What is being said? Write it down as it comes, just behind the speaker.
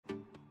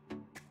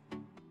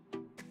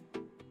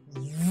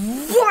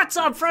What's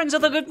up, friends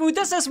of the good mood?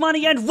 This is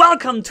Manni and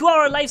welcome to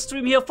our live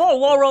stream here for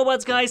War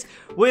Robots, guys,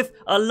 with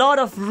a lot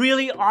of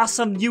really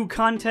awesome new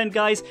content,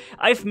 guys.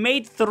 I've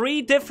made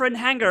 3 different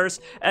hangars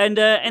and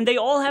they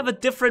all have a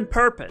different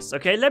purpose,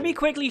 okay? Let me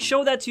quickly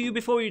show that to you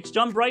before we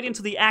jump right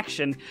into the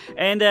action.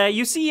 And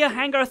you see here,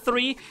 Hangar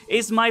 3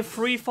 is my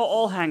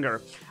free-for-all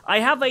hangar. I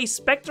have a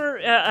Spectre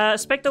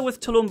with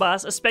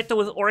Polarbearz, a Spectre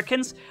with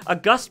Orkans, a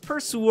Gust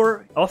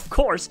Pursuer, of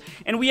course,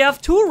 and we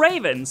have 2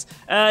 Ravens,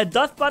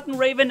 Death Button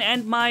Raven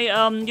and my,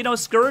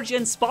 Scourge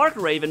and Spark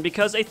Raven,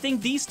 because I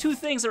think these 2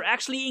 things are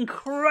actually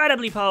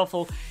incredibly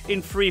powerful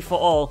in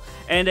free-for-all,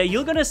 and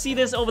you're gonna see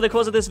this over the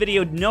course of this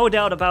video, no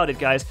doubt about it,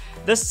 guys.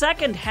 The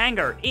second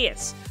hangar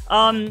is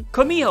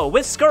Komiho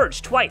with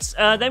Scourge twice,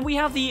 then we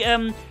have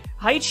the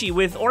Hize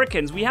with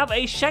Orkans. We have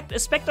a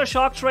Spectre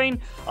Shock Train,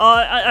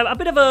 a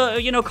bit of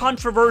a,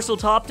 controversial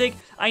topic.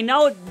 I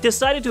now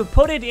decided to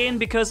put it in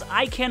because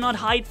I cannot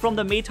hide from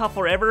the meta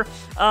forever,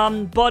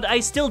 but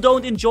I still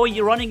don't enjoy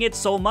running it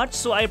so much,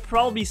 so I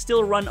probably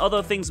still run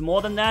other things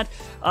more than that,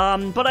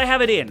 but I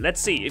have it in.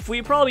 Let's see. If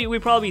we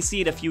probably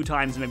see it a few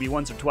times, maybe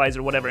once or twice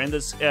or whatever in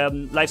this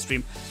live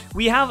stream.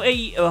 We have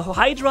a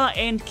Hydra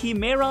and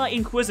Chimera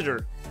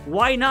Inquisitor.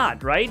 Why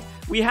not, right?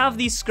 We have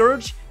the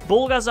Scourge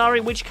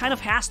Bulgazari, which kind of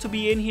has to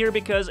be in here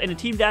because in a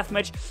team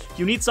deathmatch,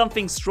 you need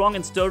something strong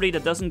and sturdy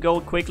that doesn't go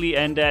quickly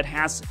and that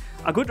has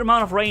a good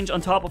amount of range on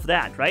top of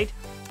that, right?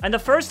 And the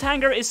first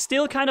hangar is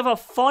still kind of a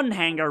fun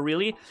hangar,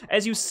 really,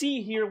 as you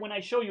see here when I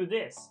show you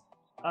this.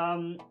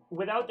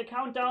 Without the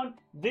countdown,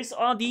 these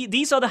are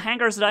the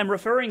hangars that I'm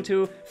referring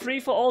to: free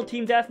for all,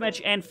 team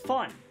deathmatch, and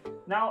fun.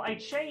 Now I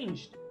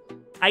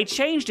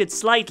changed it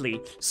slightly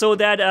so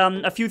that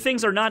a few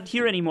things are not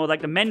here anymore,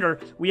 like the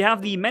Mender. We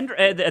have the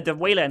Mender, the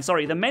Wayland,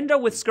 sorry, the Mender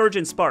with Scourge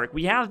and Spark.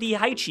 We have the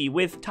Hize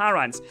with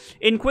Tyrants,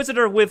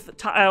 Inquisitor with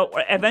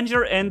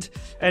Avenger and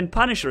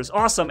Punishers.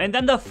 Awesome. And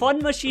then the Fun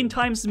Machine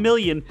times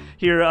million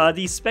here,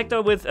 the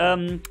Spectre with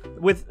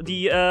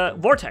the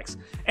Vortex.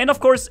 And of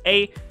course,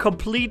 a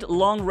complete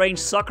long-range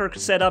sucker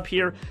setup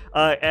here,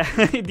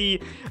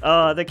 the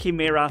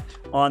Chimera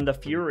on the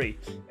Fury.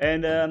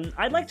 And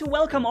I'd like to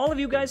welcome all of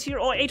you guys here,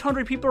 all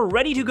 800 people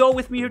ready to go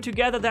with me here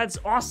together. That's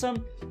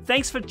awesome.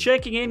 Thanks for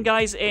checking in,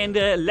 guys, and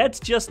let's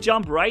just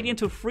jump right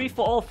into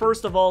free-for-all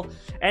first of all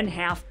and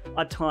have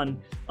a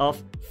ton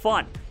of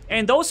fun.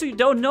 And those who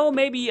don't know,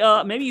 maybe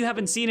you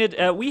haven't seen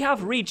it, we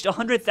have reached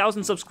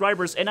 100,000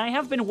 subscribers, and I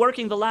have been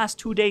working the last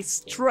 2 days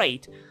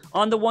straight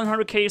on the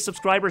 100k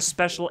subscribers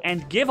special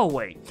and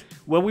giveaway,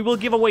 where we will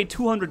give away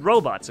 200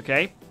 robots,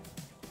 okay?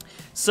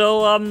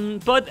 So,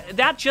 but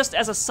that just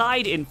as a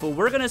side info.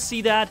 We're gonna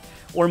see that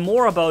or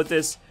more about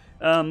this,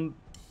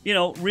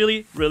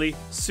 really, really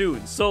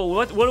soon. So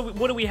what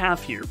do we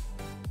have here?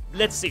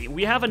 Let's see.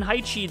 We have an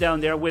Hize down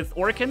there with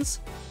Orkans,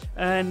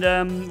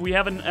 and we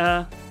have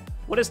an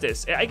what is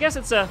this? I guess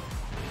it's a.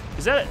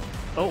 Is that?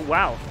 Oh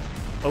wow.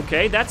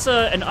 Okay, that's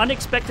an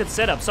unexpected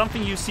setup.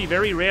 Something you see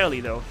very rarely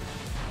though.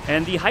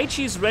 And the Hize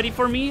is ready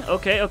for me.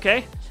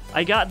 Okay.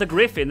 I got the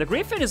Griffin. The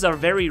Griffin is a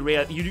very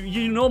rare.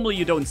 You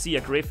normally don't see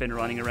a Griffin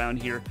running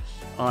around here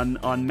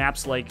on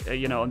maps like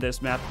on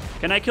this map.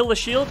 Can I kill the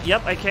shield?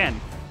 Yep, I can.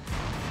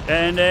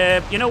 And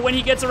when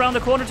he gets around the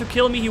corner to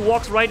kill me, he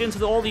walks right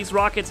into all these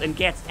rockets and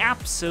gets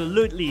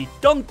absolutely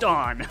dunked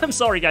on. I'm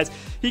sorry, guys.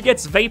 He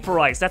gets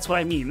vaporized. That's what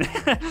I mean.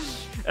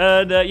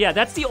 And yeah,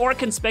 that's the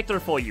Orkan Spectre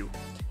for you.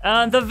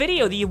 The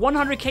video, the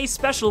 100k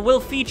special will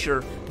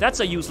feature. That's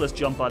a useless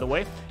jump, by the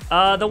way.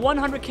 The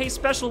 100k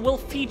special will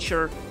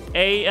feature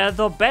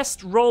the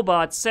best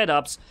robot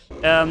setups,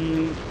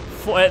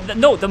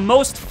 the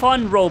most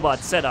fun robot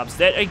setups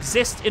that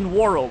exist in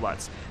War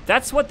Robots.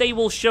 That's what they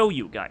will show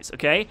you guys,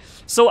 okay?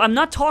 So I'm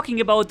not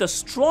talking about the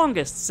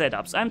strongest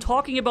setups, I'm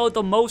talking about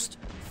the most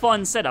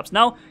fun setups.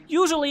 Now,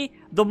 usually,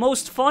 the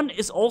most fun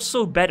is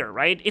also better,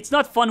 right? It's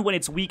not fun when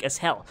it's weak as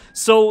hell.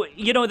 So,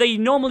 they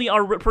normally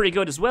are pretty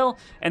good as well,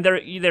 and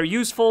they're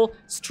useful,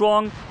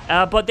 strong,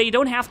 but they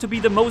don't have to be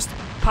the most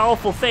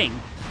powerful thing.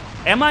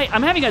 I'm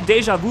having a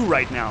deja vu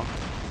right now.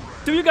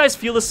 Do you guys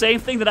feel the same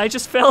thing that I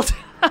just felt?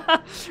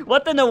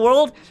 What in the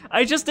world?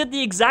 I just did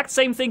the exact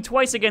same thing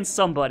twice against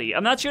somebody.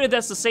 I'm not sure that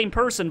that's the same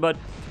person, but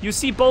you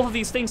see both of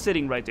these things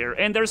sitting right there.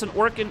 And there's an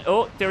Orkan.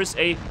 Oh, there's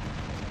a.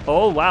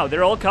 Oh wow,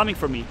 they're all coming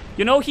for me.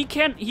 He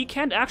can't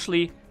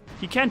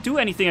do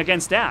anything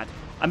against that.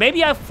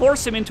 Maybe I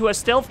force him into a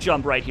stealth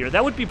jump right here.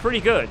 That would be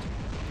pretty good,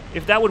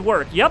 if that would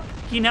work. Yep,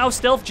 he now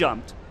stealth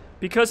jumped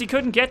because he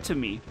couldn't get to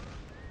me.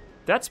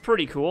 That's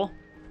pretty cool.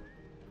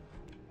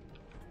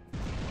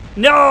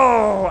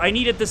 No, I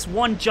needed this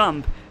one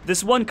jump.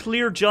 This one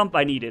clear jump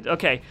I needed.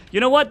 Okay, you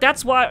know what?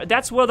 That's where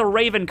the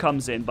Raven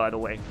comes in, by the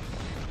way.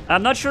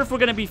 I'm not sure if we're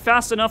gonna be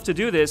fast enough to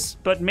do this,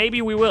 but maybe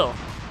we will.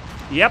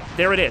 Yep,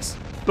 there it is.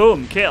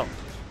 Boom, kill.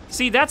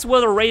 See, that's where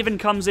the Raven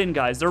comes in,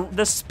 guys.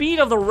 The speed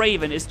of the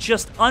Raven is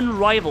just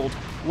unrivaled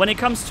when it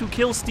comes to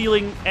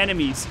kill-stealing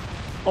enemies.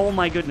 Oh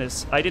my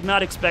goodness, I did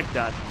not expect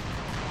that.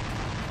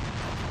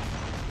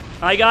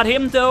 I got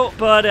him though,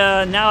 but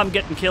now I'm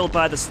getting killed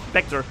by the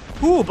Spectre,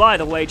 who, by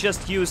the way,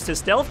 just used his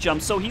stealth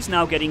jump, so he's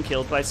now getting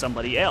killed by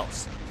somebody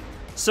else.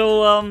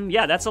 So,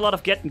 yeah, that's a lot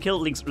of getting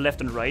killed links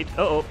left and right.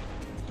 Uh-oh.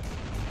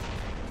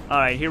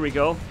 Alright, here we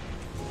go.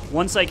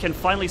 Once I can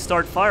finally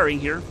start firing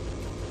here.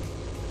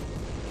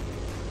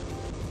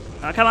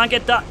 Come on,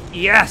 get that.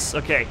 Yes,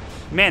 okay.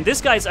 Man, this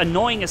guy's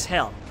annoying as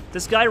hell.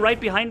 This guy right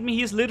behind me,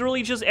 he's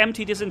literally just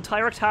emptied his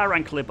entire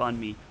Tyrant clip on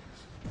me.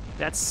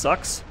 That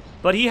sucks.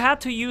 But he had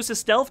to use a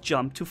stealth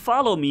jump to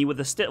follow me with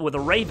a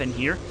Raven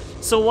here.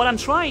 So what I'm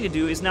trying to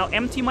do is now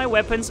empty my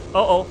weapons.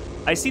 Uh-oh,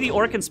 I see the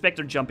Orc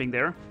Inspector jumping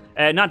there.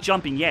 Not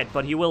jumping yet,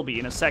 but he will be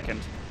in a second.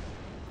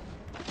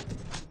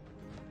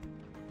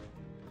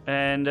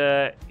 And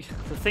the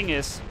thing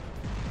is...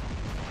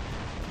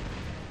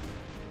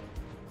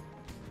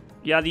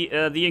 Yeah,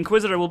 the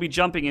Inquisitor will be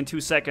jumping in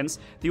 2 seconds.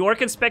 The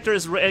Orc Inspector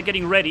is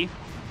getting ready.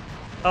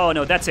 Oh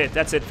no, that's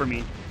it for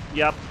me.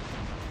 Yep.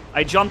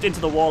 I jumped into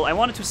the wall. I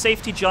wanted to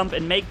safety jump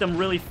and make them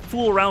really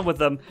fool around with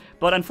them,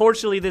 but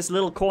unfortunately this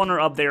little corner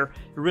up there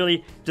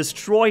really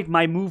destroyed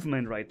my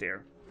movement right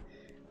there.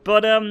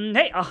 But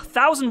hey,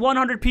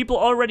 1,100 people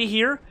already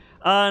here,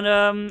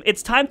 and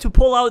it's time to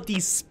pull out the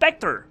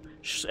Spectre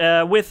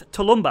with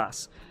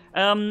Tulumbas.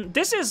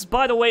 This is,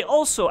 by the way,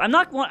 also, I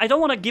don't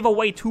want to give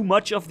away too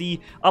much of the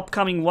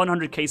upcoming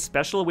 100k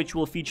special, which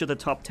will feature the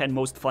top 10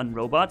 most fun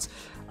robots,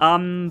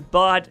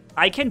 but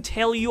I can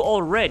tell you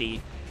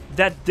already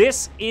that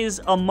this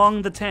is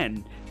among the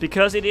 10,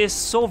 because it is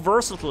so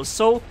versatile,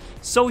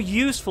 so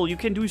useful. You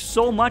can do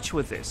so much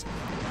with this.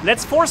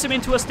 Let's force him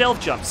into a stealth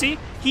jump. See,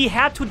 he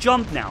had to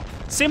jump now,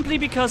 simply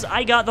because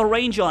I got the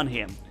range on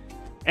him.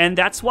 And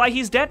that's why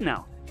he's dead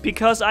now,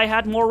 because I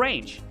had more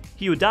range.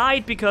 He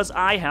died because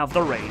I have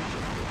the range.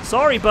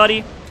 Sorry,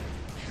 buddy.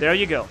 There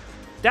you go.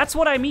 That's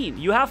what I mean.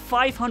 You have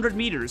 500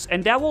 meters,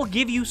 and that will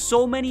give you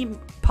so many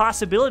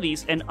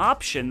possibilities and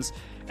options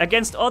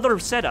against other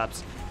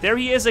setups. There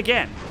he is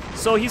again.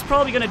 So he's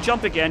probably gonna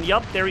jump again.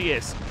 Yup, there he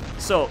is.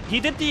 So he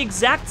did the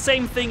exact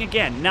same thing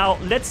again. Now,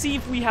 let's see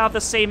if we have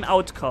the same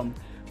outcome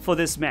for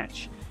this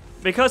match.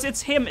 Because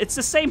it's him, it's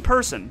the same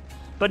person.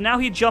 But now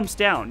he jumps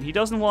down. He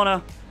doesn't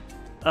wanna,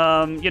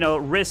 you know,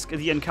 risk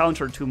the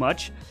encounter too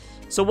much.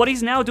 So what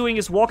he's now doing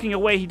is walking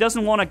away. He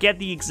doesn't want to get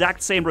the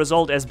exact same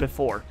result as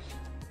before.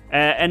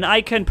 And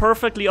I can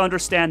perfectly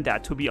understand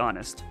that, to be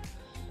honest.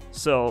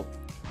 So...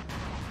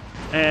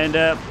 And,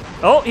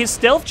 oh, his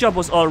stealth jump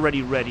was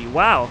already ready.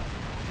 Wow.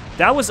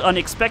 That was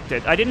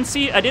unexpected. I didn't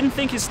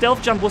think his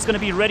stealth jump was going to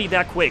be ready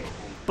that quick.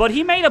 But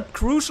he made a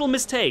crucial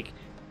mistake.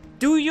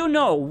 Do you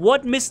know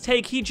what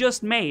mistake he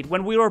just made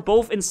when we were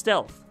both in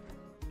stealth?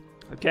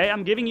 Okay,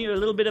 I'm giving you a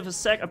little bit of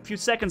a few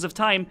seconds of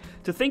time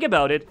to think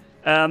about it.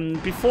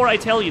 Before I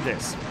tell you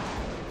this.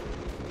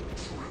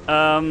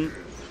 And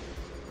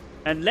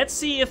let's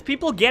see if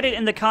people get it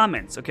in the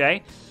comments,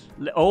 okay?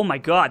 Oh my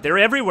god, they're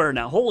everywhere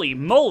now. Holy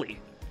moly.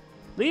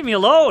 Leave me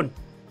alone.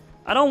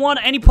 I don't want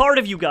any part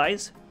of you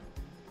guys.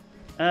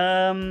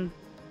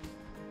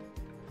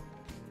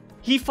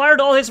 He fired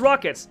all his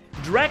rockets.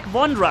 Drak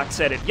Vondrak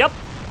said it. Yep.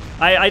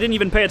 I didn't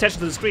even pay attention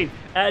to the screen.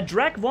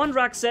 Drak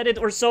Vondrak said it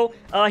or so.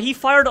 He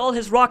fired all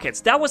his rockets.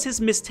 That was his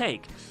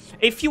mistake.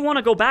 If you want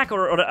to go back,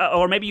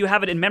 or maybe you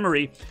have it in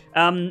memory,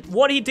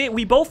 what he did,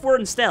 we both were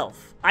in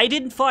stealth. I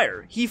didn't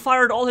fire. He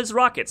fired all his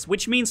rockets,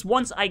 which means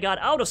once I got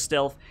out of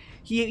stealth,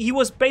 he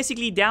was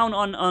basically down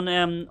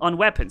on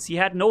weapons. He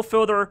had no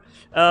further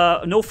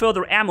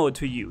ammo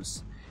to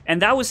use,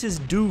 and that was his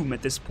doom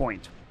at this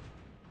point.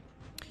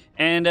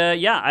 And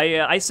yeah,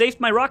 I saved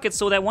my rockets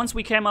so that once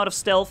we came out of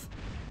stealth,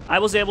 I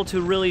was able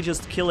to really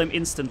just kill him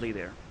instantly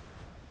there.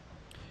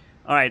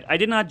 Alright, I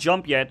did not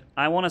jump yet.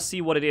 I want to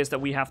see what it is that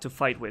we have to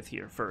fight with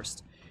here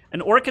first. An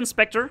Orc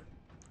Inspector.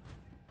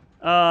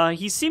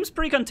 He seems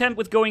pretty content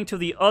with going to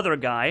the other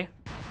guy.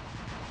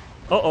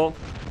 Uh-oh.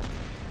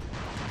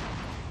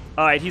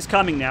 Alright, he's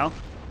coming now.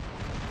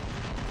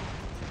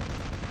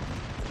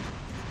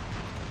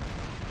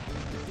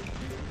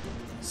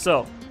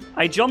 So,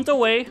 I jumped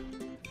away.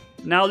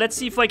 Now let's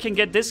see if I can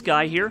get this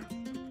guy here.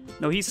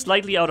 No, he's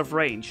slightly out of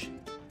range.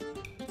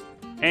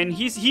 And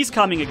he's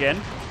coming again.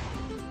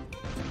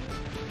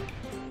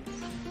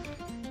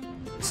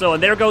 So,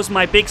 and there goes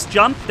my big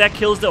jump. That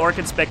kills the Orc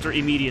Inspector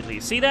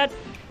immediately. See that?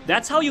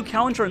 That's how you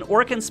counter an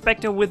Orc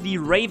Inspector with the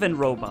Raven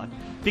robot.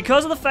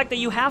 Because of the fact that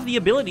you have the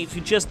ability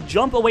to just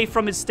jump away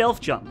from his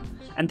stealth jump.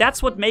 And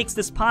that's what makes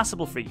this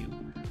possible for you.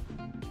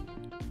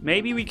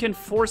 Maybe we can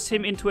force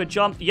him into a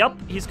jump. Yup,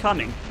 he's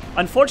coming.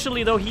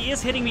 Unfortunately, though, he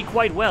is hitting me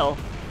quite well.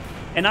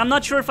 And I'm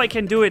not sure if I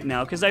can do it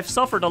now, because I've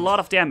suffered a lot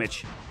of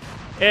damage.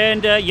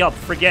 And, yup,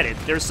 forget it.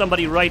 There's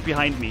somebody right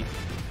behind me.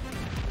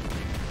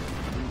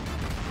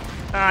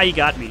 Ah, he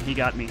got me. He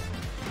got me.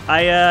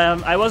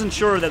 I wasn't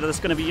sure that it was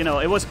going to be, you know,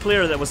 it was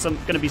clear that it was going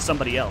to be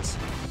somebody else.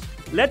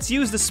 Let's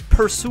use this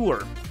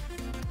Pursuer.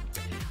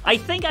 I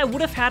think I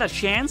would have had a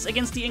chance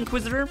against the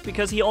Inquisitor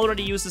because he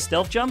already used the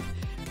stealth jump.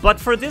 But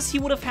for this, he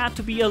would have had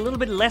to be a little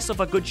bit less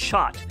of a good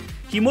shot.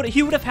 He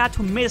would have had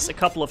to miss a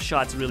couple of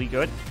shots really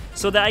good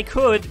so that I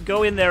could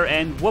go in there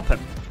and whoop him.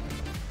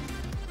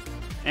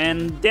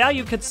 And there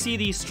you could see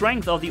the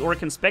strength of the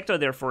Orc Inspector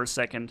there for a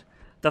second.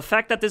 The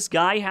fact that this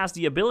guy has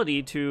the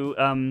ability to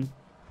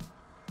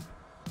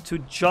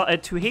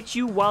to hit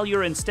you while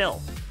you're in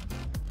stealth.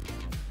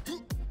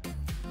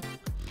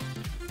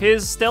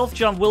 His stealth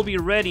jump will be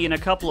ready in a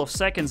couple of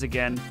seconds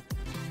again.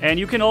 And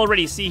you can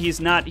already see he's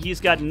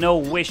got no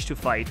wish to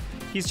fight.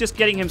 He's just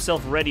getting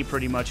himself ready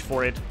pretty much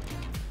for it.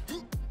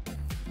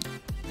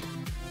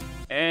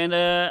 And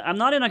I'm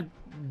not in a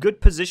good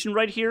position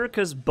right here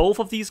because both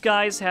of these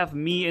guys have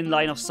me in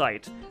line of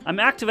sight. I'm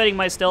activating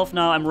my stealth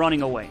now, I'm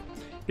running away.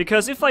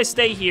 Because if I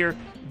stay here,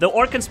 the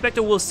Orc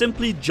Inspector will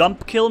simply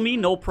jump kill me,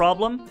 no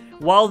problem.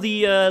 While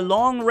the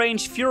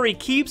long-range Fury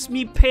keeps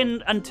me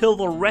pinned until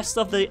the rest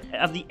of the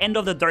end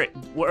of the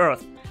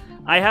earth.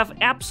 I have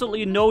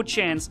absolutely no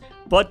chance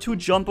but to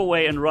jump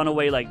away and run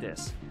away like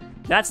this.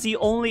 That's the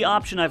only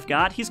option I've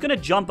got. He's gonna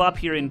jump up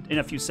here in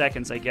a few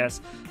seconds, I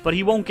guess. But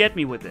he won't get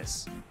me with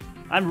this.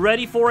 I'm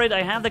ready for it.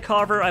 I have the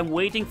cover. I'm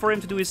waiting for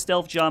him to do his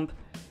stealth jump.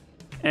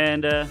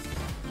 And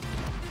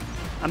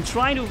I'm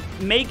trying to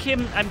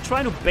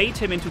bait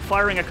him into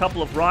firing a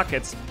couple of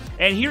rockets.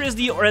 And here is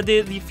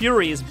the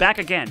Fury is back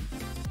again.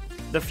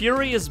 The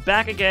Fury is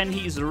back again.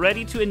 He is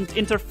ready to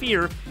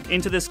interfere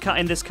into this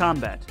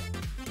combat.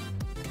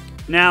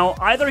 Now,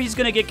 either he's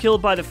gonna get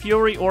killed by the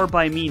Fury or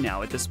by me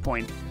now at this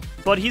point.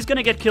 But he's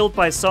gonna get killed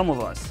by some of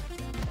us.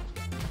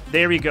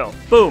 There we go.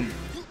 Boom.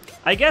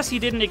 I guess he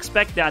didn't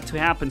expect that to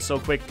happen so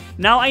quick.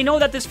 Now, I know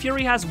that this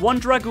Fury has 1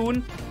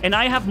 Dragoon, and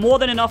I have more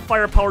than enough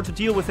firepower to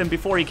deal with him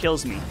before he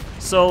kills me.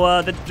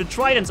 So, the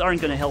Tridents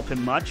aren't gonna help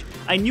him much.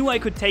 I knew I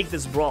could take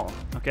this brawl,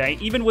 okay?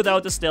 Even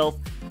without the stealth,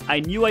 I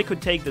knew I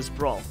could take this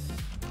brawl.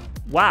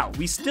 Wow,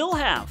 we still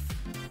have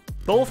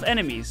both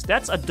enemies.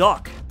 That's a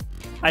dock.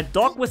 A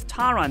dock with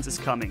Tarans is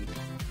coming.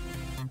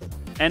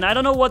 And I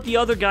don't know what the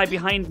other guy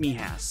behind me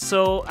has.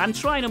 So I'm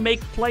trying to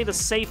play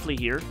this safely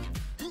here.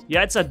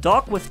 Yeah, it's a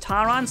dock with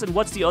Tarans, and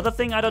what's the other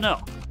thing? I don't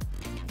know.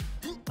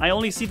 I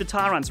only see the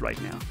Tarans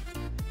right now.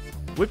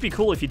 Would be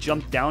cool if you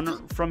jumped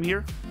down from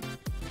here.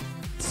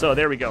 So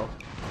there we go.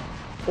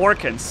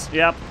 Orcans.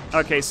 Yep.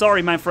 Okay,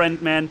 sorry, my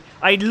friend, man.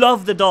 I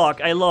love the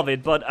dock. I love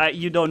it, but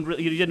you didn't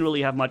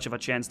really have much of a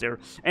chance there.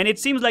 And it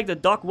seems like the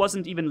dock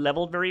wasn't even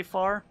leveled very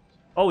far.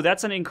 Oh,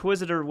 that's an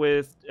Inquisitor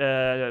with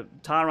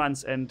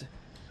Tarans and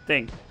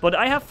thing. But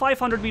I have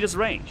 500 meters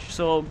range,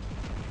 so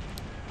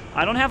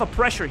I don't have a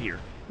pressure here.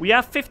 We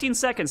have 15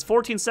 seconds,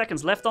 14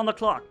 seconds left on the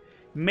clock.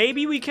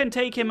 Maybe we can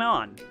take him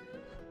on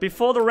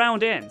before the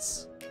round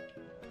ends.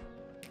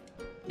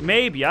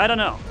 Maybe, I don't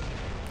know.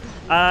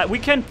 We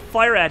can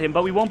fire at him,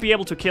 but we won't be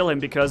able to kill him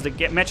because the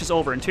match is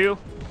over in 2,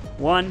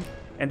 1,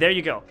 and there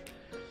you go.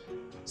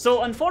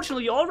 So,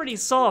 unfortunately, you already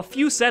saw a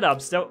few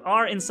setups that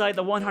are inside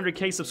the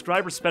 100k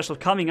subscriber special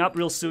coming up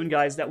real soon,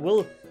 guys, that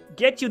will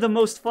get you the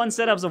most fun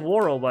setups of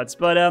War Robots.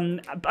 But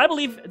I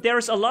believe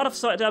there's a lot of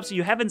setups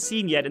you haven't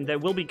seen yet and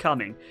that will be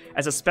coming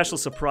as a special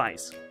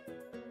surprise.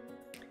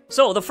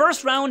 So, the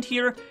first round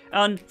here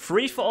on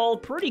Free For All,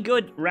 pretty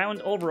good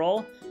round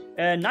overall.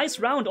 Nice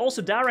round,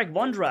 also Darek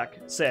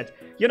Vondrak said.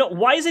 You know,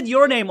 why is it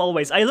your name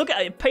always?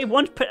 I pay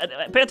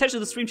attention to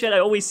the stream chat, I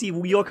always see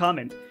your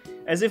comment.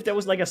 As if there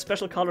was like a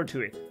special color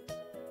to it.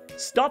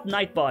 Stop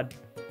Nightbot,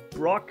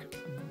 Brock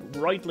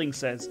Reutling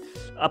says.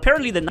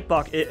 Apparently the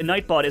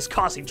Nightbot is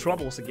causing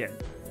troubles again.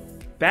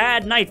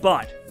 Bad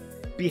Nightbot.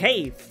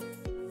 Behave.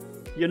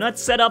 You're not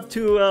set up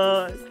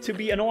to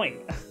be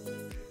annoying.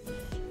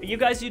 You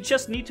guys, you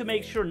just need to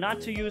make sure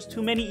not to use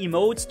too many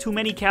emotes, too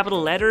many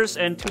capital letters,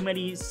 and too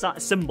many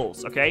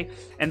symbols, okay?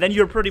 And then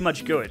you're pretty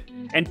much good.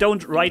 And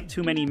don't write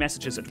too many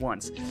messages at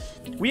once.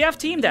 We have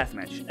Team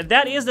Deathmatch.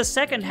 That is the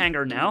second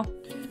hangar now.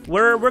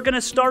 We're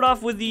gonna start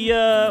off with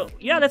the,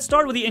 yeah, let's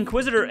start with the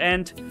Inquisitor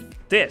and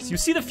this. You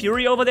see the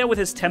Fury over there with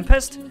his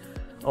Tempest?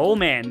 Oh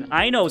man,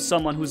 I know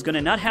someone who's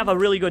gonna not have a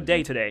really good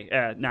day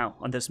today, now,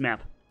 on this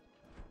map.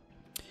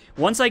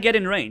 Once I get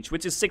in range,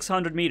 which is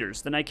 600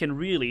 meters, then I can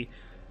really,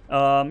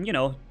 you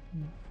know,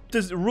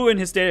 just ruin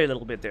his day a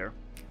little bit there.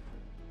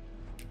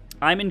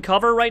 I'm in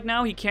cover right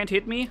now, he can't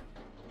hit me.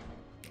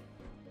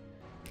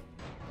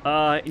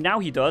 Now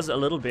he does a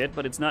little bit,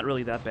 but it's not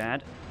really that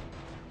bad.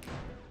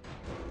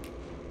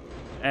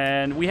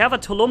 And we have a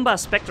Tulumba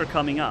Spectre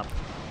coming up.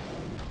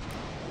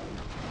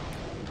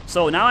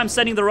 So now I'm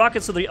sending the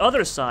rockets to the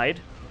other side.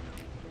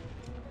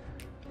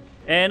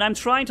 And I'm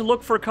trying to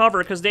look for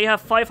cover because they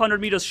have 500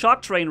 meters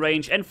shock train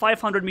range and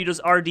 500 meters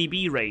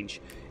RDB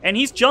range. And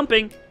he's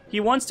jumping. He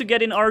wants to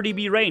get in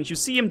RDB range. You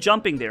see him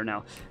jumping there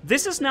now.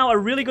 This is now a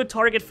really good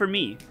target for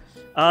me.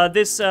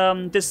 This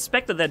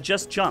Spectre that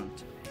just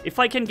jumped. If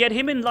I can get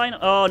him in line...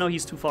 Oh, no,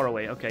 he's too far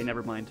away. Okay,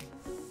 never mind.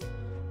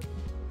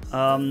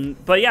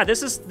 But yeah,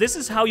 this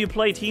is how you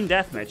play Team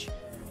Deathmatch.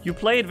 You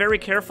play it very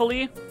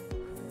carefully,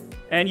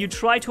 and you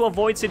try to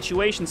avoid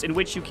situations in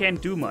which you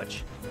can't do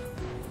much.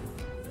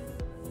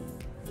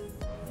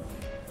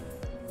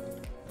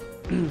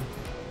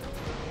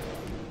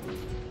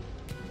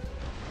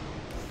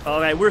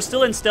 Alright, we're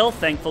still in stealth,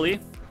 thankfully.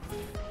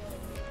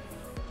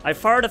 I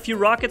fired a few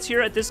rockets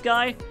here at this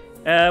guy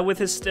with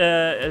his,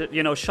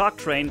 you know, shock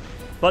train.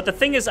 But the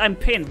thing is, I'm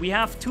pinned. We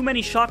have too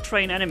many shock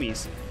train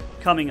enemies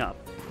coming up.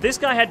 This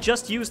guy had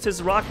just used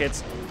his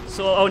rockets,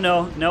 so oh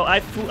no, I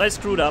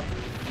screwed up.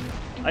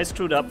 I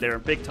screwed up there,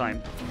 big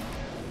time.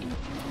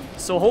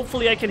 So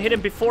hopefully I can hit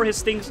him before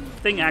his thing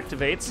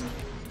activates.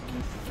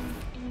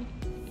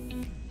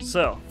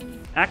 So,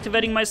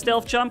 activating my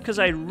stealth jump because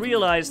I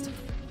realized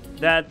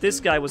that this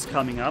guy was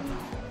coming up.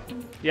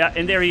 Yeah,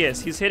 and there he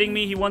is. He's hitting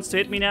me. He wants to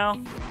hit me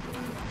now.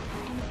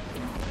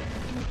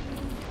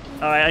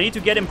 Alright, I need to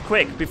get him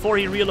quick before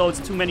he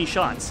reloads too many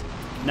shots.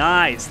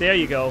 Nice, there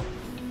you go.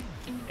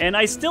 And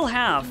I still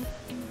have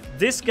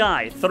this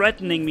guy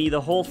threatening me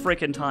the whole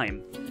frickin'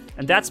 time.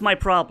 And that's my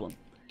problem.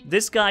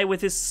 This guy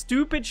with his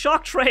stupid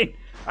shock train.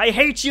 I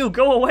hate you,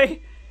 go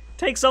away.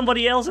 Take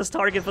somebody else's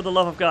target for the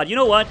love of God. You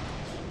know what?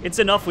 It's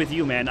enough with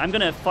you, man. I'm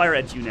gonna fire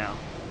at you now.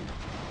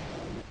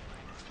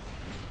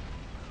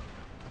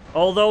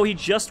 Although he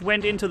just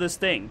went into this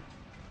thing.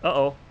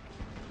 Uh-oh.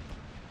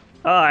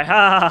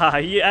 Ah,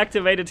 he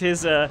activated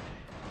his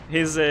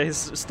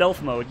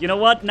stealth mode. You know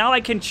what? Now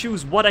I can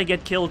choose what I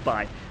get killed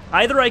by.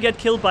 Either I get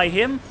killed by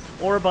him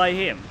or by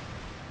him.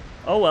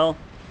 Oh well.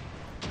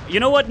 You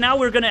know what? Now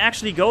we're gonna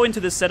actually go into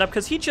this setup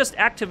because he just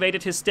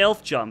activated his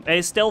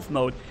stealth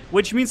mode,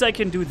 which means I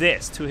can do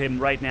this to him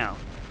right now.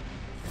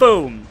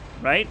 Boom!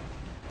 Right?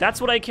 That's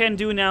what I can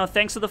do now,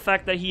 thanks to the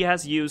fact that he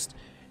has used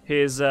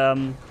his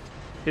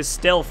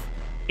stealth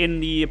in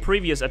the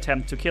previous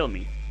attempt to kill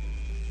me.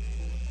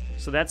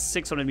 So that's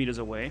 600 meters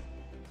away.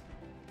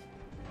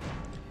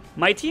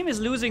 My team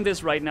is losing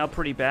this right now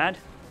pretty bad.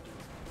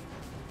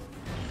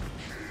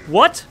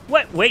 What?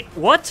 Wait,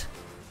 what?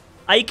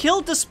 I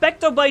killed the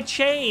Spectre by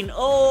chain.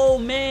 Oh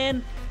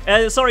man.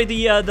 Sorry,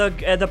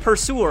 the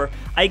Pursuer.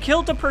 I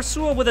killed the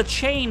Pursuer with a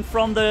chain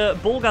from the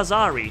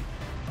Bulgazari.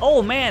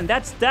 Oh man,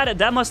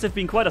 that must have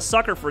been quite a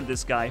sucker for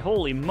this guy.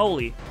 Holy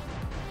moly.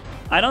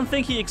 I don't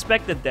think he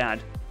expected that.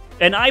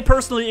 And I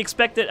personally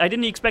I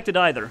didn't expect it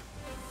either.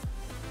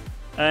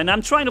 And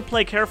I'm trying to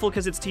play careful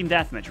because it's team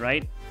deathmatch,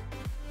 right?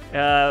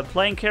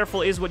 Playing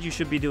careful is what you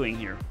should be doing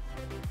here.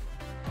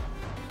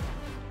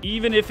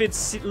 Even if it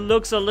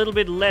looks a little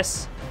bit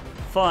less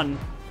fun.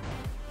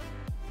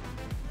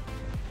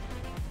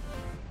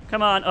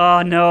 Come on.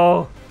 Oh,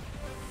 no.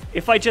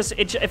 If I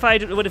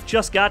would have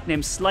just gotten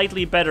him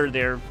slightly better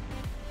there,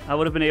 I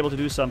would have been able to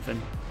do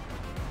something.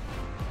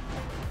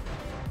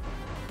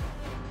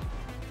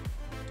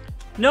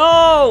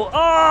 No! Oh,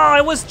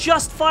 I was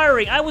just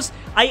firing.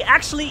 I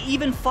actually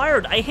even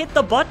fired. I hit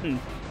the button.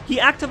 He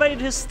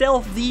activated his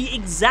stealth the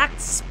exact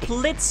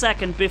split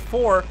second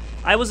before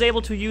I was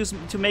able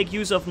to make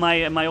use of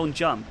my own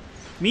jump.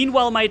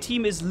 Meanwhile, my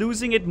team is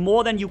losing it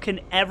more than you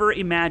can ever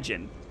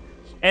imagine.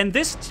 And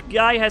this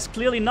guy has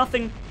clearly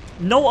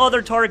no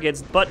other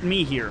targets but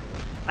me here.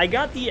 I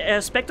got the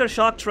Spectre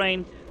shock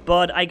train,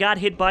 but I got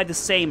hit by the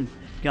same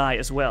guy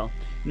as well.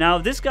 Now,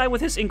 this guy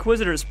with his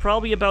Inquisitor is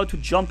probably about to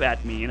jump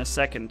at me in a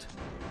second.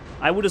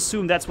 I would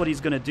assume that's what he's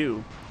gonna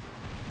do.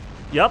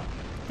 Yup,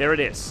 there it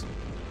is.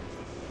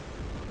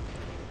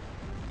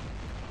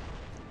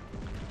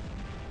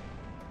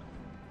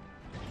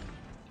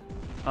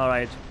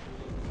 Alright.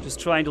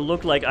 Just trying to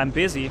look like I'm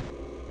busy.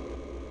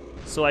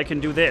 So I can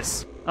do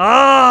this.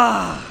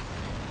 Ah!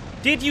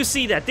 Did you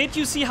see that? Did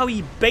you see how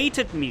he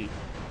baited me?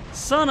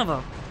 Son of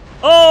a...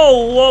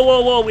 Oh,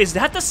 whoa. Is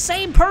that the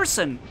same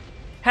person?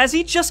 Has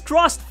he just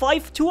crossed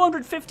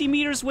 250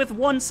 meters with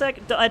 1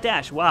 second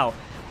dash? Wow.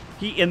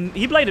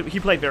 He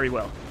played very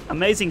well.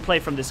 Amazing play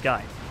from this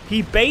guy.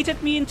 He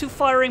baited me into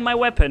firing my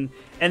weapon,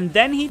 and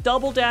then he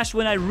double dashed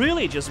when I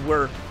really just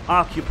were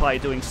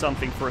occupied doing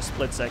something for a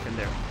split second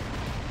there.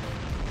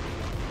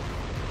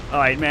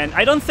 Alright, man.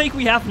 I don't think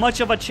we have much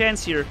of a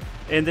chance here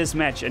in this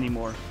match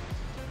anymore.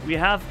 We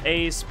have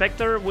a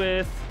Spectre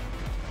with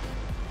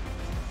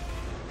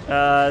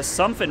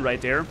something right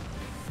there.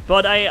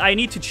 But I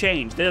need to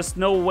change. There's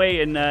no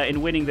way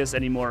in winning this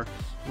anymore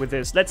with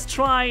this. Let's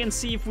try and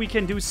see if we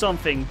can do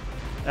something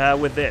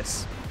with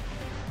this.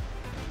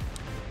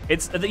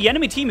 The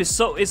enemy team is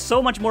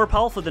so much more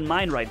powerful than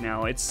mine right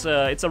now. It's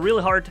a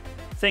really hard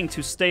thing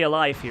to stay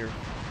alive here.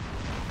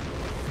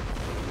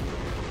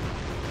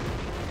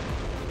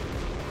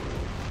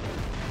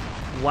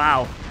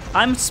 Wow.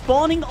 I'm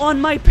spawning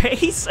on my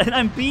base and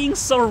I'm being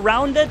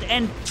surrounded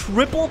and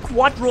triple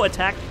quadro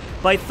attacked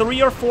by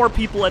 3 or 4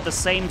 people at the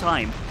same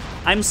time.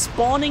 I'm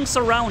spawning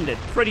surrounded,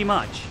 pretty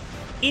much,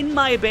 in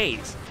my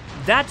base.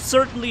 That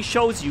certainly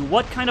shows you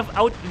what kind of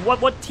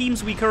what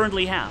teams we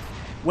currently have.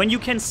 When you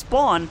can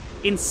spawn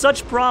in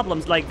such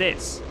problems like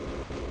this.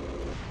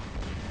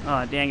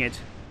 Oh, dang it.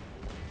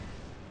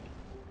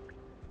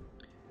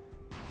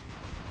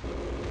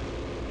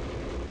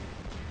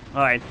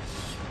 Alright.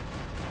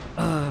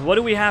 What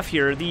do we have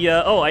here?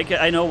 Oh,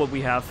 I know what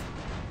we have.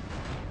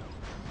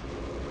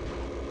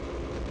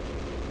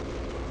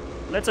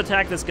 Let's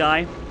attack this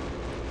guy.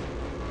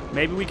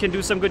 Maybe we can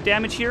do some good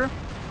damage here.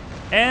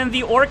 And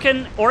the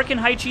Orkin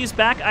Hize is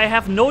back. I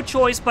have no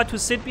choice but to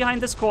sit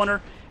behind this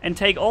corner and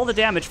take all the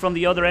damage from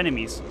the other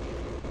enemies.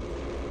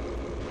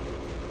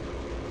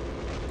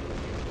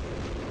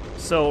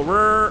 So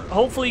we're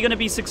hopefully gonna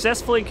be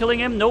successful in killing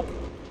him. Nope.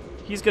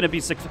 He's gonna be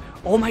successful.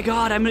 Oh my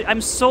god,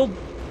 I'm so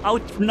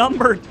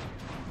outnumbered.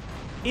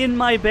 in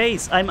my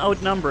base. I'm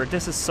outnumbered.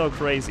 This is so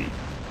crazy.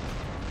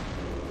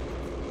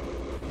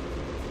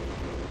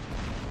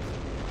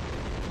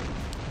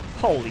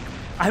 Holy,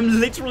 I'm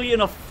literally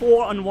in a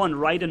 4-on-1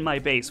 right in my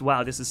base.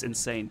 Wow, this is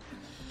insane.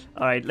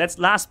 All right, let's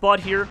last spot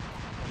here.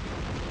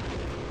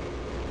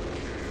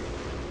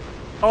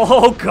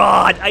 Oh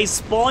God, I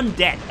spawned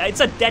dead.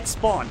 It's a dead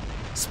spawn.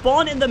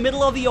 Spawn in the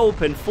middle of the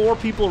open, 4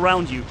 people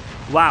around you.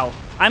 Wow,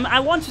 I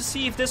want to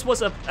see if this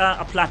was a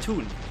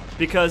platoon.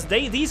 Because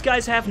these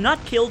guys have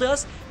not killed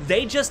us,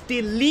 they just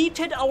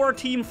deleted our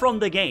team from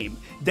the game.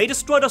 They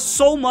destroyed us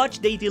so much,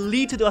 they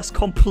deleted us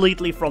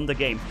completely from the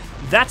game.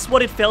 That's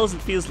what it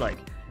feels like.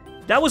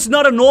 That was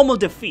not a normal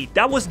defeat,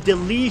 that was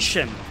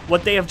deletion,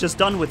 what they have just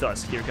done with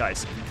us here,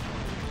 guys.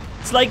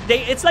 It's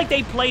like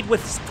they played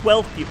with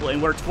 12 people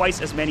and we're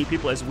twice as many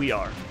people as we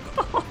are.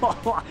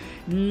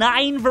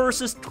 9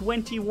 versus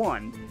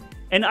 21.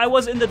 And I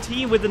was in the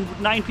team with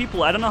 9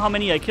 people. I don't know how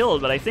many I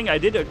killed, but I think I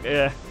did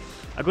a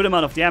good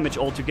amount of damage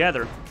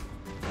altogether.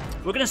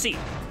 We're gonna see.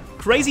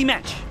 Crazy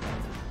match.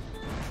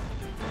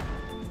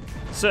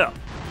 So,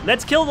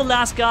 let's kill the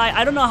last guy.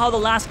 I don't know how the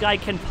last guy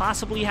can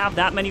possibly have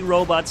that many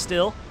robots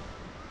still.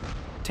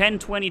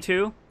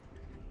 10-22.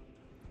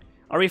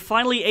 Are we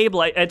finally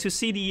able to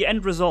see the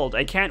end result?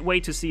 I can't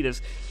wait to see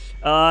this.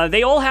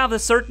 They all have a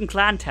certain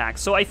clan tag,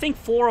 so I think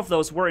 4 of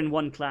those were in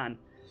one clan.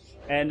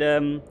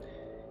 And,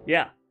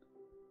 yeah.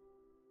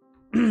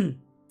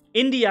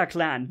 India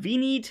clan,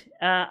 Vinit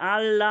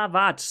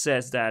Alavat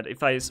says that,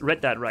 if I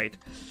read that right.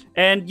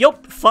 And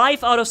yup,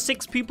 5 out of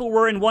 6 people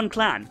were in one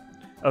clan.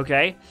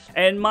 Okay,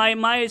 and my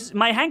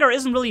hangar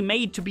isn't really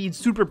made to be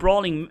super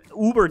brawling,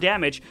 uber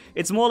damage.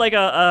 It's more like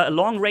a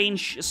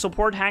long-range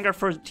support hangar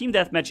for team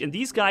deathmatch, and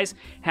these guys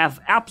have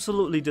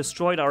absolutely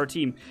destroyed our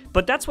team.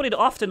 But that's what it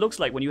often looks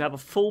like when you have a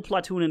full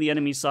platoon on the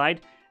enemy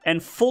side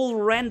and full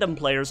random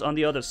players on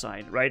the other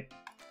side, right?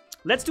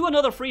 Let's do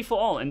another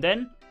free-for-all, and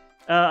then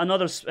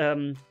another,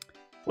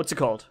 what's it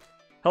called?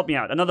 Help me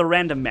out, another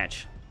random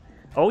match.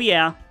 Oh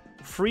yeah,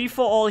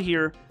 free-for-all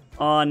here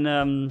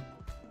on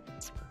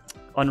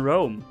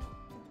Rome.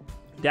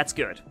 That's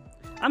good.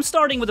 I'm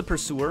starting with a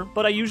pursuer,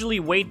 but I usually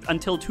wait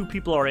until 2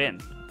 people are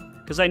in,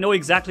 because I know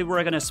exactly where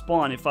I'm gonna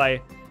spawn if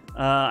I'm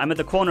at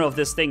the corner of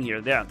this thing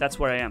here. There, that's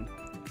where I am.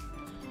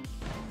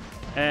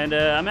 And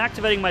I'm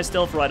activating my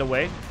stealth right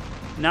away.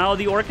 Now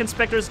the Orc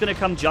Inspector is gonna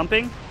come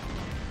jumping.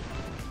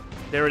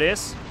 There it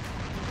is.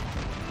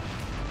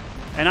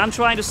 And I'm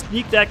trying to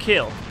sneak that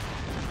kill.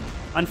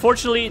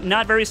 Unfortunately,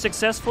 not very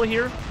successful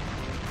here,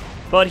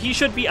 but he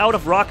should be out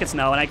of rockets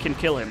now and I can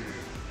kill him.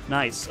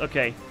 Nice,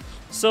 okay.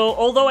 So,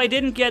 although I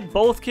didn't get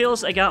both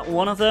kills, I got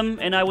one of them,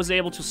 and I was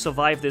able to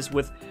survive this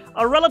with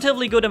a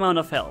relatively good amount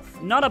of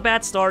health. Not a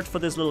bad start for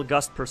this little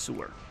Gust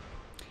Pursuer.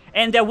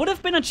 And there would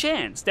have been a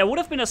chance, there would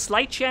have been a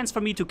slight chance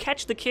for me to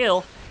catch the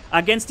kill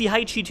against the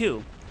Hize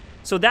too.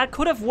 So that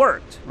could have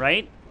worked,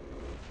 right?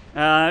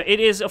 It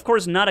is, of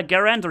course, not a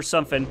garant or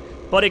something,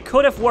 but it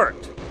could have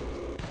worked.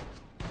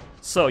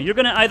 So, you're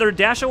gonna either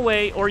dash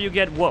away or you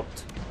get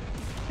whooped.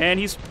 And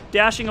he's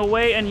dashing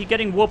away and he's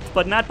getting whooped,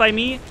 but not by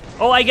me.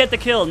 Oh, I get the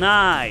kill.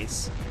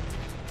 Nice.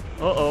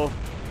 Uh-oh.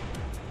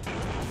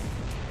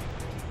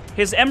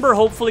 His Ember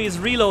hopefully is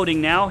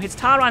reloading now. His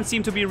Taran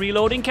seemed to be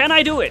reloading. Can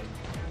I do it?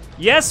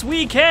 Yes,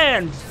 we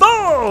can.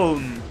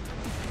 Boom!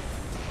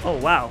 Oh,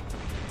 wow.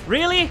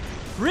 Really?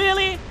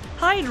 Really?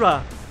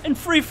 Hydra and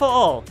free for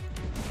all.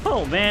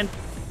 Oh, man.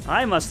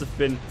 I must have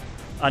been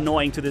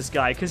annoying to this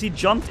guy because he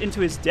jumped into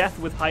his death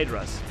with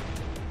Hydras.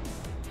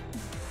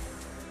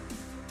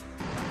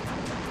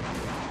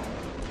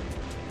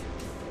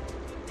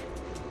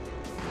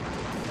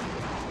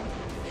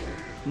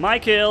 My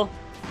kill.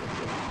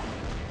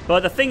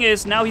 But the thing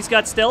is, now he's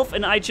got stealth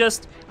and I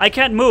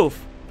can't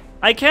move.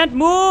 I can't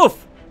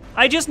move!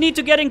 I just need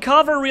to get in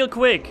cover real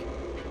quick.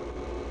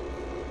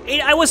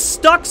 I was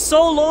stuck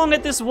so long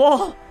at this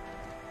wall.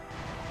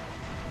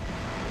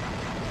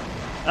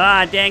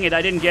 Ah, dang it,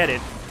 I didn't get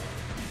it.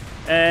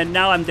 And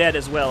now I'm dead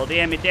as well.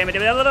 Damn it, damn it,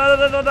 damn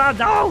it.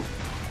 No!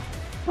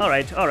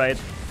 Alright,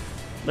 alright.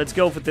 Let's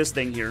go for this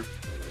thing here.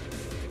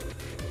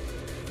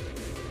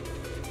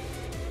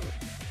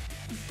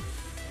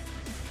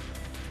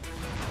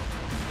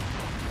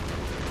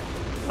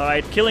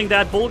 Alright, killing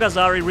that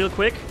Bulgazari real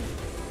quick.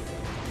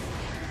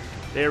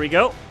 There we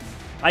go.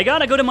 I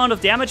got a good amount of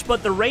damage,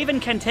 but the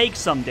Raven can take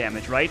some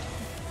damage, right?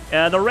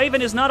 The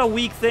Raven is not a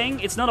weak thing.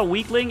 It's not a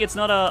weakling. It's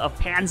not a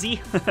pansy.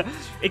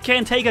 It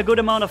can take a good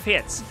amount of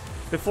hits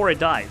before it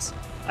dies.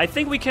 I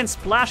think we can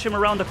splash him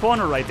around the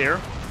corner right there.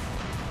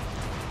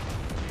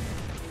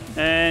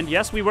 And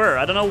yes, we were.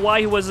 I don't know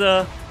why he was,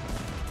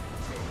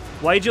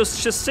 why he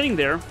just sitting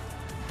there.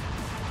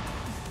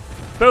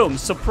 Boom.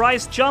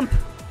 Surprise jump.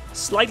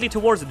 Slightly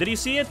towards it. Did you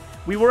see it?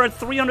 We were at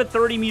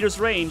 330 meters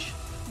range.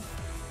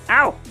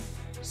 Ow!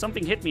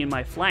 Something hit me in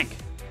my flank.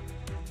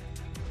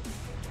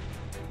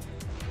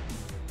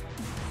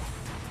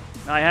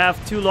 I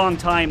have too long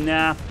time.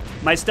 Nah.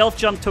 My stealth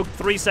jump took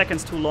 3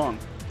 seconds too long.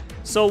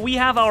 So we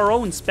have our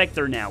own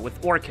Spectre now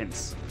with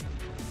Orkans.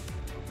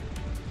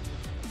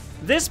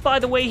 This, by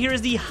the way, here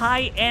is the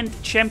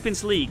high-end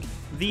Champions League.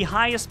 The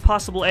highest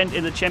possible end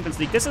in the Champions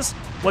League. This is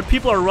what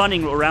people are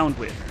running around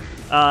with.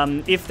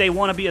 If they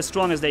want to be as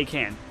strong as they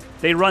can.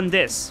 They run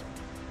this.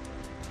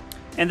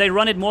 And they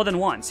run it more than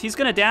once. He's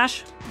gonna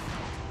dash.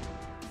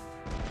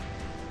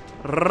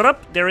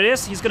 There it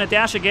is. He's gonna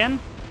dash again.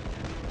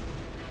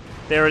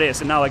 There it is,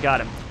 and now I got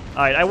him.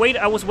 Alright,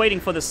 I was waiting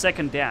for the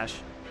second dash.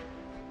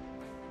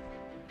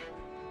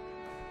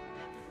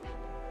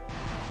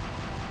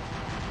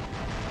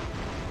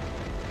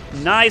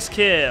 Nice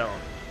kill.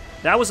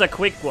 That was a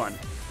quick one.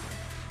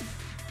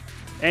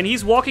 And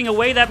he's walking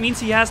away. That means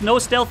he has no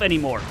stealth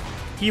anymore.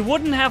 He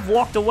wouldn't have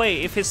walked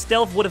away if his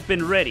stealth would have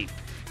been ready.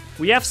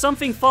 We have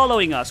something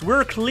following us.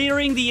 We're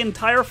clearing the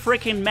entire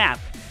freaking map.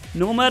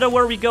 No matter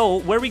where we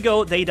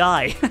go, they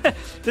die.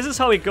 This is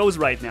how it goes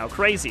right now.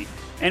 Crazy.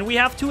 And we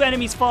have two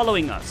enemies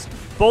following us.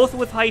 Both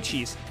with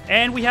Hize.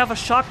 And we have a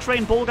shock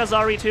train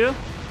Bulgazari too.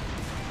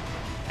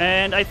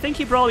 And I think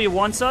he probably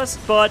wants us,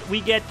 but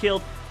we get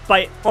killed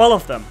by all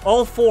of them.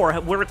 All four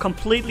were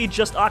completely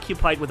just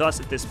occupied with us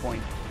at this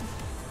point.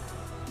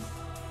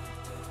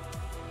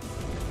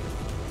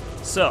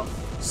 So,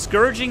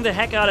 scourging the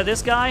heck out of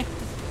this guy.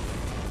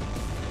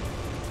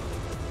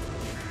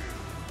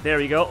 There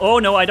we go. Oh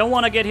no, I don't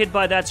want to get hit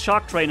by that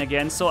shock train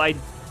again, so I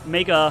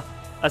make a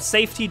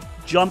safety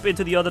jump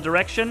into the other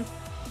direction.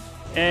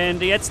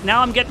 And yes,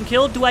 now I'm getting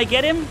killed. Do I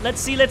get him? Let's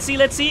see, let's see,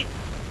 let's see.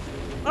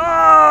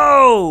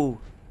 Oh!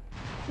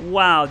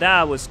 Wow,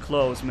 that was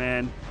close,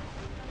 man.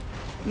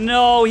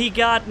 No, he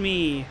got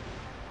me.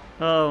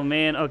 Oh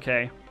man,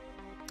 okay.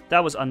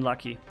 That was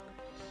unlucky.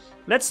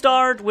 Let's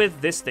start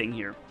with this thing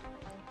here.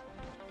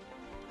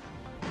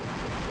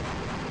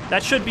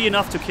 That should be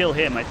enough to kill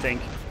him, I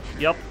think.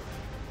 Yep.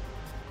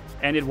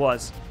 And it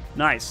was.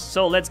 Nice.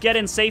 So let's get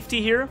in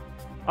safety here.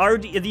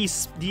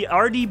 The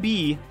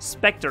RDB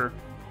Spectre.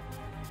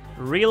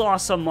 Real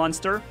awesome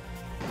monster.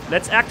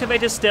 Let's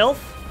activate his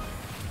stealth.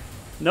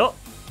 No.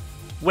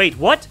 Wait,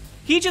 what?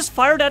 He just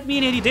fired at me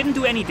and he didn't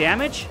do any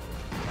damage?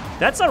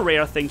 That's a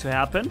rare thing to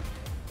happen.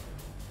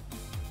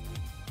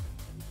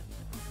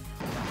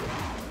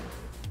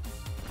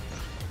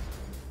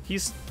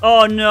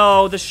 Oh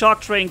no, the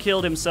shock train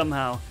killed him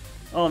somehow.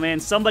 Oh man,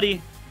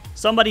 somebody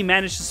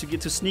manages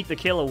to sneak the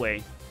kill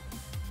away.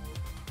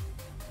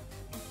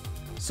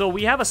 So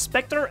we have a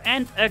Spectre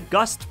and a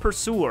Gust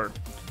Pursuer.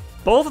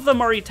 Both of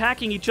them are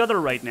attacking each other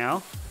right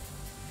now.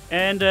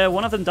 And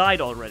one of them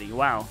died already.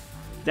 Wow.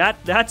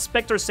 That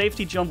Spectre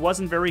safety jump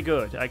wasn't very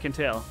good, I can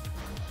tell.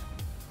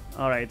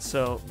 Alright,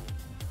 so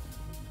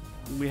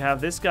we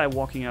have this guy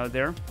walking out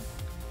there.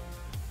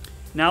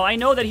 Now, I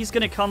know that he's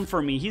gonna come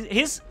for me.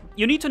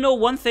 You need to know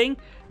one thing.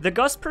 The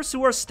Gust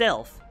Pursuer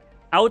stealth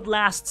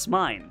outlasts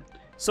mine.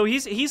 So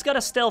he's got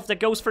a stealth that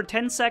goes for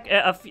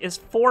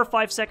 4 or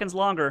 5 seconds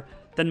longer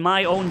than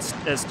my own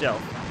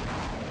stealth.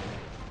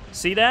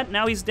 See that?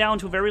 Now he's down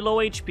to very low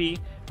HP,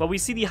 but we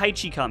see the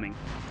Hize coming.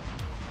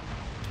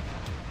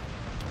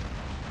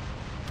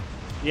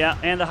 Yeah,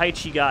 and the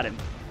Hize got him.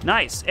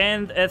 Nice,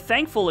 and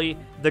thankfully,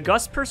 the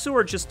Gust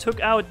Pursuer just took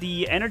out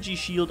the energy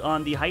shield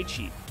on the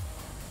Hize,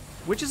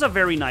 which is a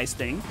very nice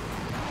thing.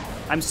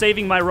 I'm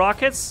saving my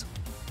rockets,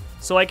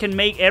 so I can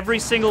make every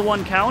single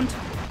one count.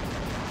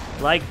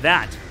 Like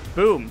that.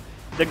 Boom.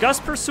 The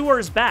Gust Pursuer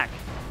is back.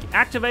 He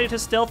activated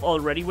his stealth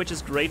already, which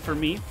is great for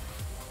me,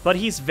 but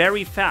he's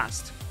very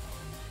fast.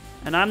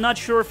 And I'm not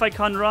sure if I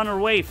can run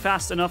away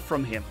fast enough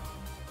from him.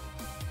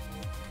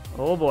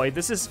 Oh boy,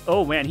 this is...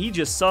 Oh man, he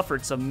just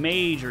suffered some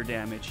major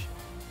damage.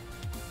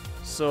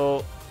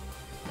 So...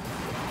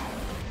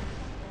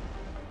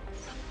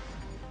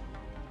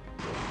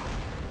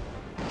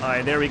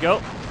 Alright, there we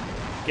go.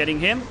 Getting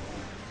him.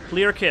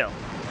 Clear kill.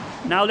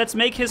 Now let's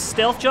make his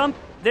stealth jump.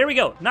 There we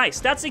go. Nice.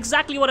 That's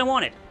exactly what I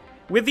wanted.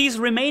 With these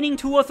remaining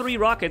 2 or 3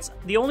 rockets,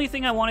 the only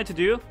thing I wanted to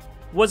do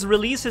was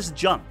release his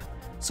jump,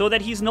 so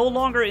that he's no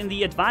longer in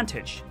the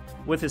advantage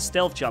with his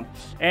stealth jump.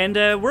 And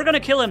we're gonna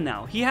kill him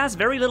now. He has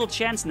very little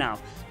chance now,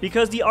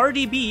 because the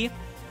RDB,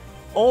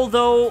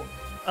 although,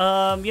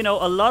 you know,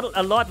 a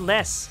lot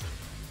less,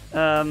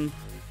 I'm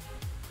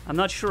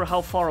not sure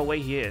how far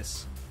away he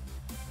is.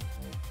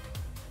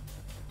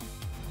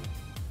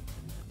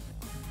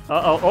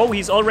 Oh,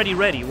 he's already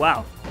ready.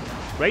 Wow.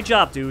 Great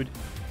job, dude.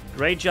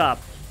 Great job.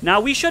 Now,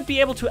 we should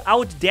be able to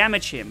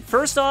out-damage him.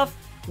 First off,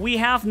 we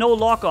have no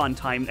lock-on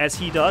time, as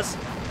he does.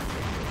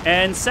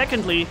 And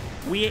secondly,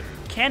 we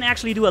can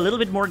actually do a little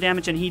bit more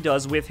damage than he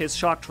does with his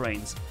shock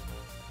trains.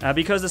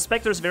 Because the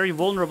Spectre is very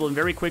vulnerable and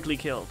very quickly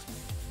killed.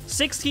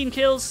 16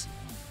 kills,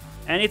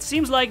 and it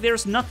seems like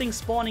there's nothing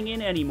spawning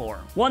in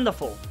anymore.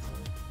 Wonderful.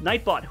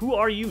 Nightbot, who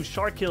are you?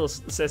 Shark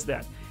Kills says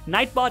that.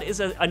 Nightbot is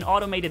an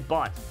automated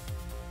bot.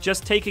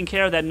 Just taking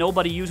care that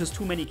nobody uses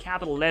too many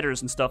capital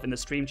letters and stuff in the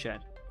stream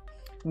chat.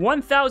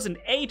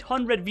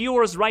 1,800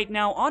 viewers right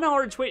now on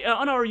our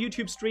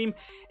YouTube stream.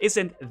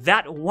 Isn't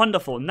that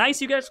wonderful?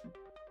 Nice, you guys.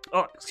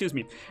 Oh, excuse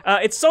me.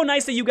 It's so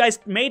nice that you guys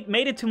made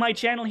it to my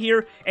channel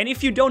here. And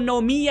if you don't know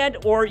me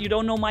yet, or you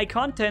don't know my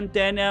content,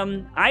 then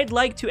I'd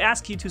like to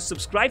ask you to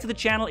subscribe to the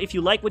channel if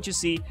you like what you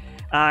see.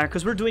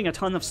 because we're doing a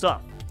ton of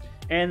stuff.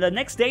 And the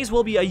next days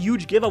will be a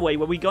huge giveaway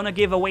where we're gonna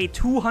give away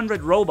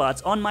 200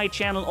 robots on my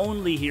channel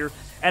only here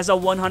as a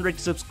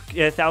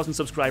 100,000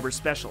 subscribers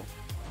special.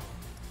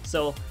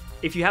 So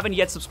if you haven't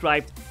yet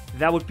subscribed,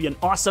 that would be an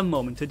awesome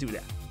moment to do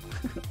that.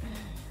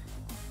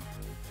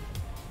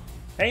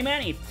 Hey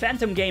Manny,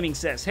 Phantom Gaming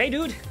says, hey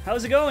dude,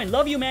 how's it going?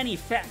 Love you Manny,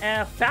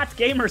 Fat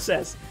Gamer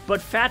says,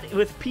 but fat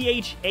with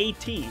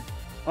P-H-A-T.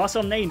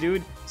 Awesome name,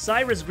 dude.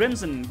 Cyrus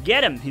Grimson,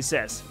 get him, he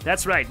says.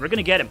 That's right, we're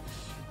gonna get him.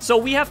 So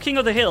we have King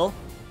of the Hill,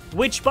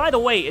 which, by the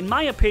way, in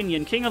my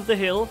opinion, King of the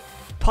Hill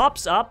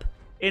pops up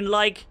in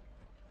like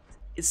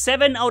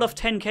 7 out of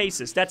 10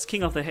 cases. That's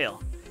King of the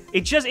Hill.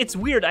 It's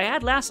weird.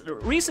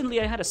 Recently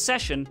I had a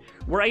session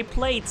where I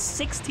played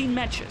 16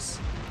 matches,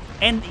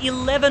 and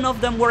 11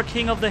 of them were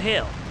King of the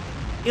Hill.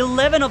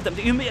 11 of them.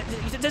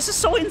 This is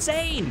so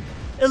insane.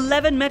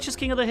 11 matches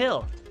King of the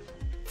Hill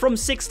from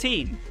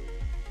 16.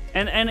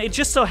 And it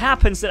just so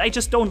happens that I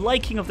just don't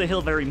like King of the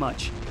Hill very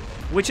much,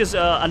 which is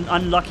an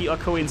unlucky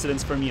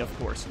coincidence for me, of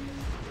course.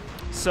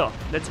 So,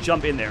 let's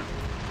jump in there.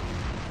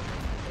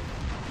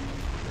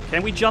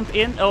 Can we jump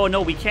in? Oh,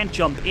 no, we can't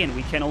jump in.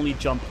 We can only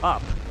jump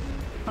up.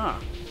 Huh.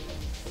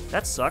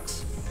 That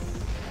sucks.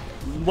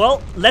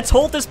 Well, let's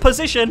hold this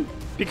position,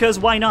 because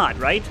why not,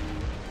 right?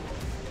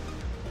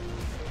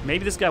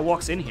 Maybe this guy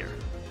walks in here.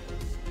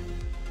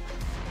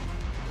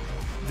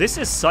 This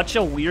is such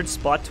a weird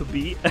spot to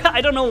be.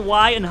 I don't know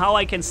why and how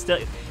I can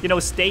stay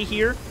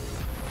here,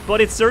 but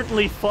it's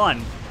certainly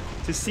fun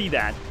to see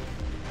that.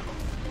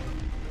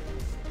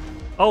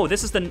 Oh,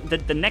 this is the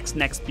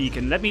next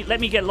beacon. Let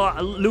me get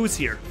loose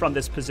here from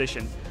this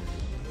position.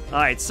 All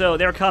right, so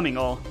they're coming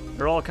all.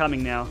 They're all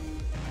coming now.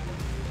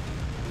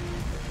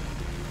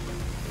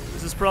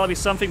 This is probably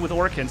something with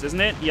Orkans,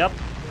 isn't it? Yep.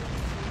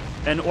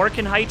 An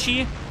Orkan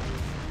Haichi.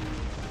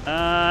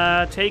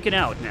 Taken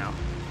out now.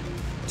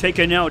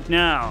 Taken out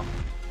now.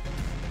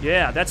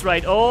 Yeah, that's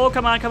right. Oh,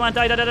 come on, come on.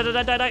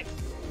 Die.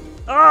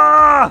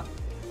 Ah!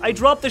 I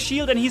dropped the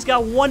shield and he's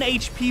got 1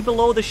 HP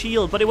below the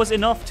shield, but it was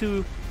enough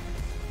to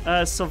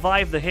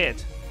survive the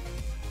hit.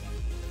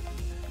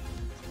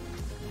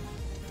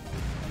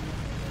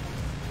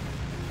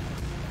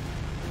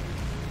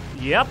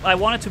 Yep, I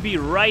want it to be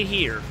right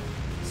here,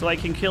 so I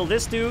can kill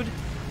this dude.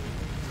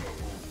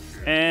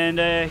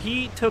 And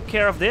he took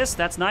care of this,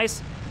 that's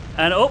nice.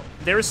 And oh,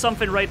 there's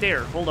something right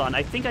there. Hold on,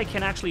 I think I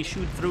can actually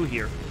shoot through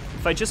here.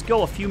 If I just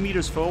go a few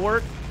meters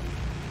forward.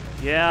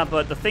 Yeah,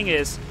 but the thing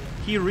is,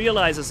 he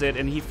realizes it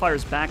and he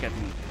fires back at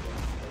me.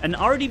 An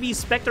RDB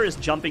Spectre is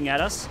jumping at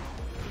us.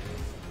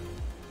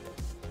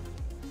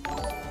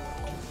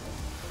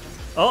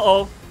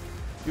 Uh-oh.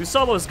 You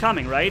saw what was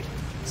coming, right?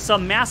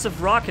 Some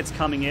massive rockets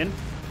coming in.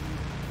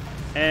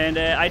 And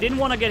I didn't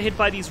want to get hit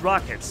by these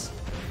rockets.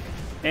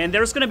 And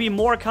there's going to be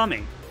more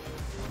coming.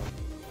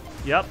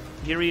 Yep,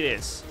 here it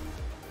is.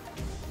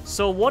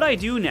 So what I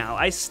do now,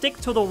 I stick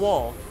to the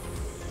wall.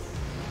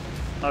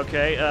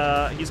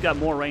 Okay, he's got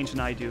more range than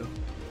I do.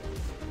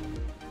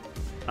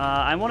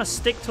 I want to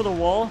stick to the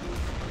wall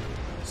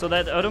so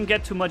that I don't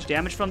get too much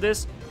damage from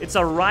this. It's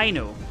a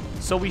rhino.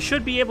 So we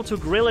should be able to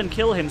grill and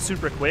kill him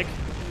super quick.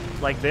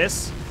 Like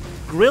this.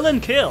 Grill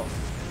and kill.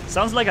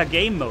 Sounds like a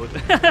game mode.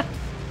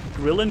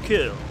 Grill and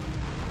kill.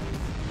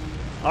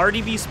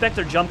 RDB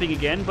Spectre jumping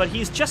again, but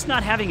he's just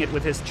not having it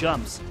with his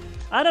jumps.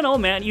 I don't know,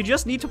 man. You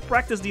just need to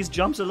practice these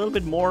jumps a little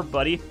bit more,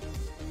 buddy.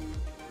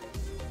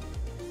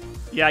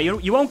 Yeah,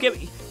 you won't get...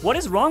 What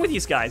is wrong with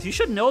these guys? You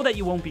should know that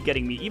you won't be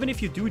getting me, even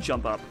if you do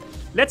jump up.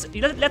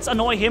 Let's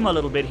annoy him a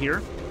little bit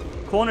here.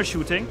 Corner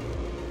shooting.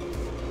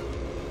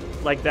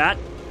 Like that.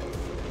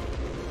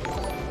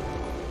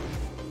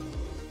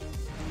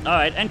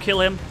 Alright, and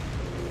kill him.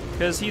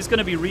 Because he's going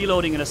to be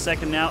reloading in a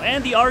second now.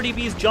 And the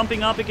RDB is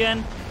jumping up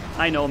again.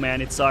 I know,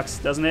 man. It sucks,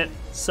 doesn't it?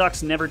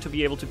 Sucks never to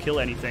be able to kill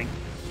anything.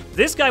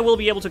 This guy will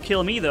be able to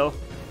kill me, though.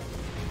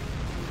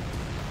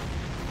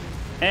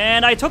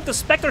 And I took the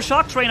Spectre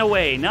Shock Train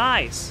away.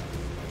 Nice.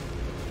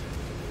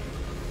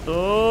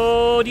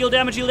 Oh, deal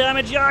damage, deal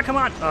damage. Yeah, come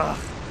on. Ugh.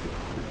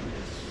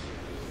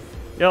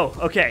 Yo,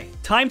 okay.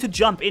 Time to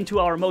jump into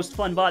our most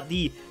fun bot,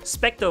 the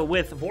Spectre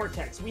with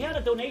Vortex. We had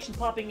a donation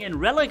popping in.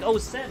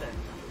 Relic07.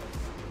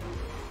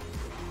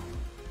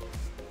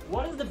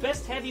 What is the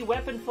best heavy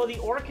weapon for the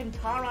Orkan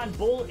Taran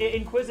Bull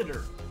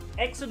Inquisitor?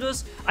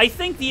 Exodus. I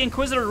think the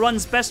Inquisitor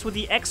runs best with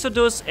the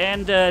Exodus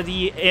and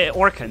the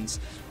Orkans.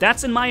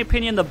 That's, in my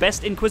opinion, the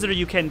best Inquisitor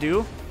you can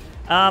do.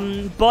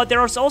 But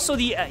there is also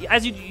the,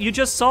 as you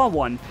just saw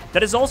one,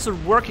 that is also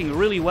working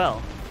really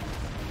well.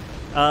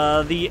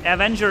 The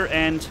Avenger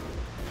and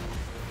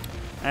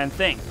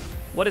thing.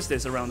 What is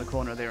this around the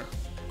corner there?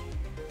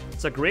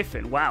 It's a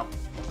Griffin. Wow.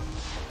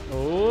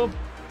 Oh,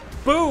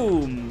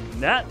 boom!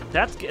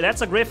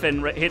 That's a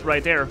Griffin hit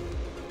right there.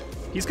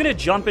 He's gonna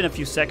jump in a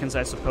few seconds,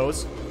 I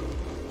suppose.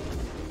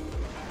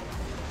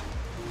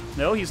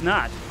 No, he's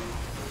not.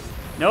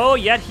 No,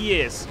 yet he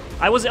is.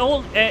 I was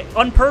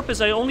on purpose.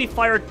 I only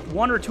fired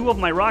 1 or 2 of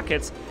my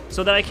rockets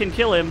so that I can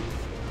kill him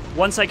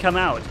once I come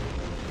out.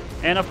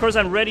 And of course,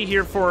 I'm ready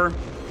here for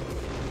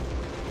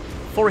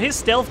for his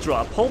stealth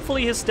drop.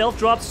 Hopefully his stealth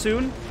drops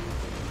soon.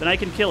 Then I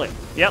can kill him.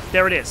 Yep,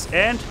 there it is.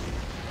 And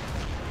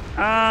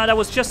that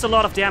was just a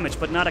lot of damage,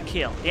 but not a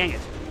kill. Dang it.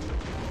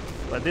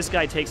 But this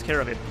guy takes care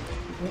of it.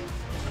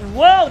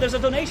 Whoa, there's a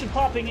donation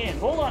popping in.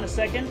 Hold on a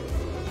second.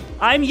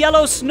 I'm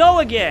Yellow Snow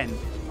again.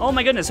 Oh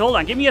my goodness, hold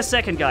on. Give me a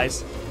second,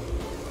 guys.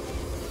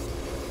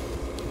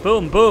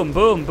 Boom, boom,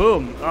 boom,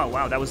 boom. Oh,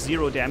 wow, that was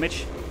 0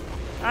 damage.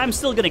 I'm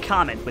still gonna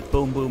comment with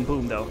boom, boom,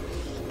 boom, though.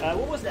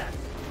 What was that?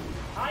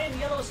 I am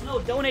Yellow Snow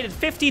donated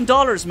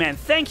 $15, man.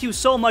 Thank you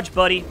so much,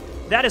 buddy.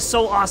 That is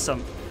so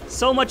awesome.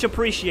 So much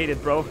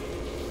appreciated, bro.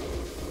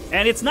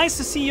 And it's nice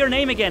to see your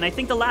name again. I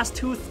think the last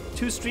two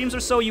streams or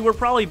so, you were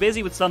probably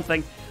busy with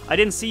something. I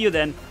didn't see you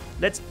then.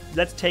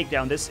 Let's take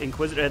down this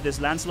Inquisitor,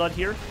 this Lancelot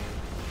here.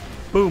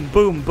 Boom,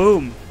 boom,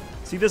 boom.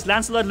 See this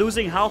Lancelot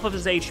losing half of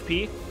his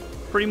HP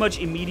pretty much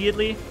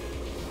immediately.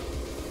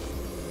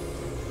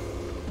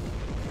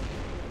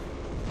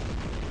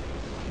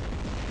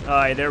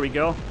 Alright, there we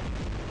go.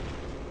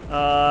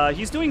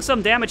 He's doing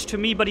some damage to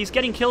me, but he's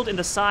getting killed in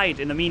the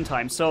side in the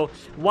meantime. So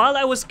while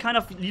I was kind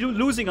of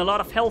losing a lot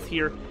of health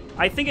here,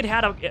 I think it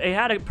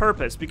had a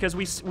purpose, because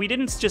we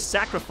didn't just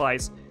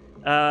sacrifice.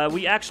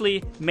 We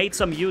actually made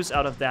some use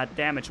out of that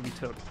damage we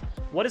took.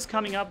 What is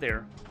coming up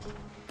there?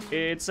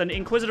 It's an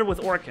Inquisitor with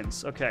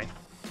Orkans. Okay.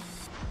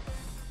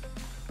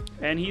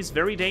 And he's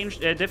very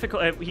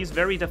difficult. He's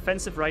very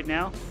defensive right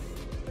now.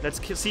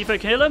 Let's see if I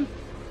kill him.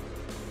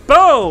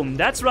 Boom!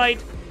 That's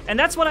right. And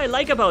that's what I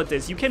like about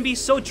this. You can be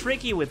so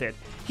tricky with it.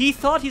 He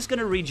thought he's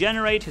gonna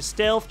regenerate his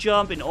stealth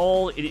jump in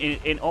all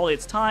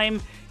its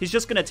time. He's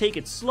just gonna take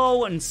it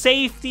slow and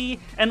safety,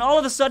 and all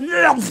of a sudden,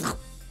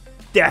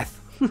 death.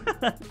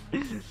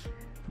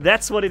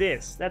 That's what it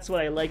is. That's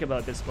what I like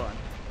about this spawn.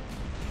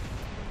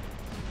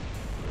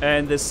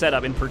 And this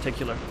setup in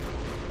particular.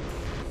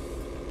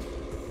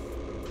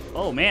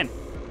 Oh man.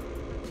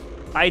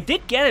 I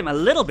did get him a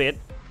little bit,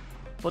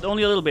 but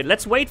only a little bit.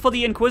 Let's wait for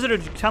the Inquisitor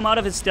to come out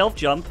of his stealth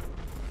jump.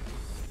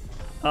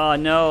 Oh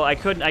no, I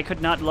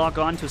could not lock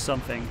onto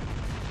something.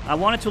 I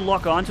wanted to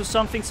lock onto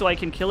something so I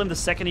can kill him the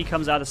second he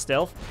comes out of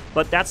stealth,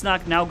 but that's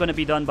not now going to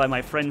be done by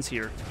my friends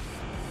here.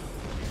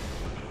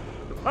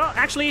 Well,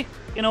 actually,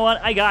 you know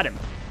what? I got him.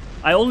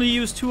 I only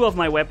used 2 of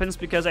my weapons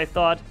because I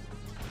thought...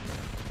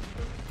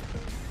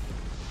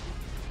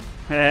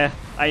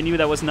 I knew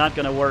that was not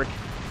going to work.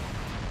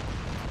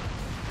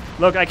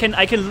 Look, I can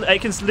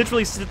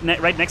literally sit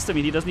right next to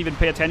me. He doesn't even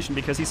pay attention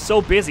because he's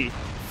so busy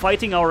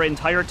fighting our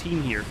entire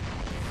team here.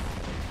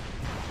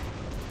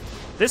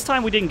 This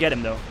time we didn't get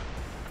him, though.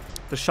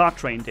 The shock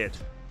train did.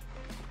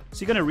 Is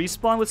he gonna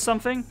respawn with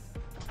something?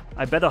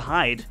 I better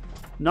hide.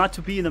 Not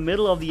to be in the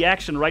middle of the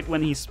action right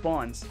when he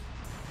spawns.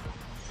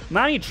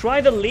 Manni,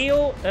 try the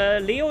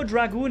Leo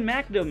Dragoon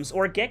Magnums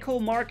or Gecko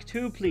Mark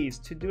II, please,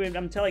 to do it.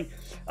 I'm telling.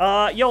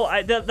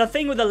 The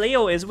thing with the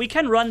Leo is we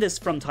can run this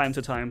from time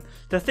to time.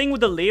 The thing with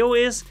the Leo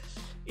is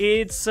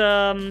it's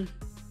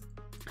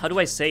how do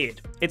I say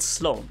it? It's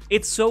slow.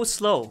 It's so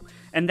slow,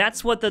 and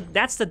that's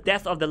the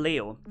death of the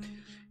Leo.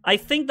 I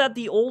think that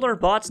the older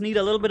bots need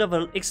a little bit of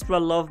an extra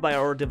love by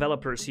our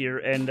developers here,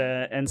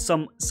 and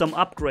some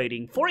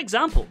upgrading. For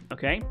example,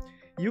 okay,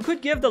 you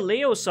could give the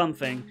Leo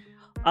something.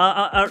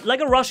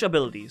 Like a rush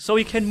ability, so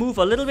he can move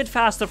a little bit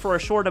faster for a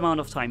short amount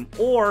of time.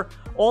 Or,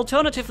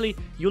 alternatively,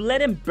 you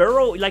let him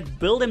burrow, like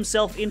build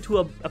himself into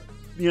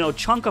a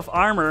chunk of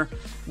armor,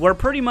 where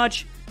pretty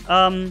much,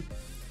 what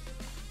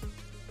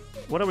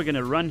are we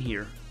gonna run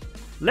here?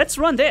 Let's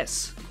run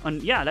this.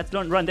 Yeah, let's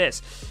run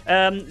this.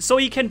 So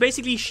he can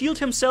basically shield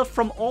himself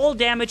from all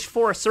damage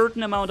for a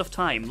certain amount of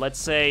time. Let's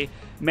say,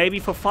 maybe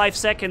for 5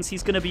 seconds,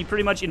 he's gonna be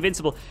pretty much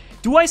invincible.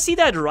 Do I see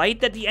that right?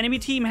 That the enemy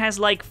team has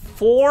like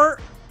 4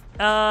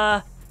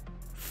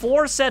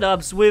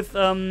 setups with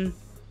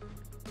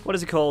what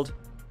is it called?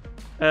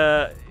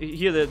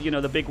 Here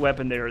the big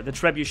weapon there, the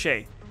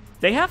trebuchet.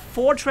 They have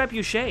 4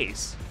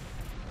 trebuchets.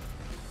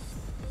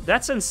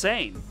 That's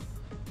insane.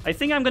 I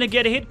think I'm gonna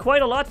get hit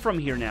quite a lot from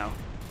here now.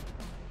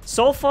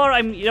 So far,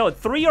 I'm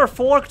 3 or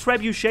 4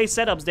 trebuchet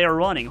setups they're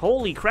running.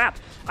 Holy crap!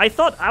 I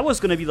thought I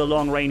was gonna be the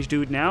long range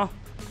dude now.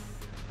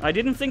 I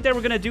didn't think they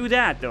were gonna do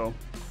that though.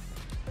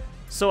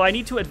 So I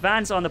need to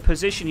advance on the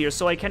position here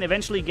so I can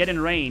eventually get in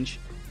range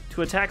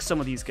to attack some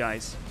of these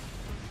guys.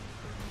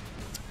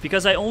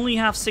 Because I only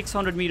have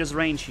 600 meters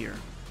range here.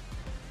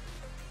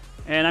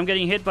 And I'm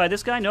getting hit by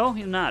this guy? No,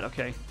 he's not.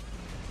 Okay.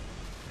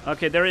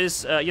 Okay, there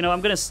is,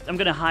 I'm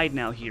gonna hide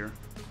now here.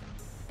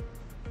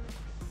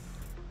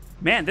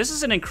 Man, this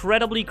is an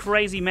incredibly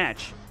crazy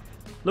match.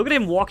 Look at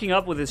him walking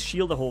up with his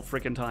shield the whole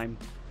freaking time.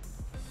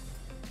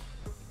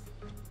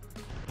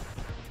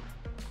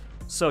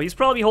 So he's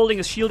probably holding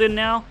his shield in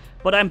now,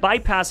 but I'm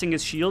bypassing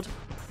his shield.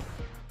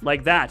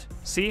 Like that.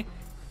 See?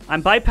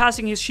 I'm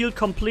bypassing his shield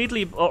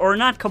completely, or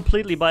not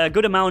completely, by a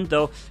good amount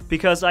though,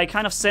 because I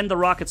kind of send the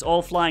rockets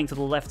all flying to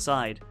the left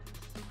side.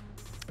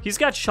 He's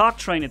got shock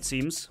train, it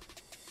seems.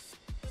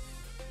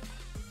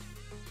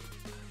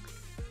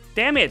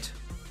 Damn it!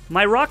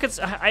 My rockets,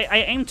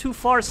 I aim too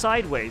far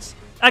sideways.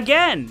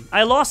 Again!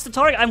 I lost the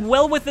target. I'm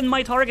well within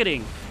my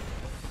targeting.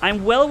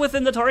 I'm well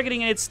within the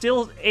targeting and it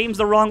still aims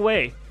the wrong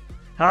way.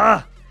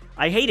 Ah,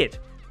 I hate it.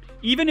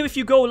 Even if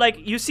you go like,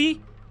 you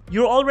see,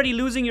 you're already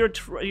losing your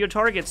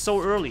target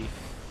so early.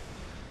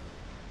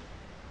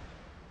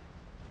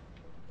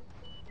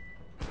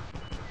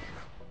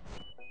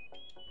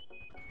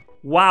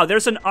 Wow,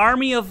 there's an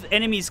army of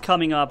enemies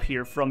coming up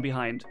here from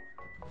behind.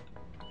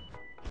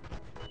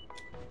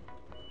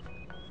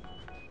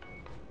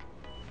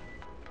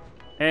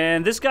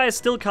 And this guy is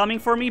still coming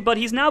for me, but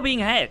he's now being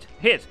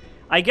hit.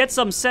 I get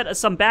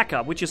some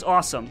backup, which is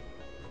awesome.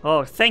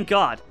 Oh, thank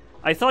God.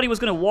 I thought he was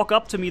gonna walk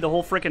up to me the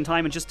whole frickin'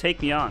 time and just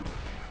take me on.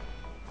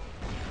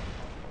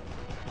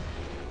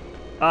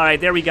 Alright,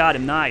 there we got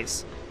him.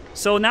 Nice.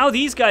 So now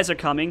these guys are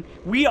coming.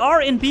 We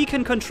are in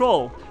beacon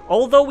control.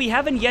 Although we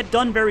haven't yet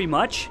done very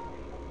much,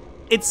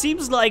 it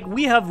seems like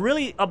we have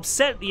really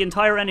upset the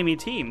entire enemy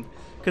team.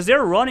 Because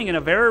they're running in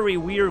a very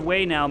weird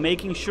way now,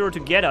 making sure to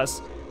get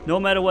us no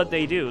matter what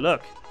they do.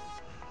 Look.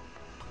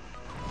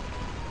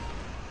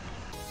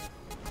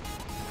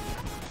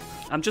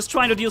 I'm just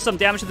trying to deal some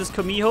damage to this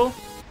Kumiho.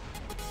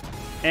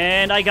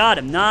 And I got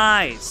him.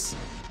 Nice.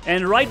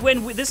 And right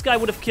when this guy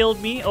would have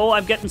killed me... Oh,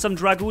 I'm getting some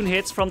Dragoon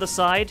hits from the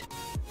side.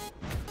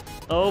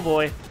 Oh,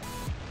 boy.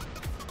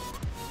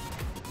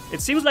 It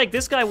seems like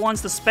this guy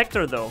wants the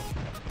Spectre, though.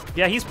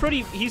 Yeah, he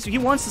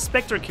wants the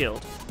Spectre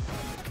killed.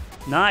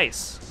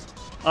 Nice.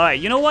 Alright,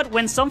 you know what?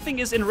 When something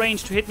is in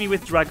range to hit me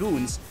with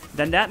Dragoons,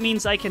 then that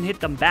means I can hit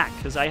them back,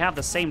 because I have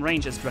the same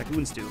range as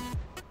Dragoons do.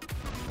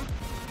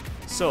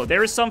 So,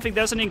 there is something.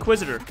 There's an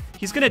Inquisitor.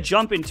 He's gonna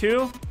jump in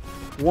 2,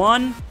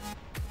 1...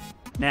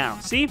 Now,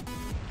 see?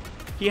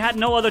 He had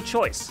no other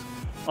choice.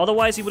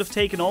 Otherwise, he would have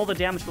taken all the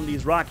damage from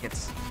these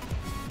rockets.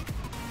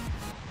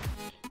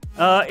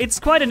 It's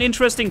quite an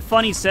interesting,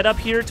 funny setup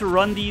here to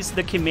run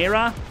the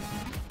Chimera.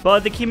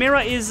 But the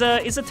Chimera is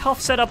a tough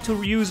setup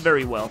to use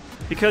very well.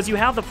 Because you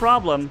have the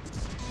problem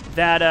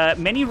that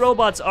many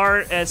robots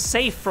are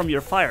safe from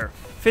your fire.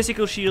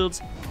 Physical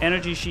shields,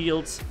 energy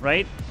shields,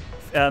 right?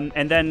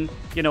 And then,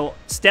 you know,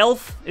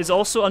 stealth is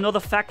also another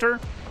factor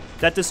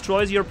that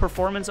destroys your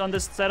performance on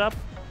this setup.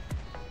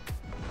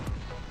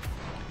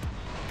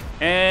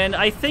 And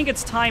I think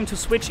it's time to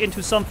switch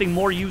into something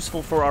more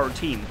useful for our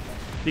team.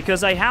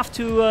 Because I have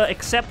to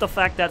accept the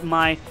fact that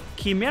my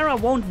Chimera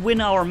won't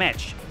win our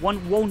match.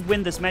 Won't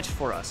win this match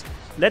for us.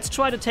 Let's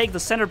try to take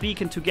the center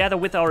beacon together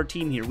with our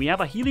team here. We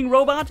have a healing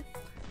robot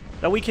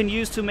that we can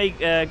use to make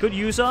good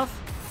use of.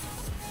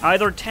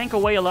 Either tank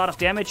away a lot of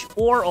damage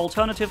or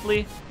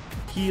alternatively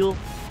heal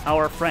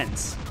our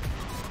friends.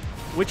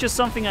 Which is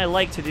something I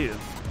like to do.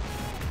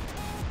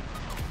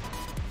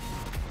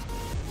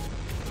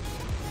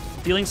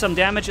 Dealing some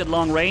damage at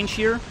long range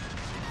here.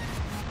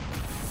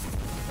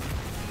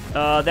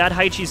 That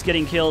Hize's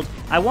getting killed.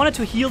 I wanted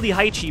to heal the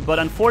Hize, but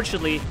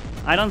unfortunately,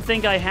 I don't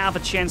think I have a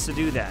chance to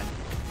do that.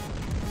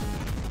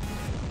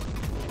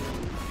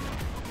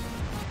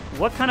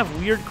 What kind of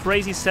weird,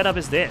 crazy setup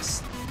is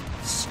this?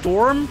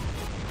 Storm?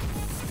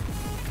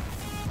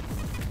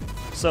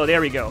 So, there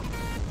we go.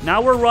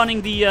 Now we're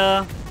running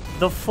the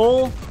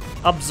full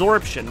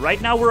absorption.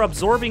 Right now, we're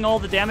absorbing all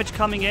the damage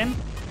coming in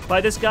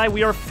by this guy.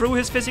 We are through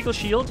his physical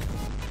shield.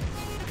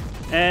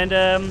 And,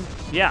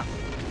 yeah.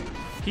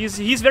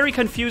 He's very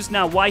confused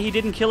now why he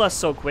didn't kill us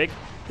so quick.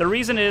 The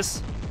reason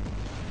is...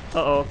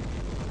 Uh-oh.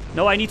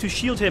 No, I need to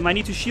shield him. I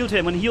need to shield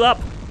him and heal up.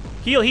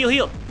 Heal, heal,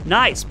 heal.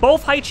 Nice.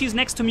 Both Hizes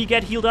next to me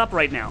get healed up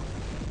right now.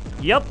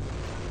 Yep.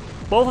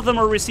 Both of them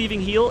are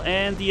receiving heal,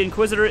 and the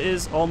Inquisitor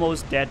is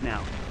almost dead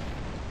now.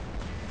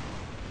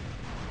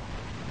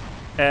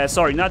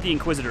 Sorry, not the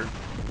Inquisitor.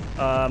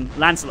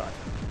 Lancelot.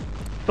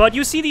 But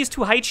you see these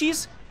two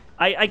Hizes?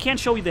 I can't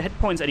show you the hit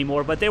points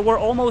anymore, but they were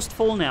almost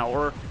full now,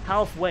 or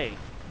halfway.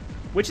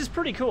 Which is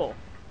pretty cool.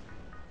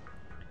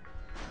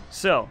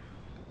 So,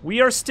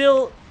 we are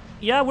still...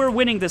 Yeah, we're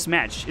winning this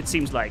match, it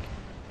seems like.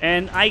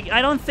 And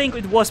I don't think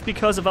it was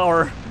because of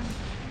our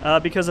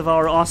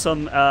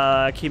awesome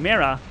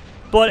Chimera,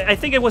 but I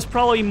think it was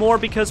probably more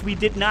because we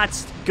did not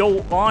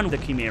go on the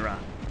Chimera.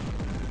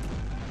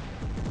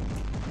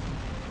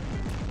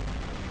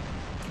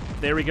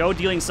 There we go,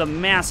 dealing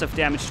some massive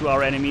damage to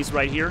our enemies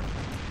right here.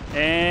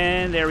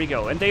 And there we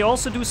go. And they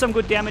also do some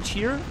good damage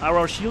here.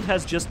 Our shield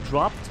has just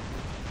dropped.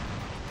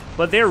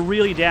 But they're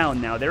really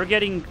down now. They're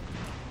getting,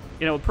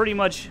 you know, pretty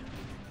much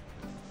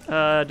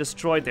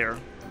destroyed there.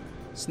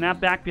 Snap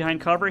back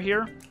behind cover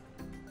here.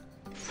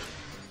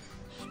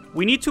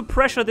 We need to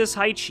pressure this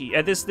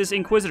Hize, this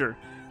Inquisitor.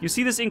 You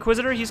see this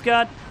Inquisitor? He's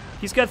got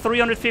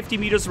 350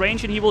 meters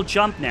range, and he will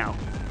jump now.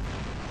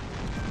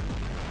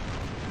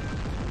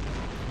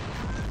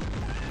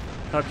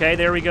 Okay,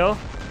 there we go.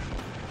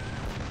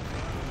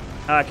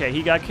 Okay,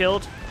 he got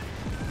killed.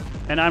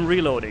 And I'm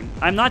reloading.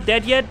 I'm not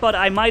dead yet, but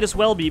I might as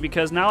well be,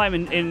 because now I'm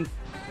in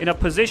a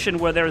position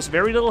where there's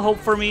very little hope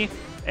for me.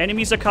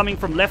 Enemies are coming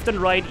from left and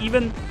right.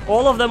 Even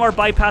all of them are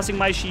bypassing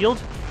my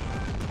shield.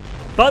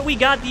 But we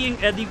got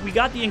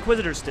the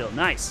Inquisitor still.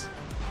 Nice.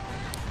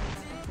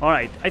 All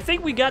right, I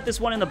think we got this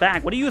one in the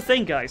bag. What do you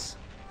think, guys?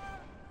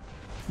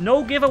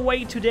 No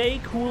giveaway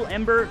today, Cool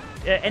Ember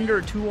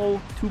Ender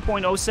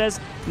 2.0 says.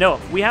 No,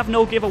 we have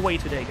no giveaway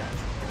today, guys.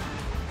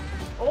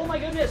 Oh my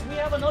goodness, we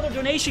have another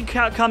donation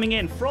coming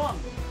in from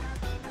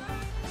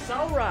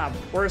Saurab,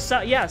 or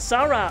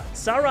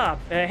Saurab.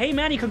 Hey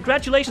Manny,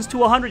 congratulations to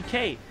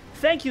 100K.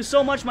 Thank you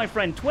so much, my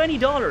friend.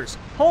 $20.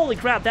 Holy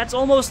crap, that's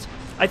almost,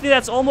 I think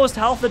that's almost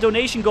half the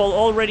donation goal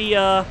already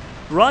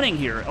running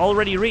here,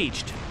 already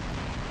reached.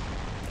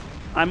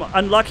 I'm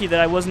unlucky that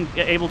I wasn't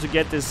able to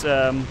get this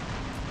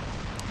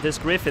this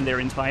Griffin there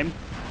in time.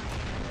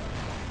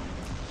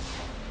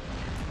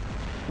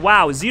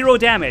 Wow, 0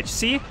 damage.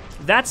 See?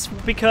 That's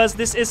because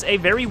this is a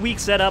very weak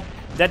setup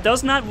that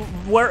does not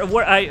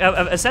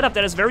a setup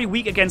that is very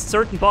weak against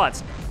certain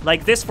bots,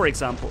 like this, for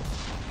example.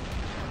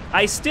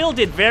 I still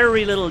did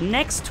very little,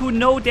 next to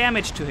no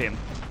damage to him.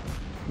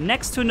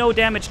 Next to no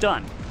damage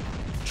done.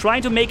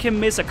 Trying to make him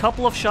miss a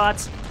couple of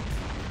shots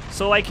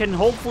so I can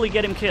hopefully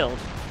get him killed.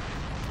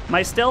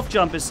 My stealth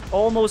jump is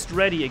almost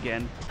ready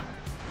again.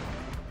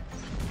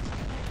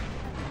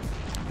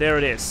 There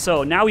it is.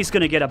 So now he's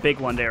gonna get a big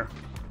one there.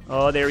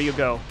 Oh, there you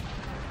go.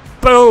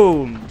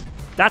 Boom!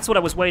 That's what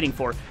I was waiting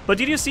for. But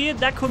did you see it?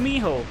 That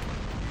Kumiho.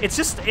 It's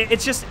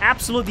just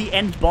absolutely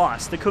end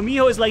boss. The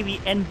Kumiho is like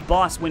the end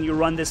boss when you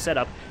run this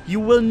setup.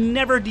 You will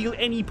never deal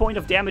any point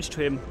of damage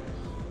to him.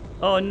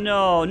 Oh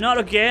no, not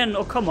again.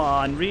 Oh, come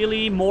on.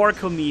 Really? More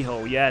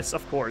Kumiho. Yes,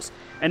 of course.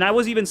 And I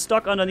was even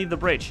stuck underneath the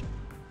bridge.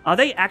 Are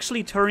they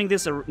actually turning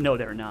this around? No,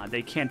 they're not.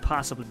 They can't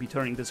possibly be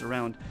turning this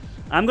around.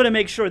 I'm gonna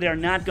make sure they're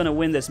not gonna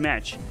win this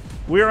match.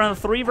 We're on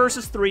 3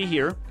 versus 3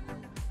 here.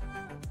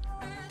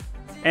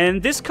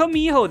 And this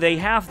Kumiho they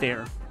have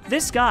there,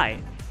 this guy,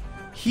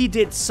 he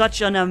did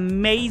such an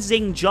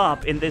amazing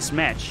job in this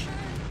match.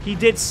 He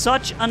did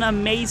such an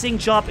amazing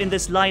job in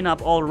this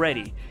lineup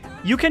already.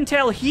 You can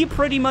tell he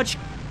pretty much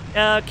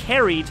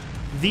carried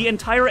the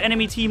entire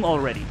enemy team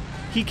already.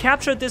 He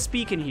captured this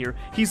beacon here.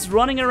 He's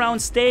running around,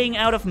 staying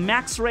out of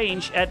max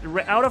range,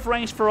 out of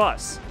range for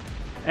us,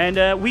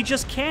 and we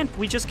just can't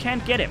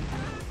get him.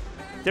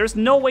 There's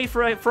no way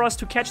for us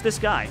to catch this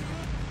guy.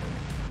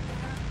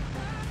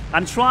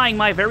 I'm trying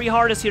my very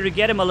hardest here to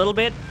get him a little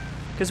bit,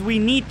 because we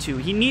need to.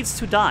 He needs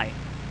to die.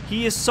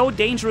 He is so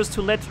dangerous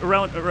to let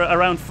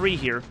around free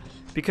here,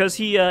 because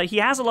he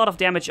has a lot of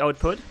damage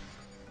output.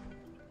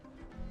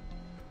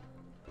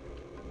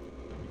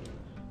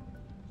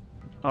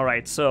 All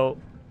right, so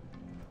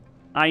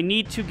I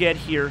need to get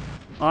here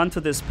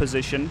onto this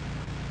position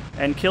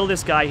and kill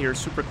this guy here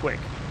super quick.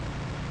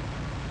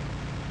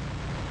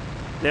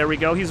 There we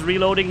go. He's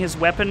reloading his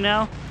weapon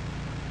now.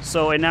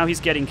 So, and now he's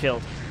getting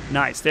killed.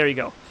 Nice. There you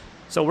go.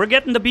 So we're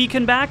getting the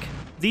beacon back.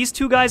 These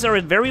two guys are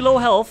at very low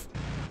health.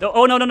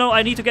 Oh, no.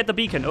 I need to get the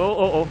beacon.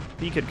 Oh.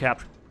 Beacon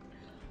cap.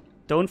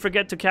 Don't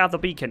forget to cap the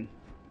beacon.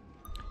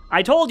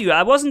 I told you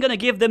I wasn't going to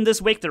give them this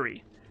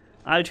victory.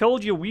 I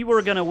told you we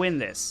were going to win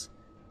this.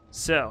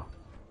 So.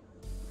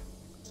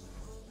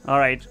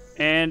 Alright.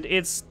 And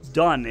it's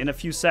done in a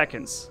few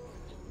seconds.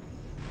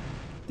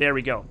 There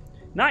we go.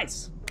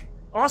 Nice.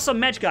 Awesome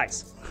match,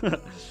 guys.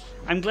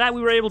 I'm glad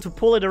we were able to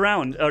pull it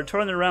around, or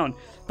turn it around.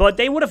 But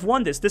they would have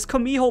won this. This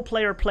Kumiho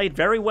player played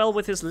very well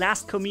with his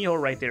last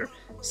Kumiho right there.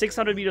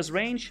 600 meters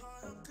range.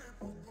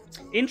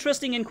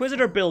 Interesting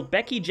Inquisitor build,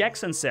 Becky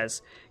Jackson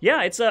says.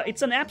 Yeah, it's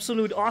an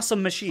absolute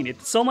awesome machine.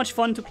 It's so much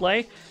fun to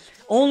play.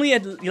 Only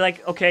at,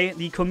 like, okay,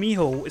 the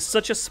Kumiho is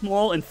such a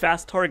small and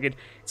fast target.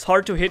 It's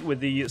hard to hit with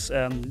these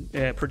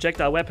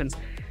projectile weapons.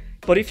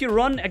 But if you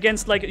run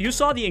against, like, you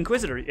saw the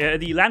Inquisitor,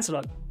 the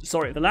Lancelot,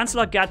 sorry, the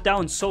Lancelot got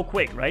down so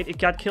quick, right? It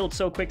got killed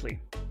so quickly.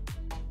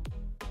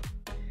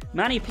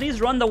 Manny, please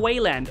run the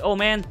Wayland. Oh,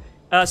 man.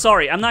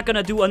 Sorry, I'm not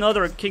gonna do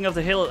another King of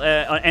the Hill,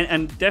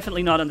 and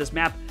definitely not on this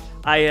map.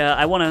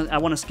 I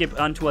wanna skip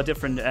onto a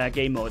different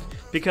game mode,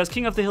 because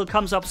King of the Hill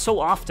comes up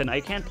so often,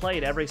 I can't play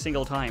it every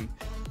single time.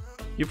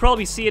 You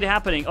probably see it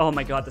happening. Oh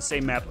my god, the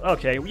same map.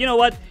 Okay, you know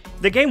what?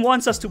 The game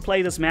wants us to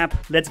play this map.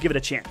 Let's give it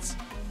a chance.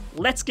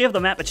 Let's give the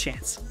map a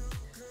chance.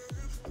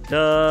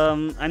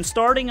 I'm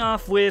starting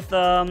off with,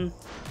 I'm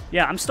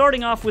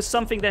starting off with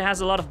something that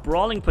has a lot of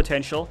brawling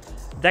potential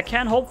that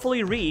can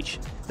hopefully reach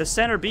the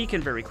center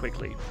beacon very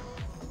quickly.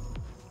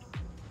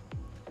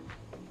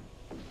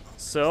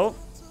 So,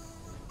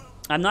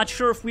 I'm not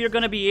sure if we are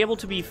going to be able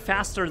to be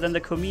faster than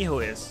the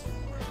Kumiho is.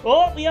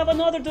 Oh, we have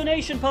another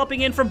donation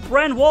popping in from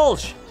Brand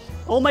Walsh.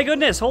 Oh my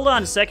goodness, hold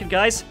on a second,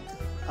 guys.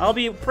 I'll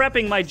be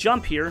prepping my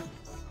jump here.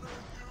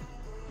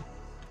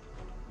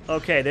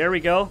 Okay, there we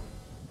go.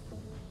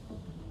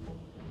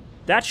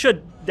 That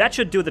should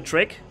do the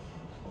trick.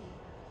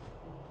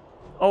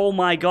 Oh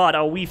my god,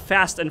 are we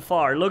fast and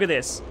far. Look at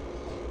this.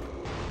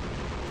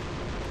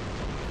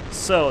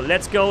 So,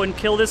 let's go and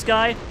kill this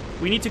guy.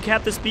 We need to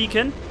cap this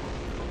beacon.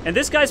 And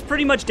this guy's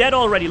pretty much dead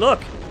already,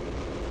 look.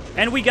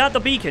 And we got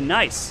the beacon,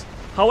 nice.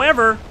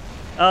 However,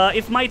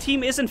 if my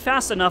team isn't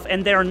fast enough,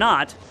 and they're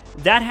not,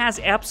 that has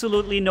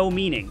absolutely no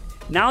meaning.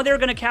 Now they're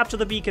gonna capture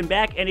the beacon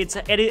back, and it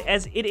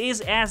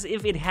is as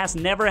if it has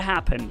never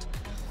happened.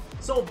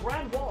 So,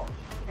 Brand Wall.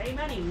 Hey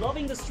Manny,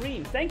 loving the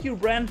stream. Thank you,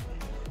 Bren.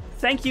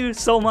 Thank you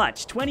so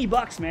much. 20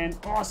 bucks, man.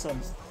 Awesome.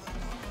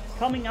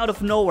 Coming out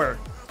of nowhere.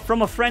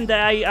 From a friend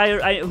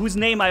that whose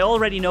name I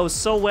already know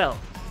so well.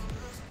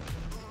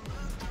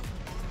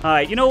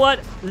 Alright, you know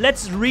what?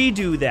 Let's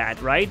redo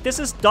that, right? This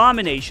is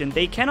domination.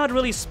 They cannot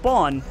really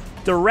spawn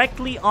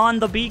directly on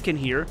the beacon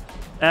here.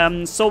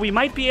 So we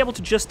might be able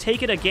to just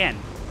take it again.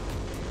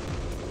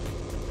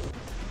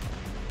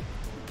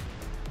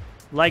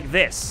 Like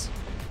this.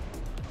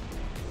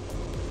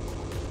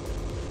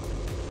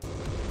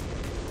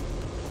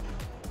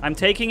 I'm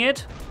taking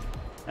it,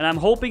 and I'm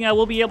hoping I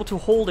will be able to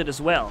hold it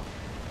as well.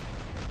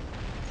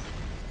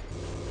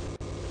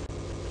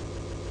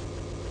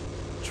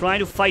 Trying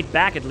to fight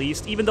back at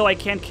least, even though I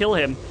can't kill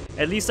him.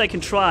 At least I can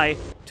try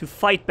to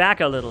fight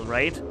back a little,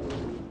 right?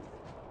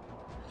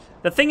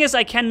 The thing is,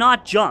 I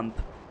cannot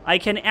jump. I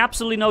can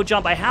absolutely no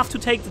jump. I have to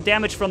take the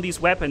damage from these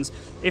weapons.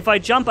 If I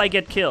jump, I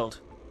get killed.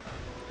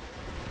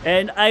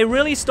 And I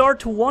really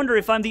start to wonder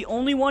if I'm the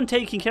only one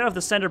taking care of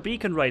the center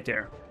beacon right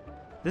there.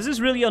 This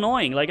is really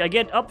annoying. Like, I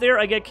get up there,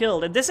 I get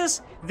killed. And this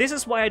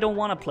is why I don't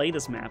want to play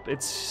this map.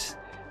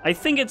 I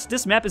think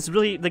this map is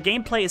really, the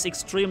gameplay is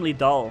extremely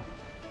dull.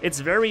 It's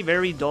very,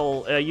 very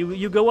dull.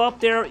 You go up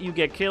there, you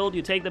get killed,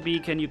 you take the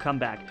beacon, you come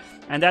back.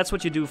 And that's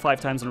what you do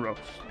 5 times in a row.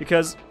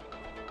 Because,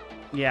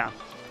 yeah.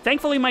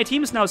 Thankfully, my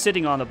team is now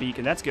sitting on the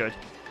beacon. That's good.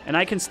 And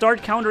I can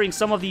start countering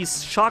some of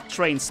these shock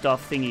train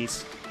stuff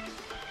thingies.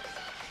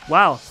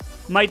 Wow.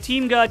 My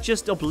team got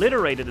just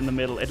obliterated in the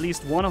middle. At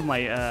least one of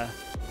my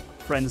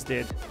friends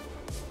did.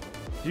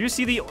 Do you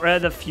see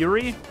the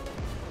Fury?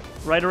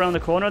 Right around the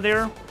corner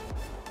there?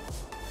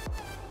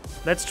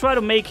 Let's try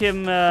to make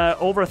him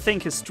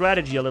overthink his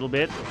strategy a little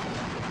bit.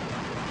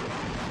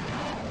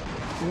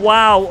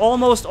 Wow,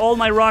 almost all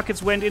my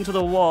rockets went into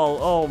the wall.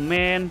 Oh,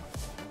 man.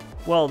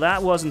 Well,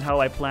 that wasn't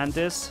how I planned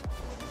this.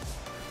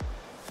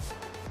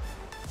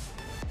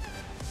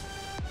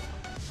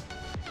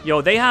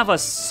 Yo, they have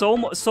us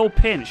so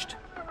pinched.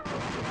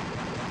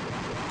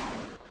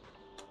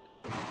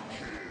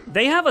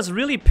 They have us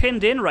really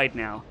pinned in right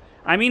now.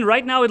 I mean,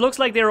 right now it looks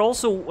like they're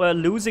also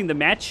losing the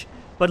match.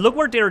 But look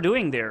what they're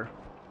doing there.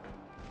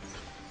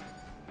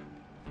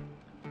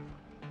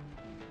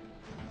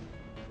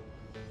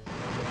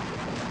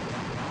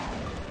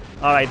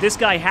 Alright, this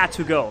guy had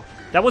to go.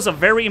 That was a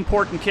very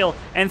important kill.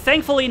 And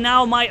thankfully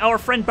now our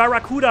friend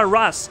Barracuda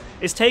Russ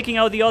is taking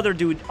out the other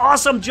dude.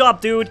 Awesome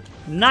job, dude.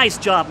 Nice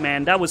job,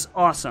 man. That was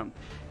awesome.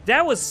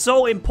 That was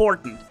so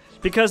important.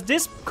 Because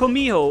this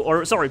Komiho,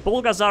 or sorry,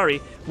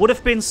 Bolgazari, would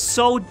have been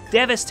so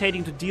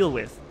devastating to deal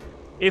with.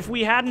 If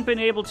we hadn't been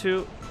able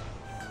to...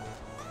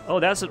 Oh,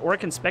 that's an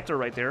Orc Inspector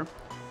right there.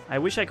 I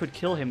wish I could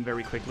kill him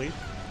very quickly.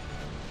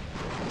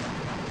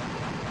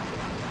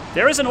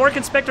 There is an Orc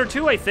Inspector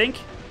too, I think.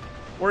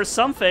 Or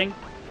something.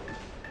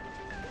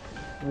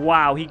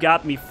 Wow, he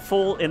got me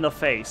full in the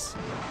face.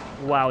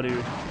 Wow,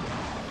 dude.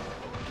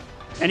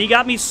 And he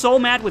got me so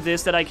mad with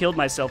this that I killed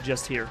myself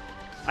just here.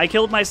 I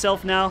killed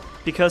myself now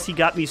because he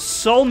got me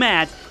so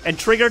mad and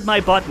triggered my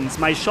buttons,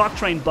 my shock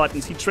train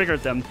buttons. He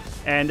triggered them,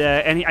 and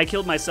I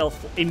killed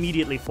myself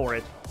immediately for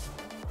it.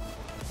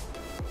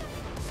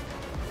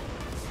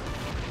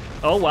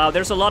 Oh wow,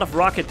 there's a lot of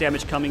rocket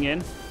damage coming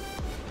in.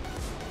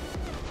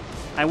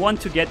 I want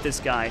to get this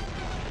guy.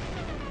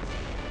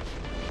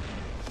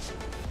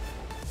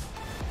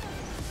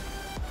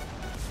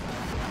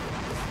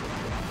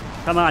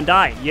 Come on,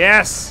 die.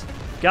 Yes!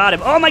 Got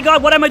him. Oh my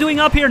god, what am I doing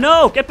up here?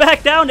 No! Get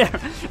back down there!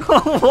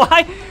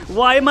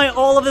 Why am I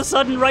all of a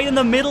sudden right in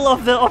the middle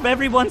of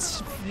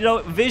everyone's, you know,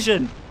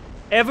 vision?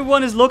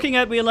 Everyone is looking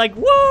at me like,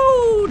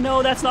 whoa!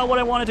 No, that's not what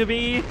I wanted to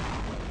be.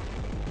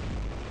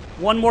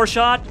 One more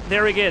shot.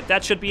 There we go.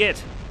 That should be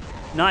it.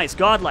 Nice.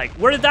 Godlike.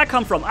 Where did that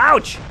come from?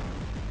 Ouch!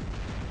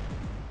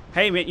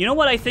 Hey, man, you know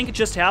what I think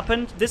just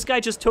happened? This guy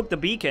just took the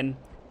beacon,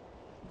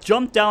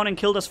 jumped down and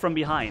killed us from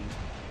behind.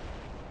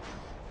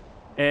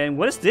 And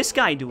what is this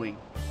guy doing?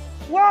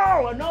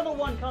 Whoa, another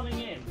one coming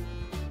in.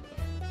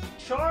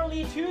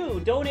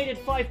 Charlie2 donated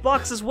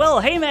 $5 as well.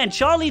 Hey man,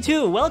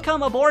 Charlie2,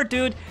 welcome aboard,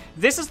 dude.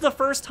 This is the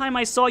first time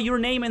I saw your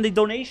name in the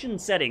donation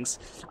settings.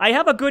 I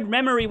have a good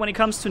memory when it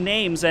comes to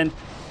names, and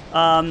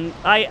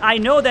I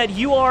know that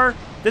you are...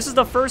 This is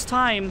the first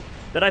time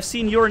that I've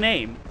seen your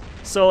name.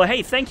 So,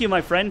 hey, thank you,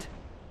 my friend.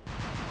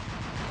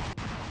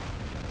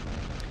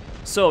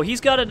 So,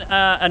 he's got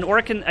an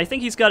Orcan... I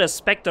think he's got a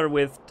Spectre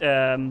with...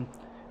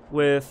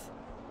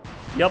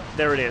 Yup,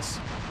 there it is.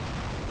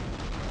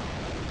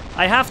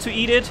 I have to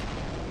eat it,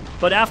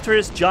 but after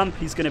his jump,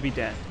 he's gonna be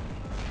dead.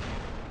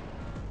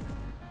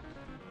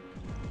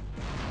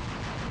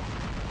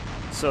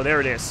 So there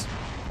it is.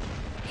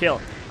 Kill.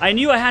 I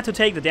knew I had to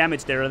take the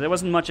damage there. There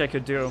wasn't much I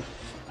could do.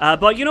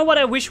 But you know what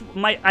I wish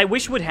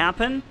would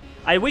happen?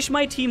 I wish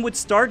my team would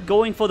start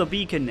going for the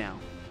beacon now.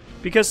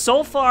 Because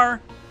so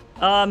far,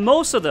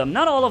 most of them,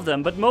 not all of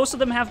them, but most of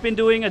them have been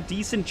doing a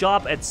decent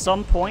job at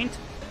some point.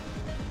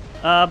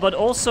 But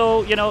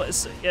also, you know,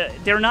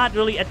 they're not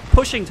really at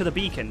pushing to the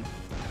beacon.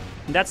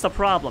 And that's the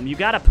problem. You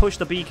gotta push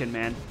the beacon,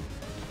 man.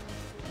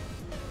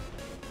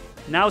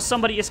 Now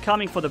somebody is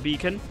coming for the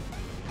beacon.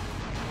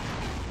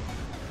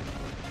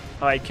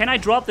 Alright, can I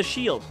drop the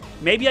shield?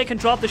 Maybe I can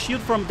drop the shield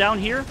from down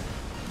here?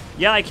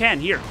 Yeah, I can,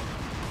 here.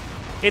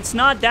 It's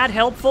not that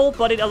helpful,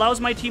 but it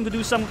allows my team to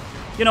do some...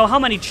 You know, how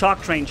many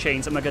chalk train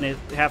chains am I gonna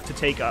have to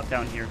take up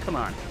down here? Come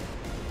on.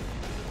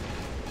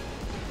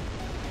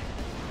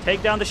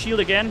 Take down the shield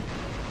again.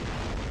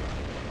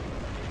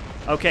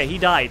 Okay, he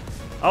died.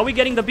 Are we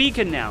getting the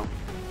beacon now?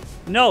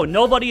 No,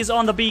 nobody is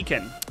on the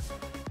beacon.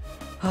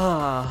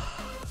 I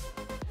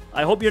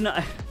hope you're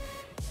not...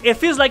 It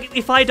feels like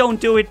if I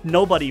don't do it,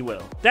 nobody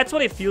will. That's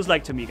what it feels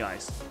like to me,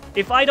 guys.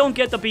 If I don't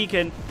get the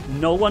beacon,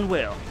 no one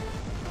will.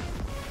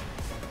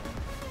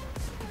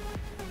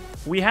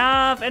 We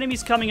have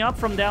enemies coming up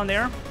from down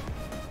there.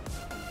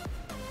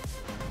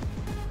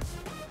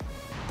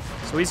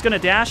 So he's gonna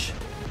dash.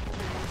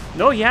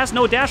 No, he has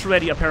no dash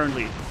ready,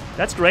 apparently.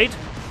 That's great.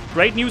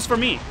 Great news for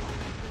me.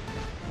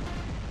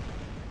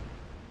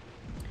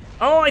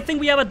 Oh, I think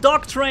we have a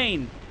dog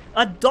train.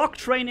 A dog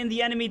train in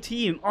the enemy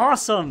team.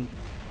 Awesome.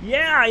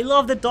 Yeah, I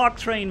love the dog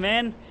train,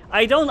 man.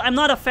 I'm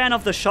not a fan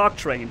of the shock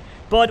train,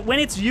 but when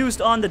it's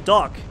used on the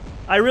dock,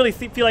 I really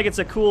feel like it's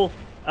a cool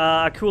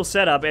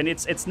setup, and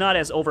it's not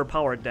as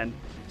overpowered then.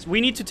 So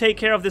we need to take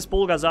care of this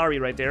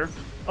Bolgazari right there.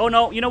 Oh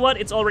no, you know what?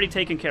 It's already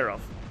taken care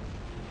of.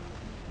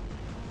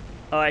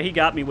 He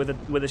got me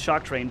with a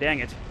shock train. Dang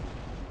it.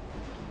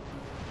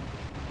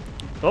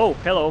 Oh,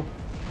 hello.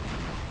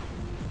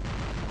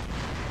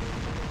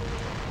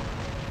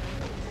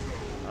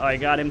 I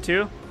got him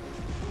too.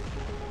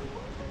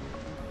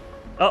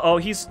 Uh-oh,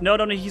 he's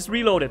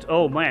reloaded.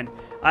 Oh man,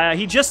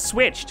 he just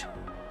switched.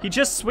 He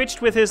just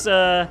switched with his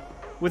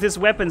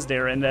weapons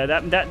there, and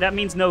that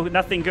means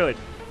nothing good.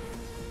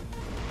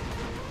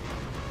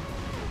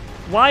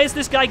 Why is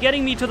this guy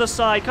getting me to the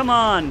side? Come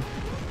on.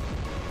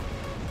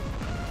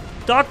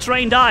 Dog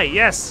train die.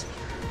 Yes.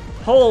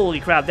 Holy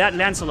crap, that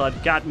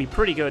Lancelot got me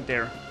pretty good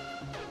there.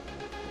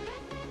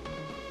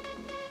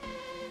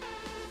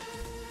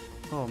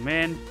 Oh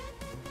man.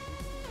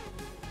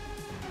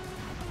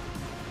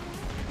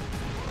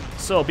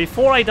 So,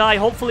 before I die,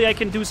 hopefully I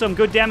can do some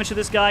good damage to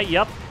this guy.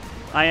 Yep,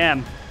 I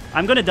am.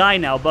 I'm gonna die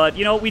now, but,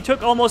 you know, we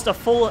took almost a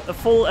full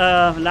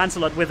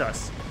Lancelot with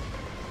us.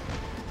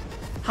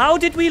 How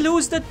did we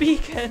lose that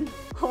beacon?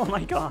 Oh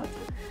my god.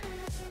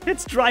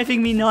 It's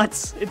driving me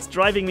nuts. It's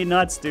driving me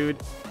nuts,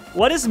 dude.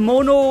 What is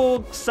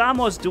Mono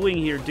Samos doing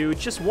here, dude?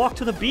 Just walk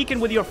to the beacon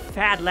with your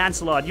fat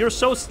Lancelot. You're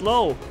so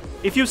slow.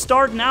 If you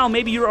start now,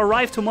 maybe you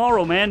arrive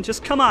tomorrow, man.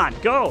 Just come on,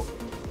 go.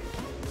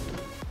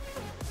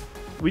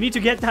 We need to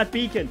get that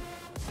beacon.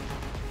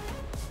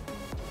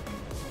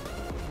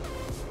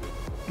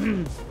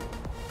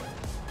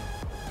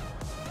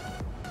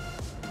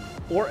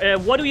 Or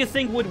what do you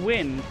think would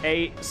win?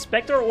 A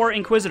Spectre or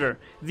Inquisitor?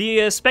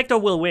 The Spectre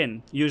will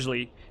win,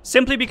 usually.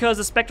 Simply because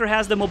the Spectre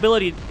has the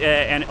mobility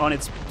on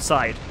its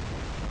side.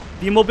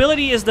 The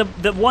mobility is the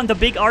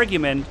big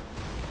argument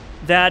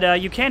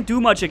that you can't do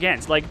much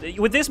against. Like,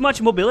 with this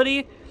much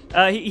mobility,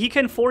 he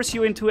can force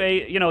you into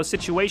a, you know,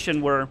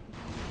 situation where...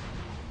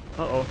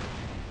 Uh-oh.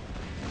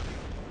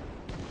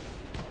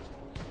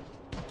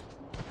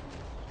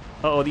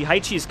 Uh-oh, the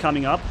Hize is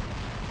coming up.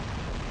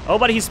 Oh,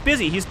 but he's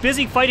busy. He's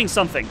busy fighting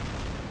something.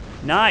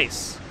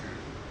 Nice.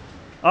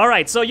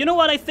 Alright, so you know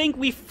what? I think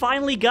we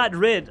finally got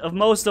rid of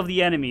most of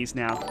the enemies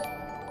now.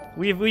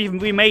 We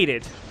made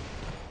it.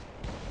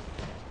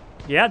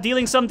 Yeah,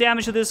 dealing some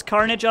damage to this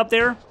Carnage up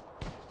there.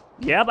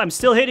 Yep, I'm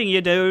still hitting you,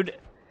 dude.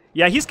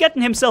 Yeah, he's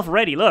getting himself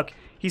ready. Look,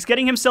 he's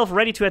getting himself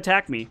ready to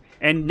attack me.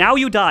 And now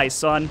you die,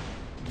 son.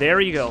 There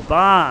you go.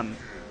 Bomb.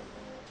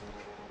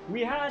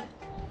 We had...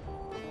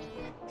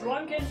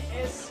 Drunken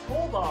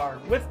Escobar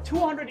with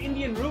 200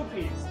 Indian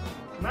rupees.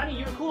 Manni,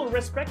 you're cool.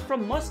 Respect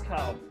from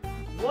Moscow.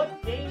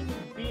 What game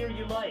beer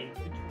you like?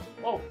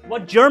 Oh,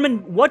 what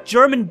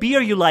German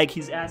beer you like?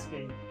 He's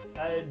asking.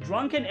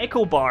 Drunken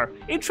Echo Bar.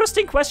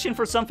 Interesting question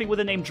for something with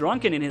the name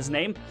Drunken in his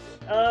name.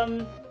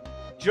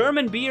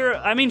 German beer.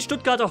 I mean,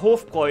 Stuttgarter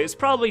Hofbräu is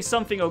probably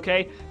something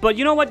okay. But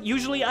you know what?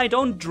 Usually I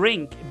don't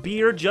drink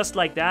beer just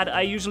like that.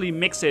 I usually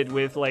mix it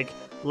with like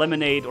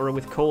lemonade or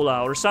with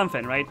cola or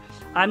something, right?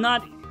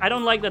 I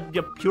don't like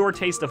the pure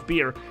taste of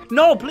beer.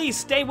 No, please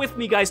stay with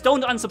me, guys.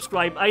 Don't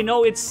unsubscribe. I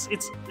know it's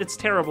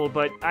terrible,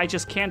 but I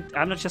just can't.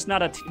 I'm just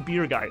not a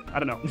beer guy. I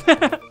don't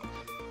know.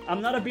 I'm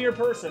not a beer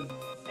person.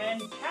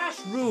 And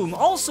Cash Room,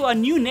 also a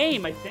new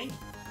name, I think,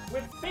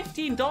 with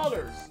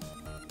 $15.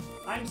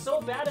 I'm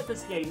so bad at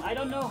this game. I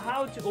don't know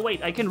how to... Oh,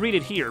 wait, I can read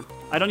it here.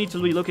 I don't need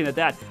to be looking at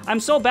that. I'm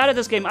so bad at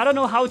this game. I don't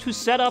know how to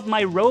set up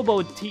my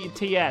Robo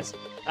TS.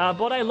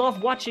 But I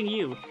love watching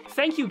you.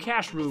 Thank you,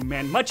 Cash Room,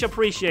 man. Much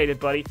appreciated,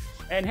 buddy.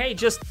 And hey,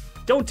 just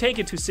don't take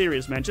it too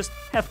serious, man. Just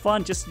have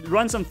fun. Just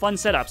run some fun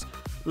setups.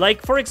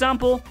 Like, for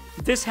example,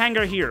 this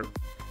hangar here.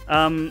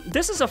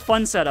 This is a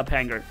fun setup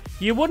hangar.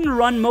 You wouldn't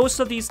run most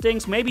of these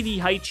things. Maybe the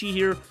Hize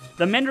here.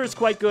 The Mender is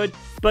quite good.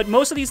 But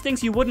most of these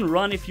things you wouldn't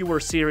run if you were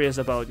serious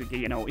about,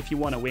 you know, if you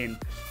want to win.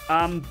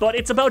 But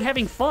it's about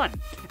having fun.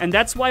 And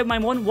that's why my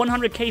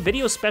 100k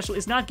video special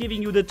is not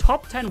giving you the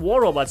top 10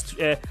 War Robots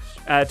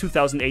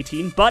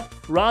 2018, but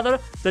rather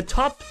the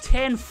top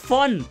 10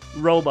 fun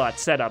robot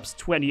setups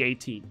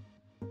 2018.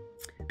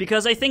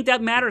 because I think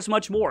that matters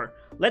much more.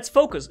 Let's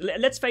focus.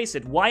 Let's face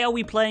it. Why are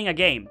we playing a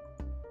game?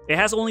 It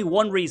has only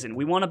one reason.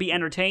 We want to be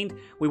entertained.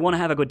 We want to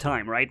have a good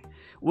time, right?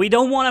 We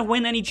don't want to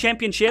win any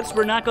championships.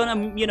 We're not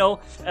gonna, you know,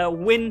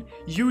 win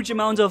huge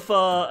amounts of,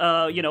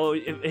 you know,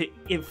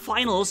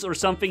 finals or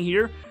something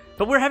here.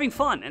 But we're having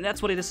fun, and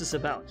that's what this is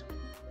about.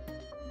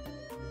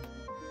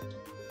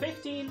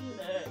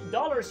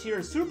 $15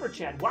 here, super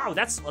chat. Wow,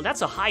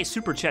 that's a high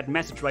super chat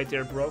message right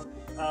there, bro.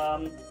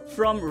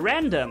 From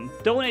Random,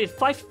 donated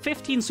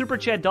 15 super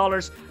chat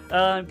dollars.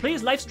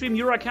 Please live stream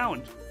your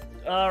account.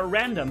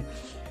 Random.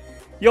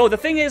 Yo, the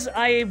thing is,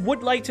 I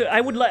would live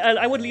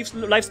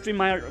stream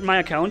my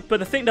account,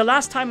 but the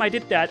last time I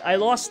did that, I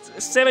lost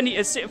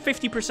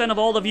 50% of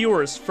all the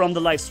viewers from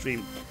the live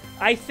stream.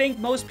 I think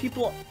most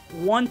people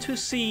want to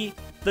see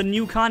the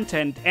new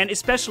content, and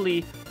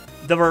especially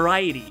the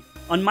variety.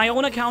 On my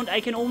own account, I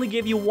can only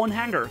give you one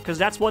hangar, because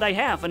that's what I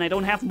have, and I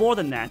don't have more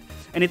than that.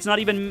 And it's not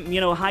even, you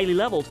know, highly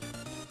leveled.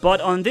 But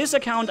on this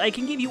account, I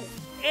can give you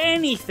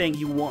anything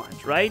you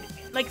want, right?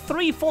 Like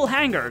 3 full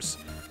hangars.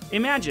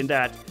 Imagine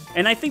that.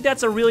 And I think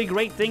that's a really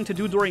great thing to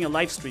do during a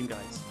live stream,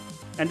 guys.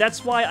 And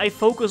that's why I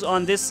focus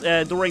on this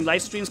during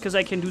live streams, because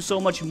I can do so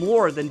much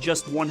more than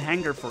just one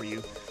hangar for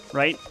you,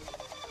 right?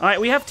 Alright,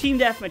 we have Team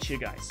Deathmatch here,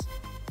 guys.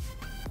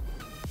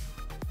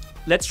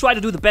 Let's try to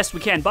do the best we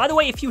can. By the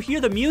way, if you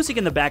hear the music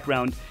in the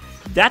background,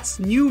 that's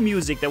new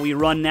music that we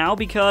run now,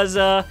 because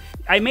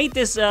I made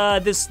this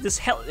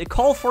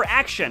call for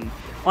action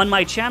on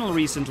my channel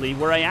recently,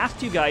 where I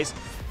asked you guys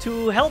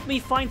to help me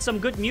find some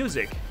good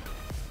music.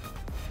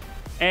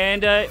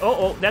 And,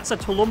 that's a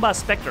Tulumba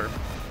Spectre.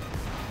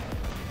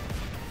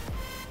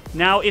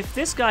 Now, if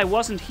this guy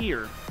wasn't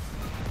here,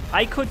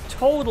 I could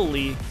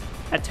totally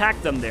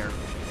attack them there.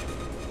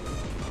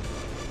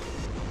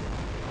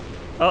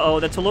 Uh-oh,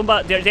 the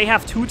Tulumba... They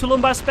have 2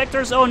 Tulumba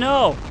Spectres? Oh,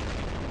 no!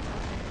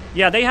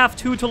 Yeah, they have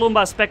 2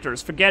 Tulumba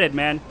Spectres. Forget it,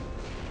 man.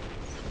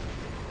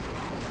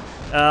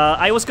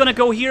 I was gonna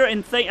go here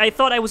and I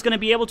thought I was gonna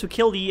be able to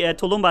kill the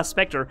Tulumba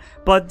Spectre.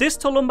 But this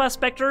Tulumba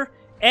Spectre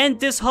and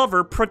this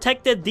hover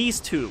protected these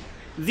 2.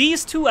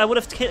 These 2 I would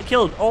have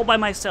killed all by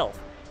myself.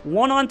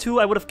 1 on 2,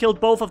 I would have killed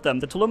both of them.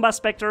 The Tulumba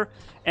Spectre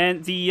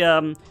and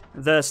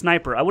the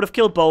Sniper. I would have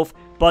killed both.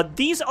 But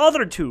these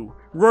other 2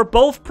 were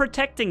both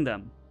protecting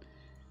them.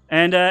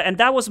 And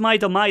that was my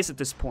demise at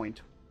this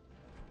point.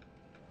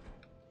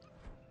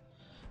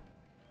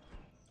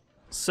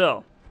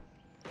 So.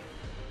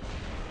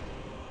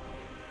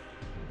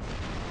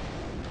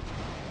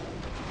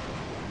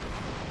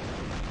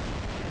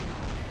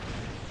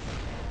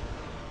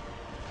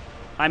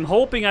 I'm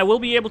hoping I will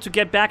be able to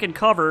get back in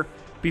cover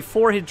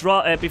before he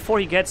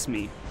gets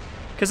me.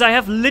 Because I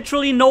have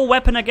literally no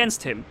weapon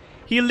against him.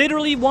 He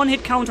literally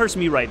one-hit counters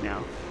me right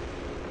now.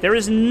 There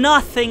is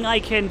nothing I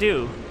can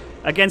do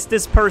against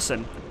this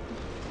person.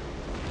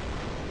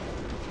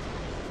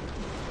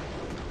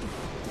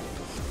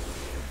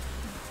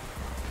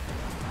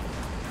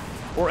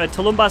 Or a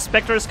Tulumba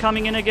Spectre is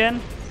coming in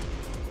again.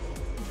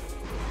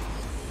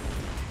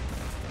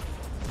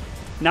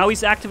 Now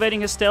he's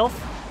activating his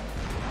stealth.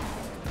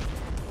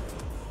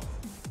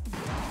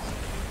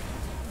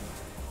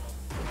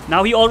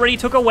 Now he already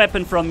took a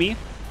weapon from me.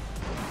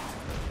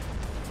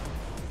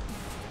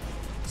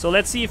 So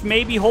let's see if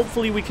maybe,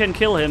 hopefully, we can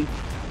kill him.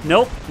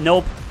 Nope,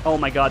 nope. Oh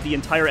my god, the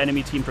entire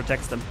enemy team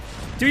protects them.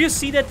 Do you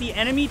see that the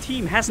enemy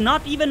team has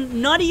not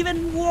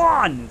even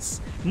once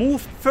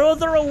moved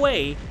further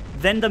away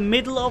than the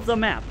middle of the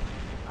map?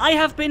 I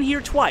have been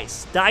here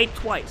twice, died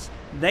twice.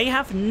 They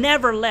have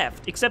never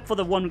left, except for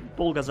the one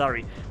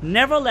Bulgazari,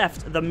 never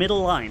left the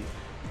middle line.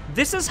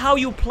 This is how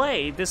you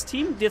play this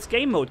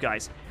game mode,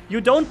 guys.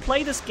 You don't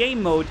play this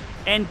game mode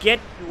and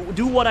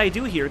do what I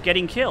do here,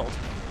 getting killed.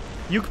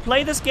 You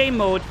play this game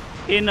mode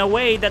in a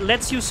way that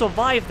lets you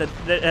survive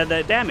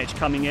the damage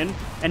coming in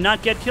and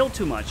not get killed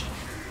too much.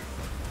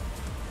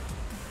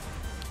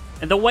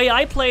 And the way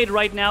I play it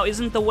right now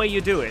isn't the way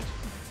you do it.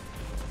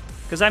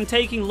 Because I'm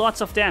taking lots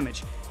of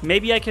damage.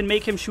 Maybe I can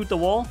make him shoot the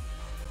wall?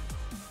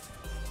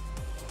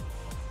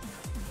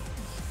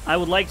 I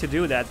would like to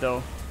do that,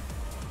 though.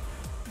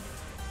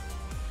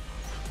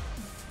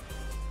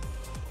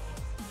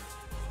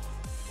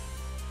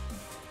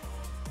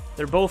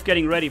 They're both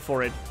getting ready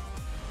for it.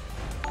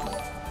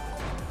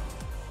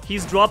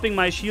 He's dropping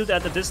my shield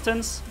at the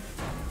distance.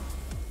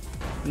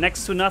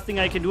 Next to nothing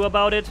I can do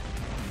about it.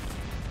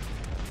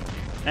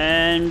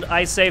 And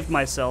I saved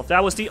myself.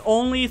 That was the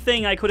only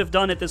thing I could have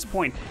done at this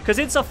point. Because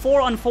it's a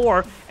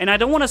 4-on-4, and I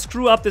don't want to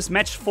screw up this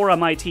match for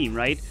my team,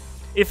 right?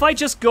 If I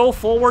just go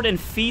forward and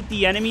feed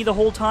the enemy the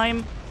whole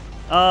time,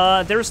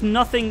 there's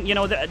nothing, you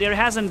know,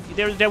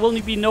 there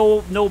will be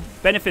no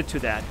benefit to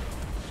that.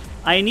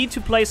 I need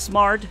to play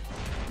smart,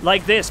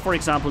 like this, for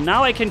example.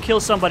 Now I can kill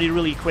somebody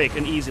really quick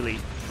and easily,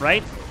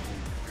 right?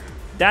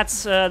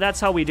 That's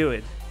how we do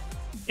it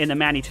in the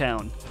Manni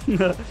town.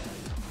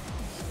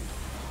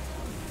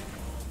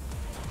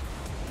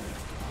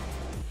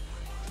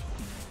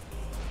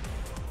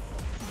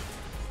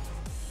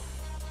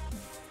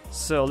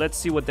 So let's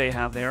see what they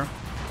have there.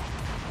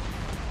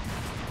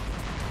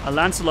 A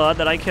Lancelot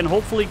that I can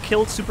hopefully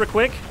kill super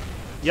quick.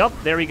 Yup,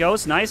 there he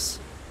goes. Nice.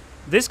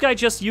 This guy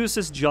just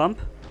uses jump.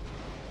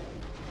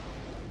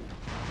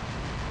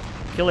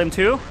 Kill him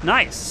too.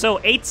 Nice. So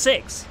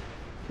 8-6.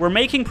 We're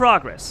making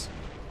progress.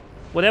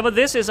 Whatever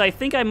this is, I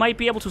think I might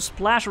be able to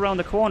splash around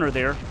the corner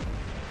there.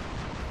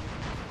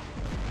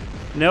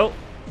 No.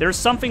 There's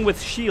something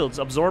with shields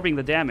absorbing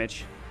the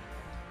damage.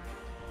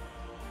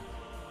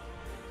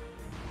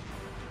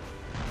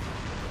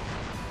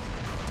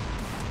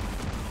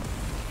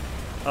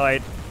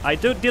 Alright. I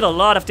did a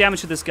lot of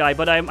damage to this guy,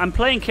 but I'm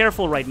playing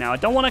careful right now. I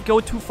don't want to go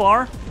too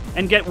far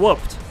and get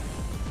whooped.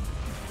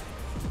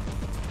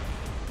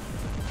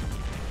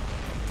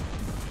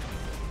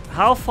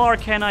 How far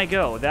can I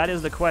go? That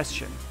is the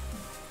question.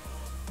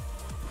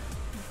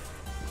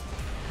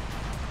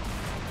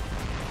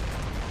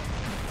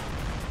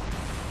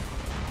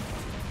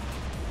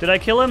 Did I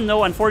kill him?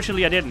 No,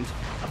 unfortunately I didn't.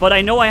 But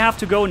I know I have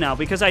to go now,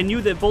 because I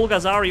knew that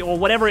Bolghazari, or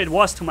whatever it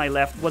was to my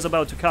left, was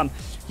about to come.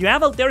 You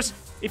have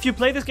if you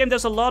play this game,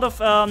 there's a lot of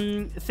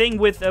thing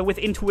with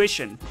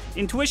intuition.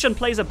 Intuition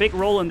plays a big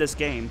role in this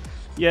game.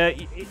 Yeah,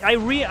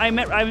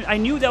 I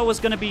knew there was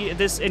gonna be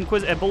this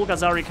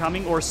Bolghazari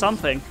coming or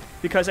something,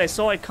 because I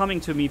saw it coming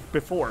to me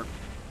before.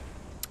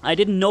 I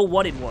didn't know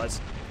what it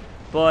was,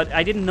 but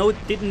I didn't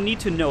need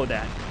to know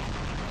that.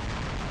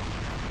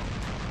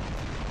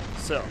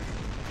 So,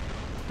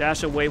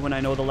 dash away when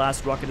I know the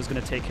last rocket is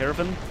gonna take care of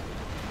him.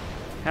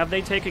 Have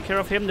they taken care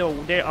of him?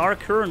 No, they are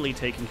currently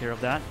taking care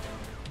of that.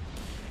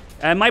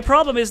 And my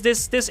problem is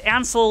this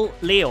Ansel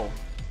Leo.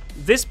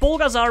 This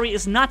Bolghazari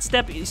is not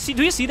stepping.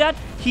 Do you see that?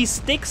 He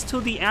sticks to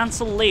the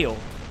Ansel Leo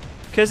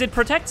because it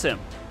protects him.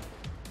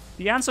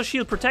 The Ansel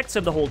shield protects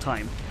him the whole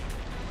time.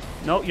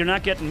 No, you're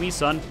not getting me,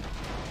 son.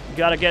 You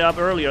gotta get up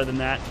earlier than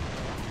that.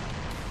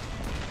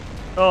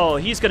 Oh,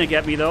 he's gonna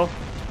get me, though.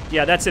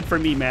 Yeah, that's it for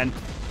me, man.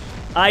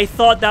 I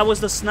thought that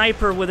was the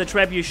sniper with a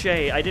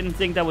trebuchet. I didn't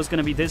think that was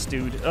gonna be this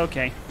dude.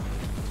 Okay.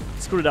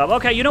 Screwed up.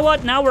 Okay, you know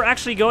what? Now we're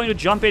actually going to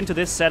jump into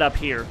this setup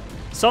here.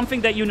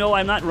 Something that you know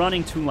I'm not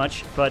running too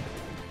much, but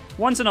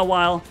once in a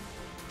while,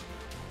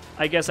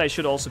 I guess I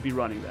should also be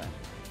running that.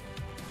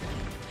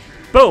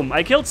 Boom!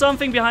 I killed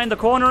something behind the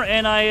corner,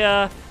 and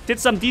I did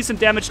some decent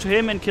damage to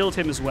him and killed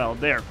him as well.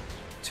 There.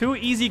 2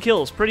 easy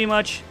kills, pretty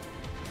much.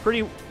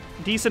 Pretty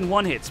decent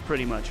one-hits,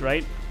 pretty much,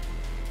 right?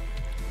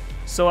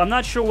 So I'm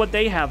not sure what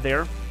they have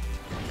there.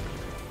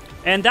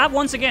 And that,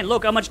 once again,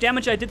 look how much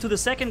damage I did to the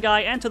second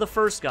guy and to the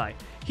first guy.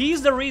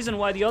 He's the reason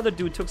why the other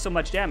dude took so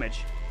much damage.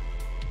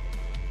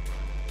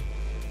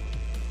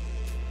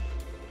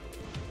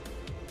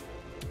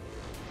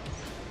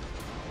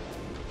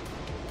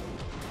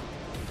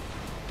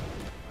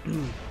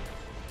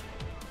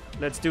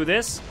 Let's do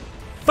this.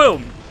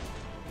 Boom!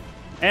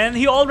 And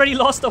he already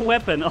lost a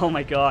weapon. Oh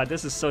my god,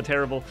 this is so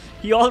terrible.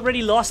 He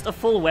already lost a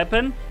full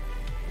weapon.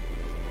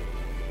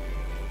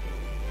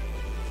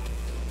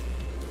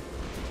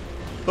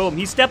 Boom,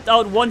 he stepped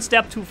out 1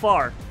 step too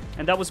far.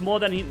 And that was more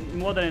than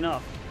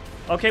enough.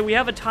 Okay, we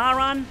have a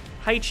Taran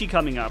Haichi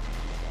coming up.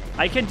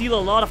 I can deal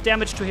a lot of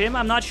damage to him.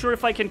 I'm not sure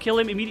if I can kill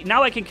him immediately.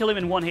 Now I can kill him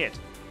in 1 hit.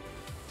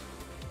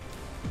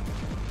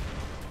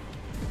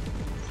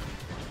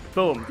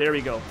 Boom, there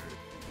we go.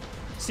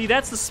 See,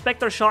 that's the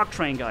Spectre Shock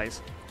Train,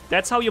 guys.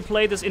 That's how you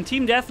play this. In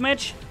Team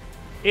Deathmatch,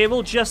 it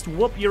will just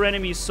whoop your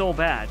enemies so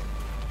bad.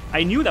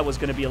 I knew that was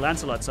going to be a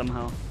Lancelot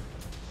somehow.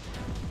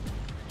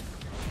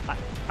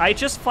 I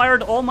just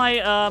fired all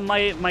my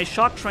my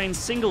shock trains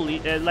single,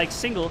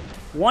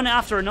 one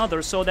after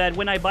another, so that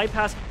when I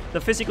bypass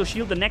the physical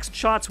shield, the next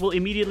shots will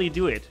immediately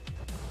do it.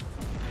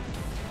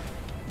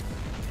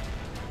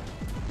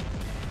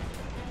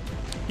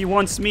 He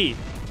wants me.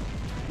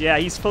 Yeah,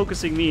 he's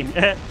focusing me.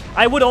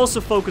 I would also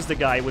focus the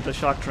guy with the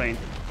shock train.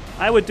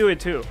 I would do it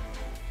too.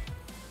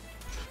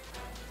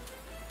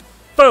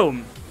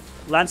 Boom!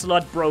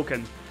 Lancelot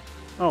broken.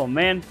 Oh,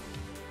 man.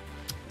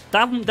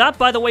 That,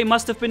 by the way,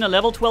 must have been a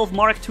level 12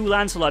 Mark II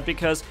Lancelot,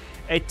 because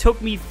it took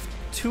me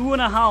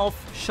 2.5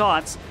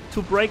 shots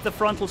to break the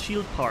frontal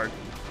shield part.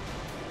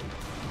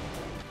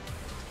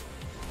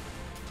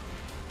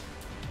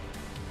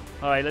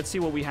 Alright, let's see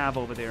what we have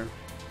over there.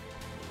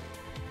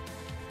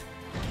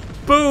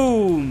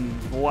 Boom!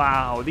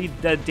 Wow,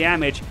 the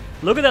damage.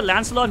 Look at that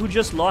Lancelot who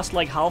just lost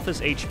like half his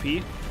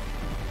HP.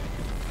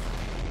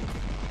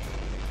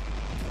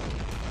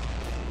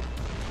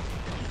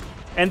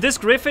 And this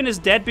Griffin is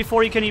dead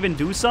before he can even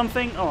do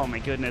something? Oh my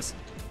goodness.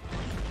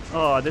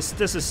 Oh, this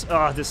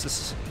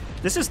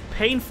is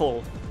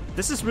painful.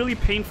 This is really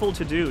painful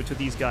to do to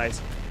these guys.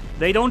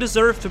 They don't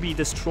deserve to be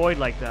destroyed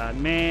like that,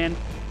 man.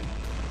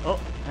 Oh,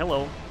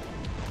 hello.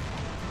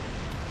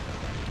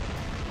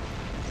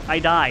 I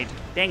died.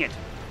 Dang it.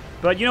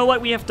 But you know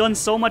what? We have done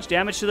so much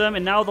damage to them,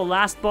 and now the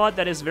last bot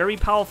that is very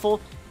powerful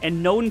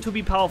and known to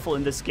be powerful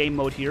in this game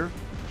mode here,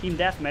 Team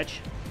Deathmatch,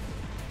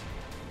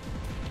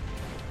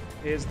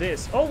 is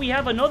this. Oh, we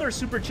have another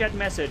super chat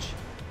message.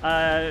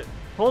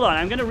 Hold on,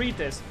 I'm gonna read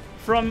this.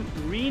 From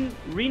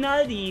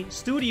Rinaldi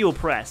Studio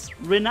Press.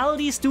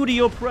 Rinaldi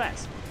Studio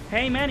Press.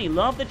 Hey Manny,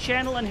 love the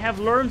channel and have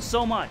learned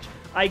so much.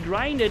 I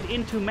grinded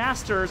into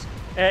Masters,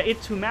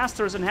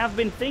 and have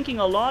been thinking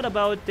a lot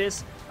about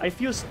this. I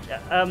feel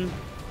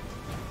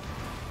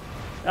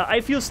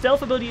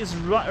stealth ability is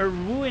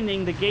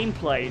ruining the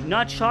gameplay,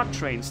 not shock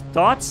trains.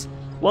 Thoughts?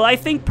 Well, I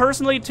think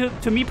personally,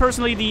 to me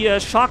personally, the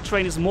shock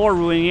train is more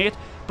ruining it.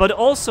 But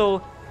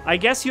also, I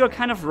guess you're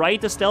kind of right.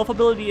 The stealth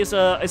ability is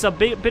a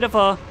bit of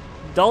a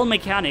dull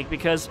mechanic,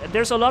 because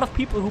there's a lot of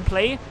people who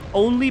play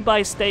only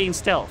by staying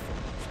stealth.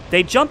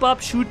 They jump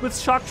up, shoot with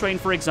shock train,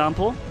 for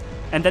example,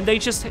 and then they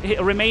just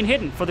remain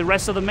hidden for the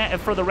rest of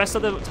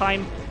the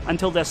time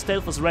until their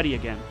stealth is ready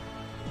again.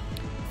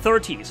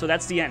 30, so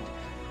that's the end.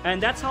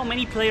 And that's how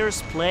many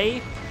players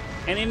play.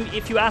 And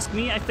if you ask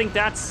me, I think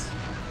that's,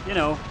 you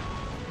know,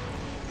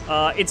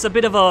 it's a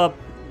bit of a,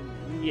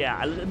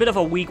 yeah, a bit of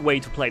a weak way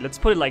to play. Let's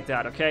put it like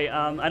that, okay?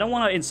 I don't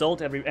want to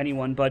insult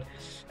anyone, but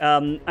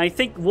I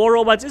think War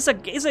Robots is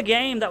a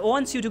game that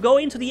wants you to go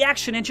into the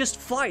action and just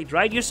fight,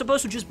 right? You're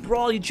supposed to just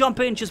brawl, you jump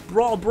in, just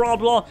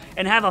brawl,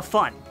 and have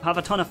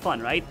a ton of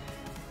fun, right?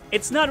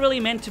 It's not really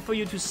meant for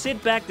you to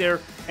sit back there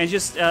and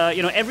just,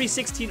 you know, every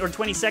 16 or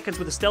 20 seconds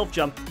with a stealth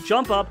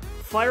jump up,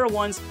 fire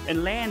once,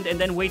 and land, and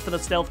then wait for the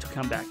stealth to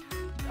come back.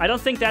 I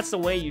don't think that's the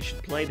way you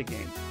should play the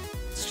game.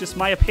 It's just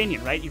my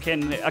opinion, right? You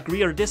can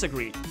agree or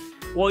disagree.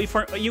 Well,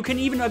 you can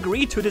even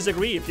agree to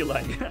disagree if you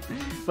like.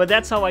 But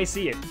that's how I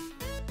see it.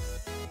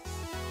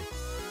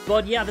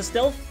 But yeah, the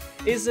stealth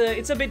is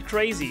it's a bit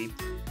crazy.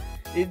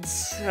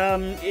 It's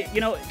you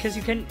know, because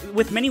you can,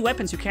 with many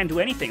weapons you can't do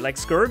anything. Like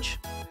Scourge,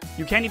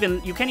 you can't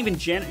even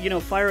you know,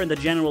 fire in the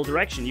general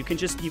direction. You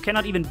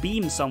cannot even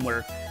beam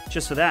somewhere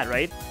just for that,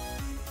 right?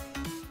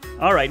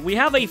 All right, we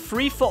have a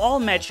free-for-all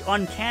match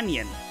on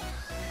Canyon.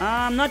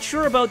 I'm not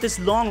sure about this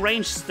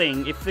long-range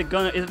thing, if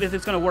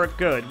it's gonna work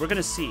good. We're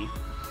gonna see.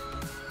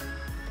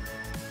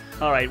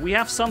 All right, we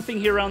have something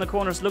here around the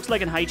corners. Looks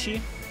like an Hize.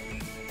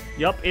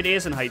 Yup, it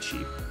is an Hize.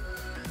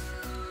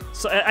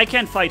 So I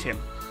can't fight him.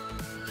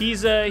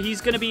 He's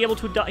gonna be able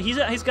to.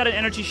 He's got an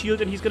energy shield,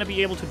 and he's gonna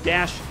be able to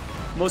dash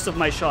most of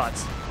my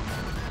shots.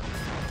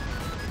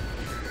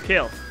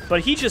 Kill.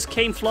 But he just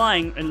came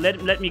flying and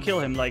let me kill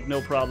him, like, no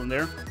problem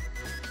there.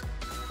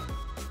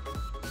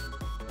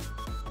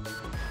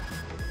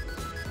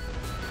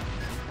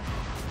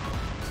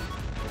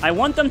 I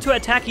want them to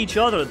attack each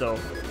other, though.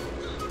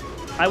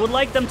 I would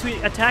like them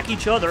to attack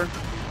each other,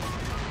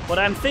 but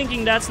I'm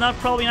thinking that's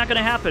probably not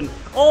gonna happen.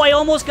 Oh, I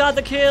almost got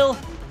the kill!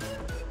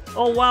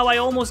 Oh, wow, I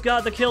almost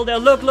got the kill there.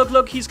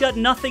 Look, he's got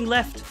nothing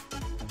left.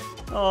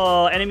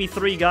 Oh, enemy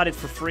 3 got it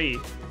for free.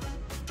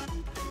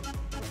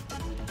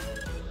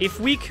 If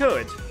we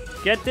could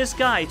get this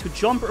guy to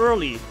jump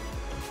early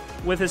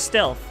with his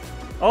stealth.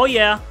 Oh,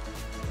 yeah.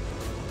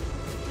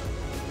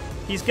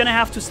 He's gonna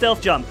have to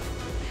stealth jump.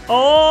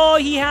 Oh,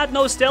 he had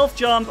no stealth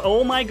jump.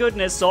 Oh, my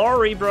goodness.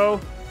 Sorry, bro.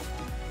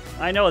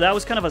 I know, that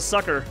was kind of a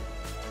sucker.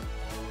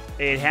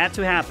 It had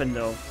to happen,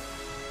 though.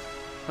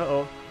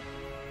 Uh-oh.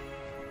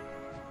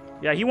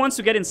 Yeah, he wants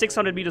to get in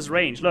 600 meters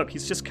range. Look,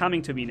 he's just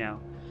coming to me now.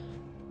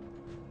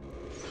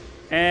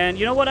 And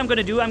you know what I'm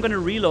gonna do? I'm gonna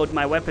reload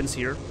my weapons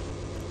here.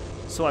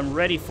 So I'm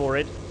ready for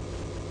it.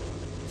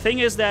 Thing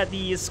is that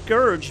the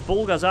Scourge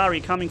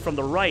Bulgazari coming from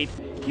the right,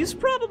 he's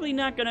probably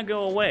not gonna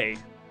go away.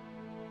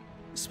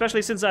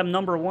 Especially since I'm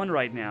number 1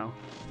 right now.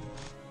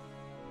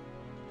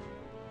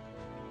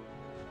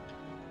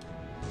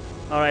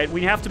 Alright,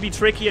 we have to be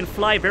tricky and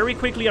fly very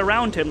quickly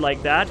around him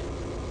like that.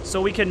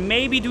 So we can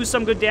maybe do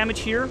some good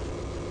damage here.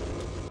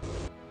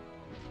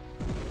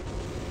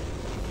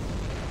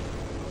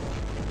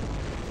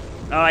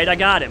 Alright, I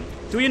got him.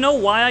 Do you know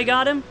why I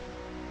got him?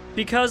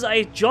 Because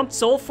I jumped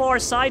so far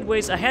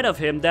sideways ahead of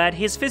him that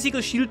his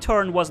physical shield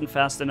turn wasn't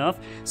fast enough,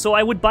 so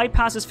I would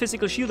bypass his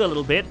physical shield a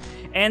little bit.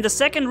 And the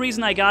second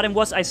reason I got him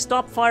was I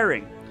stopped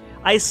firing.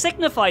 I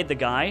signified the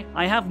guy,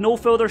 I have no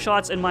further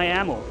shots in my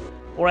ammo.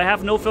 Or I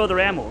have no further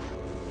ammo.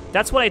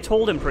 That's what I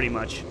told him, pretty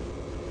much.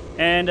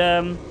 And,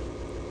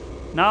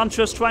 now I'm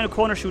just trying to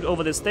corner shoot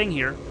over this thing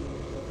here.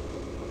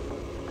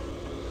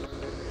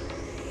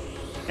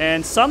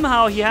 And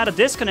somehow he had a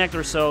disconnect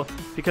or so,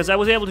 because I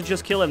was able to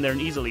just kill him there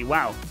easily.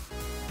 Wow.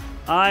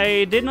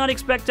 I did not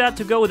expect that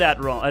to go that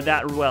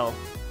well.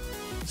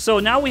 So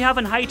now we have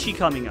an Hize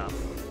coming up.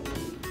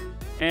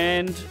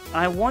 And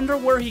I wonder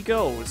where he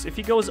goes. If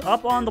he goes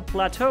up on the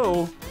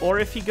plateau, or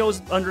if he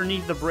goes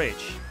underneath the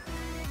bridge.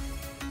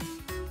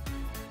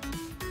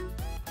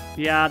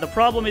 Yeah, the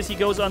problem is he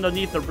goes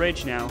underneath the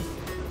bridge now.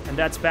 And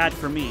that's bad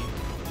for me.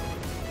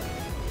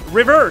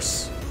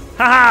 Reverse!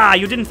 Haha!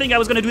 You didn't think I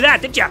was gonna do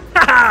that, did ya?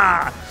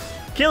 Haha!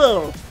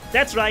 Kill!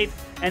 That's right.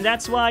 And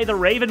that's why the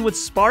Raven with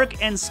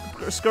Spark and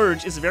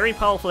Scourge is very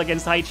powerful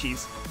against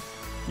Hizes.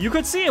 You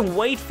could see him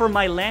wait for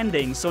my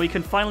landing so he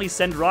can finally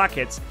send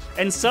rockets.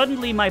 And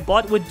suddenly my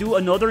bot would do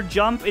another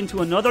jump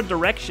into another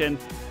direction.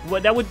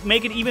 That would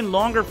make it even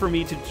longer for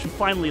me to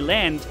finally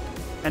land.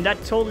 And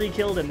that totally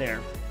killed him there.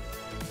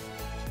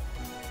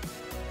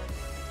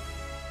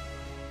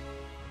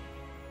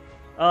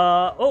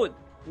 Oh,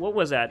 what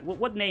was that?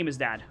 What name is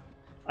that?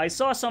 I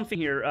saw something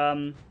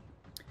here.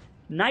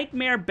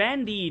 Nightmare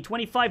Bandy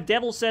 25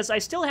 Devil says, I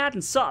still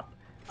hadn't subbed.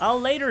 I'll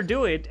later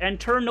do it and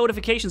turn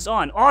notifications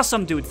on.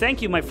 Awesome, dude.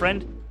 Thank you, my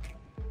friend.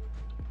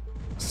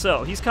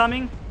 So, he's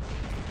coming.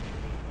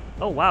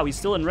 Oh, wow. He's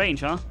still in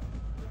range, huh?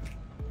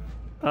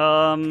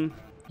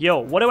 Yo,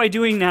 what am I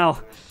doing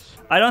now?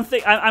 I don't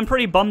think... I'm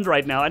pretty bummed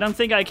right now. I don't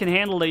think I can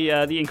handle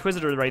the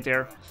Inquisitor right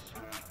there.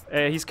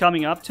 He's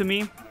coming up to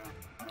me.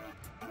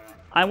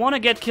 I want to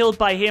get killed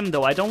by him,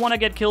 though. I don't want to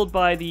get killed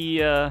by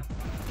the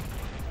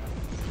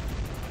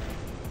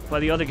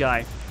other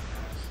guy.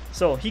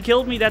 So, he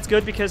killed me. That's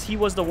good, because he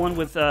was the one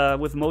with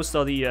most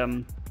of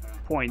the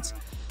points.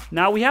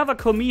 Now, we have a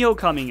Komiho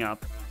coming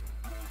up.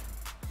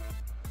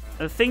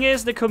 The thing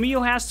is, the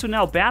Komiho has to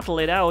now battle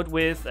it out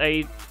with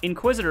a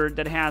Inquisitor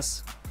that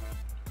has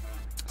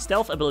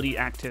stealth ability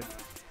active.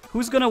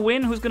 Who's gonna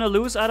win? Who's gonna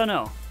lose? I don't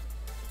know.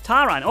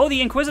 Taran. Oh,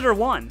 the Inquisitor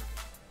won.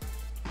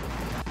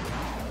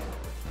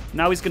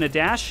 Now he's gonna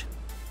dash.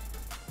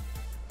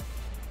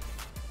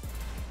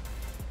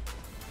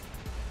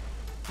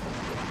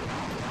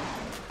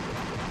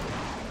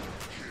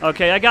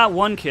 Okay, I got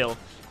one kill.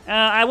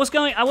 I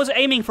was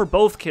aiming for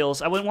both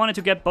kills. I wanted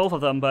to get both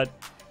of them, but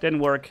didn't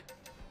work.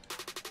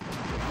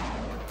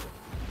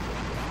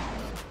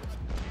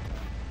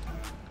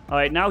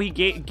 Alright, now he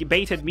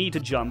baited me to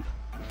jump.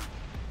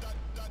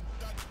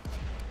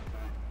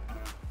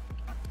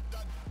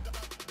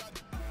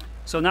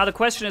 So now the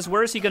question is,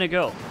 where is he gonna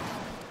go?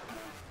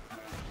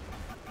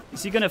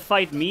 Is he gonna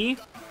fight me?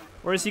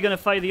 Or is he gonna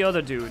fight the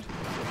other dude?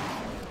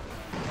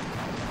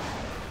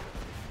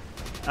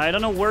 I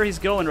don't know where he's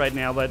going right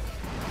now, but...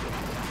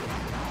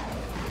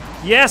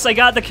 Yes, I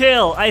got the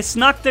kill! I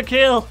snuck the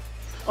kill!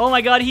 Oh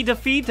my god, he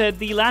defeated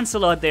the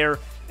Lancelot there.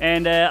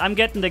 And I'm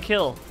getting the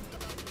kill.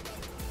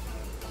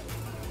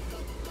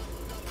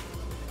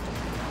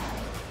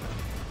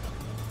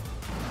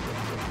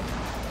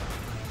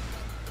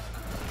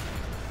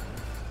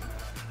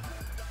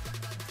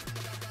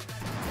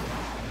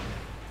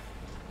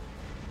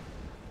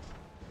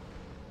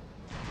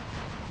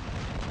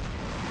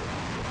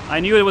 I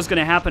knew it was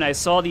gonna happen. I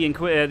saw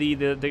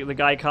the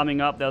guy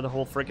coming up there the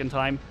whole freaking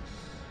time.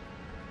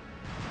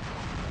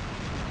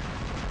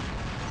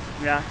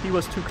 Yeah, he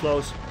was too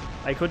close.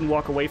 I couldn't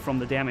walk away from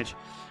the damage.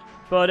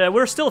 But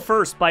we're still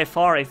first by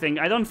far, I think.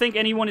 I don't think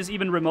anyone is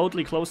even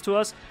remotely close to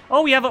us.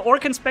 Oh, we have an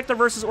Orc Inspector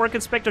versus Orc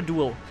Inspector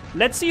duel.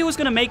 Let's see who's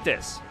gonna make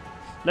this.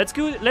 Let's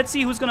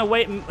see who's gonna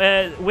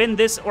win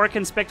this Orc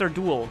Inspector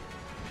duel.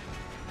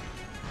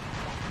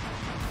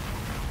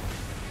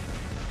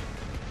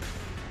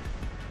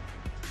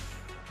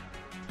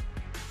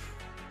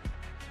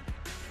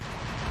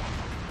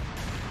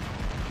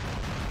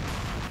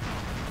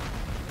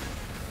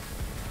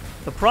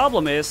 The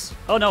problem is...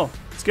 Oh no,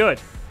 it's good.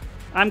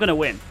 I'm gonna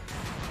win.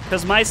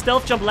 Because my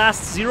stealth jump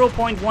lasts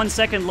 0.1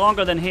 second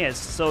longer than his,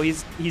 so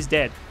he's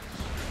dead.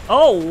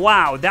 Oh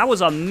wow, that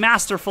was a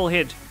masterful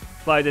hit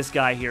by this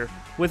guy here.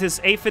 With his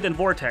Aphid and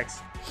Vortex.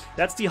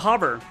 That's the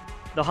hover.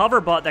 The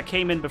hover bot that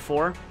came in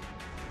before.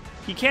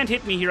 He can't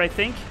hit me here, I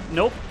think.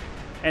 Nope.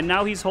 And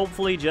now he's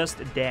hopefully just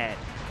dead.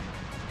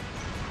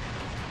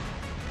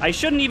 I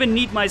shouldn't even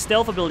need my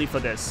stealth ability for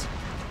this.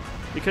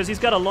 Because he's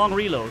got a long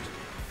reload.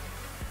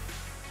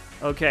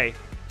 Okay,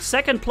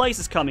 second place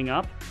is coming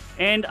up,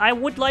 and I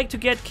would like to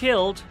get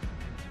killed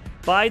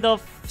by the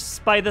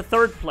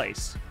third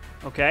place.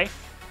 Okay,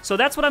 so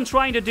that's what I'm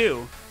trying to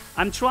do.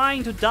 I'm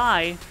trying to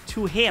die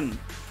to him.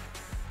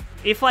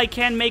 If I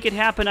can make it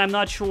happen, I'm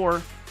not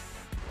sure.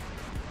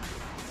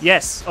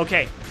 Yes,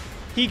 okay,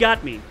 he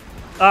got me.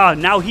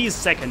 Now he's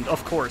second,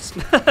 of course.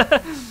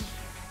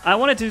 I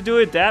wanted to do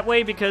it that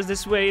way because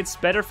this way it's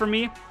better for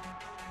me.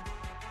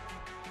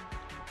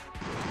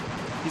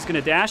 He's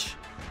gonna dash.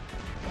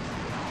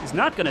 He's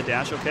not gonna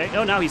dash, okay.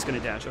 Oh, now he's gonna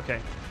dash, okay.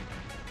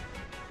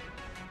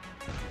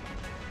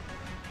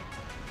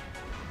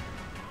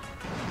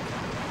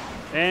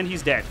 And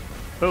he's dead.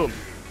 Boom.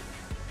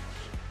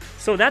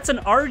 So that's an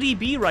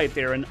RDB right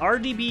there, an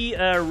RDB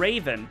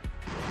Raven.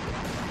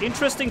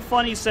 Interesting,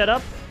 funny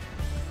setup.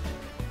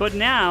 But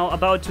now,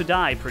 about to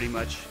die, pretty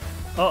much.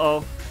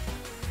 Uh-oh.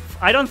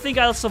 I don't think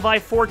I'll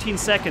survive 14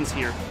 seconds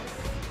here.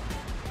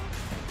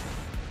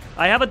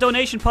 I have a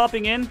donation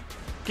popping in.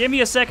 Give me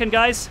a second,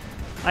 guys.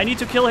 I need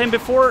to kill him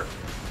before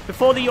the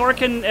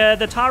Orcan,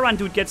 the Taran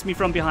dude gets me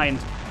from behind.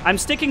 I'm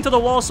sticking to the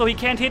wall so he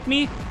can't hit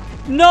me.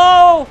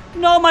 No!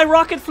 No, my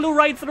rocket flew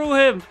right through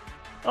him.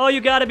 Oh,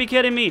 you gotta be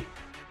kidding me.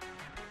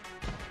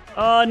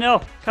 Oh,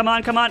 no. Come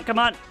on, come on, come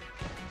on.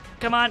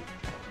 Come on.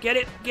 Get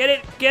it, get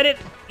it, get it.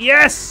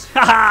 Yes!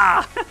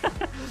 Haha!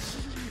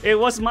 It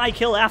was my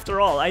kill after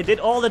all. I did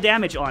all the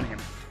damage on him.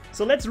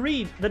 So let's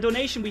read the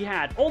donation we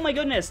had. Oh my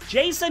goodness,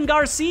 Jason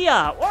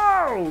Garcia.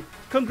 Whoa!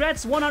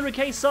 Congrats,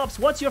 100k subs.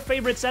 What's your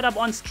favorite setup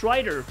on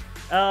Strider?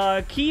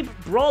 Keep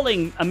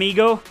brawling,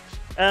 amigo.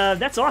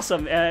 That's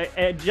awesome.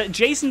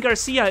 Jason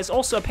Garcia is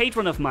also a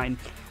patron of mine.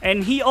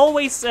 And he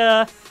always,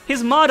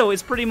 his motto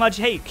is pretty much,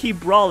 hey, keep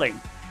brawling.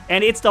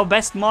 And it's the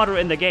best motto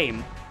in the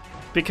game.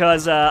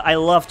 Because I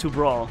love to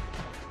brawl.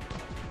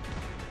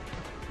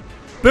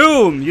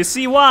 Boom! You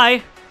see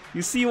why?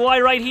 You see why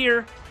right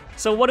here?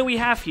 So what do we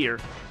have here?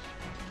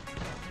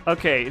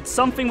 Okay, it's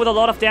something with a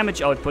lot of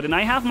damage output, and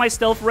I have my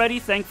stealth ready,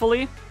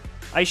 thankfully.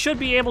 I should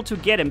be able to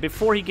get him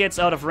before he gets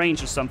out of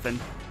range or something.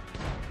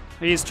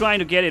 He's trying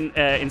to get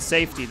in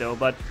safety, though,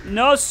 but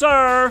no,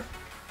 sir!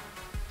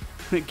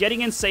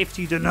 Getting in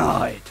safety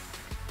denied.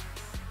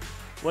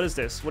 What is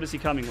this? What is he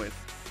coming with?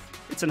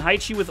 It's an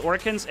Hize with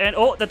Orkans, and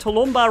oh, the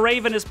Tolumba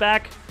Raven is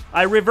back.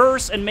 I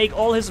reverse and make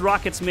all his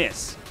rockets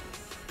miss.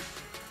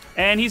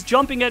 And he's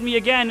jumping at me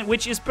again,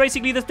 which is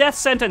basically the death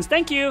sentence.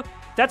 Thank you!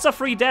 That's a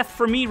free death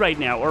for me right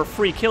now, or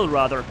free kill,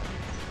 rather.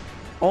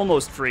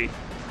 Almost free.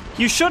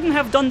 You shouldn't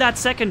have done that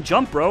second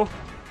jump, bro.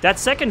 That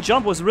second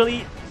jump was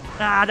really...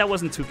 that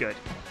wasn't too good.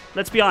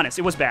 Let's be honest,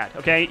 it was bad,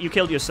 okay? You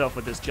killed yourself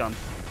with this jump.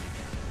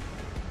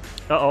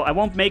 Uh-oh, I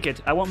won't make it.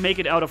 I won't make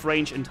it out of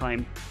range in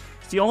time.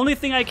 The only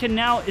thing I can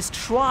now is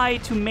try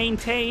to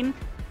maintain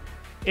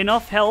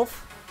enough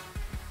health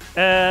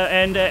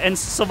and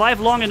survive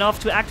long enough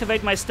to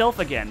activate my stealth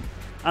again.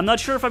 I'm not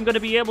sure if I'm going to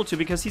be able to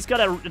because he's got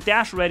a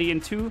dash ready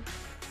in 2,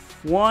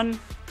 1,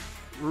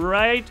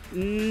 right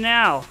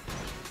now.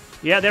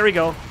 Yeah, there we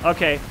go.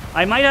 Okay,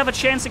 I might have a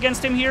chance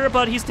against him here,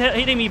 but he's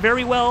hitting me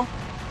very well.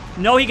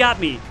 No, he got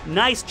me.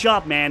 Nice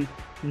job, man.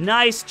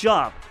 Nice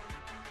job.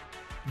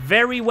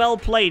 Very well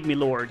played, my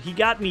lord. He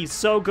got me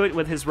so good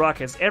with his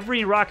rockets.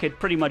 Every rocket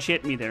pretty much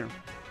hit me there.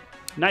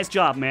 Nice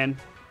job, man.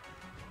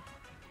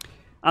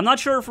 I'm not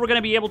sure if we're going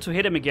to be able to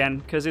hit him again,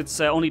 because it's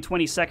only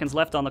 20 seconds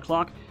left on the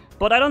clock.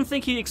 But I don't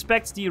think he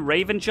expects the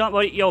Raven jump.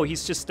 Well, yo,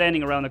 he's just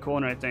standing around the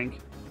corner, I think.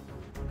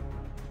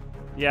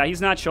 Yeah,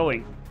 he's not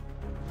showing.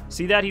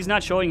 See that? He's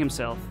not showing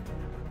himself.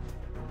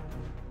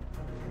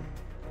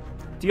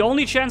 The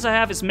only chance I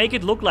have is make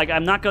it look like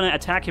I'm not going to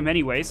attack him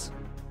anyways.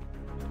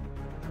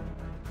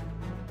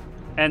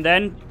 And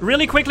then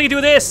really quickly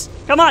do this.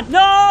 Come on.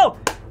 No!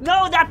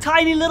 No, that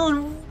tiny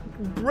little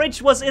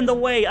bridge was in the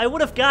way. I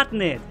would have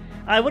gotten it.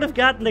 I would have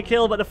gotten the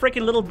kill, but the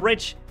freaking little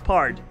bridge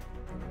part.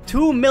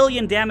 2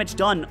 million damage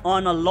done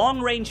on a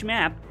long-range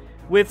map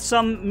with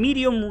some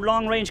medium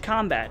long-range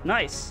combat.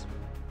 Nice.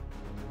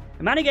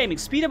 Manni-Gaming,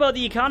 speed about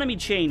the economy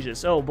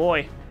changes. Oh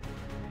boy.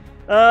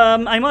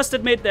 I must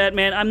admit that,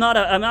 man, I'm not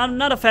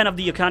a fan of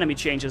the economy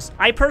changes.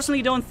 I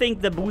personally don't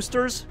think the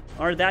boosters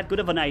are that good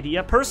of an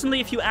idea. Personally,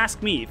 if you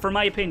ask me, for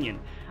my opinion,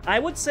 I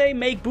would say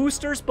make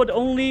boosters, but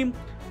only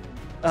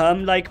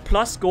like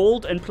plus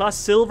gold and plus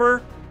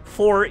silver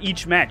for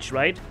each match,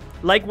 right?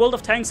 Like World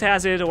of Tanks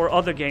has it or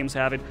other games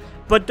have it.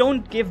 But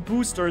don't give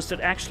boosters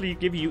that actually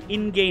give you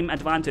in-game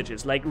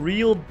advantages, like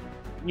real,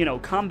 you know,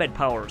 combat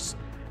powers.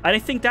 And I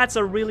think that's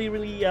a really,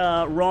 really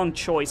wrong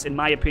choice, in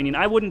my opinion.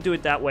 I wouldn't do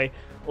it that way,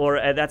 or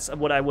that's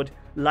what I would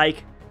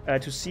like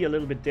to see a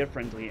little bit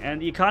differently.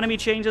 And the economy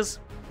changes...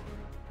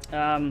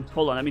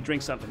 hold on, let me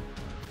drink something.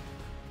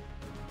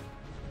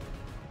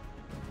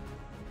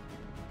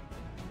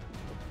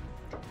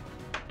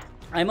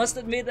 I must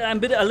admit that I'm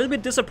a little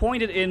bit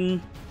disappointed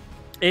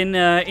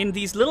in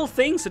these little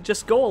things that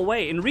just go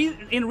away. In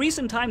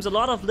recent times, a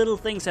lot of little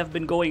things have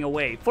been going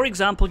away. For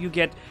example, you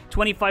get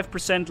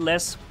 25%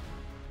 less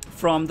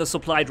from the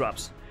supply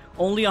drops.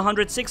 Only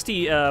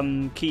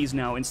 160 keys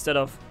now instead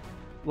of,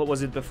 what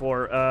was it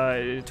before?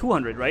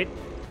 200, right?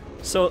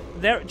 So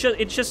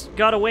it just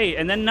got away.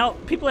 And then now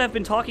people have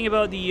been talking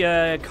about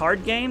the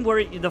card game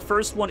where the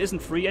first one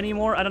isn't free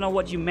anymore. I don't know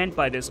what you meant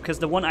by this, because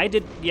the one I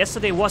did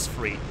yesterday was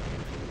free.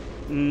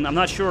 I'm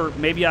not sure.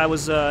 Maybe I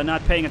was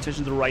not paying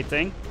attention to the right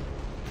thing.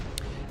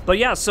 But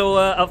yeah, so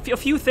a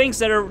few things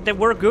that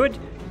were good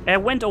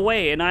went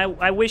away, and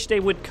I wish they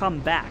would come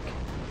back.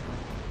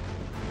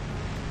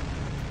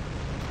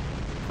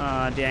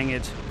 Ah, dang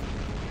it.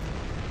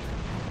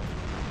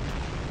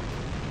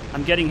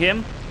 I'm getting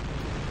him.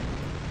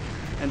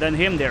 And then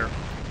him there.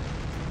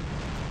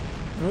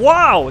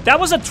 Wow! That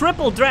was a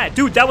triple dash.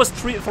 Dude, that was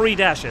three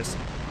dashes.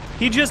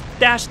 He just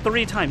dashed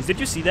 3 times. Did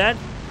you see that?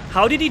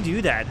 How did he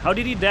do that? How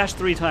did he dash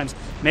 3 times?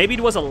 Maybe it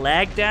was a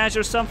lag dash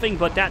or something,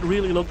 but that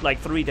really looked like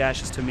 3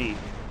 dashes to me.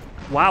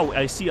 Wow,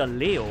 I see a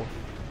Leo.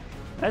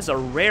 That's a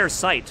rare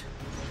sight.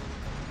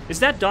 Is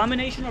that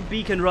Domination or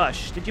Beacon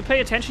Rush? Did you pay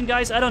attention,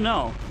 guys? I don't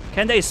know.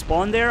 Can they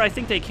spawn there? I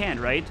think they can,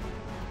 right?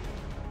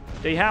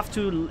 They have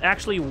to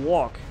actually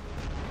walk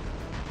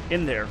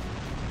in there.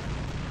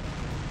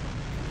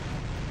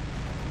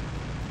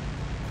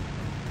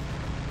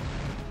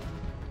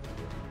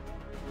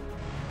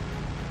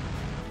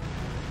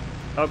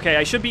 Okay,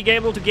 I should be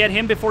able to get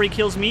him before he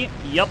kills me.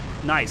 Yep,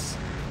 nice.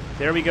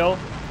 There we go.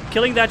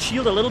 Killing that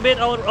shield a little bit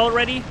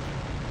already.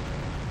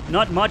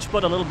 Not much,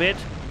 but a little bit.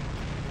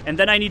 And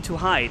then I need to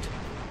hide.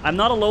 I'm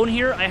not alone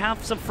here. I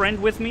have some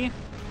friend with me.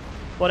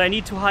 But I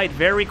need to hide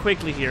very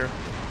quickly here.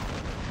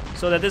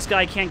 So that this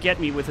guy can't get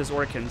me with his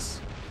Orkans.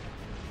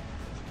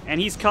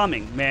 And he's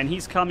coming, man.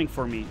 He's coming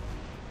for me.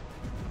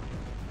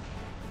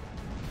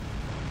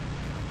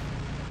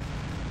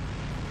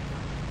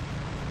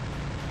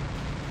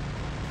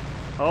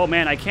 Oh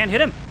man, I can't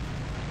hit him.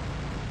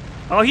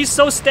 Oh, he's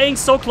staying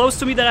so close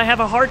to me that I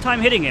have a hard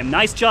time hitting him.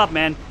 Nice job,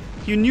 man.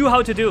 You knew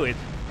how to do it.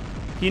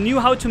 You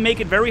knew how to make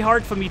it very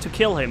hard for me to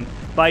kill him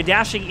by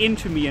dashing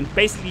into me and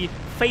basically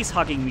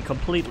face-hugging me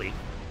completely.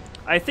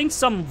 I think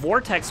some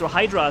Vortex or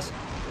Hydras...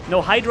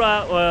 No,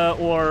 Hydra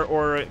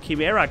or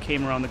Chimera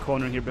came around the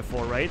corner here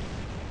before, right?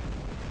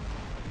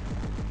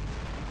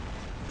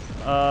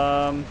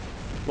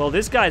 Well,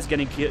 this guy's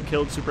getting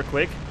killed super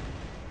quick.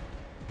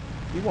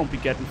 He won't be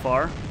getting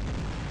far.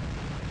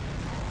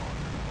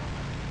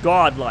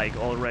 Godlike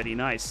already,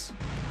 nice.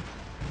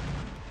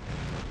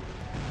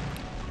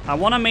 I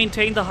want to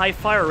maintain the high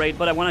fire rate,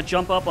 but I want to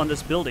jump up on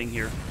this building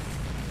here.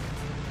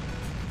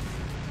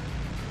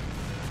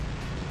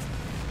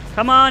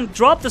 Come on,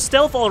 drop the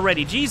stealth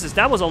already. Jesus,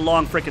 that was a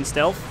long freaking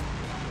stealth.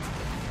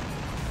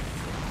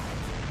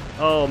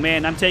 Oh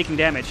man, I'm taking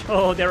damage.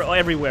 Oh, they're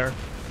everywhere.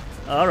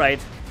 Alright.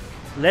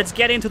 Let's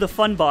get into the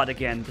fun bot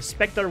again. The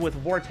Spectre with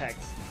Vortex.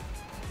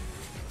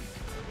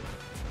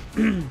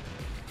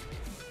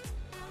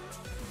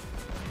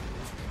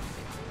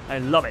 I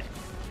love it.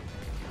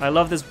 I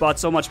love this bot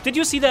so much. Did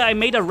you see that I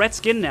made a red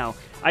skin now?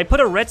 I put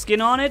a red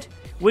skin on it,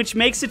 which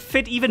makes it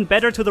fit even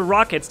better to the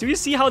rockets. Do you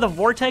see how the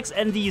Vortex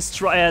and the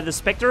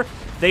Spectre,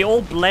 they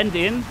all blend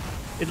in?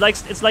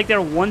 It's like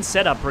they're one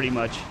setup, pretty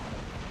much.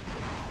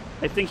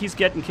 I think he's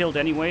getting killed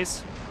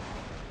anyways.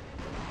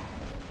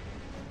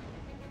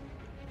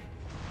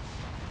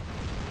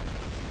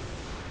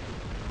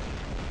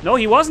 No,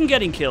 he wasn't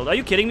getting killed. Are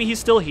you kidding me? He's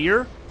still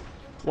here?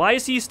 Why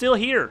is he still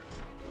here?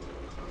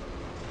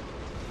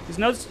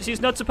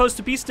 He's not supposed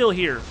to be still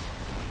here.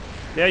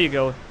 There you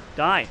go.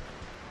 Die.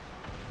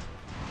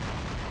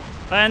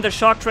 And the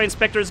Shock Train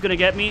Spectre is gonna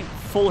get me.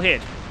 Full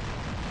hit.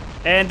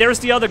 And there's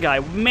the other guy.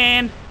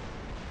 Man,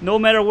 no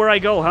matter where I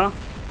go, huh?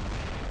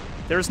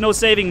 There's no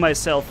saving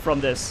myself from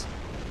this.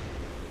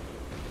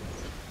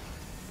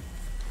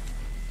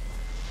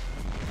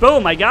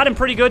 Boom, I got him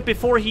pretty good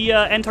before he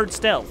entered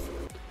stealth.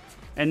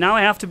 And now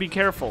I have to be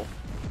careful.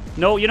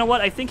 No, you know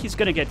what? I think he's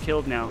gonna get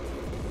killed now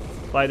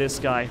by this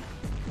guy.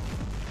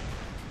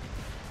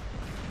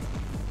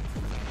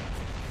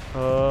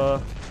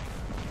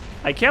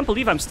 I can't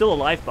believe I'm still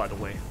alive, by the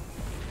way.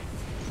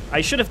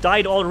 I should have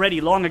died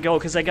already long ago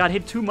because I got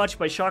hit too much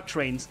by shock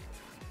trains.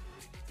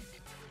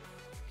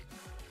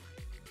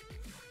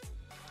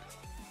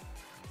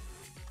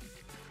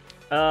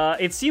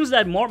 It seems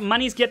that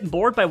Manni's getting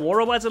bored by war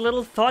robots a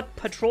little. Thought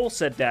Patrol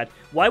said that.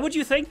 Why would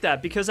you think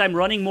that? Because I'm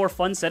running more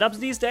fun setups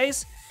these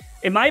days?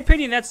 In my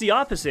opinion, that's the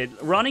opposite.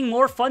 Running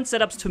more fun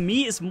setups to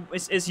me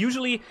is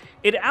usually...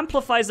 It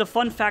amplifies the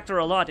fun factor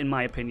a lot, in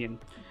my opinion.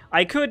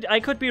 I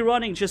could be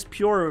running just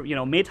pure, you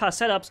know, meta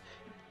setups,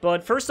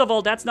 but first of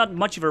all, that's not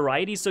much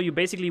variety, so you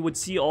basically would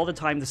see all the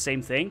time the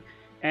same thing.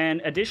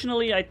 And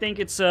additionally, I think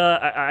it's,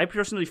 I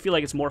personally feel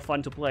like it's more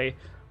fun to play,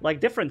 like,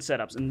 different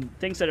setups and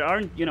things that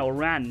aren't, you know,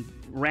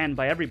 ran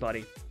by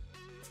everybody.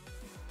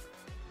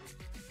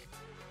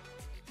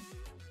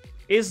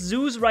 Is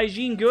Zeus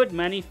Regine good,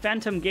 Manny?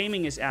 Phantom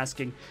Gaming is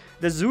asking.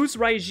 The Zeus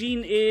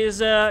Regine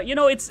is, you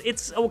know,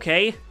 it's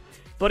okay.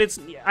 But it's,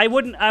 I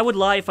would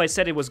lie if I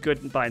said it was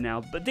good by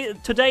now. But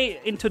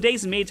in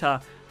today's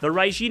meta, the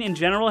Regine in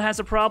general has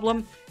a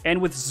problem, and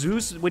with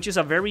Zeus, which is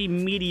a very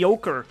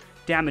mediocre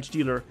damage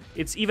dealer,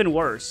 it's even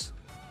worse.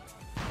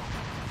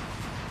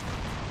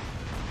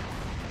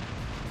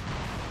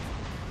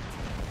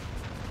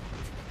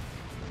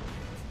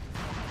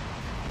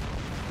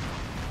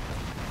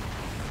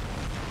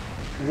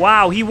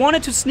 Wow, he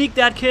wanted to sneak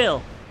that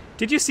kill.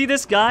 Did you see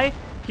this guy?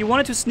 He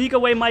wanted to sneak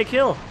away my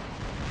kill.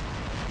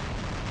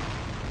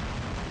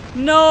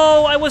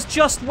 No, I was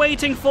just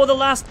waiting for the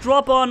last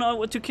drop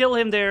on to kill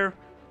him there.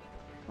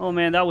 Oh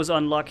man, that was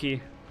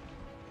unlucky.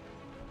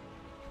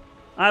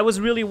 I was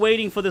really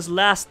waiting for this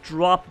last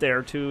drop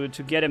there to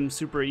get him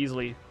super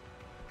easily.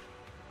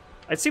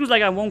 It seems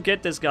like I won't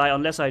get this guy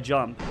unless I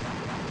jump.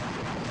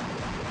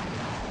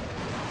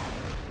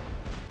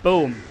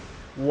 Boom.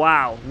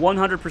 Wow,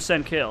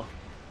 100% kill.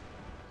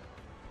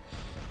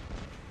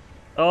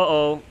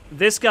 Uh-oh,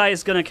 this guy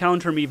is gonna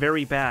counter me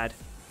very bad.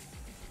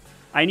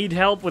 I need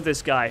help with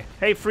this guy.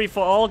 Hey, free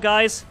for all,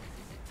 guys.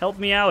 Help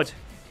me out.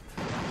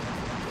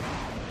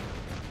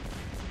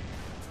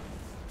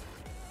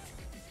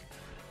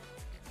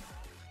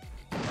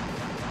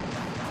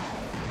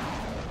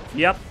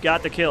 Yep,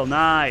 got the kill.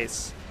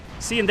 Nice.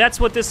 See, and that's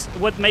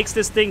what makes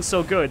this thing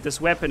so good, this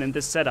weapon and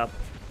this setup.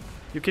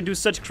 You can do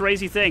such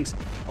crazy things.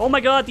 Oh my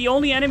god, the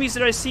only enemies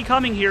that I see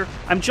coming here,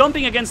 I'm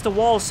jumping against the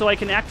wall so I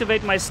can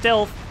activate my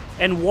stealth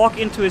and walk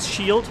into his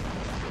shield.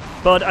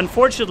 But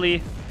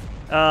unfortunately,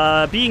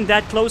 being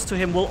that close to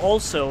him will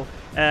also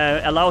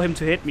allow him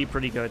to hit me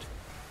pretty good.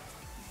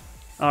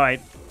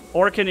 Alright,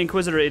 Orcan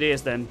Inquisitor it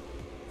is then.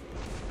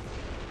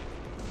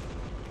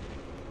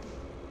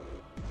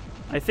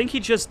 I think he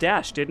just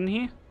dashed, didn't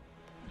he?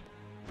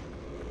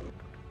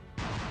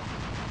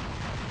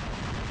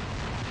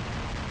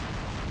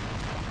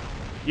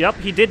 Yep,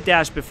 he did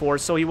dash before,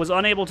 so he was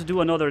unable to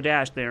do another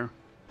dash there.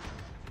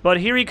 But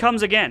here he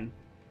comes again.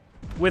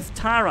 With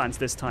Tyrants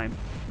this time.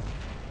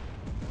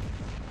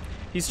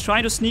 He's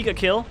trying to sneak a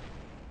kill.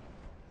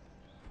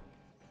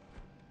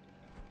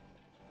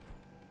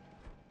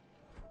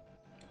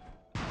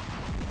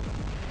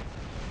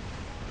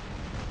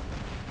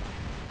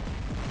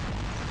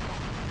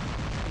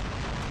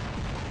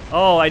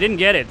 Oh, I didn't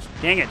get it.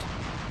 Dang it.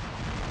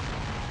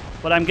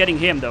 But I'm getting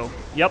him, though.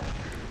 Yep.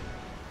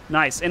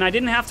 Nice. And I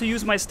didn't have to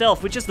use my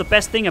stealth, which is the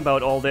best thing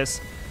about all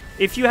this.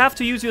 If you have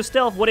to use your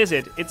stealth, what is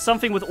it? It's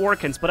something with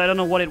Orkans, but I don't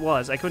know what it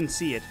was. I couldn't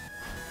see it.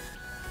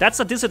 That's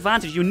a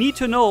disadvantage. You need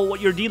to know what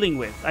you're dealing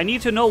with. I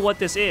need to know what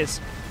this is.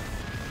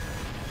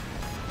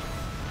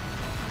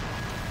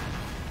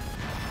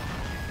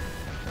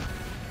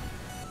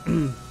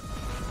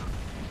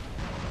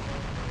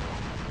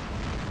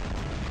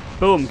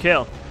 Boom,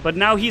 kill. But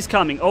now he's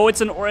coming. Oh,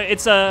 it's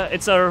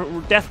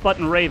a death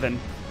button Raven.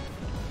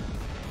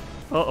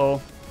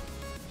 Uh-oh.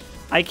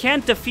 I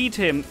can't defeat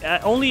him,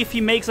 only if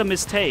he makes a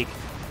mistake.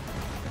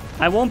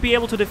 I won't be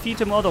able to defeat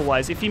him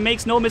otherwise. If he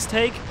makes no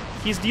mistake,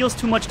 he deals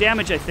too much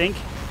damage, I think.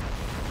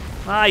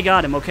 I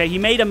got him, okay. He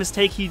made a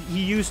mistake. He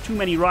used too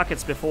many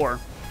rockets before.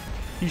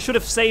 He should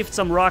have saved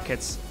some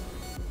rockets.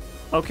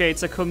 Okay,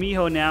 it's a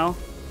Komiho now.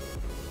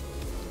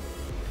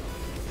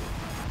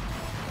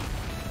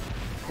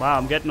 Wow,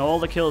 I'm getting all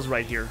the kills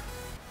right here.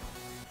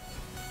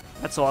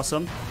 That's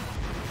awesome.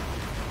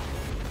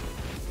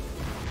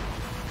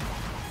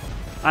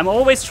 I'm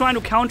always trying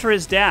to counter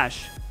his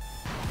dash.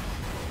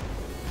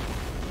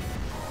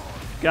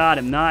 Got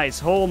him,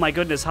 nice. Oh my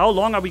goodness, how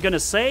long are we gonna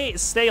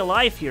stay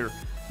alive here?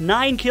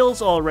 9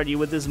 kills already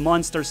with this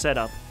monster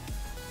setup.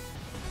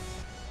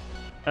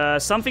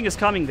 Something is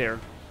coming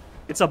there.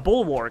 It's a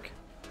bulwark.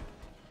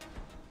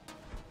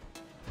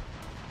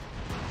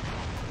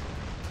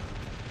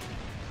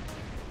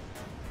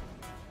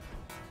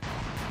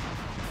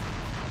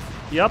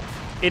 Yep.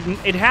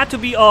 It had to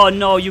be... Oh,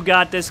 no, you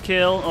got this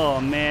kill. Oh,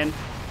 man.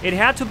 It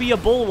had to be a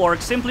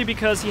bulwark simply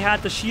because he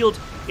had the shield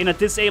in a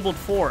disabled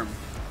form.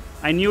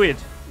 I knew it.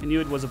 I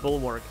knew it was a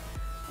bulwark.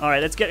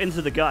 Alright, let's get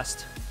into the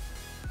Gust.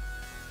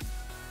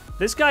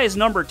 This guy is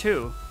number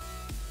 2.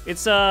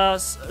 It's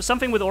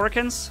something with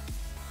Orkans.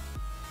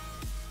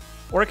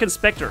 Orkan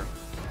Spectre.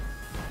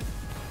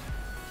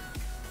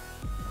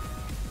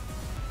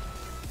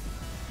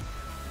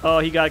 Oh,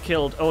 he got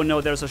killed. Oh no,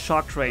 there's a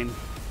shock train.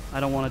 I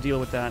don't want to deal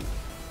with that.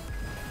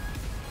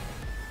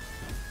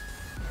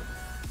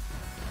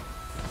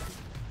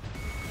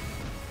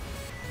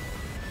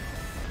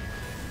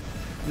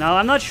 Now,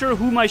 I'm not sure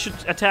whom I should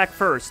attack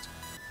first.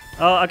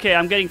 Okay,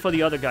 I'm getting for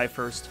the other guy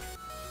first.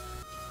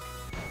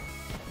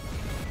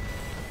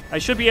 I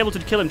should be able to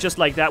kill him just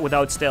like that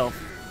without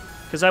stealth.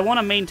 Because I want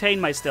to maintain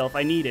my stealth.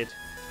 I need it.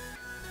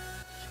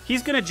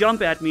 He's going to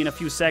jump at me in a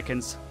few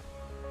seconds.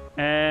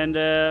 And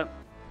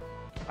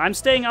I'm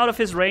staying out of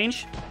his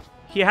range.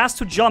 He has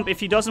to jump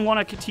if he doesn't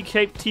want to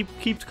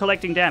keep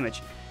collecting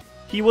damage.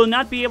 He will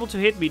not be able to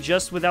hit me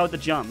just without the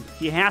jump.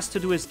 He has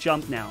to do his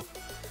jump now.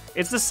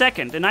 It's the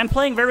second, and I'm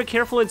playing very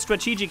careful and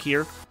strategic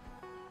here.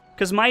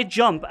 Because my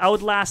jump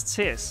outlasts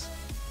his.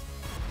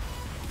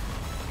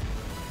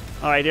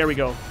 Alright, there we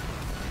go.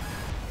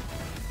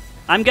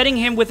 I'm getting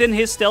him within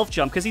his stealth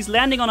jump, because he's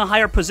landing on a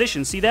higher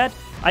position. See that?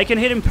 I can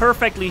hit him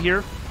perfectly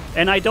here,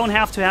 and I don't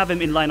have to have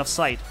him in line of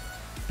sight.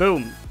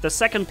 Boom. The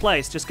second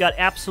place just got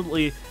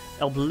absolutely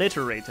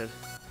obliterated.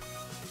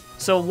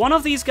 So one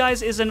of these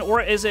guys is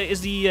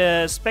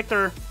the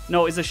Spectre...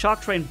 No, is the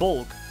Shock Train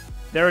Bulk.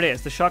 There it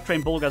is, the Shock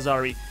Train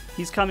Bulgazari.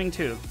 He's coming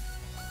too.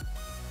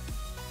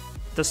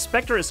 The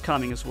Spectre is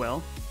coming as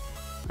well.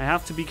 I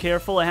have to be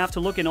careful. I have to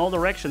look in all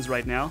directions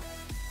right now.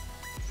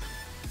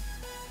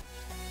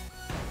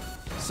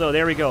 So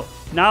there we go.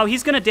 Now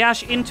he's gonna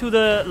dash into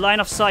the line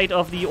of sight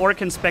of the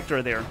Orkan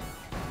Spectre there.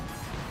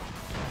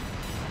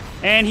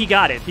 And he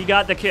got it. He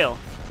got the kill.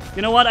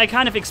 You know what? I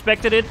kind of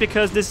expected it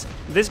because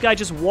this guy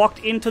just walked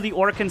into the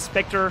Orkan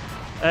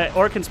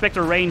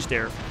Spectre range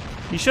there.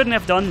 He shouldn't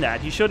have done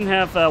that. He shouldn't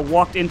have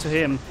walked into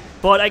him.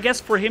 But I guess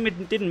for him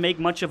it didn't make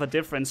much of a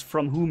difference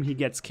from whom he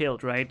gets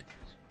killed, right?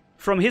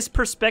 From his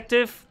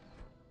perspective,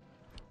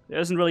 there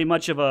isn't really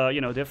much of a,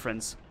 you know,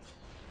 difference.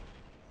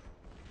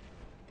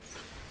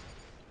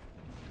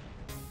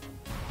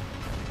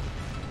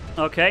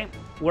 Okay,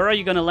 where are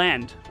you gonna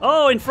land?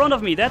 Oh, in front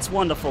of me. That's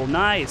wonderful.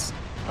 Nice.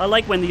 I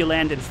like when you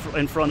land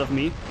in front of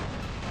me.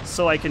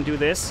 So I can do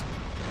this.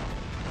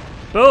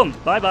 Boom.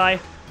 Bye-bye.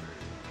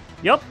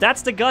 Yup,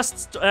 that's the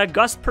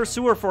Gust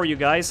Pursuer for you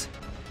guys.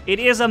 It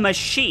is a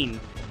machine.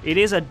 It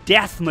is a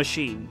death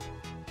machine.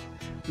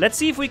 Let's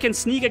see if we can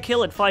sneak a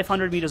kill at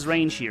 500 meters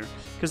range here.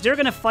 Because they're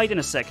gonna fight in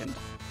a second.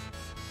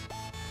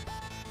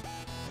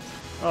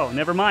 Oh,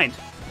 never mind.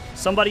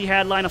 Somebody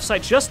had line of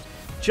sight.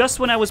 Just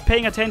when I was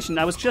paying attention,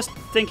 I was just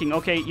thinking,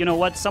 okay, you know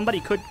what? Somebody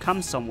could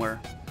come somewhere.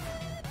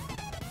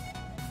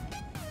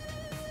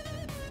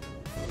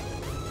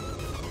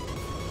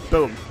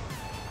 Boom.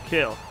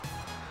 Kill.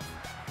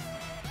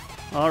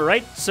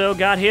 Alright, so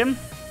got him.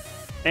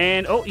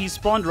 And, oh, he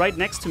spawned right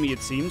next to me, it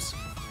seems.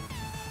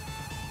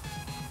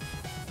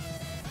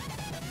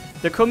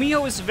 The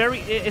Komiho is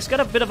it's got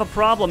a bit of a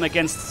problem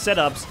against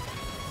setups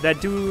that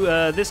do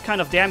this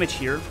kind of damage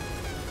here.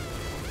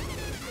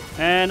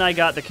 And I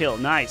got the kill.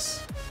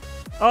 Nice.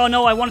 Oh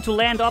no, I wanted to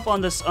land up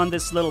on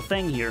this little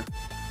thing here.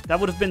 That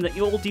would have been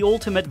the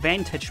ultimate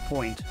vantage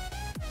point.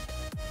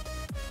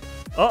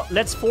 Oh,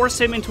 let's force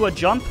him into a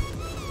jump.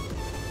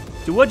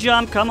 Do a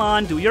jump. Come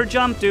on. Do your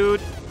jump,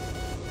 dude.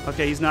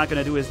 Okay, he's not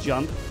gonna do his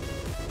jump.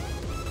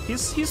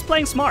 He's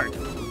playing smart.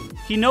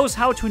 He knows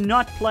how to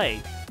not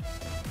play.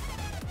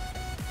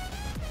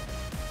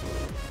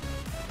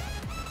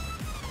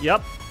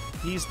 Yep.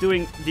 He's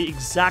doing the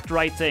exact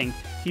right thing.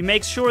 He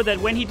makes sure that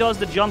when he does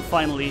the jump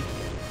finally,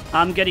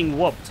 I'm getting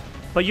whooped.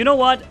 But you know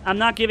what? I'm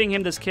not giving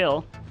him this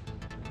kill.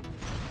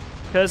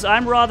 Because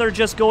I'm rather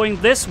just going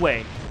this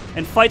way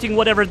and fighting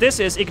whatever this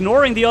is,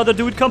 ignoring the other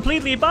dude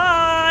completely.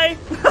 Bye!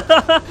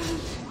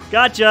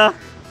 Gotcha.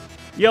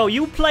 Yo,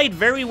 you played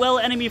very well,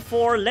 Enemy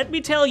 4. Let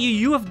me tell you,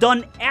 you have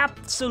done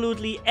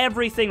absolutely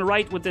everything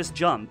right with this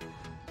jump.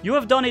 You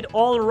have done it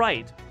all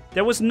right.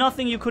 There was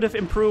nothing you could have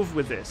improved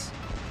with this.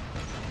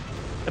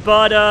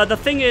 But the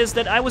thing is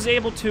that I was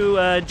able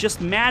to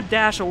just mad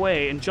dash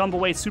away and jump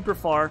away super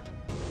far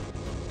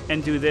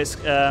and do this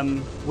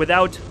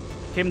without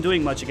him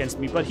doing much against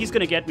me. But he's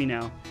gonna get me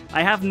now.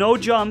 I have no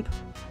jump,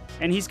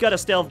 and he's got a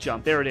stealth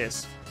jump. There it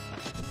is.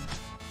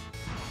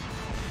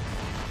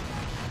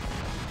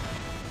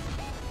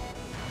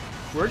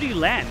 Where do you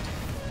land?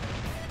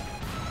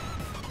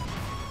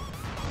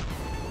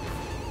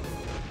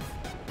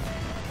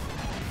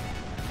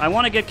 I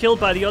want to get killed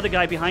by the other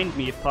guy behind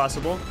me if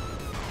possible.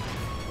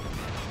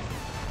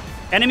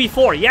 Enemy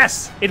 4,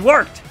 yes! It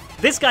worked!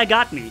 This guy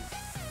got me.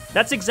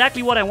 That's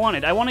exactly what I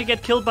wanted. I want to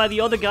get killed by the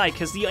other guy,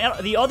 because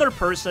the other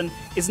person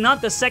is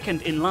not the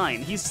second in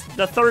line. He's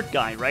the third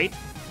guy, right?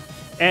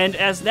 And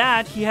as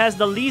that, he has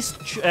the least,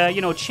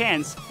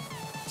 chance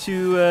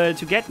to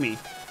get me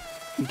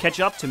and catch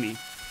up to me.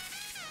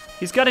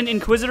 He's got an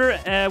Inquisitor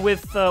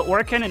with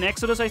Orkan and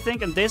Exodus, I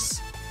think, and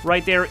this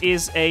right there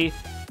is a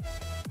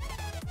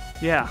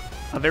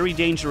very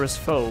dangerous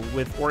foe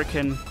with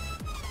Orkan.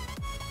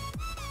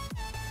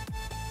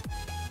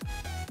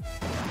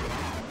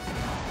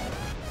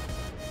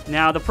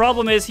 Now, the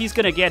problem is he's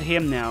gonna get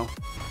him now.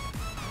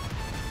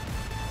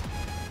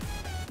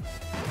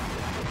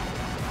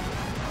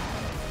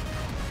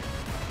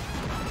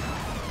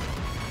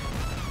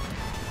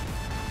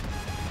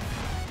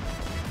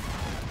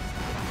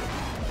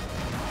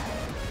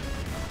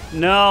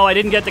 No, I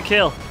didn't get the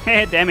kill.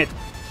 Damn it.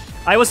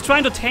 I was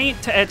trying to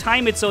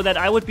time it so that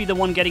I would be the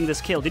one getting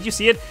this kill. Did you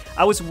see it?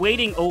 I was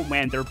waiting. Oh,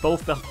 man, they're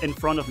both in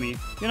front of me.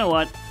 You know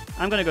what?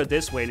 I'm gonna go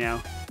this way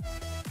now.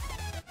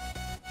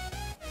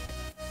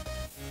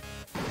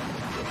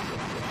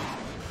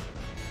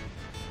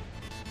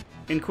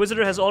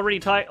 Inquisitor has already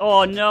tied.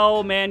 Oh,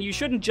 no, man. You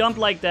shouldn't jump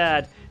like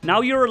that.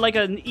 Now you're like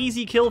an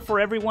easy kill for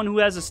everyone who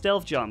has a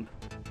stealth jump.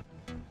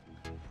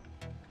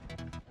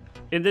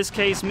 In this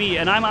case, me.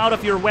 And I'm out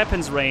of your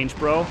weapons range,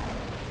 bro.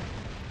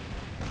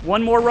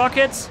 One more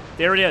rockets.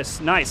 There it is.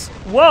 Nice.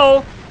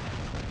 Whoa!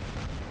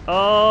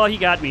 Oh, he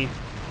got me.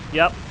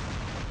 Yep.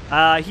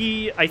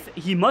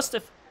 He must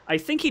have... I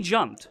think he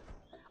jumped.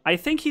 I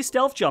think he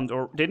stealth jumped,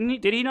 or didn't he?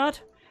 Did he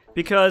not?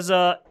 Because,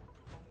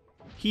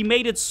 he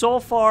made it so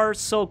far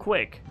so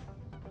quick.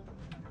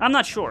 I'm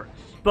not sure.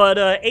 But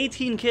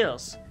 18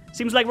 kills.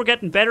 Seems like we're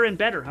getting better and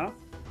better, huh?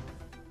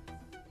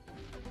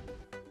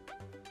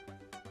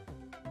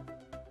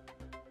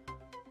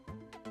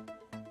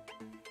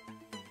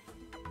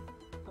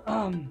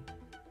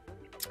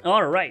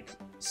 Alright.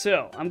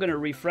 So, I'm gonna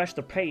refresh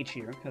the page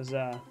here, because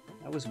that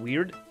was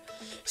weird.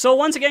 So,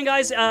 once again,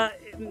 guys,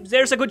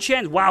 there's a good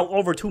chance... Wow,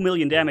 over 2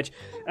 million damage.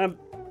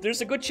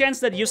 There's a good chance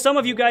that some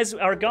of you guys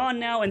are gone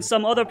now and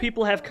some other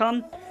people have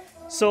come.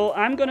 So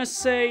I'm gonna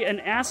say and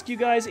ask you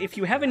guys, if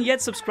you haven't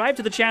yet subscribed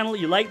to the channel,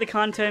 you like the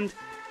content,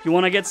 you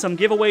want to get some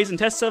giveaways and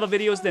test server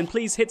videos, then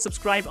please hit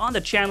subscribe on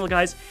the channel,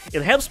 guys.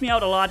 It helps me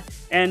out a lot,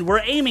 and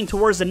we're aiming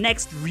towards the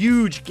next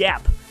huge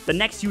gap. The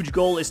next huge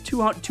goal is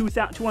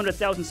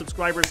 200,000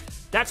 subscribers.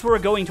 That's where we're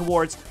going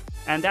towards,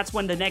 and that's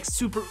when the next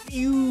super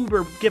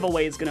uber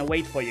giveaway is gonna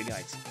wait for you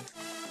guys.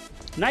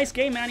 Nice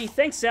game, Manny.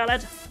 Thanks,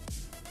 Salad.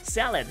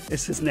 Salad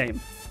is his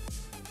name.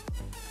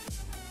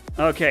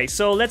 Okay,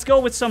 so let's go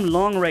with some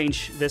long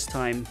range this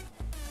time.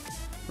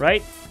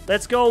 Right?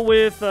 Let's go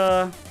with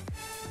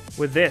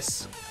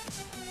this.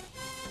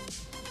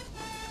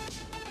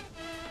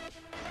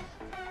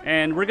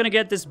 And we're gonna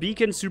get this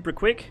beacon super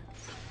quick.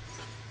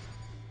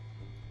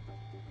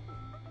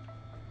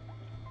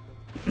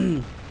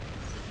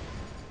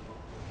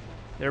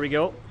 There we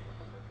go.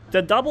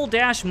 The double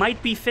dash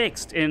might be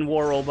fixed in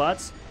War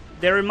Robots.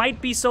 There might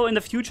be so in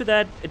the future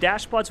that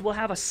dash bots will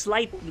have a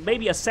slight,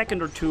 maybe a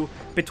second or two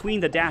between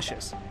the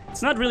dashes.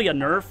 It's not really a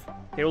nerf.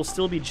 They will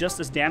still be just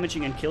as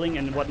damaging and killing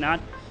and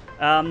whatnot.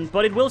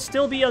 But it will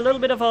still be a little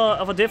bit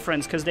of a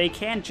difference, because they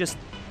can't just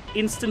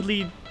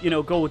instantly,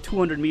 go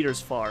 200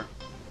 meters far.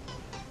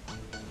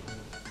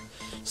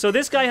 So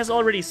this guy has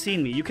already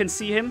seen me. You can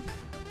see him.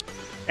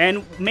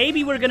 And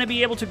maybe we're going to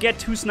be able to get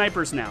 2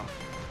 snipers now.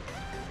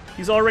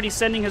 He's already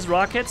sending his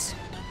rockets.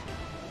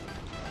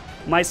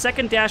 My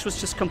second dash was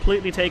just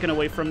completely taken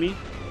away from me.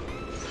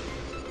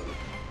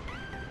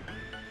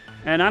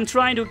 And I'm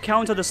trying to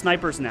counter the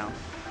snipers now.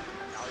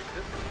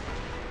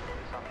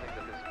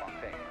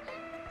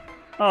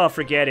 Oh,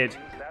 forget it.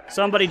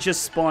 Somebody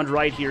just spawned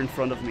right here in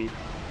front of me.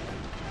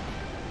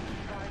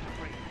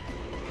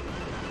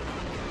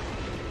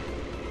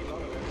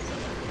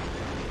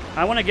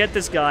 I want to get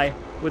this guy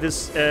with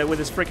his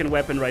freaking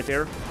weapon right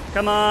there.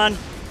 Come on.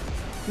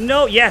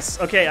 No, yes.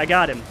 Okay, I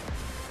got him.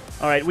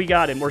 All right, we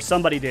got him, or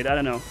somebody did. I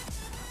don't know.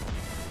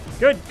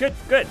 Good, good,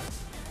 good.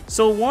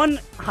 So one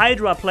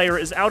Hydra player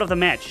is out of the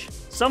match.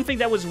 Something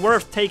that was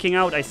worth taking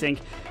out, I think,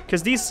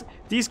 because these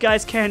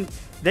guys can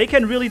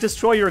really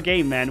destroy your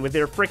game, man, with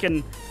their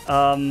freaking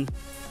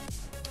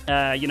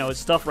you know,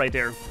 stuff right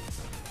there.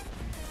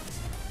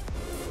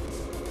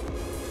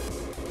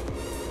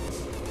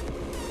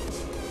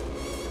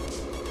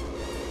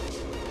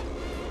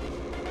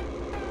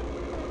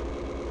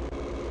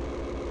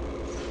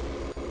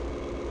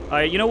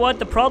 You know what?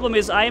 The problem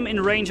is I am in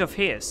range of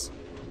his.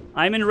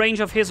 I'm in range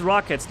of his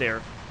rockets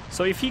there.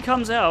 So if he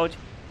comes out,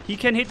 he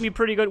can hit me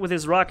pretty good with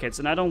his rockets,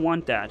 and I don't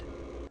want that.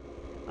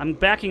 I'm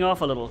backing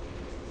off a little.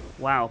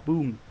 Wow,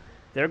 boom.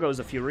 There goes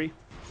the Fury.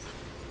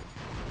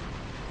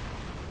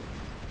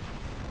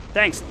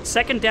 Thanks.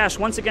 Second dash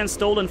once again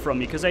stolen from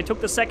me, because I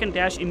took the second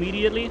dash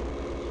immediately,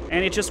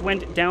 and it just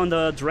went down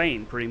the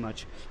drain, pretty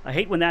much. I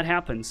hate when that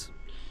happens.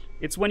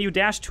 It's when you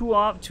dash too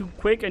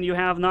quick and you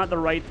have not the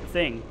right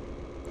thing.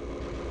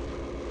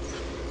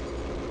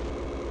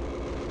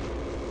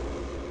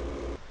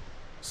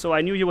 So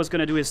I knew he was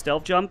going to do his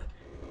stealth jump,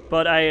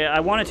 but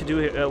I wanted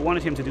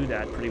him to do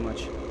that, pretty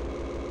much.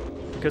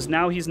 Because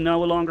now he's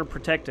no longer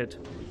protected.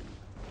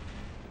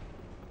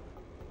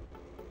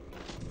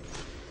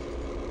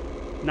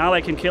 Now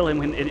I can kill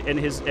him in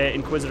his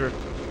Inquisitor,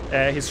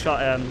 his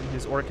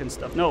Orkan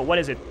stuff. No, what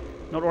is it?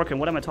 Not Orkan,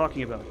 what am I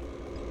talking about?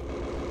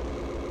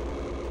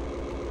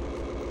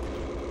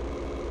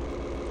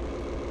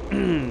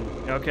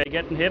 Okay,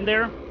 getting him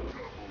there.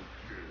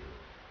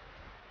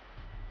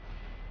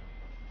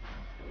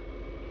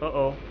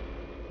 Uh-oh.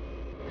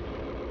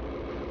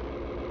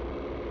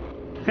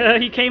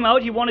 He came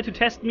out, he wanted to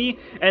test me,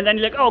 and then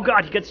like, oh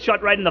god, he gets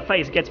shot right in the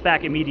face, gets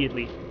back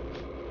immediately.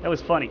 That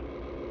was funny.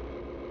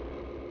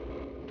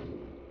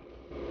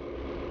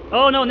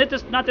 Oh no,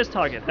 not this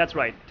target, that's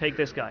right, take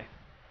this guy.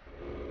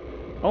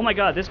 Oh my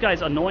god, this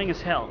guy's annoying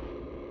as hell.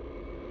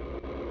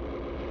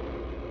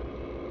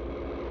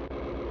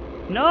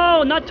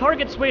 No, not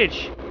target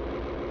switch!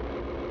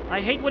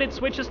 I hate when it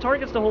switches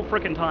targets the whole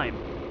frickin' time.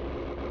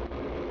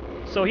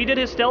 So he did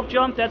his stealth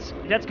jump, that's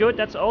good,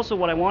 that's also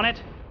what I wanted.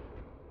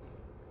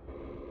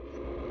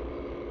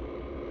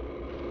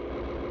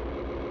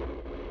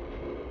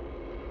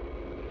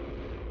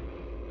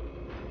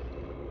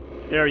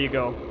 There you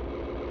go.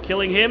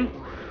 Killing him.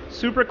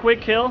 Super quick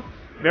kill.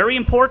 Very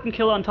important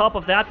kill on top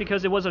of that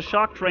because it was a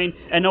shock train,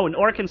 and no, an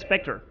Orkan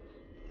Spectre.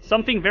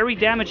 Something very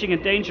damaging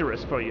and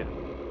dangerous for you.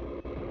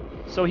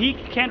 So he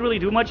can't really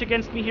do much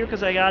against me here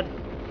because I got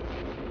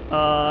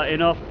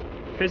enough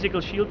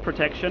physical shield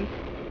protection.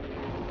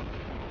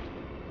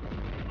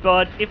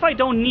 But if I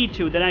don't need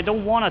to, then I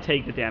don't want to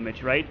take the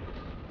damage, right?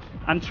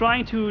 I'm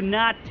trying to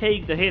not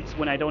take the hits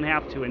when I don't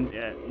have to and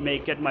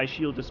get my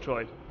shield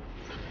destroyed.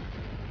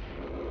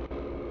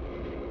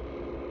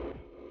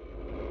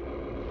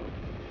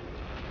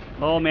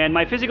 Oh man,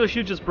 my physical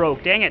shield just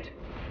broke, dang it.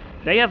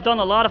 They have done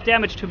a lot of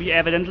damage to me,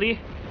 evidently.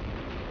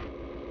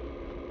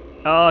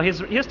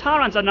 His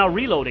Tarans are now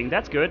reloading,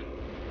 that's good.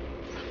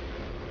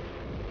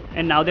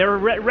 And now they're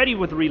ready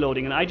with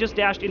reloading, and I just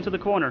dashed into the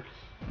corner.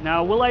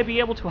 Now, will I be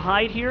able to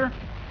hide here?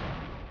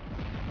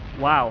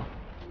 Wow.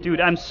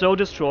 Dude, I'm so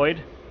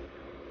destroyed.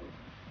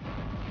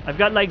 I've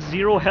got like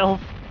 0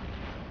 health.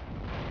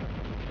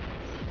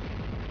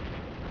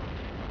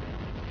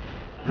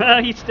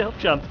 He stealth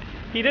jumped.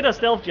 He did a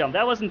stealth jump.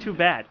 That wasn't too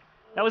bad.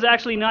 That was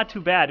actually not too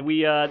bad.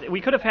 We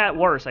could have had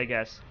worse, I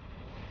guess.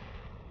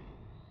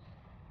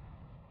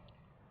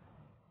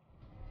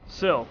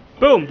 So,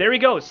 boom, there he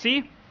goes.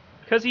 See?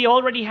 Because he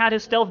already had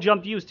his stealth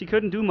jump used, he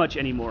couldn't do much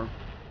anymore.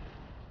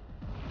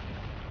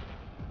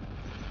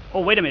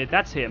 Oh, wait a minute,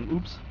 that's him.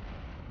 Oops.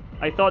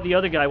 I thought the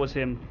other guy was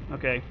him.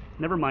 Okay,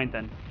 never mind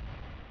then.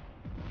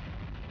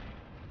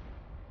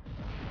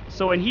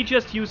 So, and he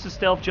just used his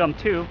stealth jump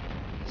too,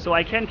 so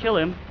I can kill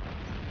him.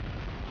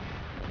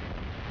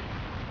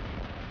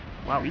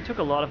 Wow, he took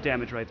a lot of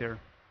damage right there.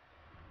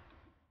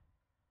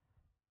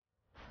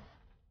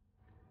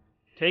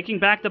 Taking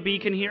back the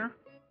beacon here.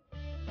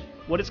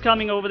 What is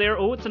coming over there?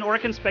 Oh, it's an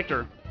Orkan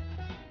Spectre.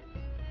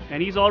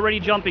 And he's already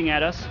jumping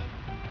at us.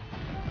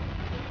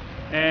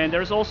 And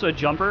there's also a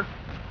jumper.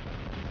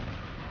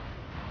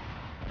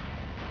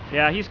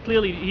 Yeah, he's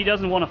clearly, he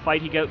doesn't want to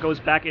fight. He goes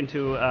back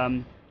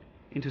into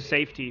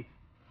safety.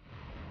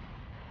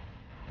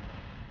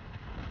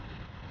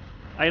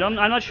 I'm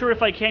not sure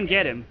if I can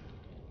get him.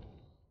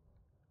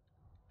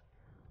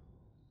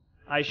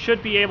 I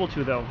should be able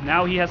to, though.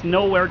 Now he has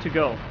nowhere to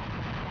go.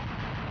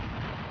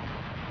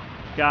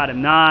 Got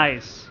him.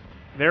 Nice.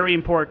 Very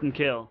important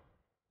kill.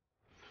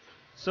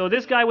 So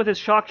this guy with his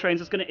shock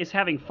trains is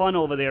having fun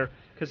over there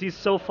because he's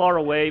so far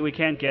away we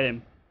can't get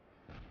him.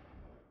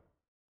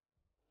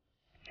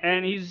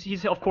 And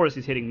he's of course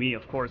he's hitting me,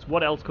 of course.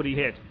 What else could he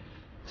hit?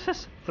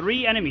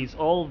 3 enemies,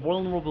 all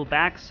vulnerable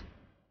backs.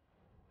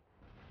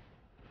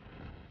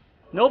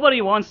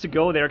 Nobody wants to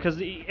go there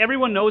because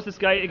everyone knows this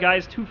guy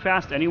is too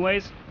fast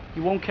anyways. He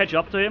won't catch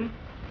up to him.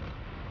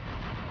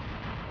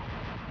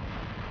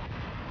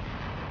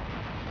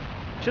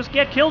 Just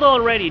get killed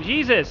already,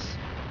 Jesus!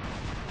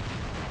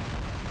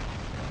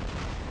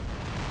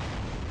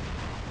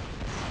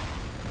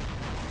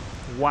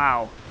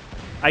 Wow.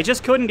 I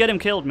just couldn't get him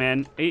killed,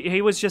 man.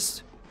 He was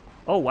just...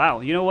 Oh,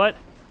 wow. You know what?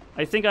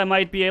 I think I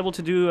might be able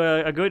to do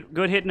a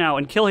good hit now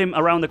and kill him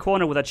around the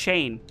corner with a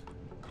chain.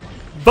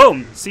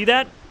 Boom! See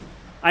that?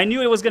 I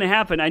knew it was going to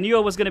happen. I knew I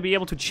was going to be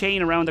able to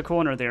chain around the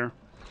corner there.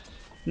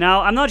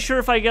 Now, I'm not sure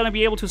if I'm going to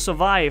be able to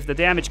survive the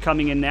damage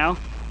coming in now.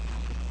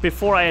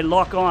 Before I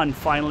lock on,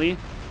 finally.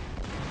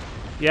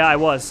 Yeah, I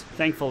was.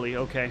 Thankfully.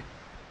 Okay.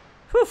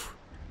 Whew.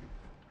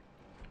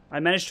 I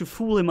managed to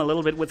fool him a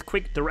little bit with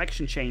quick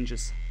direction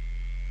changes.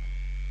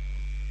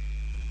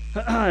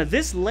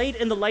 This late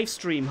in the live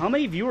stream, how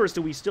many viewers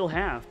do we still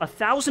have?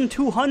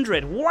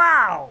 1,200.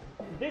 Wow!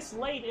 This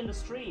late in the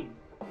stream.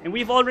 And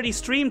we've already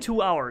streamed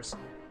 2 hours.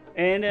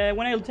 And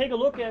when I take a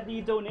look at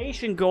the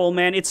donation goal,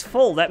 man, it's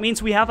full. That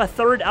means we have a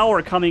 3rd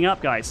hour coming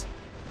up, guys.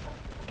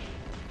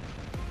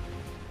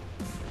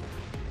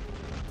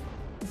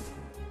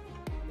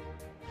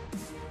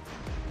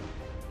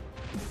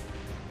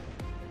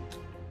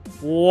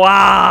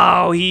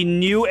 Wow, he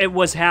knew it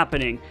was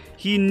happening.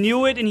 He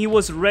knew it and he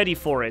was ready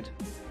for it.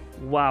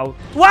 Wow.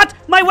 What?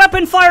 My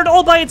weapon fired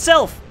all by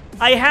itself.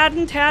 I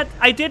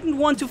didn't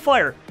want to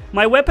fire.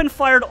 My weapon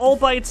fired all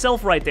by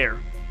itself right there.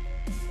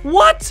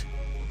 What?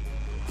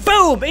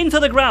 Boom! Into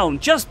the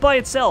ground, just by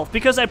itself,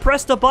 because I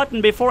pressed the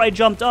button before I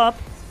jumped up,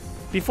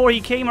 before he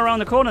came around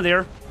the corner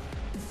there.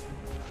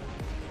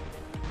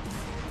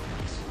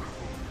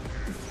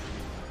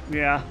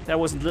 Yeah, that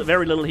was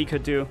very little he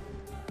could do.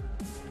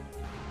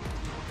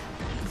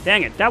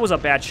 Dang it, that was a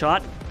bad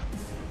shot.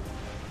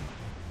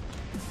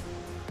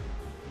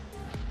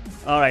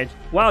 Alright.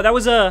 Wow, that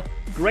was a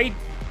great,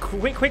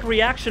 quick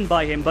reaction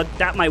by him, but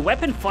that my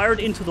weapon fired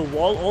into the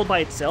wall all by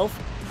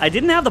itself. I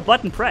didn't have the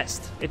button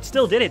pressed. It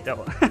still did it,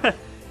 though.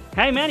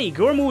 Hi, Manny.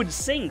 Gormood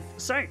Sing.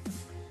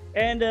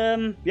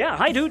 And, yeah.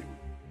 Hi, dude.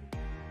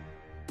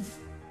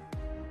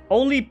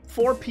 Only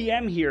 4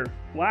 p.m. here.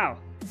 Wow.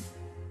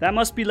 That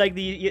must be like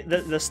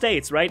the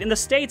States, right? In the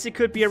States, it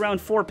could be around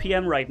 4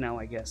 p.m. right now,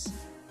 I guess.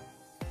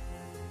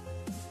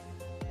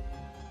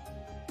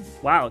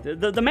 Wow.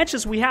 The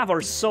matches we have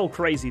are so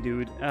crazy,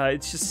 dude.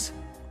 It's just...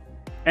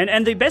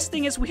 And the best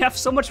thing is we have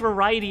so much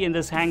variety in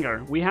this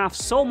hangar. We have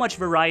so much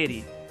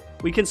variety.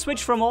 We can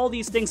switch from all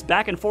these things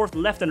back and forth,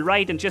 left and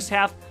right, and just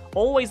have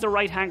always the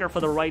right hangar for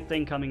the right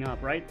thing coming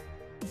up, right?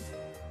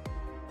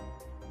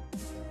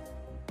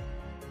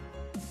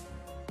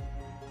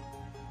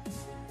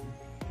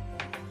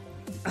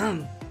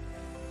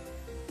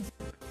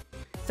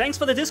 Thanks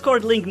for the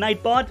Discord link,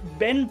 Nightbot.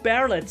 Ben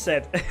Barlett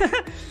said.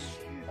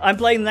 I'm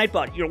playing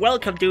Nightbot. You're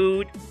welcome,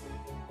 dude.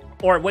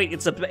 Or wait,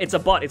 it's a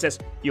bot. It says,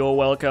 "You're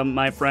welcome,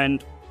 my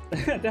friend."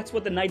 That's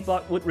what the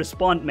Nightbot would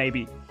respond,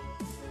 maybe.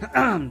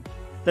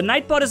 The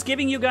Nightbot is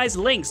giving you guys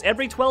links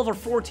every 12 or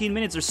 14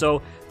 minutes or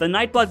so. The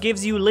Nightbot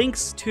gives you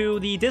links to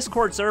the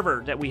Discord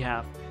server that we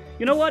have.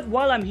 You know what?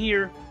 While I'm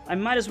here, I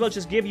might as well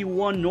just give you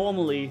one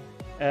normally,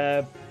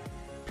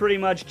 pretty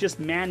much just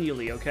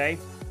manually, okay?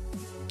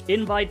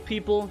 Invite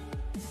people.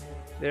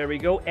 There we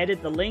go.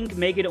 Edit the link.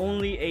 Make it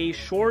only a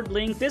short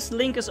link. This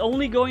link is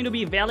only going to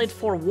be valid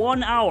for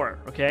 1 hour,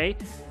 okay?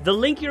 The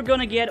link you're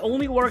gonna get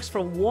only works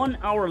for 1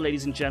 hour,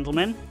 ladies and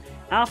gentlemen.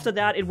 After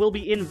that, it will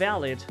be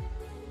invalid.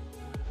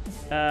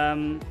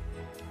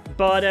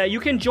 But you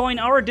can join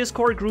our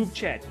Discord group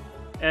chat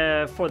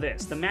for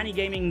this, the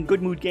Manni-Gaming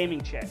Good Mood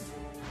Gaming chat.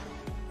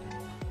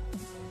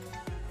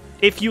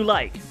 If you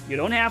like. You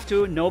don't have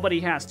to, nobody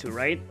has to,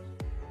 right?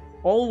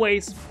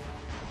 Always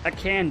a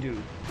can-do.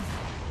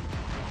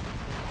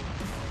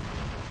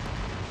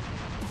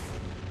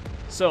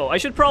 So, I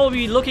should probably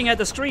be looking at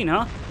the screen,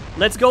 huh?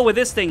 Let's go with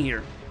this thing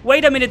here.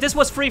 Wait a minute, this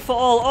was free for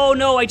all. Oh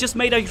no, I just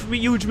made a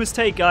huge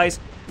mistake, guys.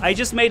 I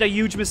just made a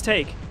huge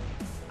mistake.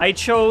 I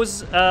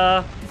chose,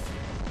 come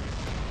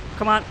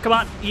on, come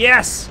on,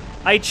 yes!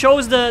 I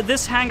chose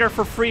this hangar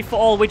for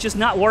free-for-all, which is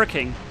not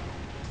working.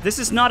 This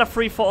is not a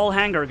free-for-all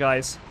hangar,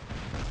 guys.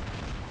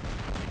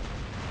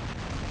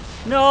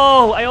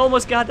 No, I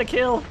almost got the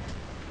kill.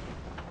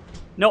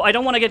 No, I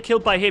don't want to get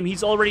killed by him,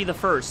 he's already the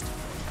first.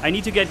 I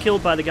need to get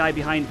killed by the guy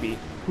behind me,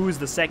 who is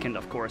the second,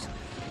 of course.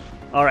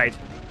 Alright,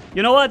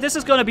 you know what, this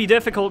is gonna be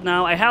difficult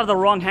now. I have the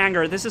wrong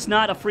hangar, this is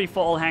not a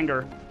free-for-all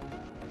hangar.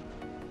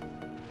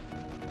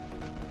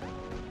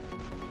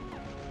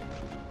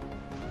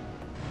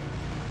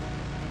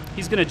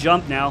 He's gonna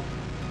jump now.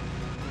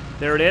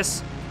 There it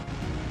is.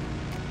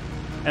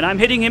 And I'm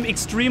hitting him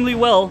extremely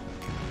well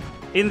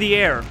in the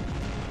air.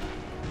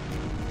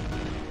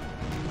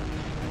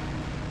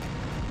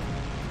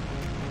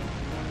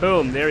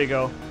 Boom, there you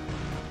go.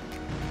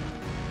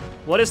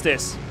 What is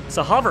this? It's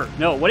a hover.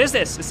 No, what is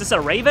this? Is this a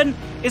Raven?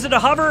 Is it a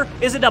hover?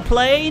 Is it a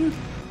plane?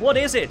 What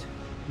is it?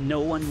 No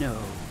one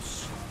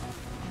knows.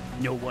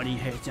 Nobody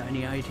has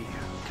any idea.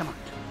 Come on,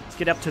 let's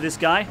get up to this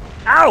guy.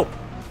 Ow!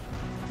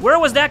 Where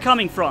was that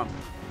coming from?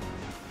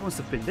 It must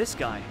have been this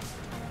guy.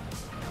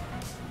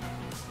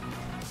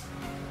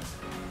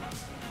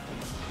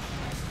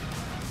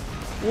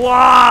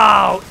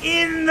 Wow!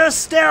 In the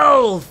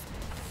stealth!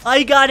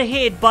 I got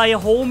hit by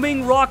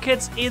homing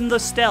rockets in the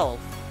stealth.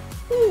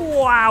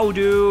 Wow,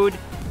 dude.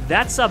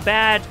 That's a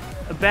bad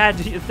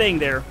thing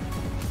there.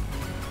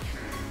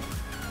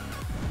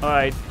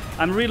 Alright.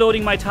 I'm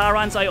reloading my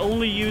Tarans. I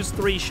only used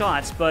 3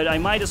 shots, but I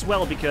might as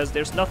well because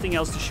there's nothing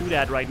else to shoot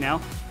at right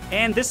now.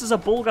 And this is a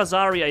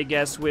Bulgazari, I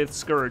guess, with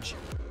Scourge.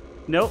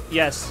 No,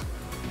 yes.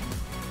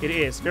 It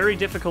is. Very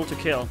difficult to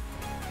kill.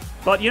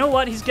 But you know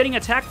what? He's getting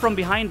attacked from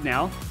behind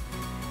now.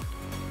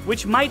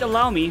 Which might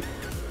allow me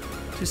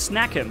to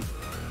snack him.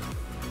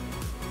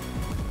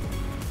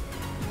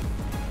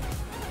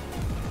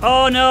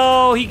 Oh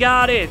no, he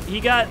got it. He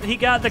got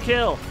the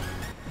kill.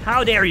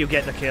 How dare you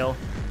get the kill?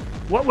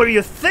 What were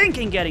you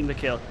thinking getting the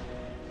kill?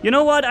 You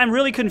know what? I'm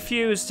really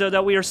confused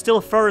that we are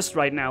still first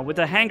right now with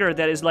a hangar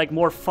that is like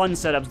more fun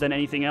setups than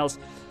anything else.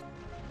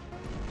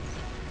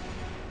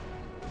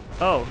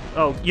 Oh,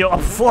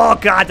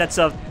 God,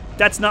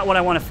 that's not what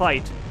I want to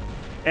fight.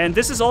 And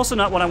this is also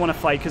not what I want to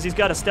fight because he's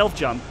got a stealth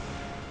jump.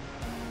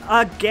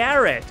 A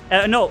Garrett.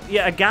 No,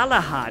 yeah, a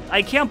Galahad.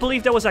 I can't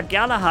believe there was a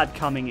Galahad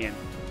coming in.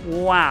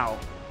 Wow.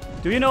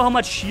 Do you know how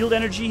much shield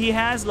energy he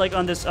has, like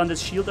on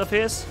this shield of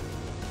his?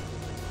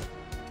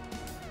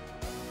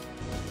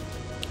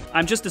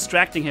 I'm just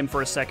distracting him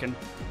for a second.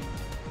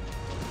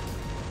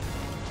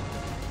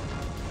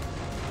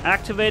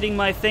 Activating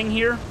my thing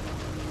here.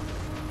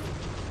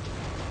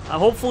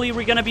 Hopefully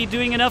we're gonna be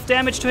doing enough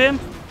damage to him.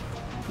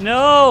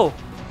 No!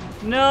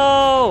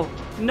 No!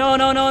 No,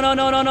 no, no, no,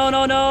 no, no, no,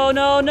 no, no,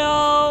 no,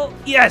 no!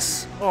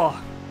 Yes!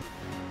 Oh.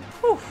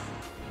 Whew.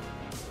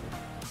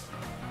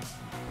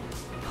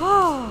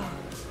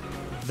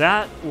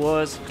 That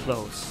was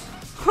close.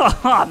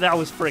 That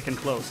was freaking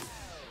close.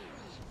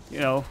 You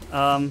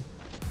know,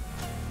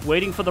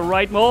 waiting for the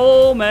right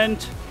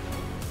moment.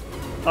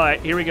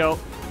 Alright, here we go.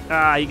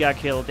 Ah, he got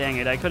killed. Dang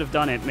it. I could have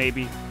done it,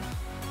 maybe.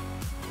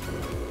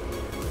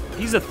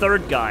 He's a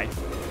third guy.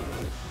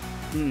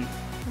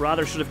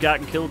 Rather should have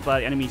gotten killed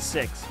by enemy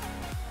 6.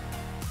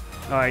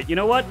 Alright, you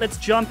know what? Let's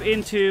jump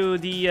into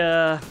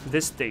the,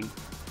 this thing.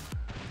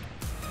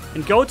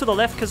 And go to the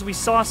left because we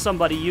saw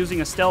somebody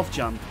using a stealth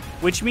jump.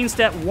 Which means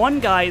that one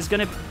guy is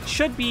gonna...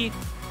 Should be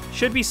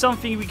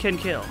something we can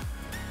kill.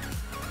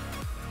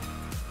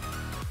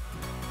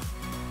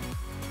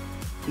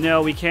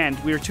 No, we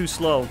can't. We're too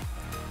slow.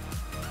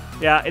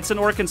 Yeah, it's an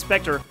Orc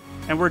Inspector.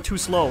 And we're too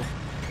slow.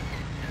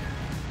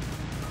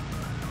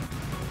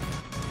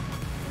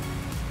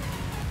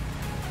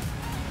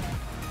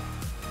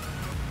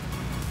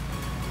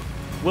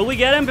 Will we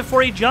get him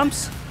before he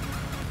jumps?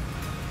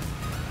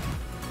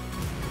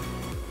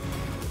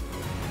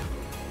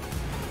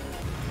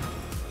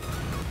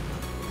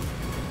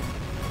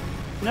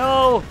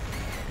 No!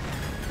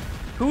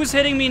 Who's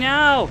hitting me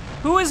now?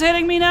 Who is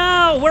hitting me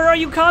now? Where are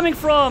you coming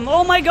from?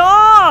 Oh my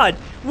god!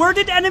 Where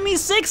did enemy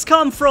 6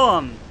 come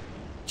from?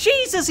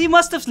 Jesus, he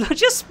must have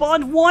just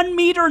spawned 1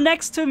 meter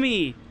next to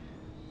me.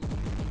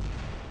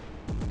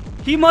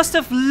 He must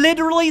have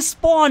literally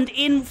spawned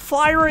in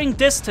firing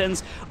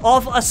distance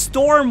of a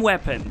storm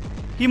weapon.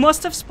 He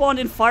must have spawned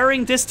in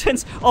firing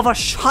distance of a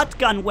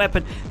shotgun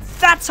weapon.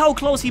 That's how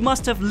close he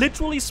must have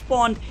literally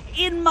spawned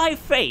in my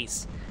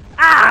face.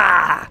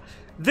 Ah!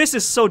 This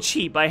is so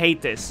cheap. I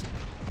hate this.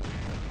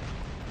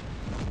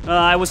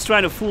 I was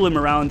trying to fool him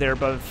around there,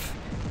 but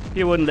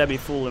he wouldn't let me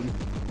fool him.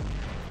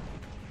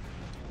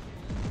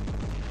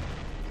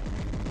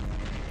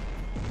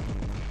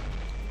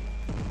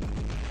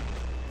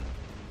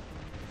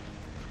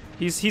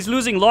 He's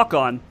losing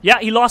lock-on. Yeah,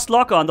 he lost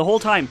lock-on the whole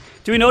time.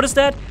 Do you notice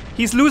that?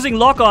 He's losing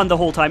lock-on the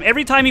whole time.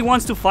 Every time he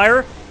wants to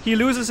fire, he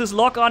loses his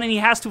lock-on and he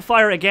has to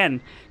fire again.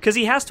 Because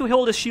he has to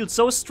hold his shield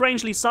so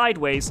strangely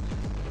sideways.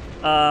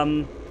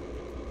 Oh,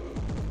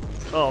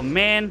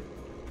 man.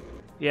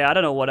 Yeah, I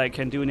don't know what I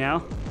can do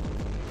now.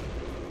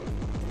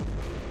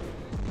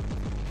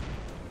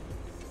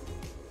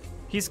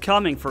 He's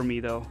coming for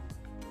me, though.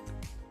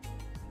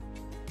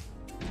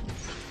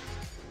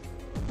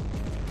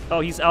 Oh,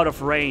 he's out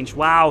of range.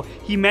 Wow,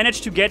 he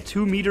managed to get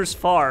 2 meters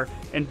far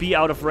and be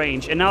out of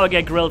range. And now I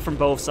get grilled from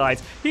both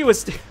sides. He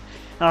was...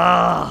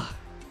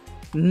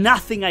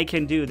 nothing I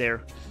can do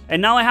there. And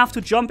now I have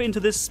to jump into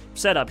this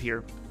setup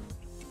here.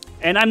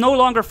 And I'm no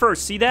longer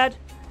first. See that?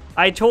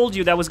 I told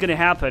you that was gonna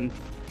happen.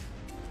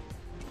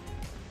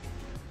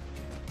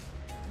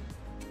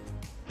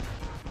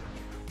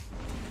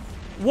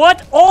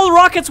 What? All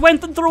rockets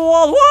went into the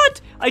wall.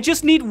 What? I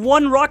just need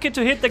 1 rocket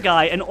to hit the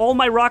guy, and all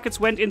my rockets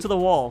went into the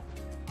wall.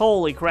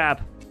 Holy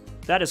crap.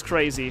 That is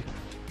crazy.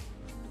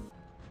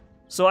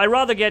 So I'd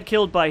rather get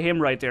killed by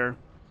him right there.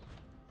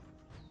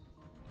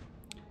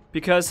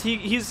 Because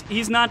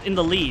he's not in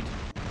the lead.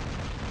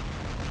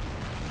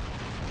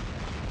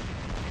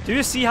 Do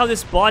you see how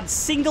this bot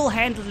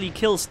single-handedly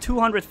kills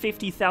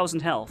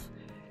 250,000 health?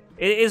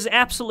 It is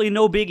absolutely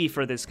no biggie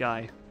for this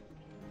guy.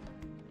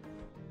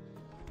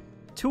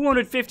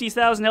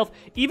 250,000 health,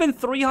 even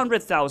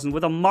 300,000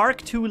 with a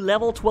Mark II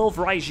level 12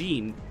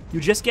 Raijin. You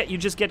just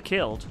get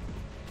killed.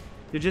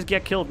 You just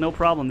get killed, no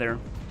problem there.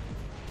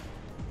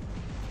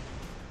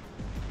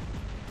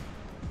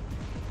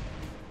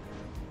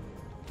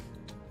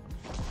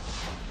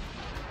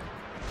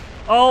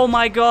 Oh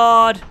my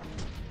god.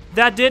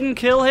 That didn't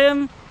kill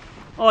him?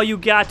 Oh, you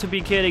got to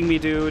be kidding me,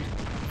 dude.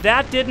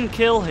 That didn't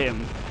kill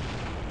him.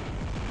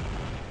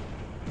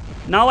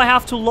 Now I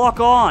have to lock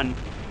on.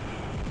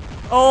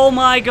 Oh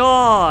my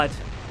god.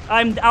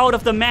 I'm out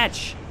of the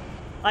match.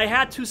 I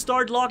had to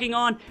start logging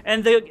on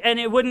and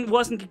it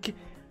wasn't.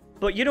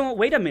 But you know what?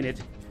 Wait a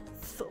minute.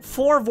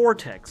 4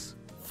 vortex.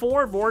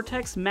 4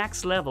 vortex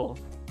max level.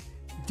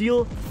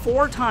 Deal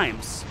 4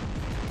 times.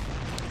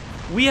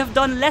 We have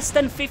done less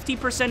than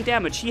 50%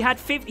 damage. He had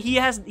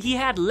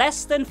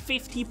less than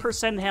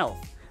 50%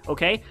 health.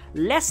 Okay?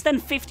 Less than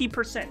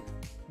 50%.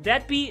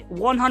 That'd be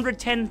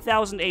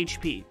 110,000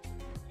 HP.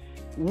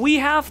 We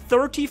have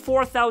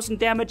 34,000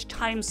 damage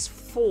times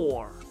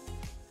 4.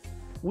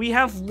 We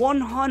have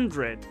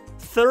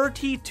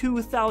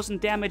 132,000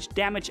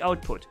 damage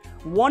output.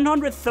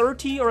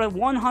 130 or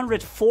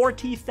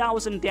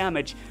 140,000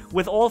 damage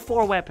with all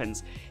 4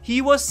 weapons.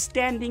 He was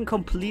standing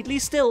completely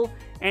still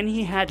and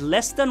he had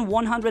less than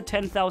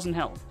 110,000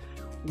 health.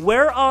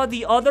 Where are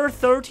the other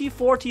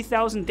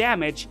 40,000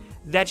 damage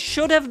that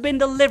should have been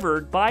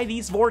delivered by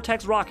these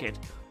Vortex rocket?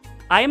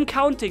 I am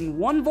counting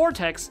 1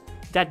 Vortex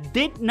that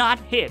did not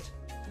hit.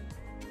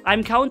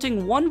 I'm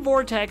counting 1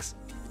 Vortex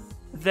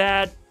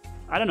that,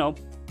 I don't know,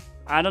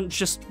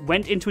 just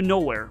went into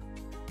nowhere.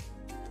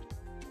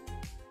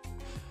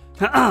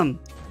 Oh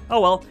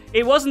well,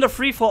 it wasn't a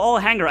free-for-all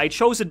hangar. I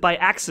chose it by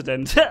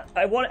accident.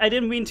 I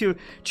didn't mean to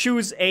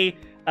choose a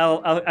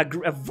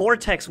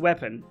vortex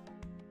weapon.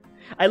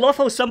 I love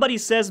how somebody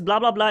says blah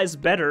blah blah is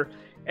better.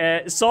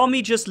 Saw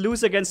me just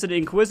lose against an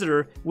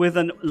Inquisitor with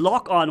a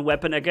lock-on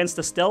weapon against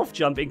a stealth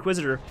jump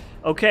Inquisitor.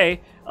 Okay,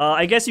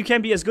 I guess you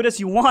can be as good as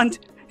you want.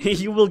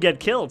 You will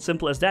get killed.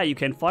 Simple as that. You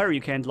can't fire,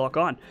 you can't lock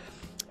on.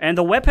 And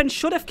the weapon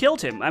should have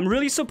killed him. I'm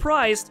really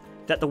surprised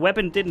that the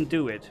weapon didn't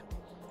do it.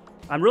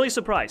 I'm really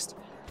surprised.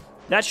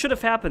 That should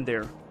have happened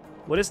there.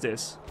 What is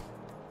this?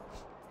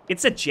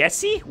 It's a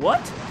Jessie?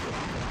 What?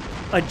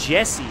 A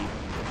Jessie?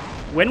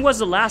 When was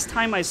the last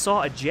time I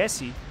saw a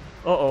Jessie?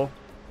 Uh-oh.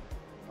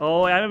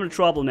 Oh, I'm in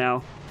trouble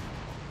now.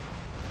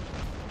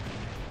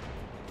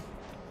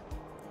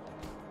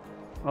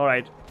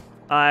 Alright.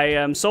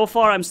 So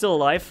far I'm still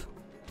alive.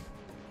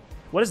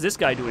 What is this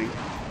guy doing?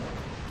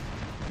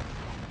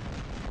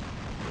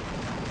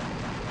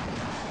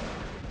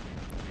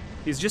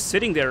 He's just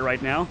sitting there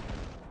right now.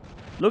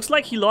 Looks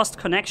like he lost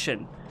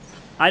connection.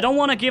 I don't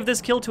want to give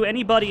this kill to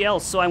anybody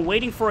else, so I'm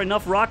waiting for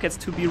enough rockets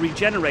to be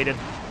regenerated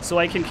so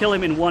I can kill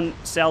him in 1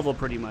 salvo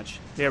pretty much.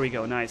 There we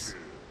go, nice.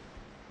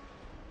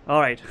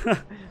 Alright.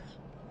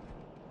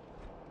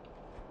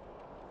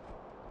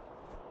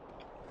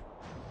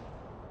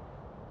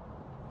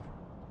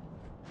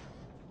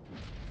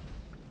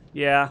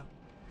 Yeah.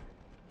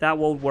 That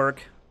won't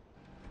work.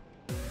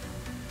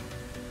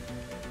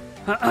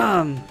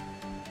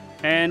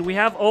 And we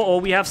have,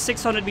 we have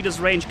 600 meters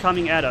range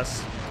coming at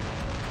us.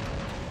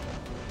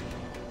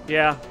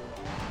 Yeah.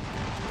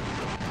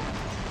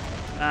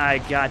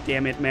 God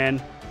damn it,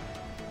 man.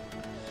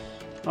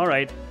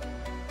 Alright.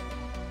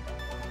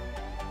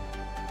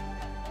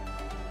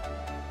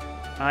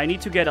 I need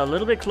to get a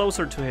little bit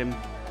closer to him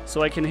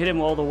so I can hit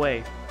him all the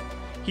way.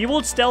 He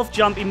will stealth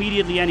jump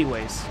immediately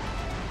anyways.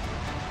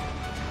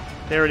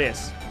 There it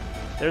is.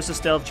 There's a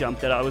stealth jump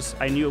that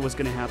I knew it was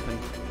gonna happen.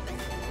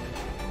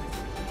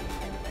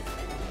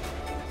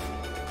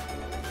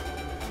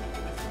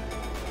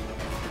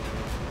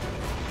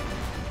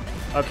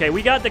 Okay,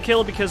 we got the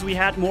kill because we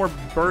had more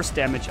burst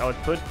damage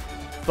output.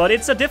 But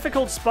it's a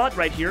difficult spot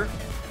right here.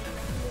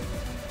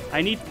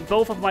 I need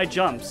both of my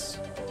jumps.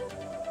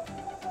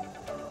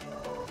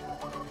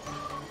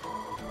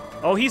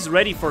 Oh, he's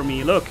ready for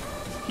me. Look.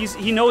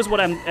 He knows what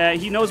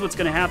he knows what's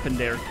gonna happen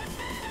there.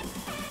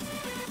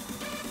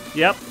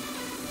 Yep.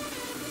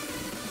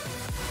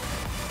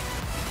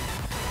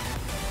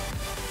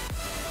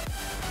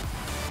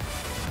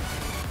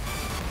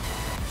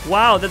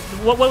 Wow,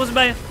 what was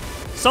my...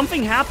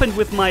 Something happened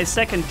with my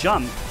second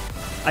jump.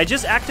 I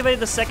just activated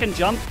the second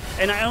jump,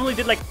 and I only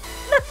did like...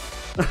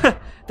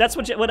 That's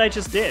what I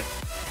just did.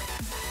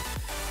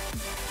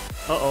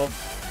 Uh-oh.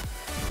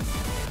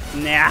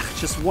 Nah,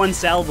 just 1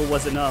 salvo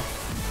was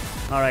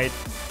enough. Alright.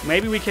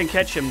 Maybe we can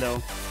catch him,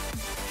 though.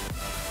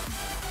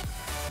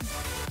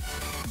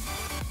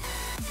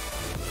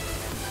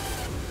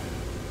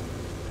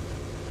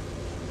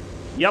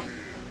 Yep.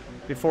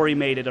 Before he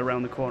made it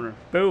around the corner.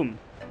 Boom.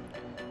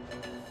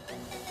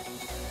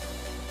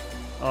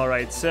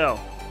 Alright, so.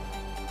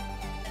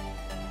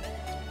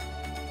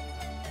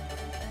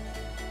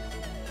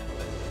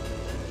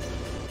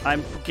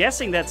 I'm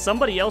guessing that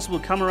somebody else will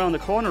come around the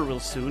corner real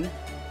soon.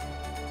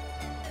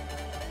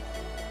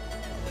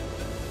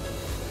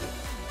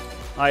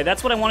 Alright,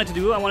 that's what I wanted to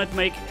do. I wanted to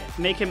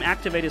make him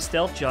activate his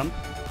stealth jump.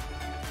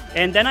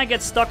 And then I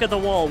get stuck at the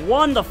wall.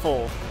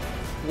 Wonderful.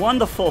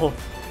 Wonderful.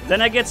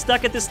 Then I get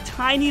stuck at this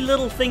tiny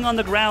little thing on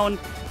the ground,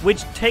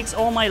 which takes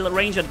all my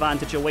range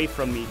advantage away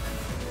from me.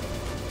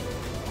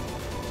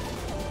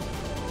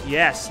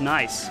 Yes,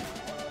 nice.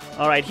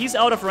 Alright, he's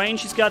out of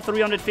range. He's got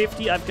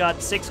 350. I've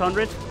got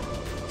 600.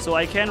 So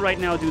I can right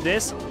now do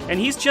this. And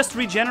he's just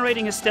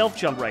regenerating his stealth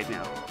jump right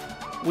now.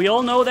 We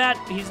all know that.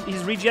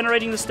 He's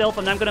regenerating the stealth,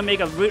 and I'm going to make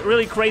a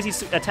really crazy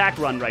attack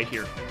run right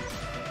here.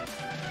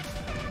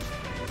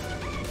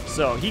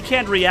 So he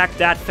can't react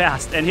that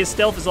fast, and his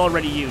stealth is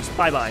already used.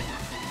 Bye-bye.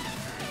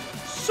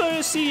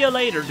 So see you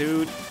later,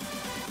 dude.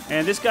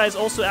 And this guy's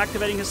also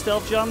activating his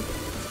stealth jump.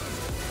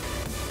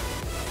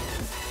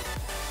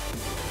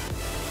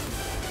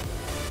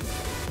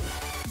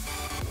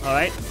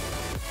 Alright.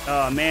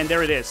 Oh, man,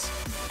 there it is.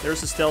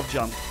 There's the stealth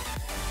jump.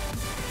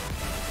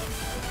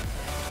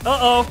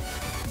 Uh-oh.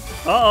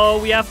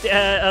 Uh-oh, we have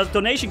a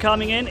donation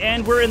coming in,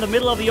 and we're in the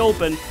middle of the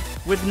open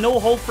with no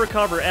hope for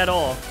cover at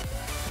all.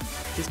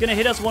 He's gonna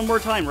hit us one more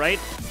time, right?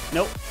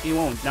 Nope, he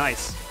won't.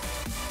 Nice.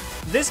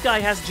 This guy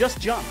has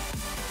just jumped.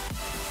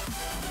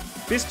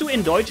 Bist du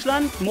in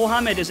Deutschland?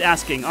 Mohammed is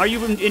asking. Are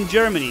you in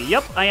Germany?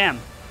 Yep, I am.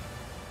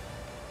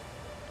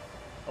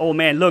 Oh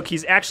man, look,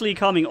 he's actually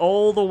coming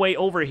all the way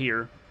over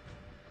here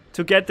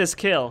to get this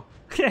kill.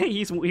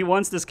 He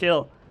wants this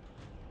kill.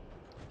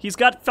 He's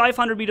got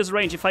 500 meters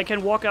range. If I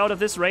can walk out of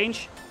this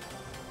range,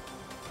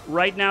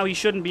 right now he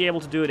shouldn't be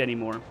able to do it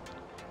anymore.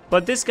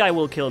 But this guy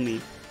will kill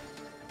me.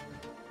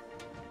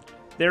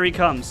 There he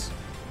comes.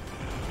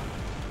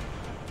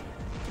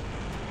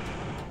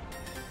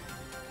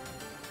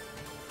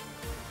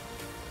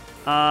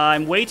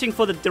 I'm waiting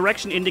for the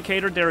direction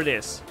indicator. There it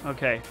is.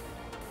 Okay.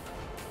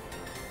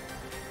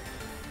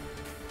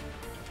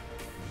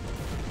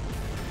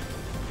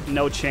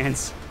 No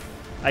chance.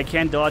 I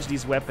can't dodge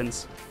these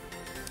weapons.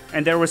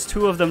 And there was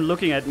two of them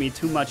looking at me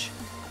too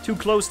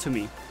close to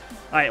me.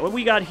 Alright, what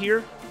we got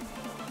here?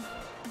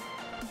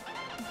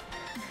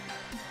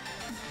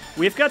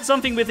 We've got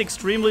something with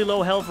extremely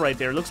low health right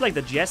there. Looks like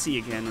the Jesse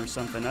again or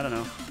something. I don't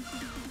know.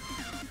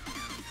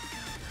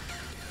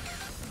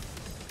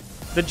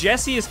 The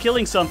Jesse is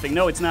killing something.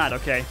 No, it's not.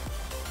 Okay.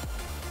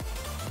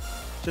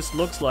 Just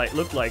looked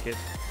like it.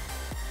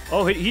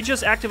 Oh, he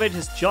just activated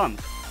his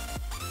jump.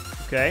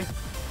 Okay.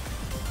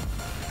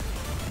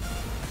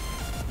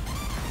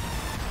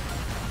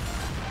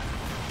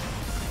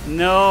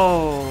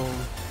 No.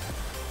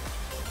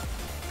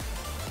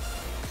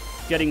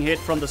 Getting hit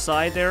from the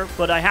side there,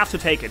 but I have to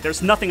take it.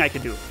 There's nothing I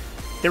can do.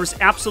 There's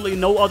absolutely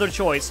no other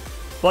choice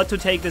but to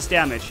take this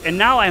damage. And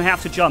now I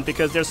have to jump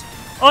because there's...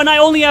 Oh, and I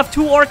only have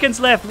 2 Orkans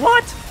left.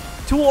 What?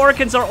 2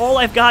 Orkans are all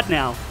I've got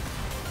now.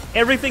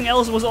 Everything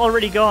else was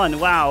already gone.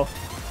 Wow.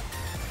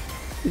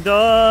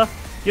 Duh.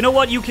 You know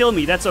what? You kill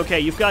me. That's okay.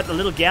 You've got a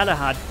little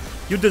Galahad.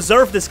 You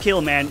deserve this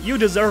kill, man. You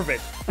deserve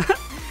it.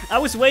 I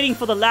was waiting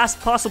for the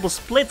last possible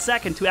split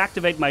second to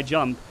activate my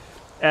jump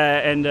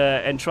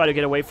and try to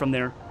get away from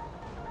there.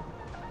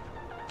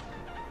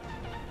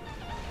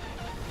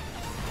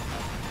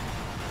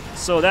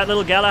 So that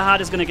little Galahad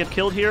is going to get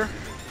killed here.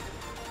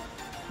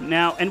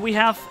 Now, and we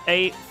have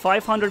a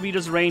 500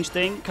 meters range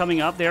thing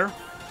coming up there.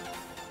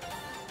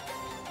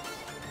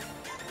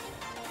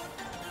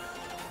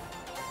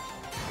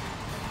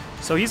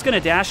 So he's going to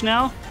dash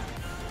now.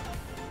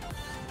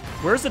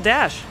 Where's the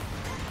dash?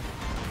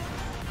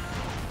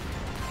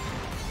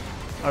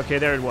 Okay,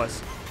 there it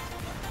was.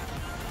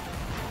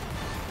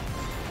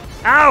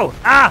 Ow!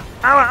 Ah!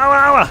 Ow!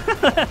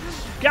 Ow! Ow!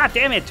 God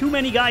damn it! Too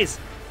many guys,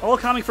 all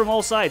coming from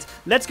all sides.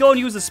 Let's go and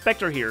use the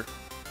Spectre here.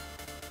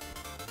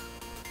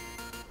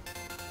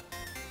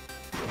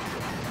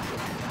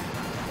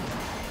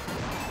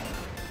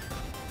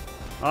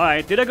 All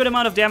right, did a good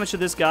amount of damage to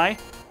this guy,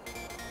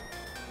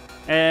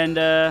 and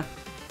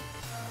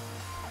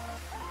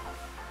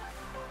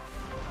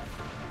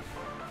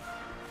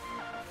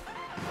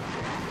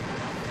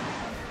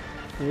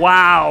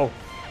wow.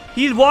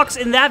 He walks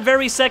in that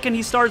very second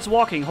he starts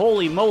walking.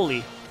 Holy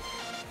moly.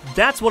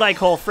 That's what I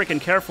call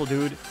freaking careful,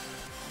 dude.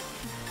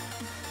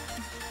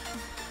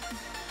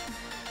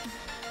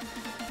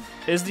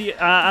 Is the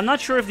I'm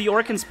not sure if the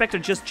Orc Inspector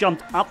just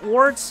jumped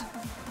upwards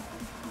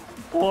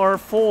or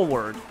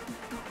forward.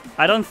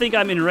 I don't think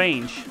I'm in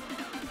range.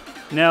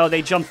 No,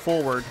 they jumped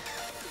forward.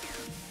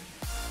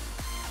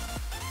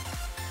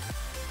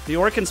 The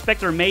Orc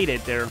Inspector made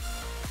it there.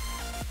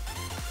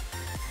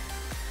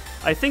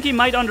 I think he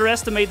might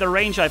underestimate the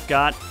range I've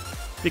got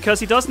because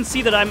he doesn't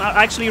see that I'm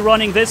actually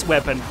running this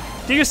weapon.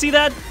 Do you see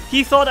that?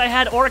 He thought I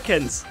had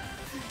Orkans.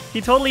 He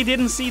totally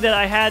didn't see that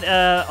I had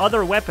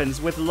other weapons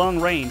with long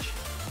range.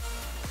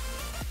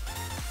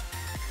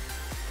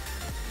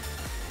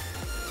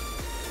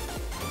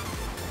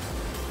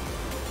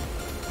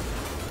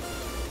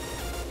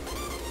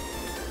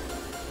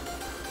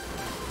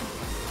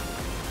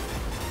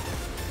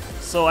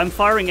 So I'm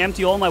firing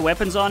empty all my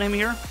weapons on him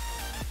here.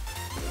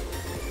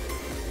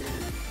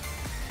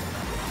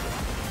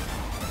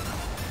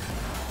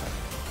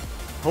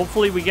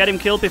 Hopefully we get him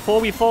killed before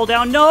we fall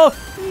down. No!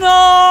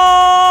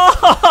 No!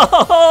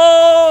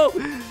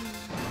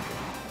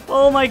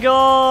 Oh my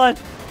god!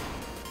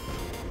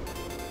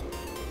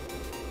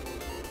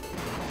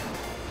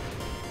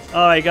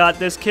 Oh, I got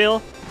this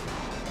kill.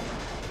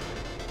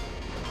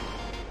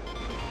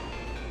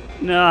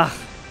 Nah.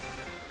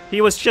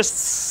 He was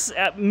just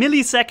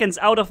milliseconds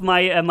out of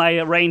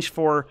my range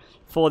for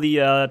the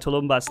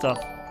Tulumba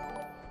stuff.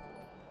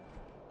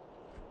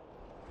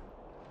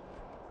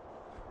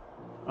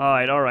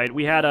 Alright.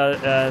 We had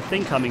a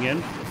thing coming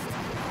in.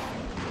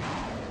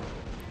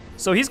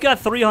 So he's got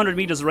 300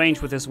 meters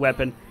range with his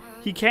weapon.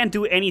 He can't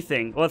do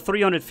anything. Or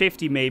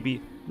 350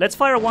 maybe. Let's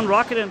fire one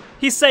rocket at him.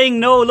 He's saying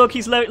no. Look,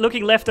 he's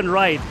looking left and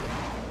right.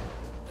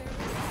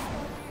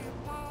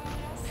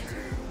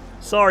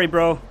 Sorry,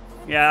 bro.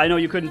 Yeah, I know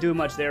you couldn't do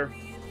much there.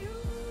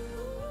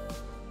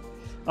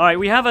 Alright,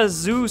 we have a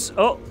Zeus.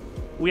 Oh,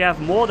 we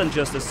have more than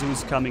just a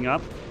Zeus coming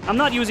up. I'm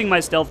not using my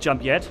stealth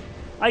jump yet.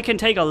 I can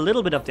take a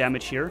little bit of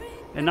damage here.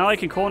 And now I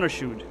can corner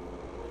shoot.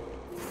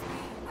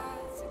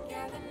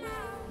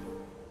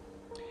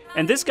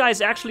 And this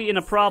guy's actually in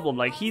a problem.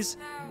 Like, he's...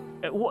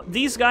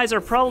 these guys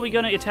are probably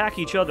gonna attack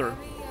each other.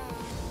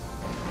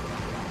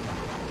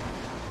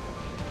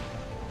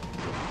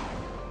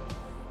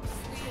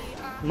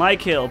 My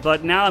kill,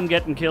 but now I'm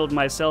getting killed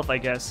myself, I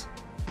guess.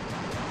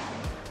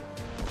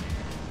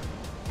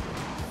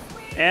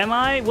 Am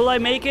I? Will I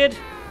make it?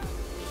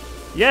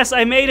 Yes,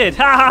 I made it!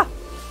 Haha!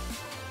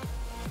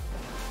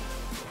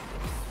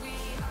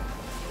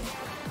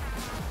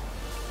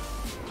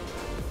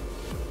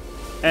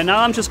 And now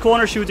I'm just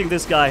corner shooting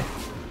this guy.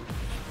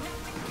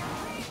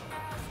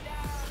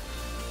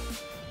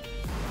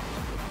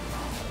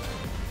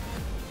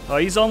 Oh,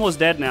 he's almost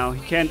dead now. He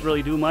can't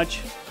really do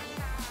much.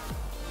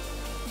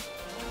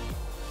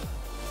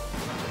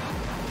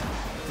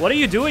 What are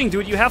you doing,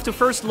 dude? You have to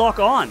first lock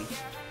on.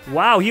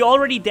 Wow, he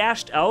already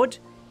dashed out,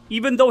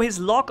 even though his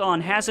lock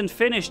on hasn't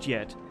finished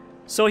yet.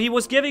 So he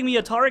was giving me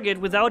a target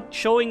without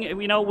showing,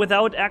 you know,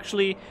 without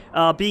actually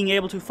being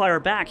able to fire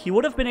back. He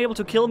would have been able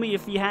to kill me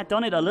if he had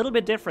done it a little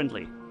bit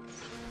differently.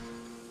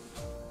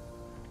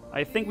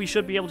 I think we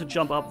should be able to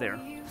jump up there.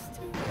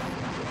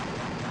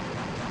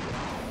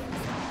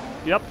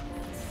 Yep.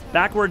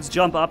 Backwards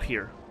jump up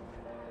here.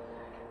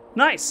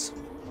 Nice.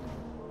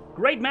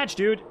 Great match,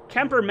 dude.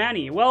 Camper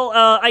Manni. Well,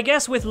 I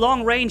guess with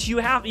long range,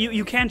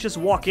 you can't just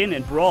walk in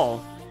and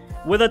brawl.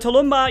 With a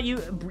Tulumba,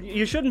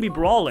 you shouldn't be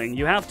brawling.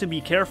 You have to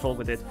be careful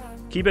with it.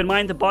 Keep in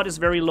mind the bot is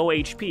very low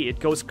HP. It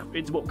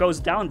goes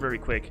down very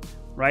quick,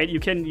 right? You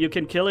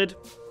can kill it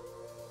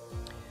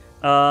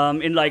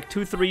in like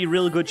 2-3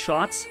 real good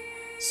shots.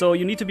 So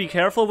you need to be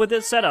careful with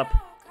this setup,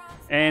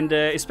 and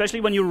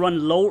especially when you run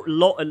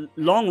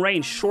long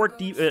range,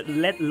 short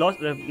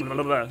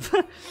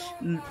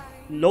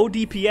low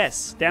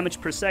DPS,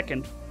 damage per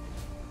second.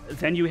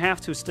 Then you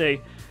have to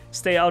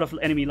stay out of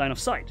enemy line of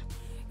sight.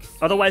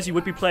 Otherwise, you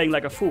would be playing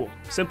like a fool.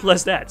 Simple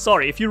as that.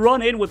 Sorry, if you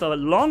run in with a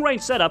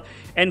long-range setup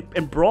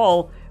and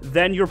brawl,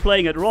 then you're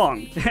playing it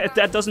wrong.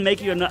 That doesn't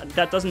make you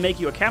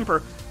a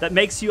camper. That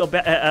makes you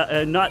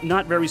a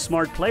not very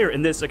smart player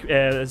in this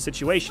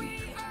situation.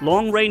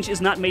 Long range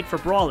is not made for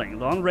brawling.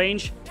 Long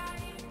range,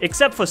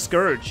 except for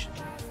Scourge.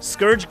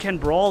 Scourge can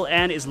brawl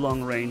and is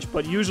long range,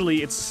 but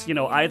usually it's, you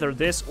know, either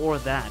this or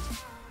that.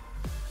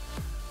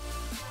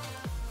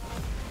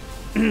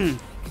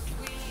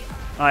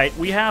 Alright,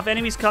 we have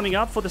enemies coming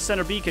up for the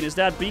center beacon. Is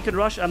that beacon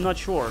rush? I'm not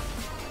sure.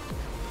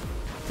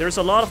 There's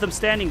a lot of them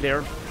standing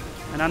there,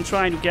 and I'm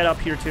trying to get up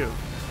here too.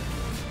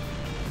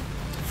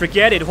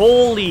 Forget it.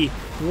 Holy...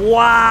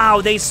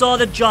 Wow, they saw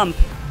the jump.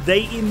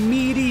 They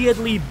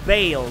immediately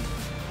bailed.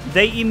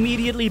 They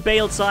immediately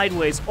bailed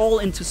sideways, all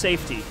into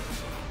safety.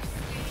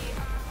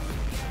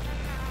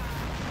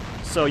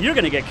 So you're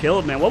gonna get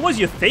killed, man. What was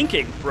you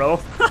thinking, bro?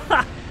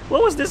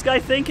 What was this guy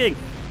thinking?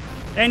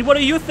 And what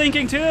are you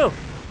thinking too?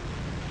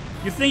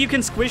 You think you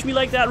can squish me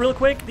like that real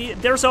quick?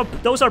 Those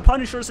are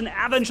Punishers and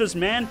Avengers,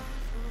 man.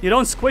 You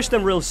don't squish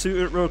them real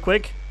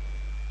quick.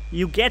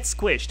 You get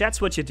squished. That's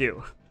what you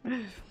do.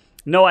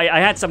 No, I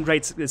had some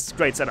great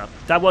setup.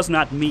 That was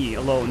not me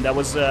alone. That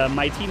was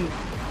my team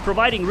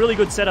providing really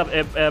good setup.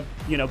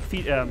 You know,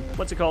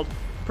 what's it called?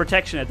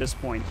 Protection at this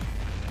point.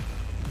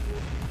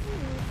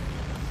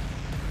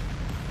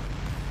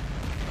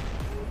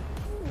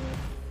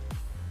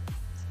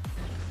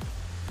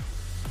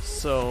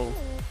 So...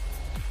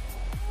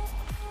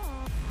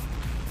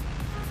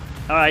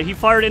 Alright, he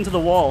fired into the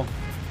wall.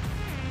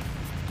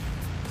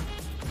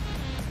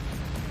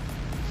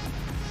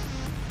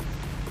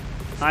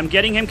 I'm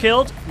getting him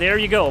killed. There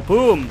you go.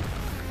 Boom.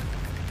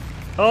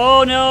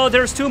 Oh no,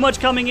 there's too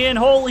much coming in.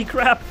 Holy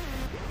crap.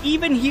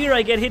 Even here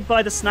I get hit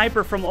by the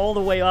sniper from all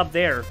the way up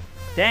there.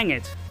 Dang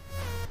it.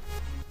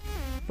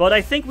 But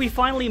I think we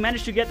finally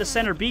managed to get the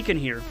center beacon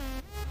here.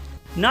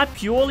 Not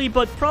purely,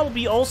 but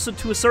probably also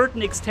to a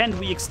certain extent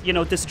we, you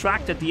know,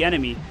 distracted the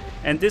enemy.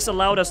 And this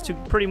allowed us to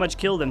pretty much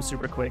kill them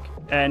super quick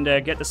and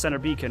get the center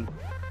beacon.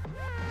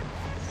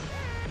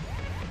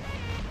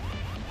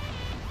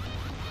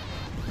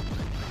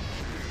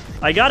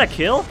 I got a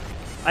kill?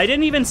 I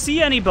didn't even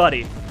see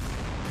anybody.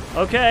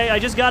 Okay, I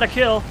just got a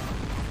kill.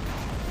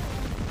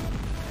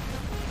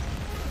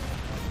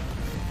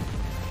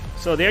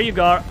 So there you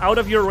go, out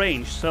of your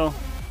range, so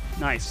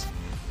nice.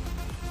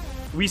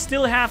 We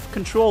still have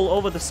control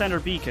over the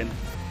center beacon.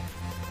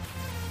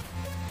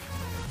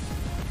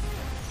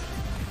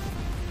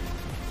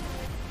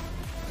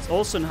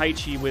 also in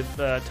Hize with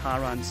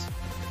Tarans.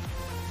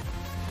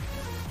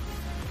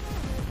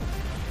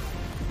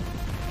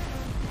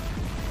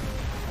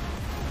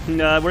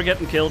 We're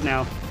getting killed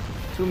now.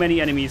 Too many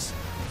enemies.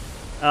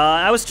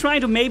 I was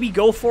trying to maybe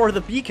go for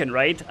the beacon,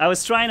 right? I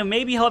was trying to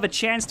maybe have a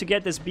chance to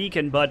get this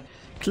beacon, but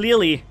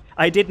clearly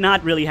I did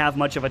not really have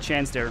much of a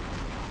chance there.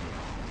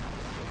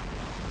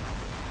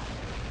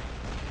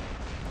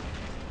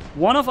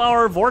 One of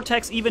our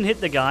vortex even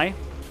hit the guy.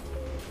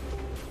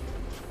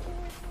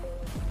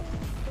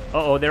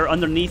 Uh-oh, they're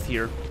underneath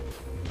here.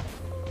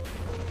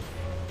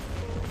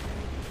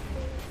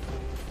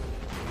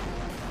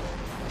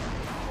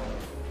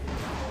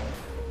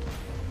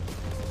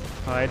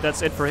 Alright,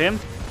 that's it for him.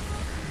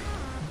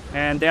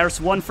 And there's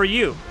one for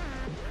you.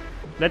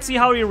 Let's see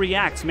how he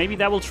reacts. Maybe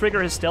that will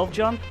trigger his stealth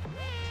jump.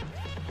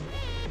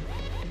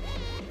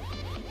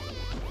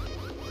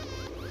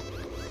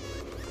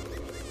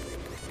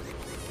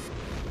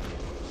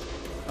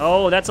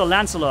 Oh, that's a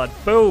Lancelot.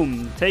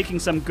 Boom! Taking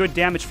some good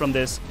damage from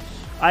this.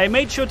 I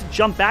made sure to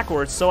jump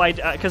backwards, so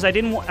because I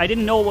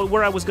didn't know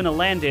where I was gonna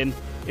land in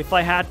if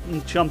I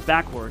hadn't jumped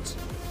backwards.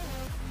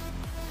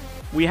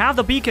 We have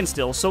the beacon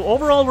still, so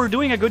overall we're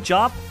doing a good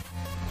job.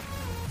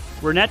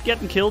 We're not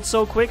getting killed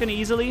so quick and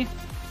easily.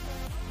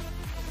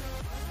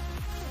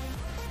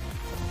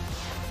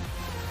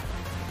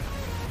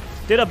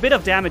 Did a bit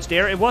of damage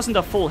there. It wasn't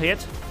a full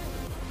hit,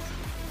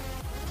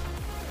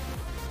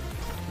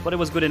 but it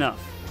was good enough.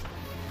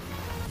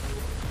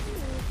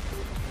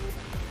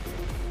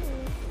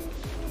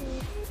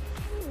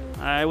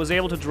 I was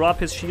able to drop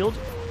his shield.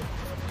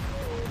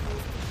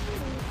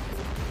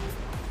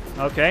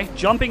 Okay,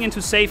 jumping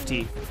into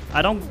safety.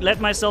 I don't let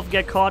myself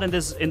get caught in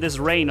this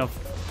rain of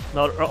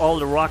all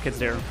the rockets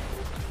there.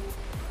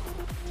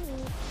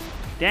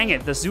 Dang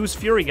it, the Zeus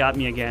Fury got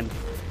me again.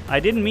 I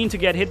didn't mean to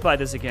get hit by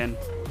this again.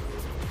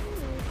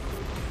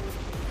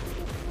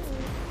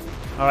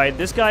 Alright,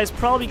 this guy is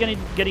probably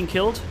getting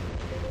killed.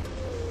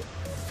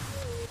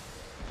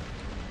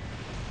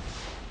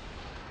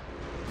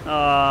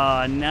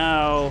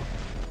 No.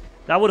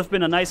 That would have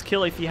been a nice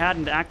kill if he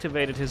hadn't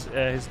activated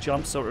his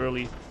jump so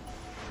early.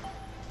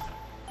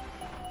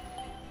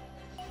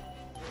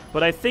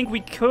 But I think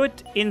we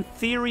could, in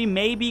theory,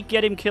 maybe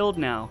get him killed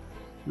now.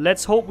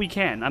 Let's hope we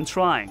can. I'm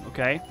trying,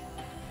 okay?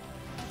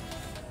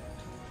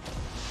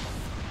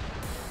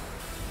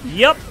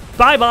 Yep.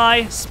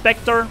 Bye-bye,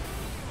 Spectre.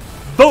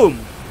 Boom!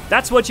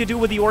 That's what you do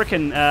with the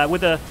Orkan,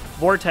 with the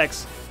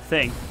Vortex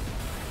thing.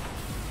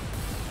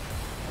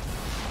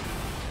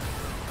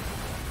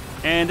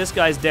 And this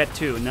guy's dead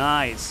too.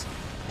 Nice.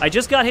 I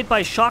just got hit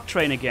by Shock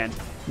Train again.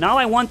 Now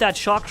I want that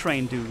Shock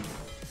Train dude.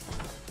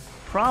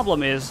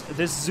 Problem is,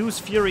 this Zeus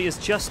Fury is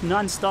just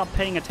non-stop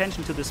paying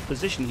attention to this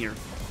position here.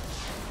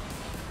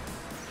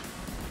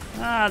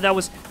 Ah, that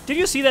was... Did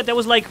you see that? That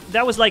was like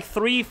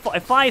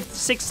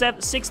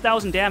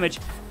 6,000 damage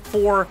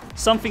for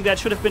something that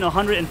should have been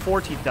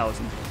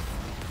 140,000.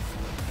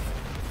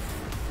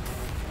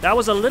 That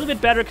was a little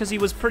bit better because he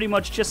was pretty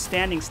much just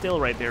standing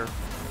still right there.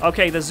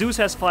 Okay, the Zeus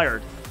has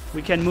fired.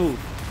 We can move.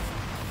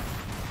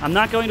 I'm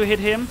not going to hit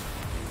him.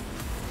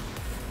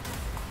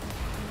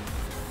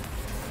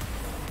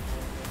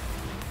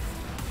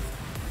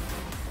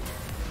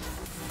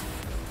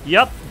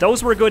 Yep,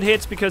 those were good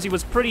hits because he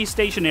was pretty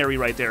stationary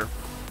right there.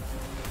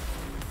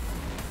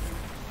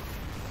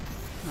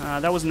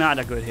 That was not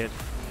a good hit.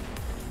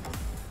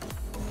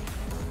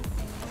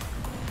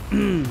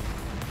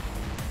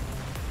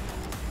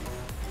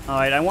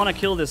 Alright, I want to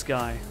kill this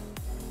guy.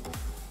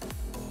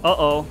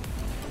 Uh-oh.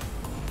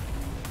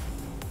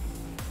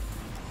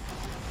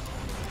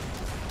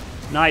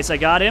 Nice, I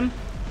got him.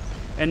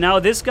 And now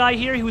this guy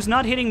here, who's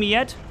not hitting me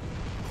yet.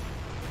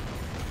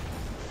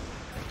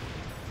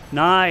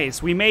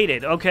 Nice, we made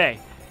it. Okay.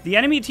 The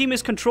enemy team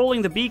is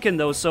controlling the beacon,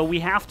 though, so we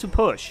have to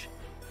push.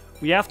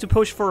 We have to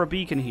push for a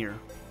beacon here.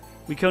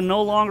 We can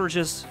no longer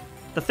just...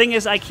 The thing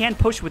is, I can't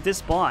push with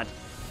this bot.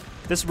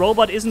 This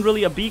robot isn't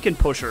really a beacon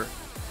pusher.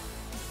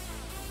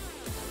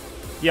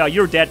 Yeah,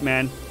 you're dead,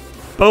 man.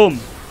 Boom.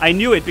 I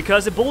knew it,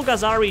 because the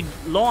Bulgazari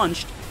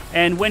launched,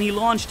 and when he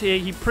launched,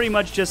 he pretty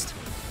much just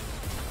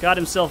got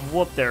himself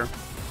whooped there.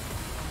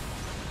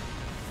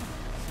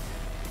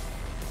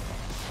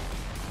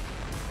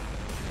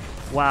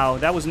 Wow,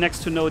 that was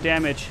next to no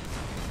damage.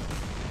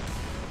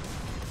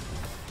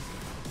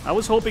 I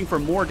was hoping for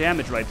more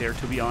damage right there,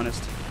 to be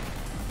honest.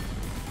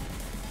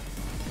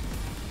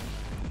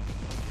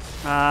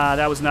 Ah,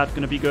 that was not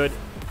going to be good.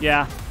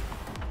 Yeah.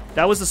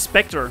 That was a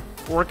Spectre.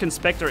 Orkan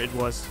Spectre it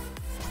was.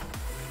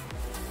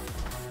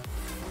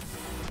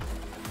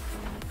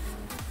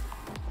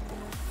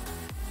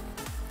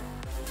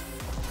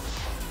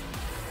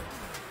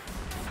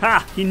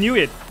 Ha! He knew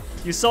it.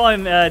 You saw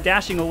him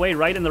dashing away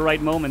right in the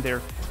right moment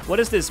there. What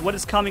is this? What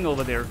is coming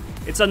over there?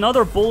 It's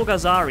another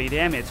Bulgazari,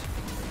 damn it.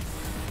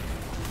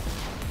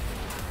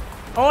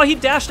 Oh, he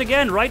dashed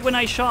again right when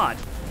I shot.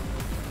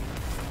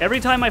 Every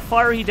time I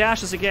fire, he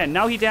dashes again.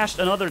 Now he dashed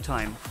another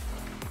time.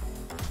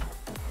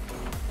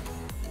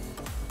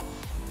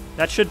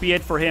 That should be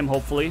it for him,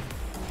 hopefully.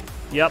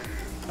 Yep.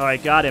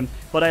 Alright, got him.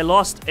 but I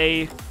lost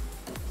a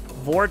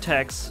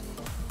vortex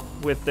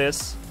with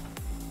this.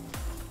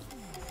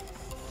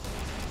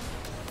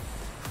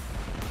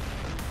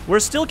 We're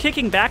still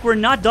kicking back. We're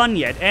not done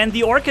yet. And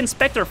the Orc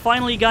Inspector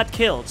finally got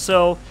killed.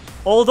 So,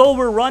 although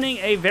we're running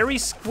a very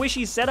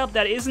squishy setup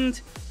that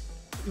isn't...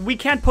 We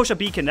can't push a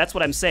beacon, that's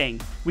what I'm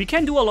saying. We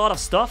can do a lot of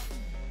stuff.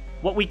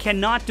 What we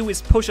cannot do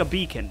is push a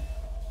beacon.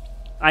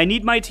 I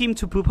need my team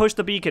to push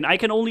the beacon. I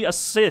can only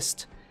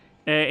assist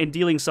in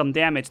dealing some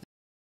damage.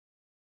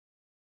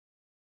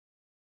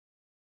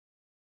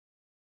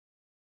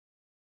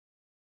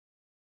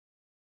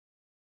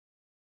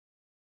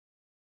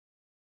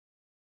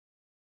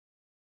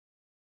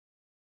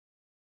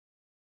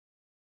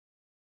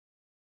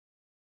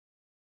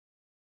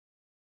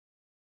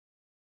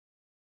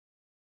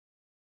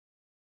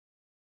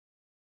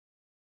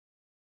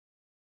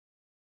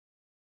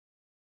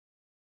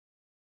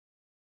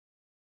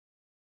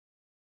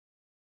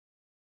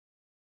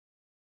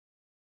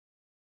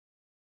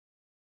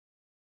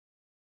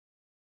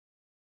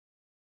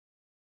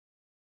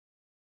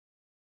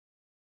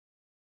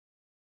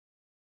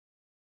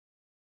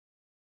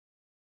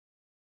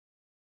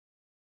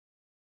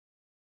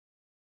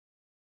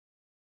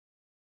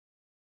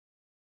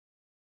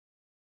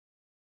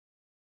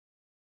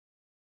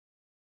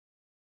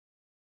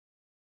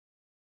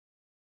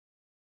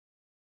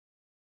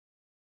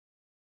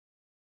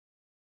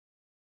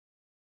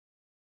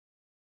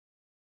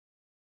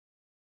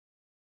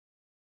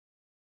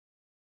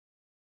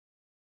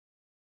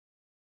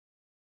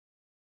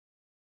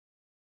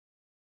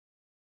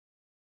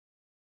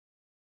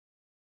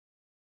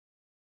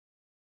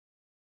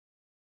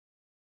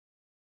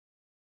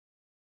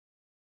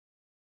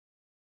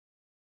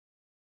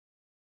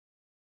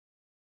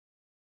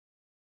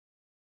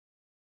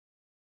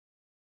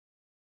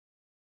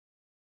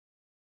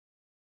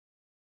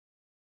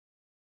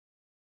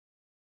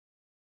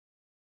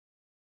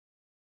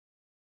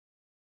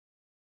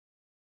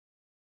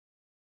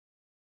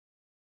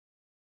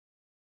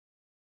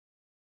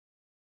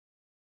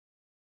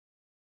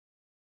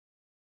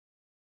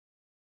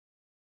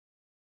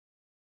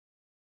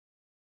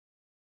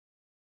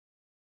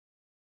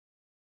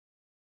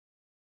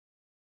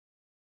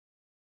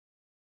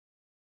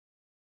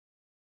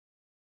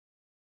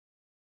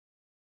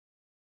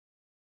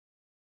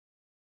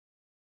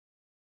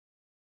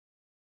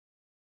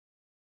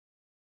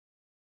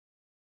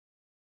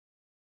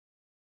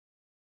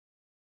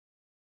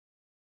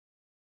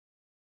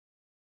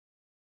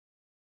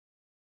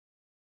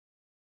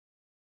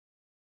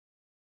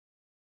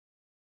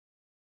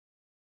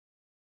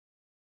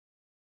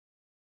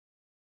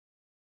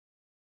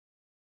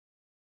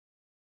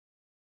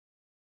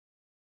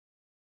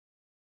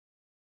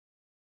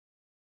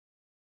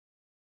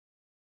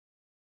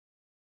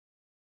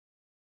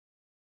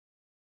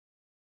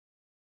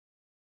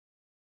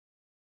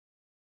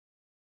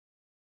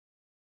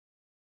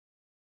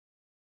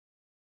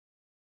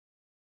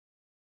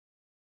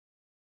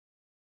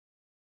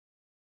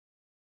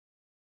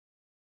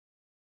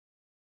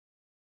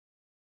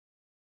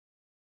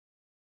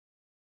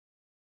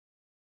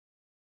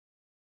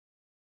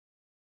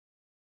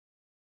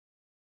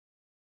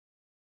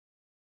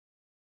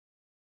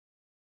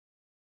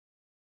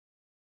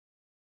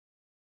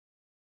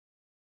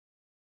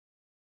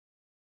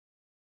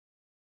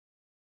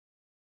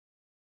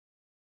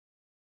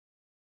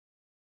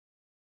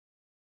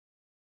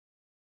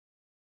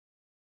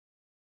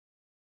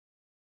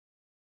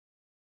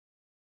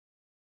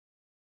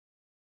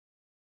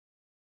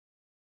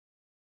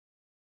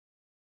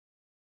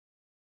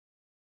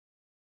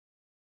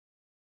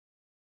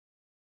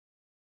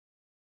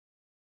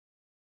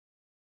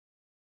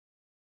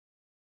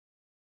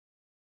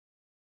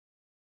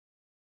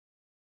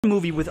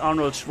 Movie with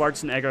Arnold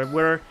Schwarzenegger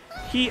where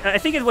he, I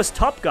think it was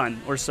Top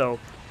Gun or so,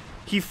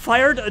 he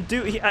fired a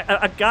dude,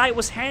 a guy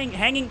was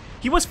hanging,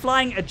 he was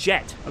flying a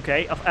jet,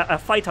 okay, a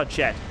fighter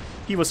jet,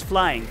 he was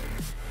flying,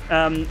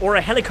 or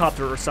a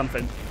helicopter or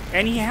something,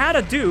 and he had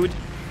a dude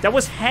that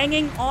was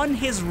hanging on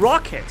his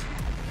rocket,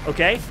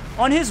 okay,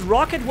 on his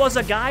rocket was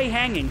a guy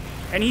hanging,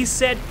 and he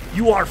said,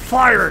 "You are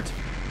fired,"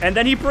 and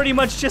then he pretty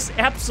much just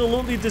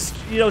absolutely just,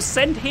 you know,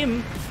 sent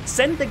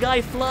the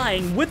guy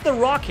flying with the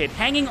rocket,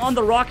 hanging on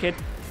the rocket,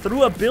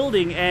 through a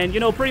building and, you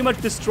know, pretty much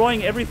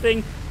destroying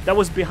everything that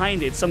was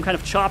behind it. Some kind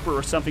of chopper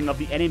or something of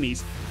the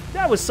enemies.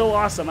 That was so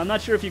awesome. I'm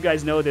not sure if you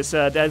guys know this.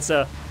 That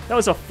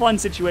was a fun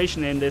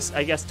situation in this,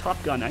 I guess,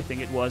 Top Gun, I think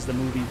it was, the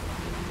movie.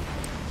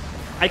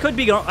 I could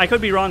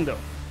be wrong, though.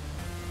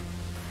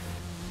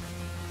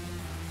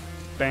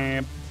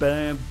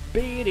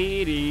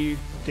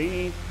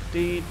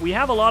 We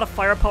have a lot of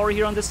firepower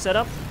here on this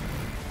setup.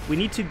 We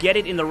need to get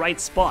it in the right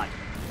spot,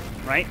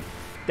 right?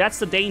 That's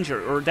the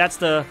danger, or that's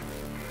the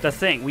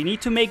thing. We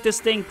need to make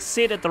this thing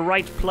sit at the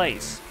right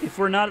place. If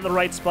we're not at the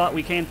right spot,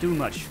 we can't do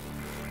much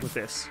with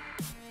this.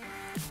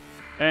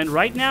 And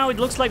right now, it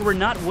looks like we're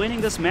not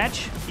winning this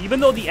match, even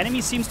though the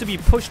enemy seems to be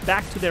pushed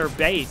back to their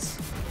base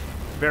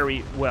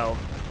very well.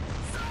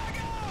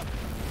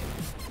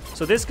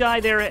 So this guy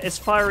there is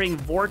firing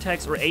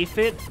Vortex or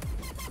Aphid.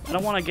 I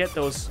don't want to get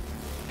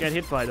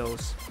hit by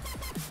those.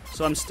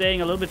 So I'm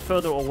staying a little bit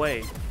further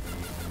away.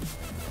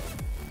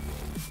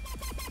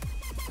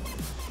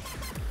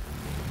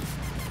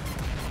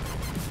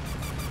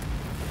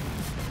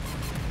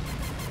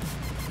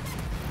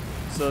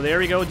 So there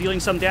we go, dealing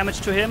some damage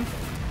to him.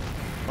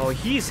 Oh,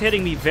 he's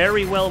hitting me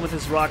very well with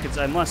his rockets,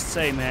 I must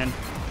say, man.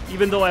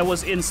 Even though I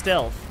was in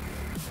stealth.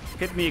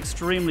 Hit me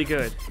extremely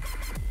good.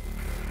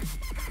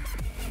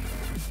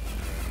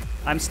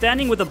 I'm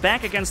standing with the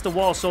back against the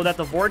wall so that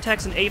the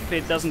vortex and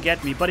aphid doesn't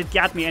get me, but it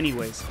got me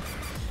anyways.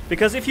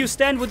 Because if you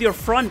stand with your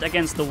front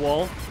against the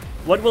wall,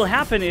 what will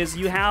happen is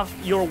you have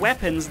your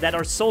weapons that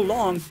are so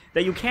long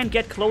that you can't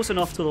get close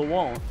enough to the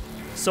wall.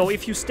 So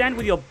if you stand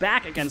with your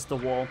back against the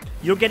wall,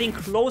 you're getting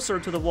closer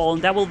to the wall,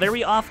 and that will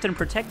very often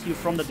protect you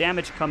from the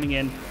damage coming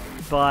in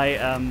by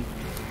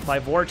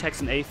vortex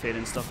and aphid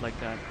and stuff like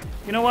that.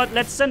 You know what?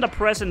 Let's send a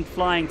present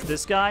flying to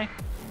this guy.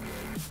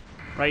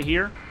 Right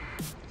here.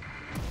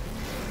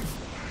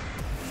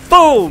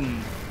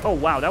 Boom! Oh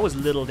wow, that was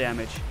little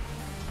damage.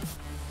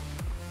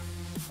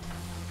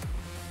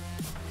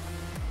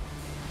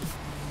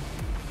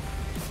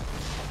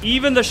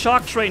 Even the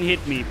shock train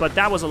hit me, but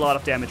that was a lot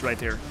of damage right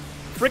there.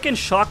 Frickin'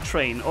 shock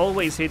train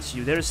always hits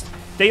you.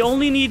 They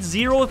only need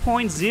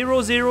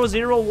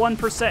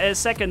 0.0001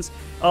 seconds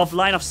of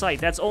line of sight.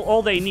 That's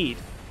all they need,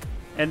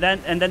 and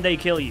then they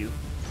kill you.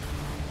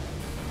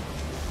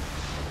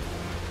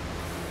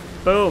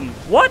 Boom!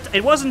 What?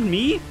 It wasn't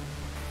me?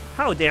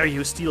 How dare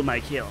you steal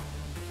my kill?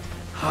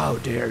 How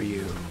dare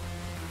you?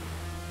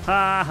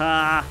 Ha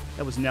ha!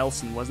 That was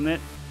Nelson, wasn't it?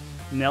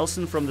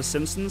 Nelson from The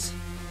Simpsons.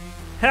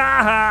 Ha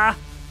ha!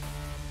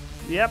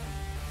 Yep.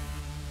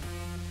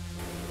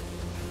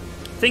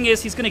 Thing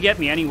is, he's gonna get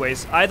me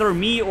anyways. Either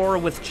me or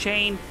with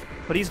chain,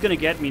 but he's gonna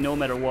get me no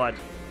matter what.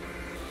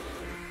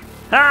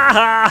 Ha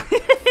ha!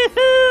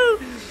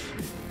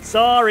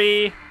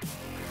 Sorry.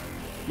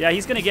 Yeah,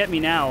 he's gonna get me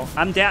now.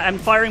 I'm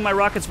firing my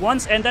rockets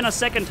once and then a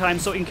second time,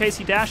 so in case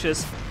he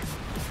dashes.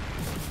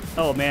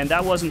 Oh man,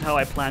 that wasn't how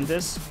I planned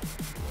this.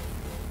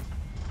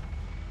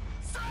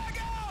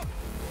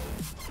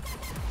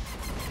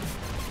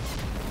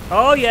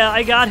 Oh yeah,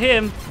 I got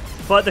him.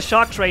 But the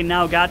shock train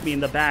now got me in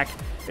the back.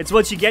 It's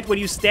what you get when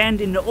you stand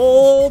in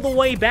all the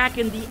way back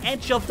in the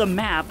edge of the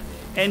map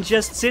and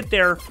just sit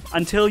there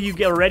until you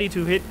get ready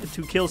to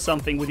kill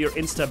something with your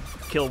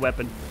insta-kill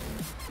weapon.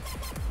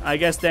 I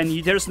guess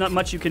then there's not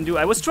much you can do.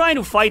 I was trying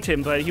to fight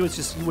him, but he would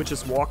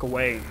just walk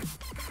away.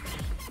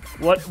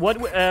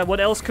 What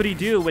else could he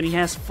do when he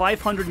has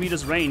 500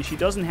 meters range? He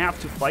doesn't have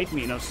to fight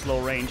me in a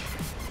slow range.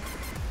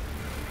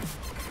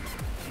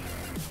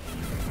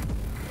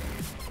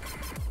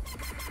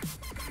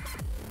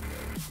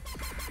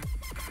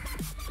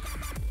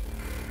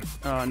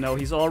 Oh no,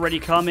 he's already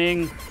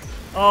coming.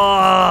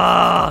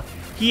 Oh,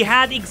 he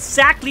had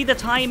exactly the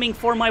timing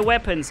for my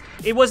weapons.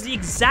 It was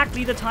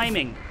exactly the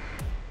timing.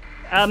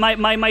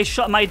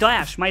 My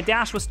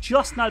dash was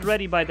just not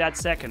ready by that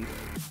second.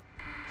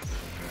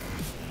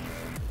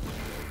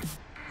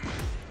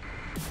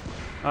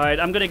 Alright,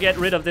 I'm gonna get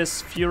rid of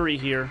this fury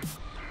here.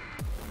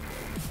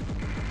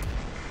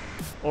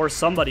 Or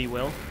somebody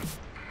will.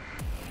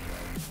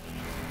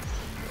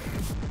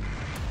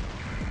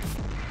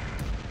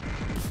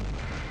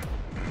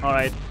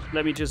 Alright,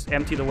 let me just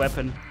empty the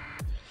weapon.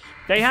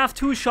 They have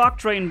 2 shock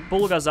train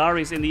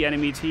Bulgazaris in the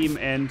enemy team,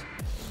 and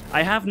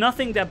I have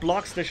nothing that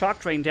blocks the shock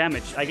train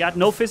damage. I got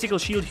no physical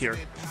shield here.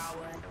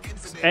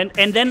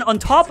 And then on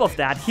top of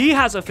that, he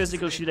has a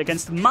physical shield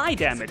against my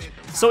damage.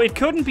 So it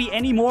couldn't be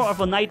any more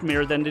of a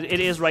nightmare than it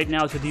is right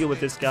now to deal with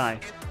this guy.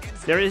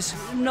 There is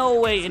no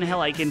way in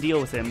hell I can deal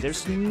with him.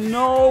 There's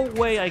no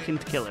way I can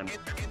kill him.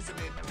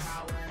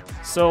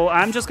 So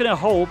I'm just gonna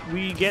hope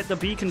we get the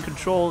beacon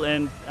control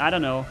and, I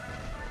don't know,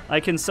 I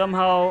can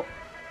somehow...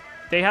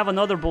 They have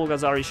another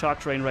Bulgazari shock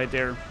train right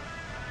there.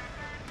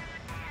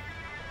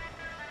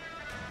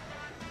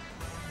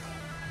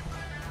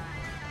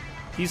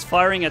 He's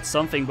firing at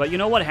something, but you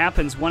know what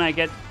happens when I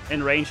get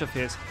in range of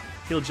his?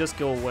 He'll just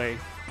go away.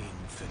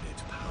 Infinite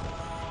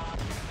power.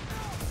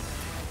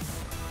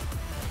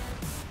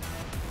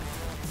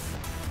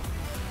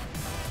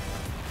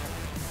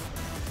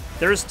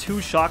 There's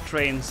 2 shock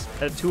trains,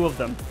 2 of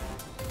them.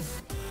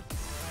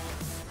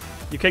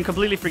 You can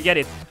completely forget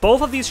it.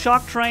 Both of these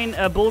shock train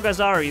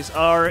Bulgazaris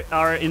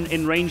are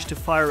in range to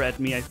fire at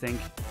me, I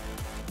think.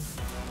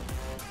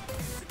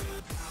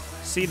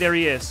 See, there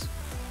he is.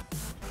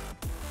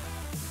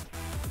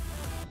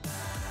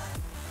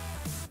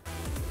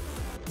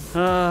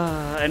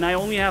 And I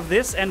only have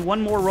this and 1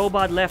 more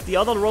robot left. The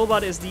other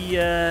robot is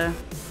the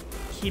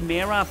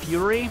Chimera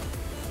Fury.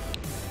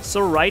 So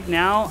right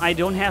now, I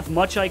don't have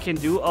much I can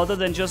do other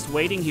than just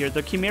waiting here.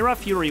 The Chimera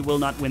Fury will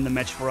not win the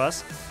match for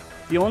us.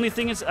 The only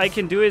thing I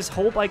can do is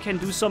hope I can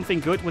do something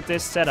good with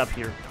this setup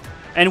here.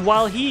 And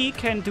while he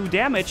can do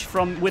damage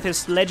with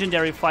his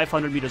legendary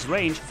 500 meters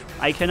range,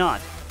 I cannot.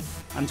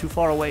 I'm too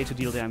far away to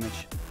deal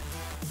damage.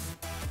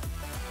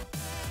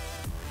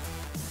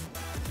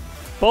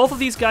 Both of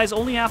these guys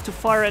only have to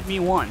fire at me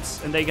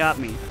once, and they got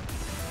me.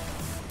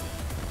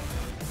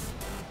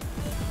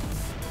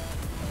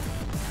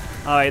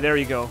 Alright, there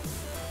you go.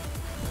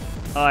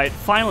 Alright,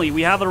 finally,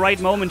 we have the right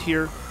moment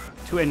here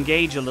to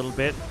engage a little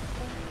bit.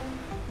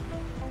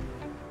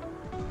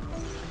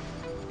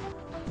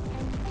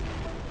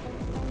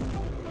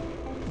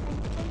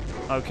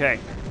 Okay.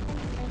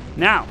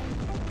 Now,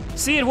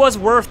 see, it was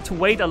worth to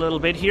wait a little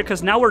bit here,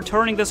 because now we're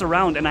turning this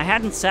around, and I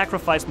hadn't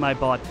sacrificed my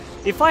bot.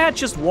 If I had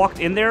just walked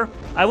in there,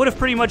 I would have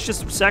pretty much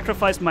just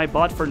sacrificed my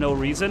bot for no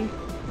reason.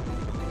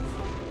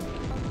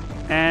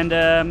 And,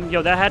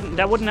 yo,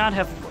 that would not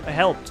have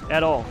helped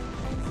at all.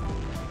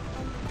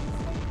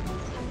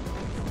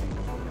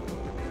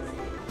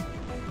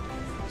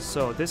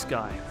 So, this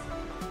guy.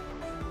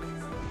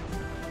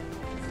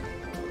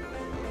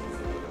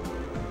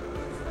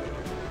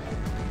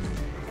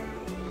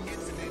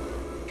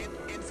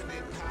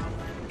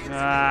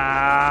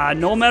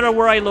 No matter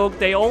where I look,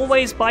 they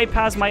always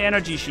bypass my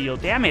energy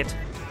shield. Damn it.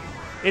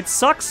 It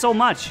sucks so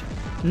much.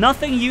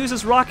 Nothing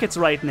uses rockets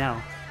right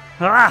now.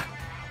 Ah!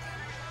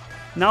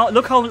 Now,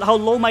 look how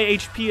low my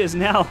HP is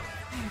now.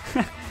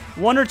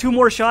 1 or 2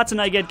 more shots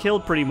and I get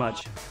killed pretty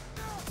much.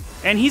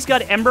 And he's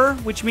got Ember,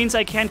 which means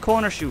I can't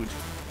corner shoot.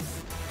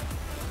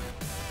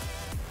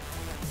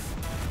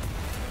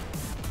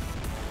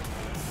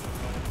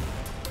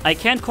 I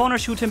can't corner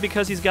shoot him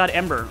because he's got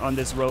Ember on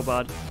this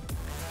robot.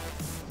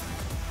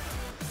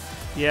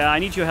 Yeah, I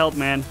need your help,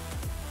 man.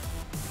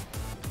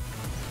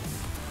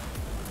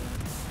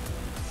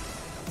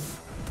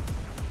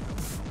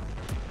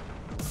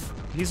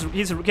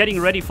 He's getting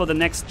ready for the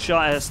next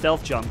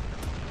stealth jump.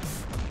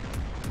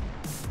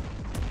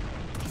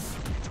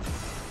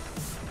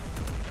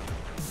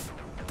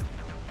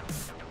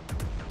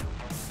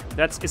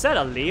 Is that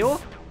a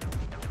Leo?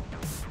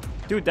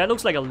 Dude, that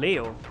looks like a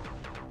Leo.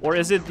 Or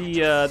is it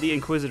the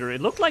Inquisitor?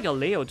 It looked like a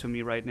Leo to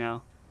me right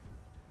now.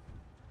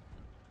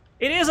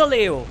 It is a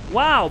Leo!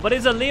 Wow, but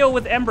it's a Leo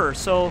with Ember,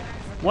 so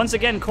once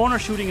again, corner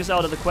shooting is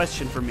out of the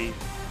question for me.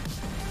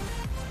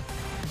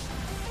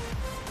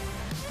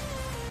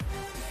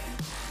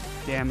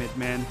 Damn it,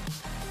 man.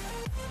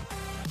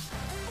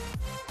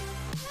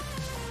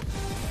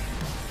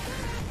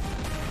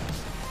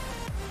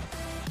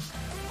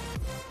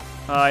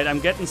 Alright, I'm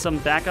getting some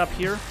backup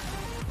here.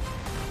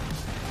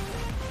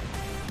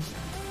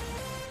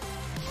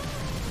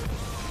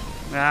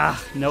 Ah,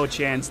 no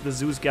chance. The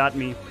Zeus got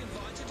me.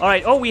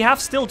 Alright, oh, we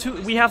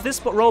have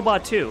this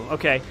robot too.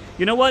 Okay,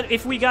 you know what?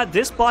 If we got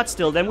this bot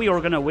still, then we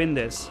are gonna win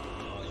this.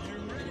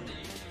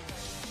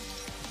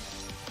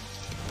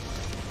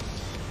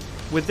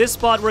 With this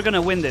bot, we're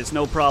gonna win this,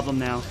 no problem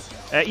now.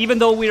 Even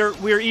though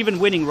we're even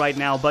winning right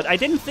now, but I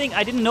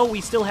didn't know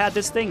we still had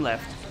this thing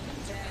left.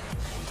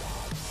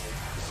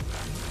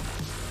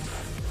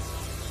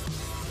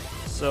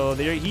 So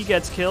there he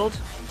gets killed,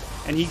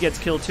 and he gets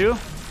killed too.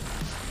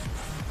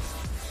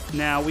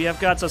 Now we have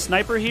got a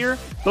sniper here.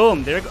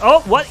 Boom, there.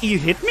 Oh, what? You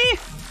hit me?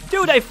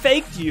 Dude, I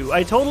faked you.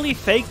 I totally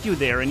faked you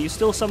there, and you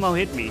still somehow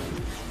hit me.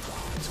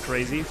 It's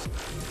crazy.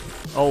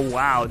 Oh,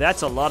 wow.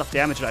 That's a lot of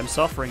damage that I'm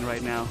suffering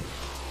right now.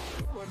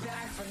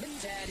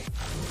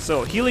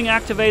 So, healing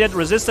activated,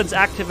 resistance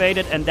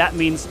activated, and that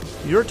means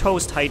you're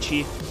toast,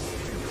 Haichi.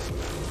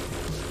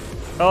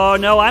 Oh,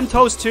 no, I'm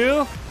toast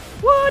too?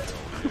 What?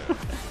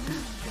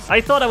 I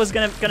thought I was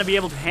gonna be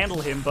able to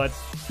handle him, but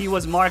he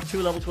was Mark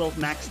 2 level 12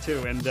 max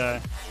too, and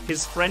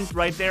his friend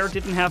right there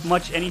didn't have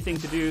much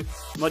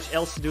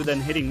else to do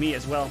than hitting me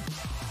as well.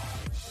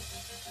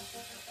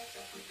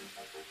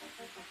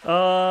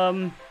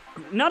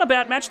 Not a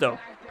bad match though.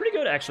 Pretty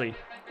good actually.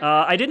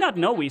 I did not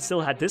know we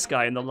still had this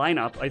guy in the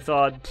lineup. I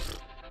thought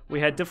we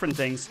had different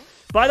things.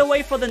 By the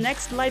way, for the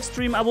next live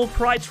stream, I will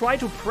try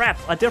to prep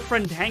a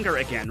different hangar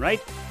again,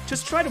 right?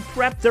 Just try to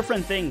prep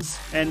different things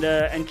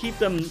and keep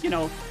them, you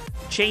know,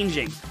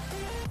 changing.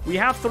 We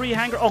have 3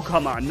 hangar. Oh,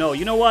 come on. No,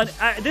 you know what?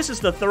 This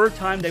is the 3rd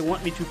time they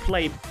want me to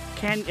play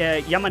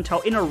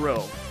Yamantau in a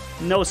row.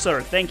 No,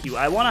 sir. Thank you.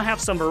 I want to have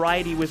some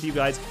variety with you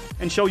guys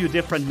and show you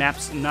different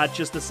maps and not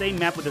just the same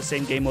map with the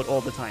same game mode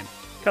all the time.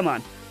 Come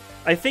on.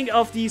 I think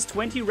of these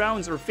 20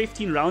 rounds or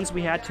 15 rounds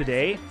we had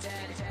today,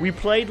 we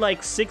played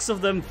like 6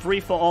 of them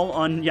free-for-all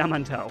on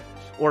Yamantau.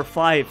 Or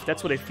 5.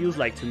 That's what it feels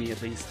like to me,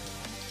 at least.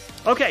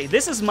 Okay,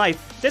 this is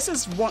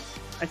one...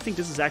 I think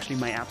this is actually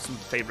my absolute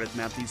favorite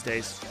map these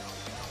days.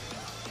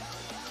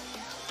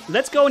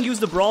 Let's go and use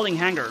the brawling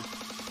hangar.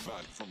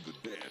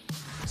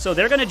 So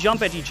they're gonna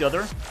jump at each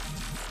other.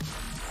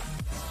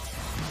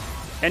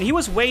 And he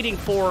was waiting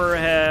for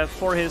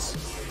his...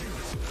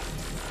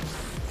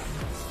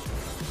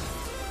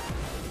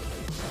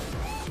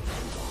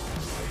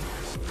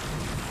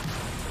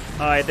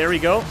 Alright, there we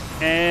go.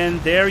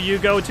 And there you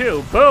go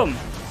too. Boom!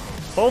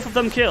 Both of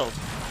them killed.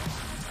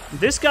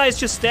 This guy is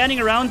just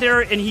standing around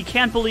there and he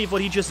can't believe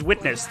what he just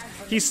witnessed.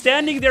 He's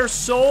standing there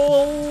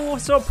so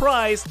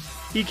surprised.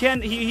 He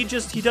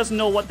doesn't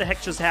know what the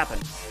heck just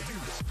happened.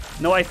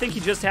 No, I think he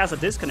just has a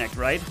disconnect,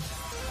 right?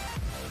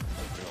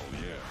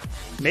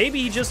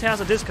 Maybe he just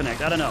has a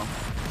disconnect, I don't know.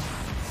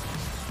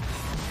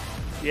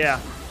 Yeah,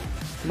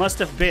 must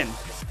have been.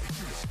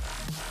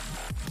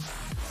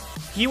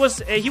 He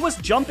was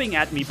jumping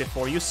at me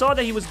before. You saw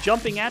that he was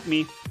jumping at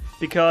me,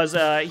 because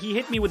he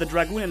hit me with a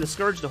Dragoon and the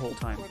Scourge the whole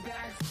time.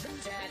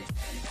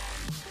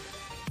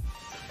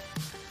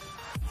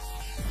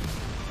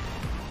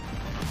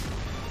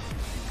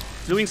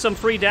 Doing some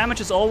free damage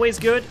is always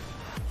good.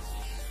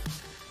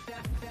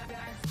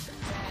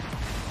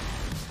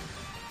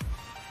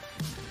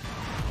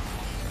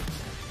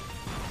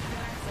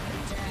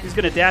 He's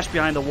gonna dash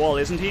behind the wall,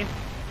 isn't he?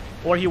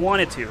 Or he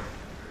wanted to.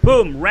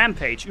 Boom!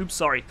 Rampage. Oops,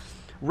 sorry.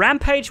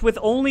 Rampage with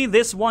only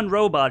this one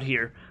robot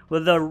here.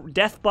 With the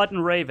Death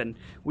Button Raven.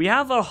 We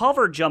have a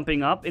hover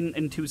jumping up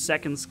in 2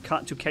 seconds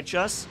to catch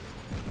us.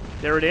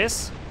 There it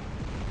is.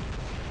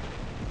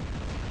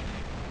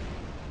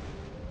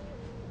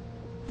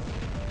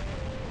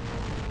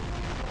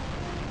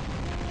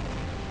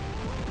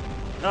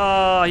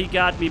 Oh, he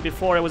got me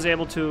before I was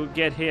able to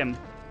get him.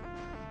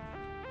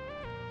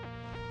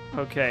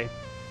 Okay.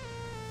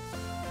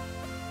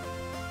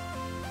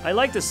 I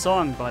like this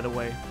song, by the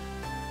way.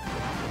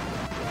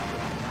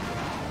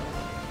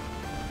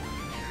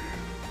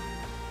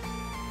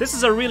 This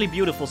is a really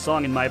beautiful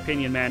song, in my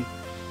opinion, man.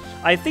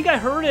 I think I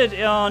heard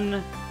it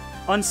on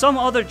some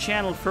other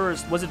channel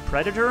first. Was it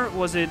Predator?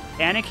 Was it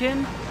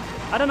Anakin?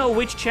 I don't know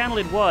which channel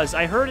it was.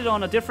 I heard it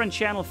on a different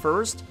channel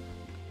first,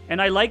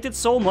 and I liked it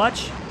so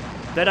much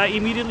that I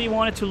immediately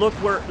wanted to look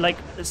where, like,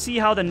 see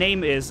how the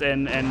name is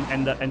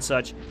and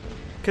such.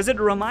 Because it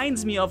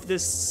reminds me of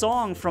this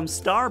song from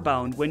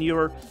Starbound, when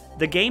you're...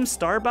 The game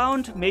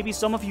Starbound, maybe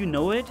some of you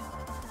know it,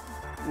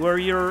 where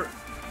you're...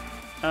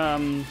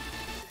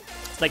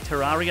 it's like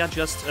Terraria,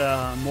 just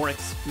more,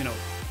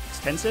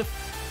 extensive.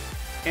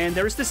 And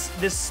there's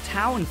this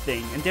town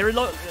thing, and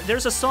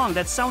there's a song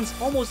that sounds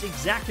almost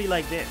exactly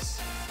like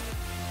this.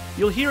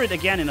 You'll hear it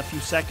again in a few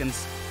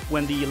seconds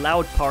when the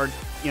loud part,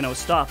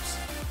 stops.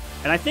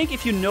 And I think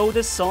if you know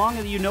this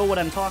song, you know what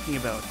I'm talking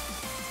about.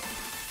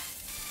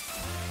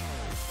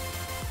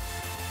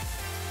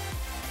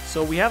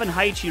 So we have an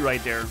Hize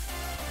right there.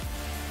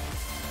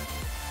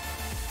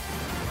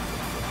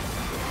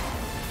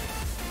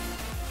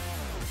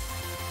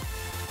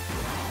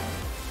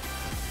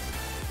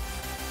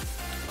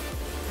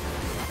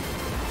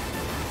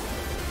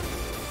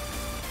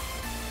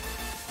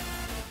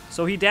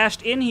 So he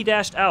dashed in, he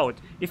dashed out.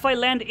 If I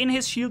land in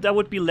his shield, that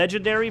would be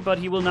legendary, but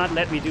he will not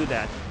let me do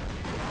that.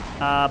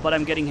 But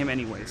I'm getting him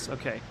anyways.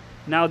 Okay.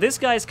 Now this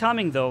guy's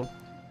coming, though.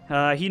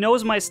 He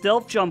knows my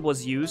stealth jump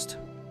was used.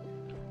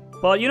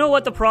 But you know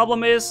what the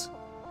problem is?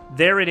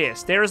 There it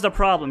is. There's the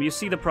problem. You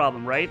see the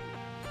problem, right?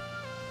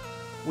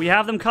 We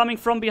have them coming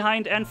from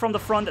behind and from the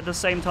front at the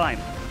same time.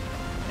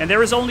 And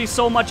there is only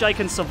so much I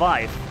can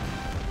survive.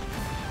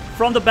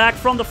 From the back,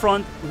 from the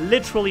front,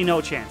 literally no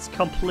chance.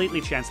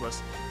 Completely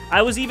chanceless.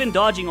 I was even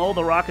dodging all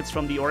the rockets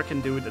from the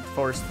Orkan dude at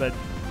first, but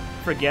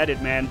forget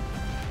it, man.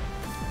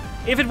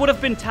 If it would have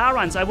been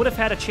Tarans, I would have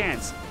had a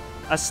chance.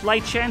 A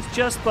slight chance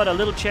just, but a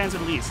little chance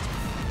at least.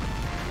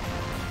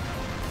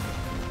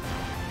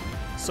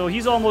 So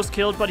he's almost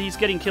killed, but he's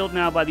getting killed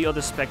now by the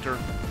other Spectre.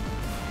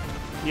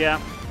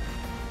 Yeah.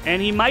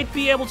 And he might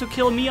be able to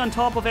kill me on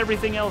top of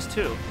everything else,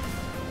 too.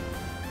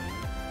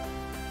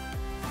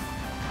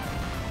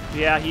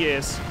 Yeah, he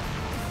is.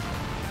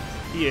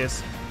 He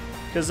is.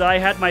 Because I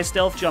had my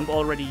stealth jump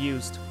already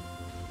used.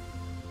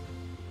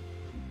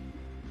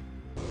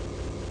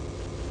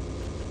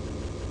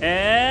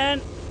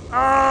 And...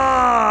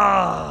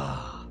 ah!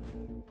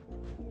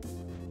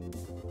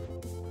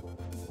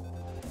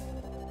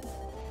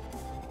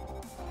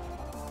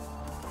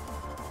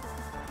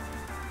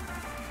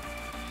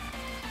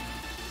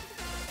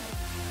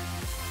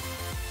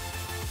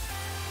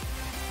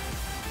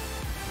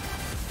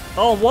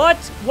 Oh, what?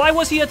 Why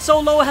was he at so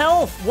low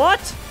health? What?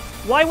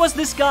 Why was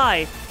this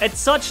guy at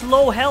such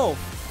low health?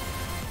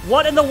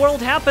 What in the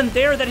world happened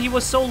there that he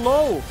was so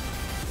low?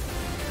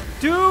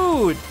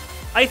 Dude!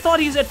 I thought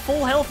he's at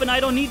full health and I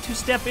don't need to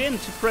step in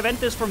to prevent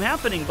this from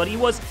happening, but he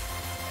was...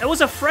 It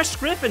was a fresh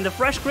Griffin. The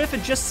fresh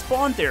Griffin just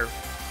spawned there.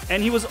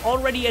 And he was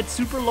already at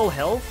super low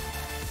health?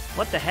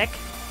 What the heck?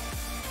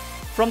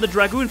 From the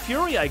Dragoon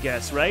Fury, I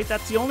guess, right?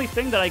 That's the only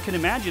thing that I can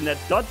imagine that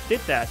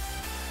did that.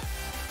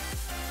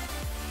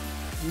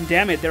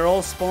 Damn it, they're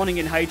all spawning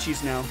in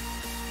Hizes now.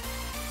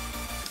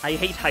 I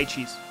hate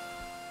Hizes.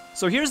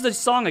 So here's the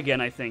song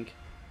again, I think.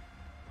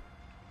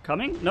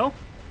 Coming? No?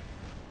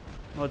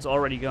 Oh, it's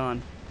already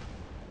gone.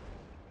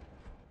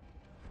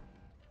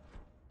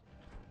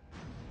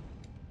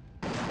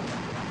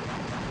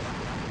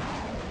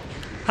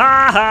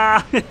 Ha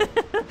ha!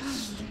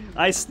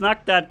 I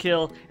snuck that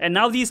kill. And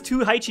now these two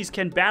Hizes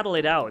can battle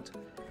it out.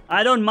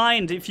 I don't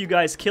mind if you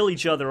guys kill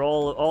each other,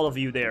 all of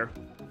you there.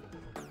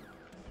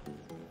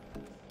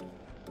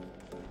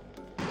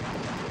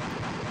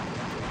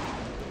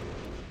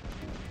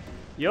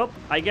 Yup,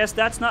 I guess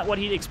that's not what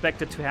he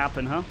expected to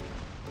happen, huh?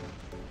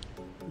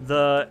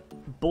 The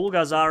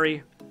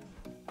Bulgazari.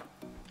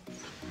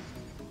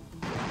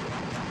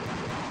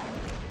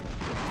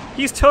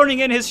 He's turning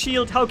in his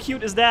shield, how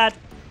cute is that?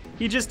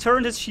 He just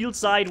turned his shield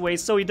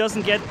sideways so he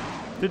doesn't get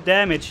the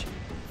damage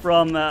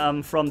from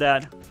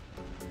that.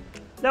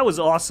 That was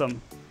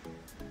awesome.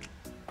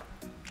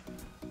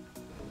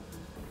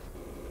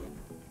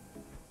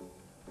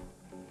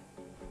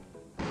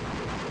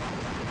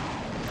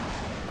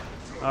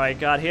 Alright,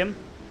 got him.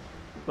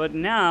 But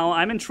now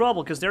I'm in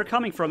trouble because they're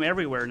coming from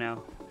everywhere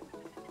now.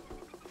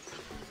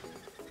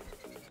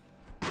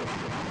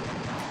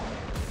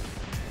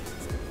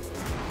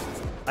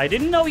 I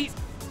didn't know he...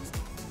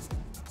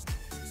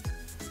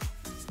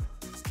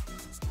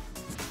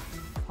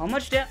 How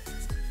much damage?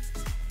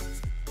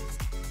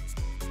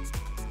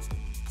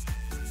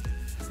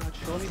 God,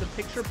 show me the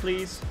picture,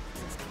 please.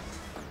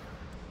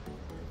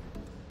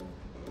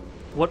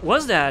 What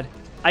was that?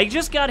 I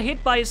just got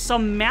hit by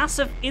some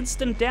massive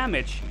instant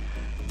damage.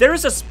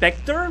 There's a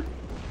Spectre?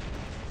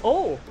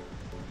 Oh.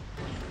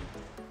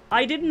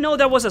 I didn't know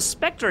there was a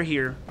Spectre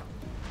here.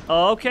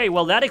 Okay,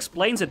 well that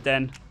explains it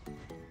then.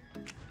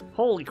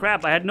 Holy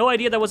crap, I had no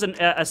idea there was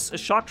a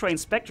Shock Train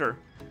Spectre.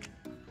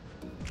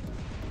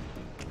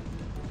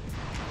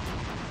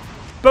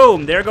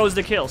 Boom, there goes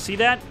the kill. See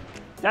that?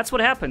 That's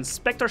what happens.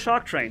 Spectre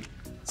Shock Train.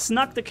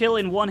 Snuck the kill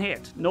in one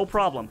hit. No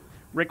problem.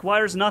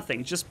 Requires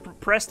nothing. Just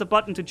press the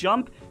button to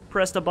jump,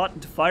 press the button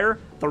to fire.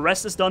 The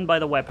rest is done by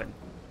the weapon.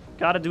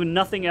 Gotta do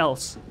nothing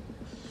else.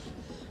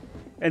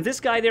 And this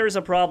guy there is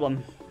a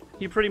problem.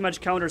 He pretty much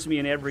counters me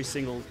in every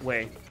single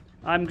way.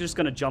 I'm just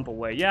gonna jump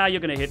away. Yeah,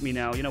 you're gonna hit me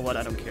now. You know what?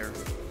 I don't care.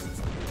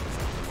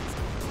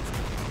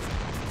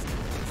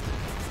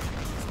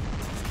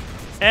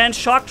 And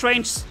Shock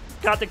Train's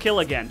got the kill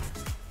again.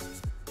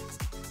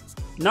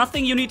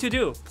 Nothing you need to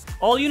do.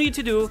 All you need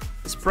to do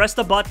is press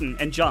the button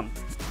and jump.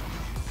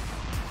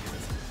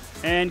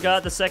 And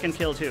got the second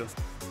kill too.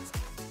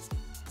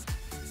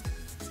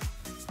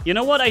 You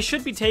know what? I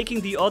should be taking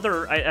the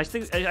other... I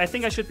think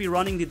I should be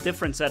running the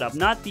different setup.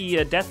 Not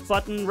the death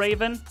button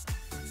Raven,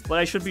 but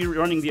I should be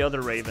running the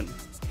other Raven.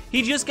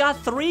 He just got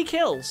 3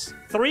 kills.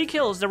 3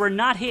 kills that were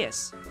not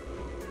his.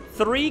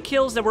 3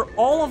 kills that were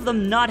all of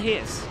them not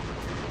his.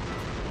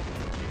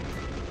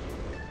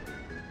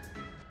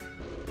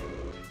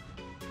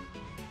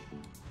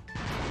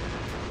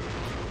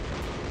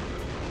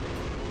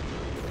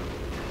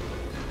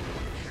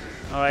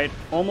 Alright,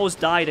 almost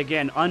died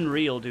again.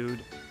 Unreal,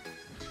 dude.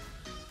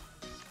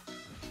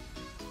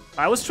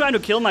 I was trying to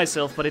kill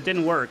myself, but it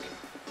didn't work.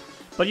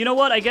 But you know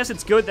what? I guess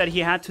it's good that he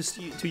had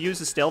to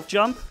use a stealth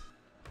jump.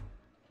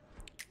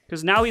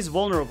 Because now he's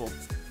vulnerable.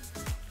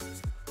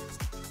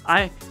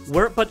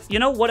 But you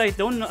know what I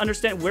don't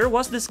understand? Where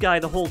was this guy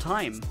the whole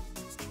time?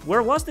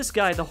 Where was this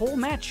guy the whole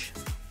match?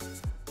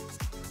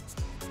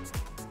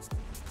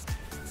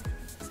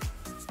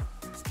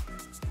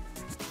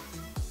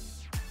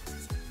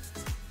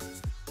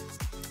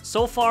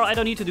 So far, I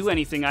don't need to do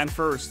anything. I'm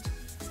first.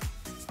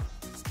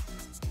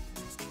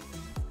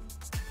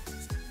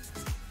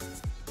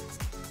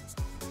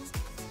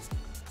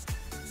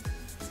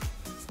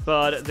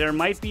 But there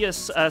might be a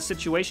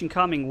situation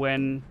coming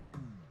when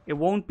it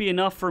won't be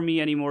enough for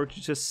me anymore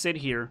to just sit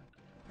here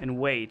and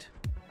wait.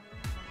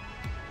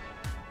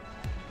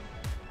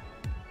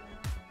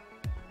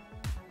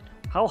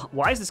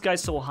 Why is this guy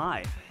so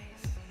high?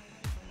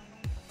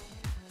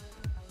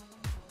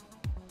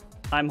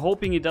 I'm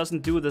hoping he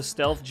doesn't do the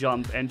stealth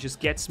jump and just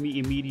gets me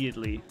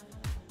immediately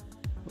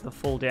with the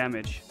full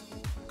damage.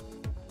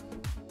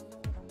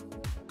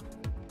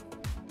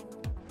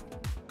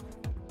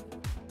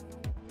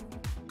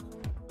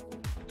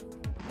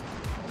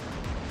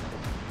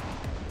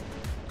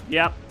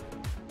 Yep.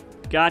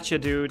 Gotcha,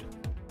 dude.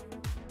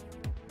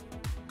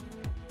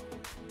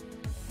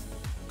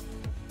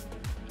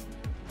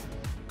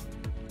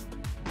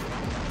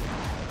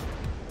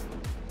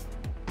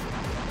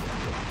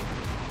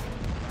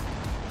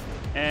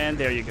 And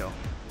there you go.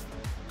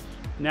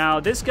 Now,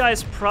 this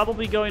guy's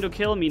probably going to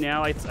kill me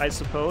now, I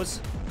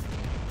suppose.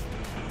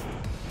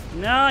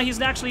 No, he's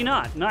actually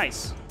not.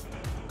 Nice.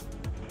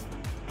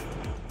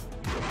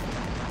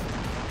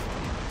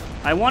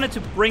 I wanted to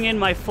bring in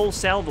my full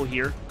salvo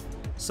here,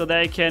 so that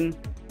I can,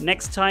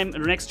 next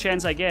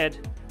chance I get,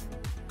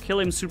 kill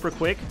him super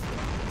quick.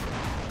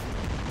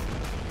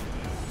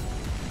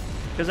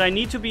 Because I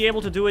need to be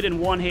able to do it in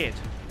one hit.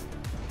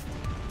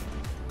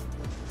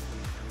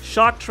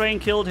 Shock Train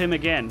killed him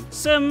again.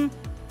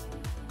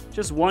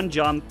 Just one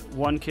jump,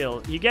 one kill.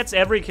 He gets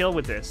every kill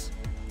with this.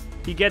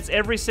 He gets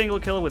every single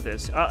kill with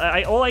this.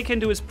 All I can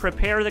do is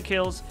prepare the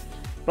kills,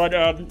 but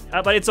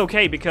it's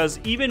okay, because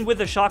even with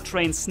the Shock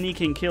Train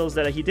sneaking kills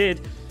that he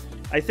did,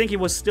 I think it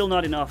was still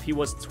not enough. He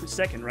was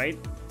second, right?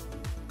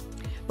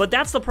 But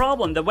that's the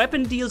problem. The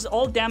weapon deals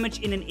all damage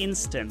in an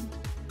instant.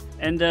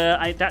 And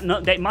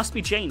that must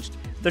be changed.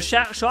 The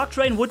Shock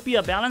Train would be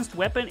a balanced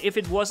weapon if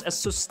it was a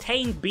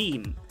sustained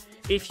beam.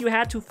 If you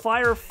had to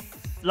fire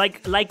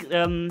like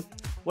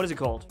what is it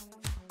called?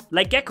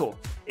 Like Gecko.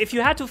 If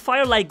you had to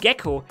fire like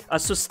Gecko, a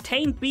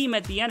sustained beam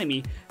at the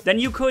enemy, then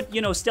you could,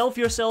 you know, stealth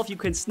yourself, you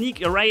can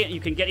sneak array,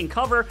 you can get in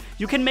cover,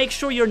 you can make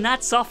sure you're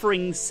not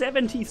suffering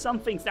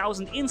 70-something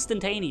thousand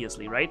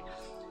instantaneously, right?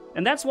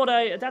 And that's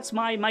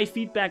my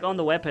feedback on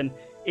the weapon.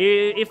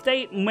 If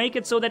they make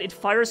it so that it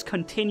fires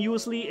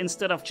continuously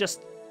instead of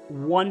just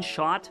one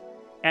shot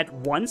at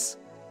once,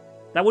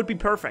 that would be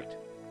perfect.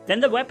 Then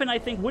the weapon, I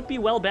think, would be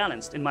well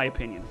balanced, in my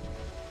opinion.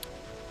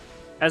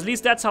 At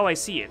least that's how I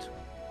see it.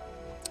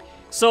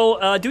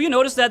 So, do you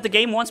notice that the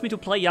game wants me to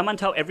play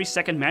Yamantau every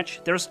second match?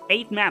 There's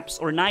 8 maps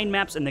or 9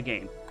 maps in the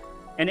game.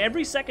 And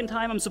every second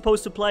time I'm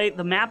supposed to play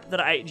the map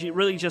that I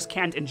really just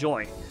can't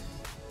enjoy.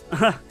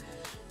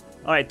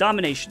 Alright,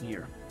 domination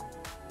here.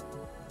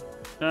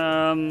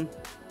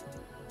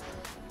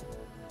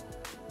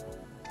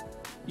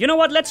 You know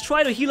what? Let's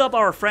try to heal up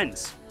our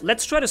friends.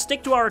 Let's try to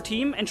stick to our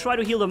team and try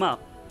to heal them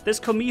up. This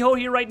Komiho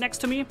here right next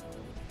to me,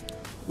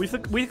 we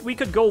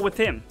could go with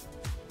him.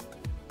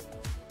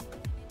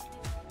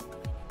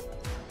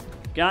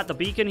 Got the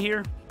beacon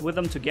here with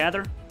them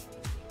together.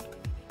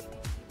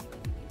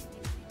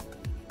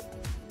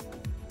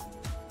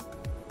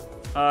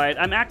 Alright,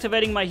 I'm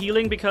activating my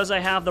healing because I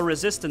have the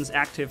resistance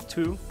active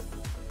too.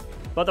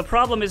 But the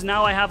problem is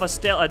now I have a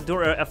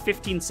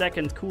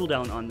 15-second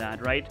cooldown on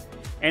that, right?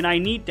 And I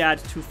need that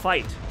to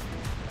fight.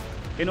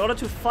 In order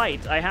to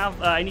fight,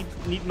 I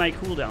need my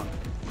cooldown.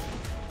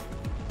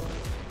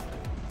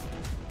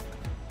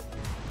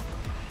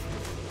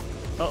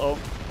 Uh-oh.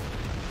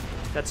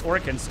 That's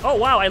Orkans. Oh,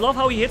 wow, I love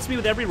how he hits me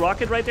with every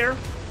rocket right there.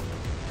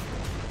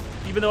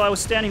 Even though I was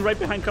standing right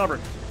behind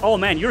cover. Oh,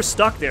 man, you're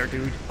stuck there,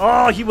 dude.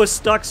 Oh, he was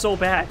stuck so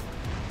bad.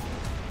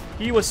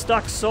 He was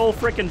stuck so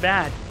freaking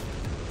bad.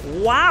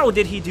 Wow,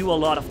 did he do a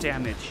lot of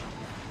damage.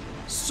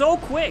 So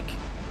quick.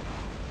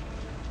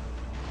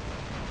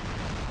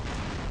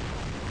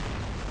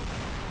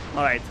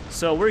 Alright,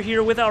 so we're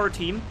here with our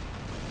team.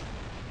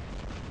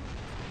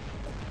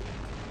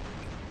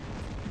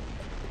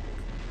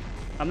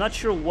 I'm not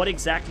sure what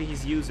exactly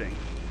he's using.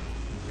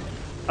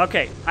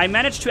 Okay, I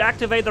managed to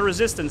activate the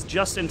resistance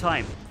just in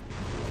time.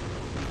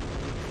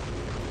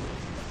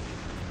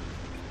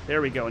 There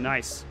we go,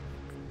 nice.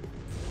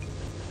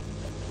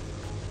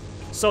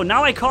 So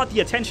now I caught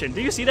the attention.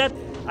 Do you see that?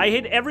 I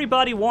hit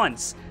everybody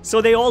once.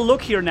 So they all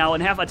look here now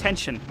and have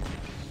attention.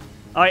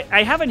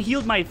 I haven't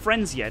healed my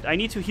friends yet. I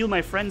need to heal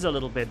my friends a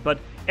little bit. But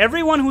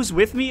everyone who's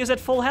with me is at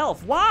full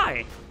health.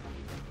 Why?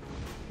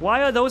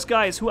 Why are those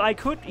guys who I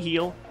could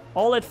heal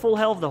all at full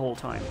health the whole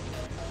time?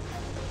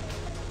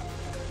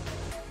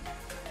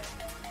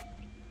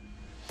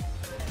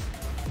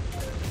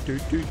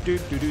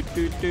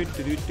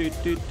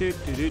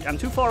 I'm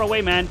too far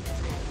away, man.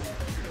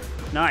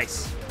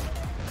 Nice.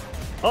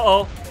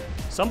 Uh-oh.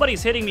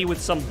 Somebody's hitting me with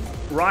some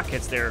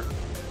rockets there.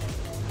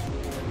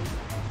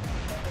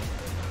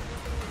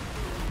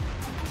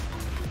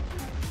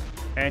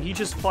 And he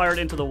just fired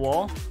into the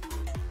wall.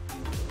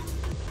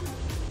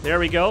 There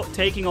we go.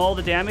 Taking all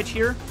the damage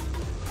here.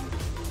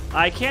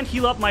 I can't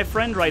heal up my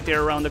friend right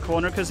there around the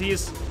corner because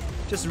he's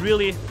just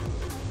really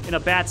in a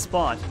bad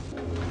spot.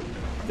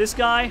 This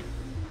guy,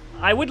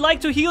 I would like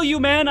to heal you,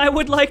 man. I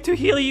would like to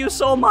heal you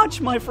so much,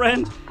 my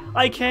friend.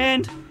 I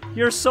can't.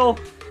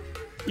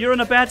 You're in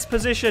a bad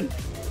position.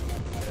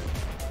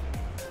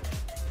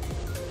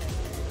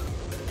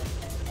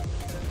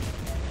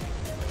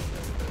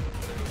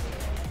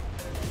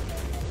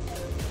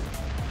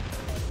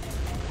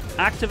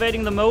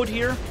 Activating the mode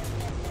here.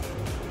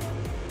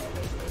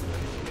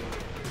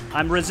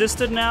 I'm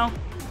resisted now.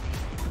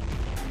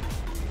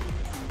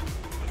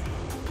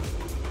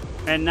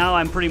 And now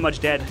I'm pretty much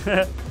dead.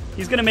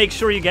 He's gonna make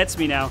sure he gets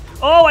me now.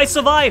 Oh, I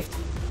survived!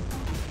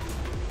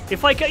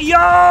 If I can—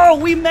 Yo!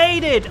 We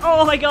made it!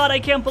 Oh my god, I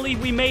can't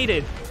believe we made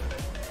it.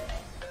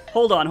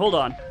 Hold on, hold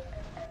on.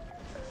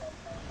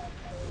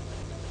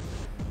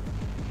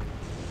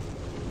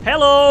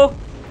 Hello!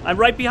 I'm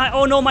right behind—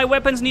 Oh no, my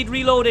weapons need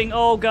reloading.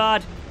 Oh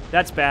god.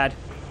 That's bad.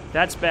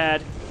 That's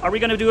bad. Are we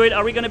gonna do it?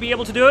 Are we gonna be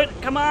able to do it?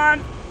 Come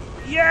on!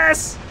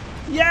 Yes!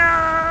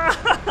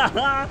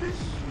 Yeah!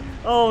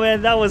 Oh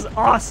man, that was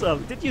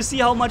awesome. Did you see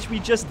how much we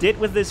just did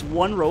with this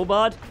one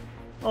robot?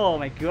 Oh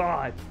my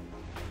god.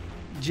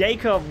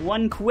 Jacob,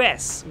 one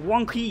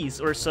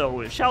keys or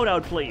so. Shout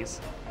out, please.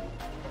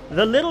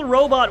 The little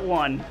robot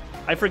one.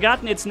 I've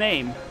forgotten its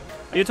name.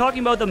 Are you talking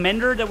about the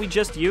mender that we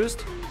just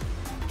used?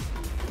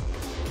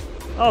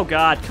 Oh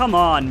god, come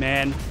on,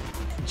 man.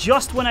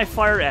 Just when I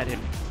fire at him.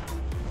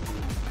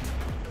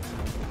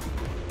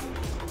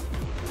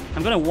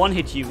 I'm gonna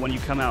one-hit you when you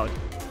come out.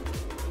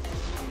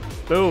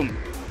 Boom.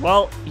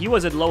 Well, he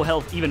was at low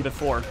health even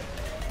before.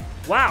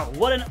 Wow,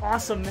 what an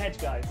awesome match,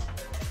 guys.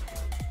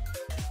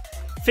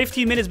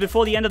 15 minutes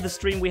before the end of the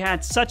stream, we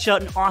had such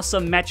an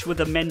awesome match with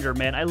the Mender,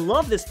 man. I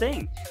love this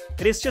thing.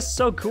 It is just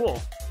so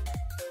cool.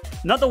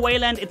 Not the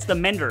Wayland, it's the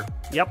Mender.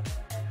 Yep.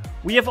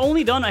 We have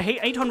only done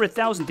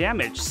 800,000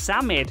 damage.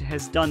 Samet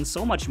has done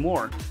so much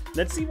more.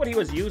 Let's see what he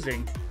was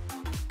using.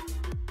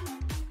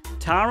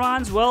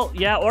 Tarans, well,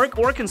 yeah,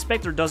 Orc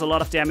Inspector does a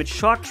lot of damage.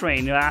 Shock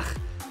Train,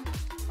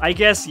 I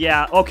guess,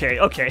 yeah, okay.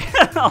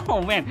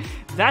 Oh man,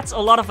 that's a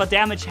lot of a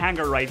damage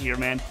hanger right here,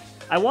 man.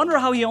 I wonder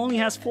how he only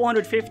has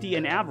 450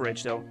 in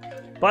average, though.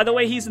 By the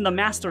way, he's in the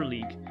Master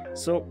League.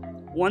 So,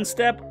 one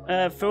step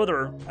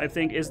further, I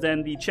think, is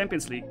then the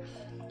Champions League.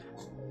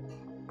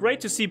 Great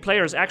to see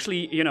players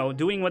actually, you know,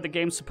 doing what the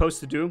game's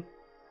supposed to do.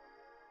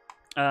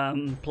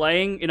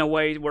 Playing in a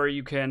way where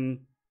you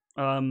can,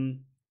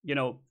 you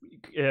know,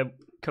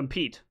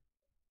 compete.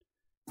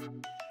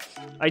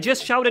 I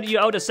just shouted you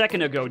out a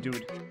second ago,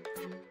 dude.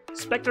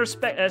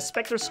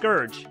 Spectre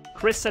Scourge.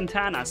 Chris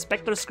Santana,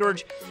 Spectre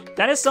Scourge.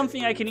 That is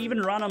something I can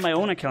even run on my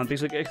own account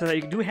because I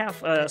do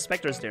have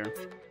Spectres there.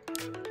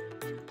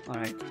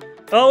 Alright.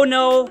 Oh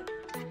no!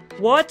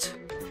 What?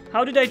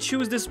 How did I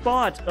choose this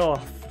spot? Oh,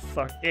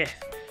 fuck.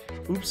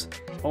 Oops.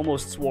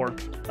 Almost swore.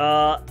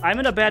 I'm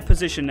in a bad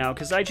position now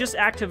because I just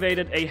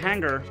activated a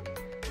hangar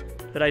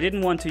that I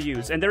didn't want to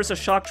use. And there's a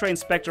Shock Train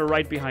Spectre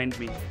right behind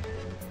me.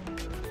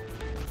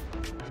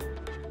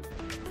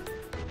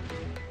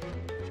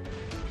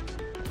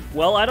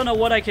 Well, I don't know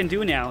what I can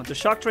do now. The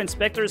Shock Train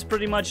Spectre is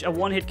pretty much a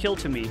one-hit kill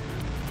to me.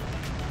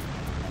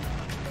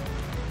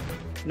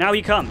 Now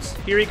he comes.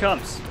 Here he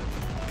comes.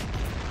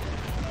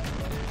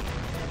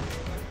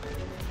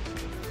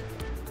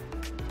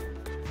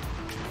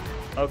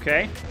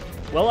 Okay.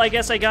 Well, I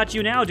guess I got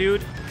you now,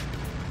 dude.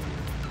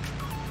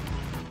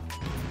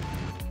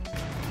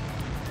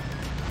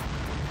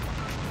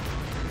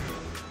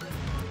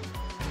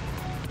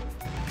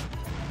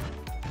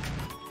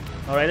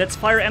 Alright, let's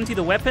fire empty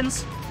the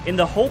weapons in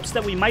the hopes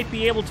that we might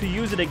be able to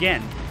use it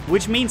again,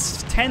 which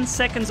means 10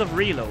 seconds of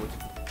reload.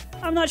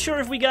 I'm not sure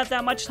if we got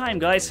that much time,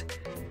 guys.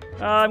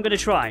 I'm gonna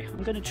try.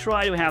 I'm gonna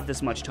try to have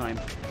this much time.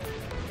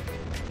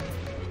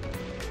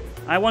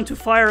 I want to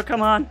fire,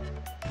 come on.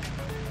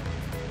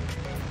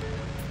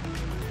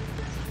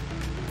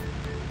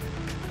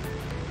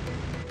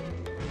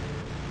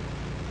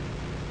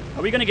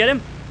 Are we gonna get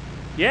him?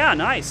 Yeah,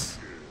 nice.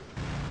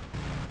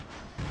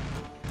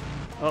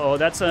 Uh-oh,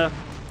 that's a...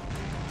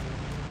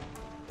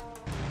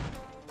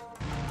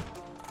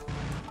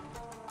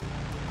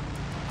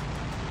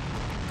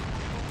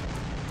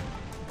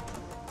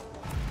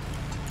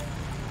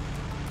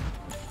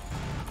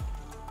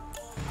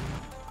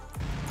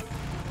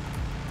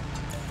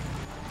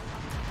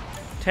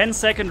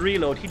 10-second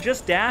reload. He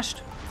just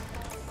dashed.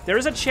 There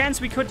is a chance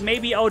we could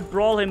maybe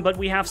out-brawl him, but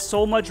we have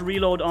so much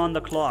reload on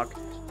the clock.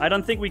 I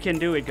don't think we can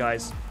do it,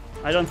 guys.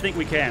 I don't think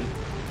we can.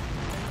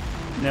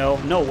 No,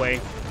 no way.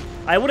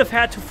 I would have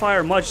had to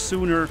fire much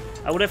sooner.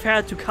 I would have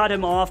had to cut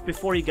him off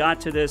before he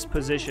got to this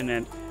position,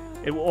 and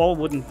it all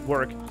wouldn't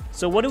work.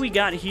 So what do we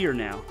got here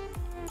now?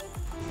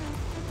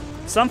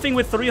 Something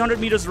with 300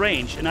 meters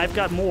range, and I've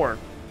got more.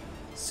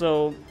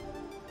 So...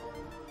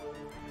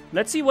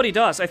 let's see what he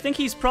does. I think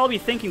he's probably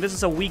thinking this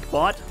is a weak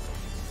bot.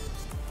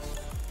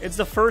 It's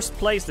the first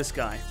place, this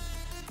guy.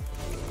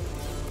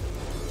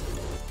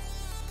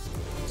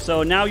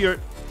 So now you're...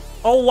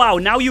 oh, wow.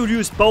 Now you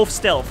used both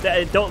stealth.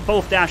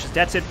 Both dashes.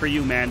 That's it for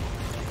you, man.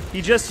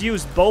 He just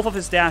used both of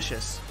his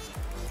dashes.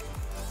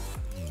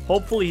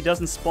 Hopefully he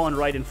doesn't spawn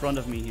right in front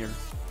of me here.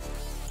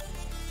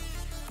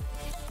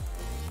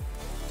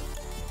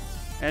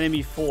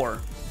 Enemy 4.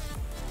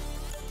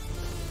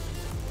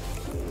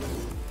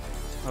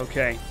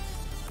 Okay.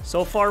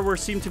 So far we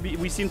seem to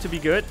be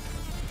good.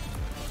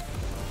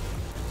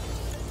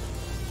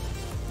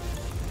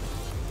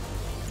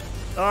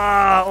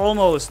 Ah,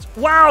 almost.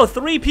 Wow,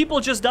 3 people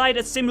just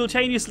died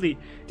simultaneously.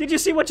 Did you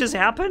see what just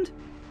happened?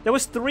 There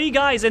was 3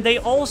 guys and they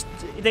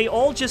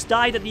all just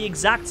died at the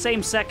exact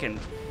same second.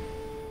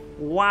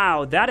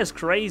 Wow, that is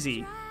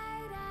crazy.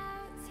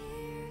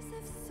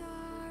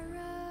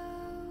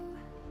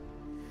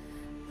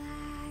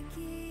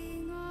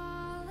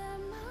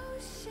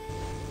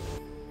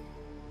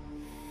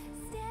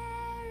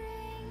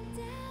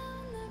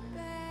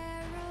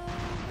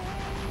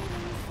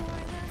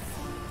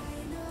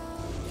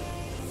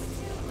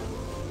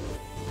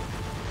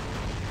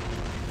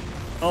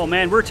 Oh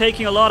man, we're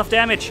taking a lot of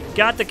damage.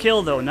 Got the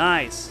kill though,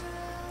 nice.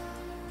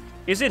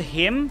 Is it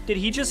him? Did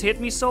he just hit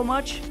me so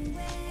much?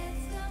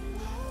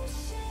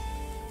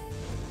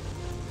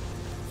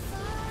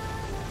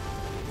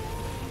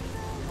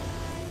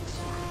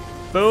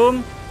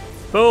 Boom.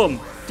 Boom.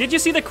 Did you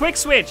see the quick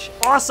switch?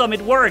 Awesome,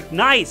 it worked,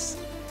 nice.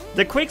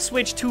 The quick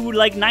switch to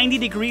like 90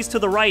 degrees to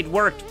the right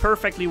worked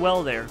perfectly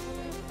well there.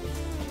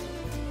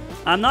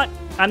 I'm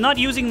not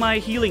using my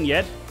healing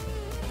yet.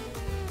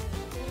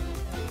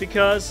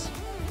 Because...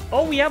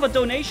 oh, we have a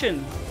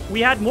donation.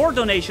 We had more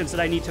donations that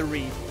I need to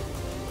read.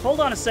 Hold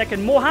on a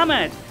second.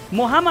 Mohammed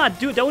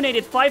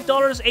donated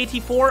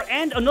 $5.84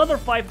 and another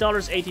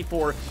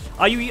 $5.84.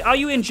 Are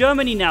you in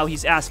Germany now?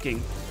 He's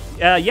asking.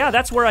 Yeah,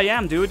 that's where I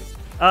am, dude.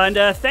 And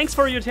thanks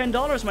for your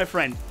 $10, my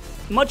friend.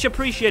 Much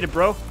appreciated,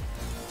 bro.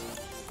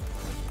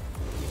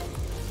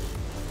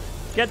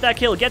 Get that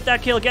kill. Get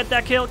that kill. Get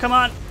that kill. Come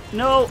on.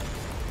 No.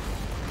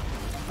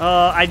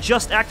 I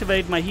just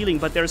activated my healing,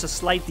 but there's a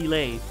slight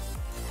delay.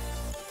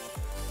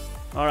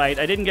 Alright,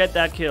 I didn't get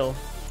that kill.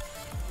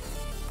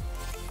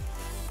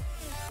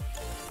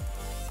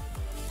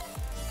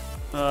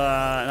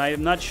 And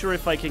I'm not sure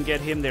if I can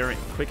get him there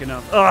quick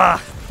enough.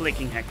 Ah,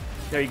 flicking heck.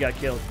 There, you got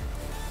killed.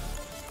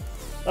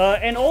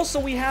 And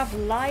also we have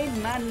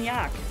Line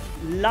Maniac,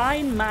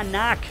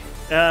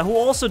 who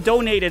also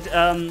donated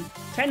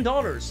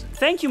 $10.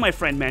 Thank you, my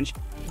friend, Mensch.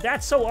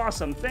 That's so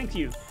awesome. Thank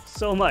you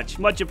so much.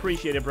 Much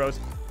appreciated, bros.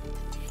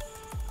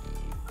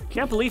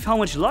 Can't believe how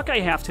much luck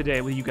I have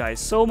today with you guys.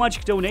 So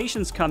much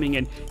donations coming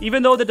in.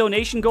 Even though the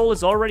donation goal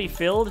is already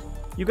filled,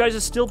 You guys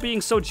are still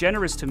being so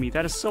generous to me.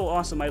 That is so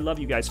awesome. I love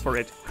you guys for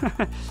it.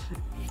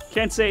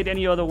 Can't say it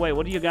any other way.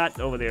 What do you got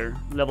over there?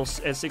 Level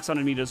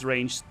 600 meters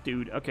range,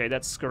 dude. Okay,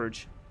 that's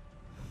Scourge.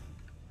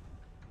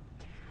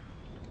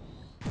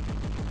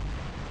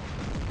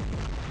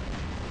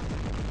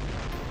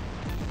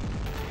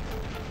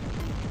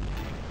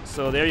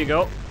 So there you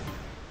go.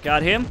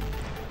 Got him.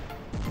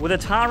 With a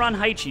Taran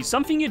Haichi.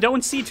 Something you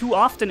don't see too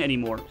often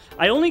anymore.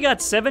 I only got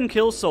 7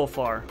 kills so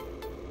far.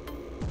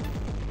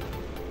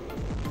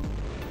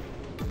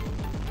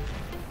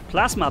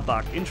 Plasma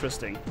bug.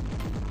 Interesting.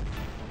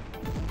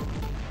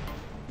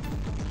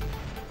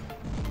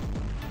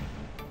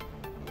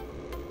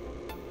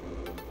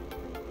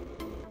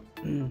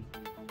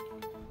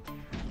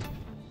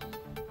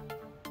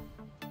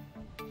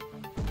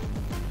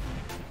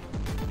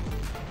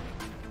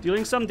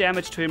 Dealing some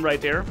damage to him right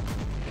there.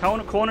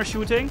 Corner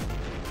shooting.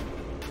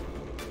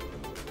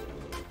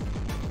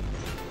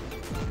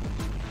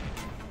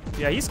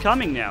 Yeah, he's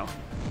coming now.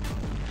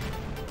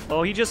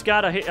 Oh, he just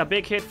got a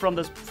big hit from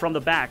the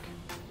back.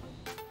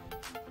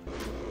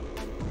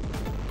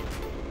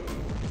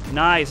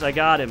 Nice, I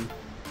got him.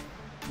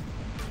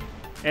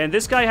 And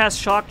this guy has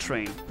Shock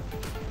Train.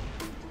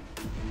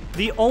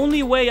 The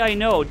only way I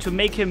know to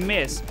make him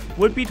miss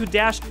would be to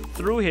dash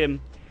through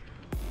him.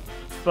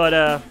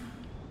 But,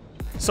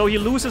 so he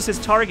loses his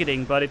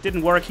targeting, but it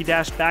didn't work. He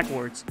dashed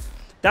backwards.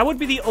 That would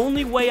be the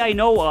only way I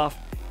know of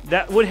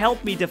that would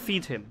help me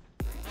defeat him.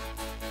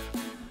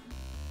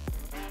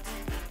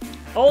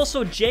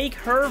 Also, Jake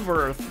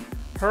Herworth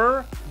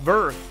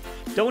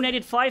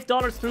donated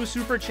 $5 through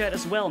Super Chat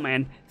as well,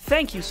 man.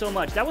 Thank you so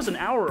much. That was an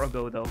hour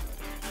ago, though.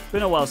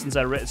 Been a while since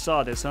I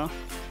saw this, huh?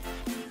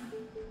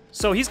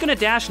 So he's gonna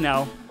dash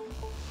now.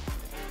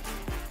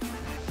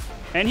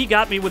 And he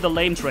got me with a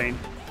lame train.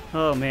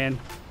 Oh, man.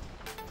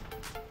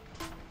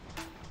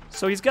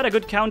 So he's got a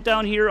good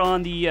countdown here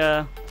on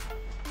the,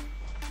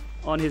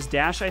 on his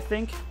dash, I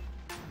think.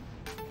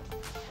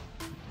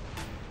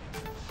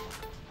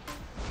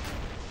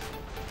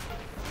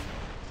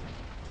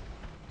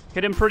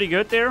 Hit him pretty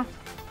good there.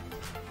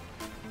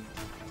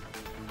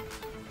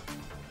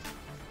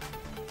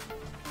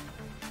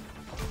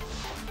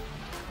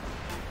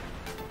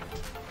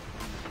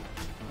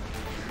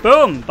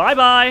 Boom!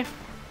 Bye-bye!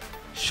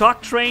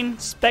 Shock Train,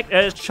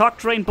 Shock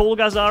Train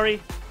Bolgazari.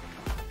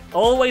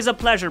 Always a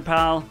pleasure,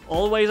 pal.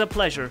 Always a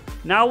pleasure.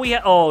 Now we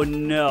have... Oh,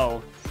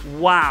 no.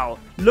 Wow.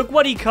 Look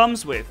what he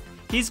comes with.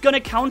 He's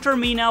gonna counter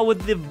me now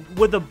with the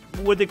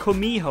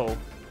Komiho.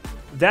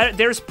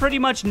 There's pretty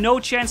much no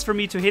chance for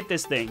me to hit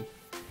this thing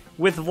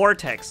with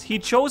Vortex. He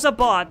chose a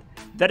bot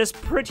that is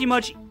pretty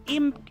much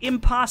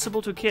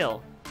impossible to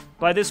kill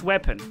by this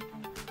weapon.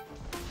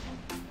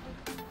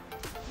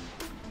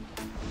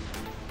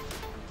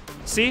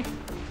 See?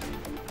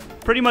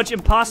 Pretty much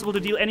impossible to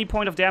deal any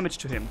point of damage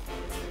to him.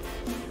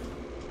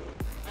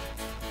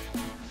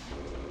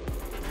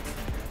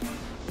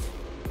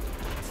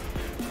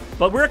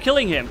 But we're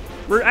killing him.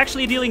 We're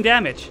actually dealing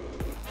damage.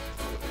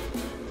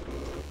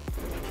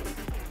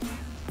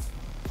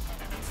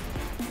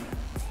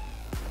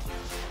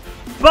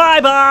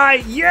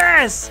 Bye-bye!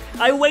 Yes!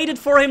 I waited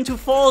for him to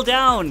fall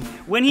down.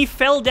 When he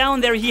fell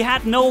down there, he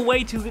had no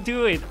way to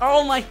do it.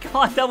 Oh my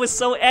god, that was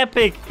so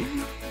epic.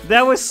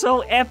 That was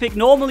so epic.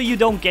 Normally, you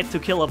don't get to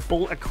kill a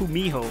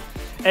Kumiho.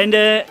 And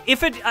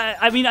if it...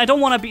 I mean, I don't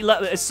want to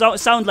be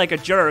sound like a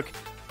jerk,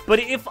 but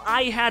if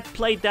I had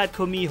played that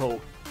Kumiho,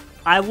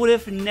 I would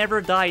have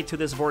never died to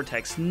this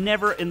Vortex.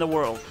 Never in the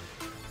world.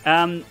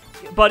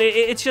 But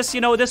it's just, you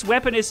know, this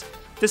weapon is...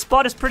 This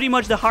bot is pretty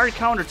much the hard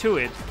counter to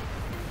it.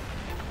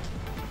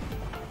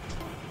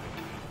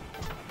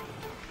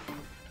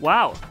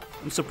 Wow.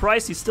 I'm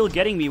surprised he's still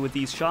getting me with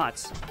these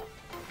shots.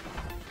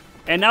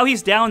 And now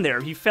he's down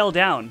there. He fell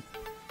down.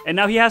 And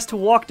now he has to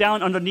walk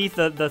down underneath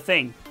the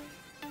thing.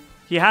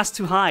 He has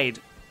to hide.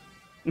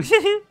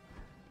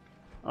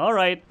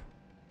 Alright.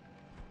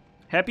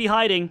 Happy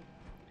hiding.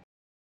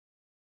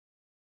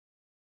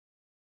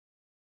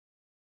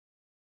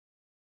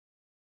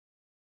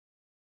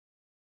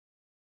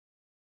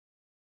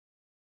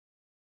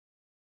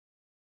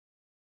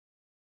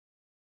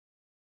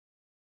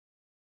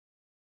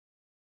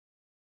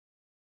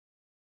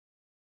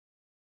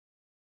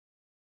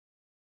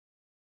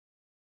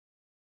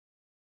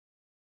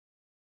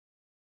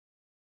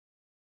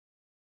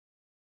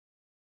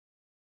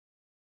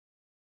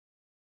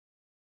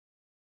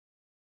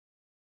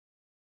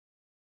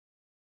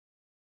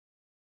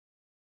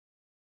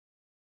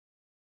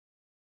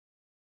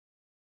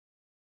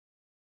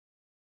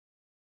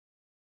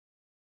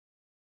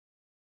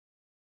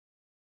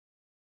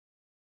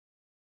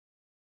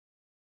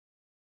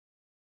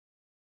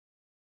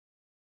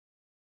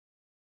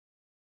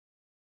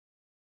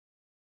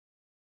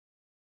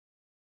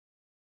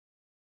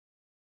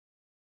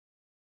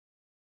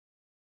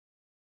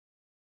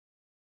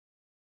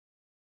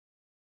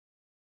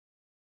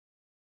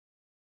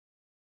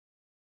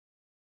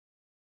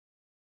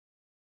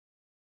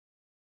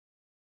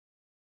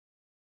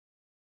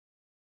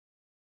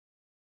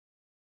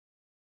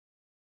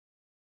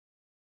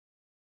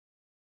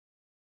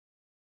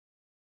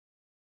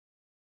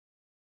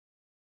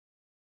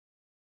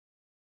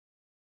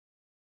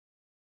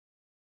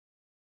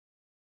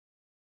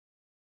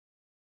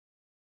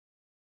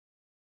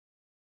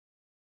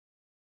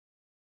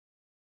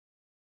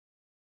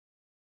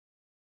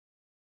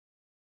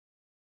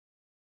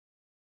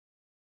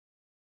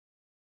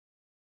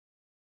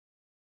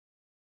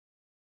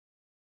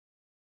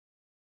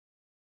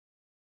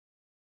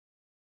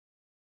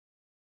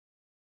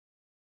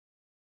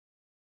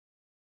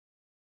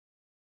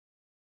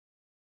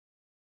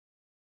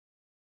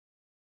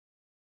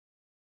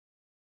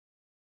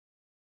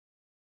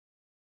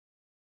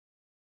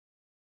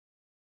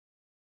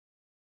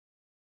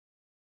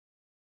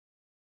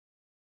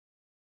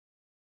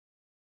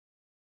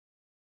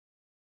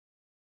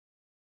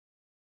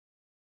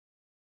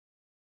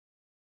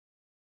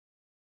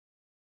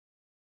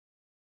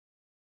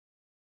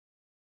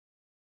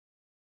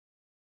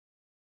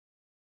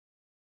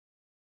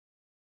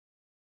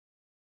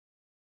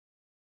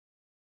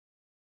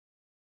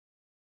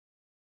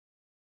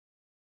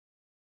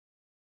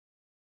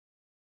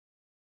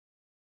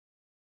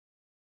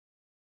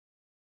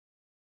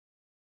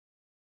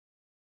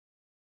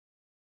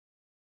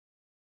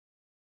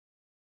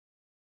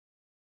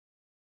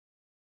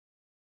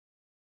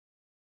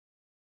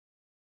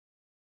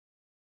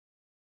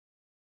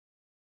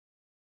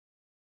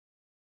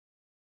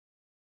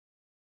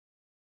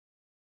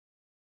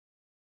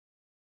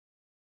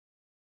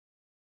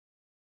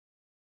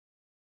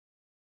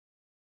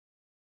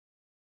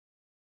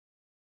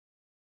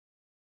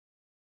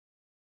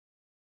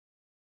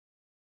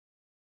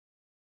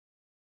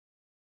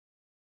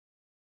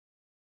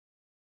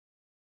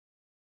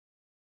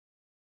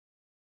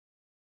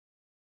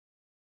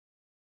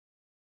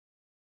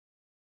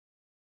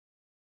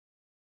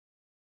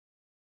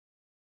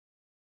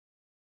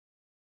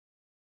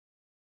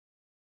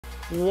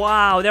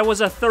 Wow, there was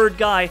a third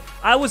guy.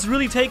 I was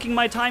really taking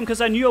my time because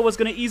I knew I was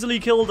going to easily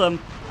kill them.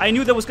 I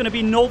knew there was going to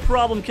be no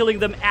problem killing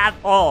them at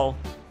all.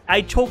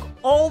 I took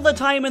all the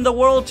time in the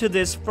world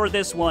for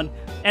this one.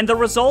 And the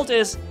result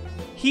is,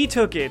 he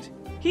took it.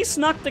 He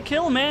snuck the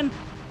kill, man.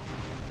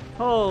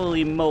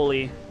 Holy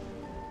moly.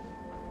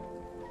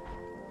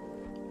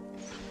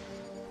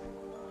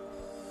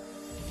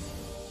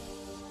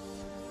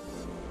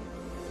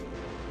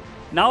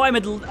 Now I'm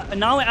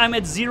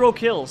at 0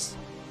 kills.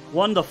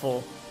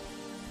 Wonderful.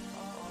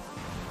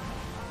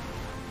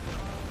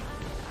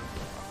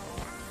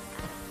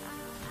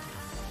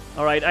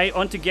 Alright, I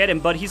want to get him,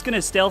 but he's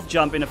gonna stealth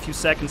jump in a few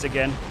seconds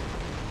again.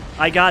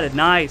 I got it,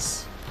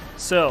 nice.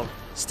 So,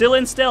 still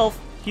in stealth.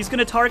 He's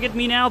gonna target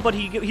me now, but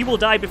he will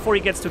die before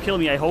he gets to kill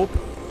me, I hope.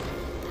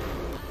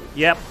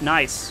 Yep,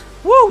 nice.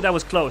 Woo, that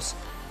was close.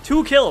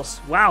 2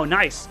 kills. Wow,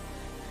 nice.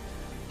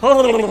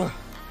 Oh,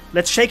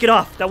 let's shake it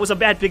off. That was a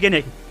bad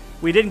beginning.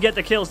 We didn't get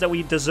the kills that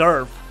we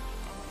deserve.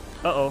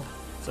 Uh-oh.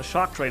 It's a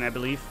shock train, I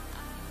believe.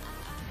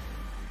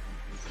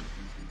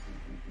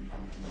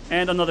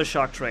 And another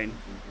shock train.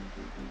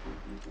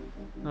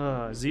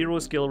 0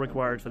 skill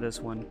required for this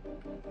one.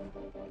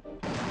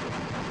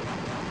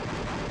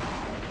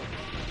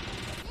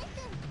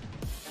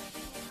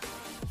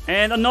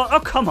 And another. Oh,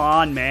 come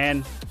on,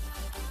 man.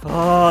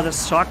 Oh, the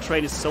shock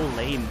train is so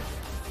lame.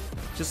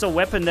 Just a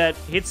weapon that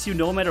hits you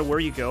no matter where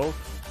you go.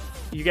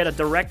 You get a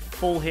direct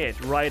full hit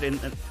right in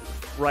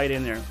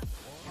there.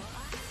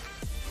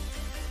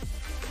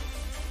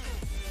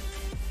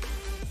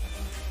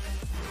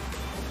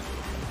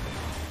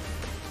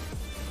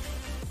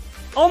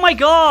 Oh my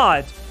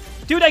god!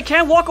 Dude, I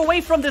can't walk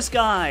away from this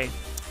guy!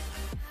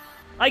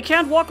 I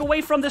can't walk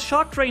away from this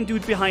shock train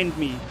dude behind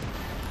me.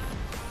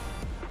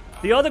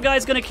 The other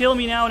guy's gonna kill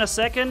me now in a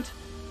second.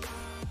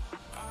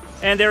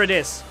 And there it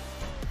is.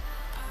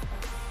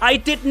 I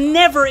did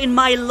never in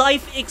my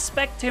life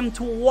expect him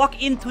to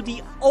walk into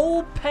the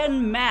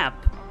open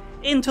map.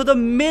 Into the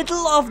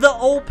middle of the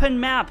open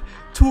map.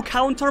 To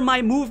counter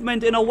my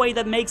movement in a way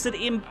that makes it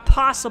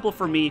impossible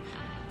for me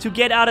to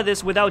get out of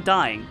this without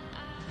dying.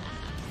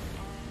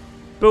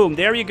 Boom,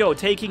 there you go,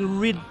 taking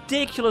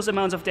ridiculous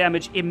amounts of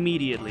damage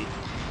immediately.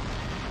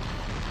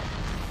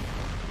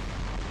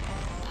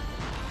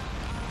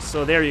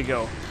 So there you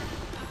go.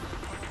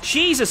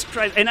 Jesus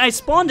Christ, and I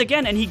spawned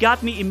again and he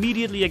got me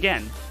immediately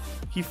again.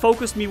 He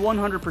focused me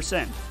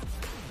 100%.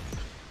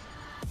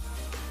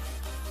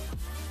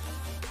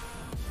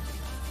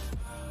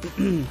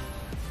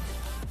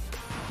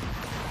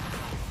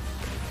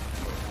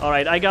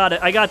 Alright, I got it.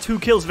 I got 2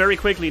 kills very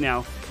quickly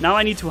now. Now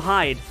I need to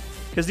hide.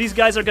 Because these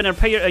guys are gonna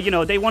pay, you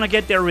know, they want to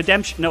get their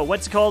redemption. No,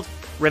 what's it called?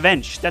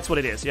 Revenge. That's what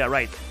it is. Yeah,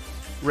 right.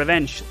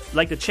 Revenge.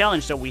 Like the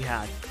challenge that we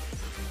had.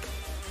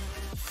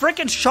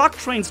 Frickin' shock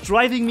train's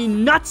driving me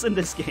nuts in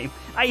this game.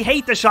 I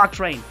hate the shock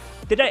train.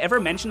 Did I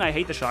ever mention I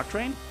hate the shock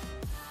train?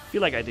 I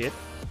feel like I did.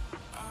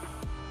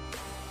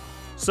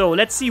 So,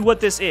 let's see what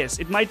this is.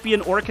 It might be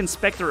an Orc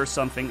Inspector or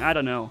something. I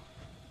don't know.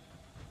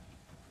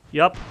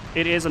 Yup,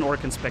 it is an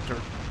Orc Inspector.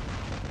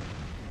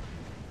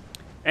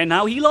 And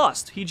now he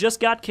lost. He just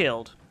got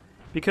killed.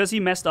 Because he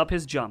messed up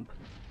his jump.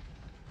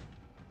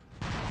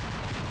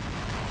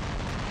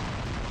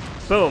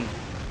 Boom.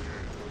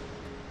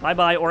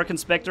 Bye-bye, Orc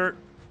Inspector.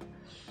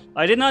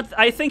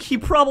 I think he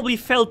probably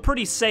felt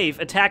pretty safe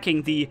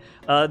attacking the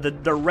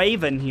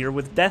Raven here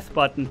with Death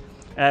Button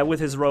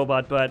with his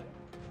robot, but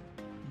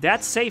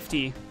that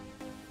safety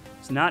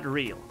is not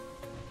real.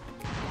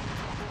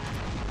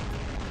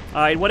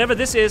 Alright, whatever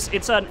this is,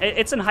 it's an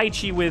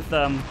Hize with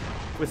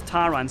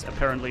Tarans,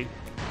 apparently.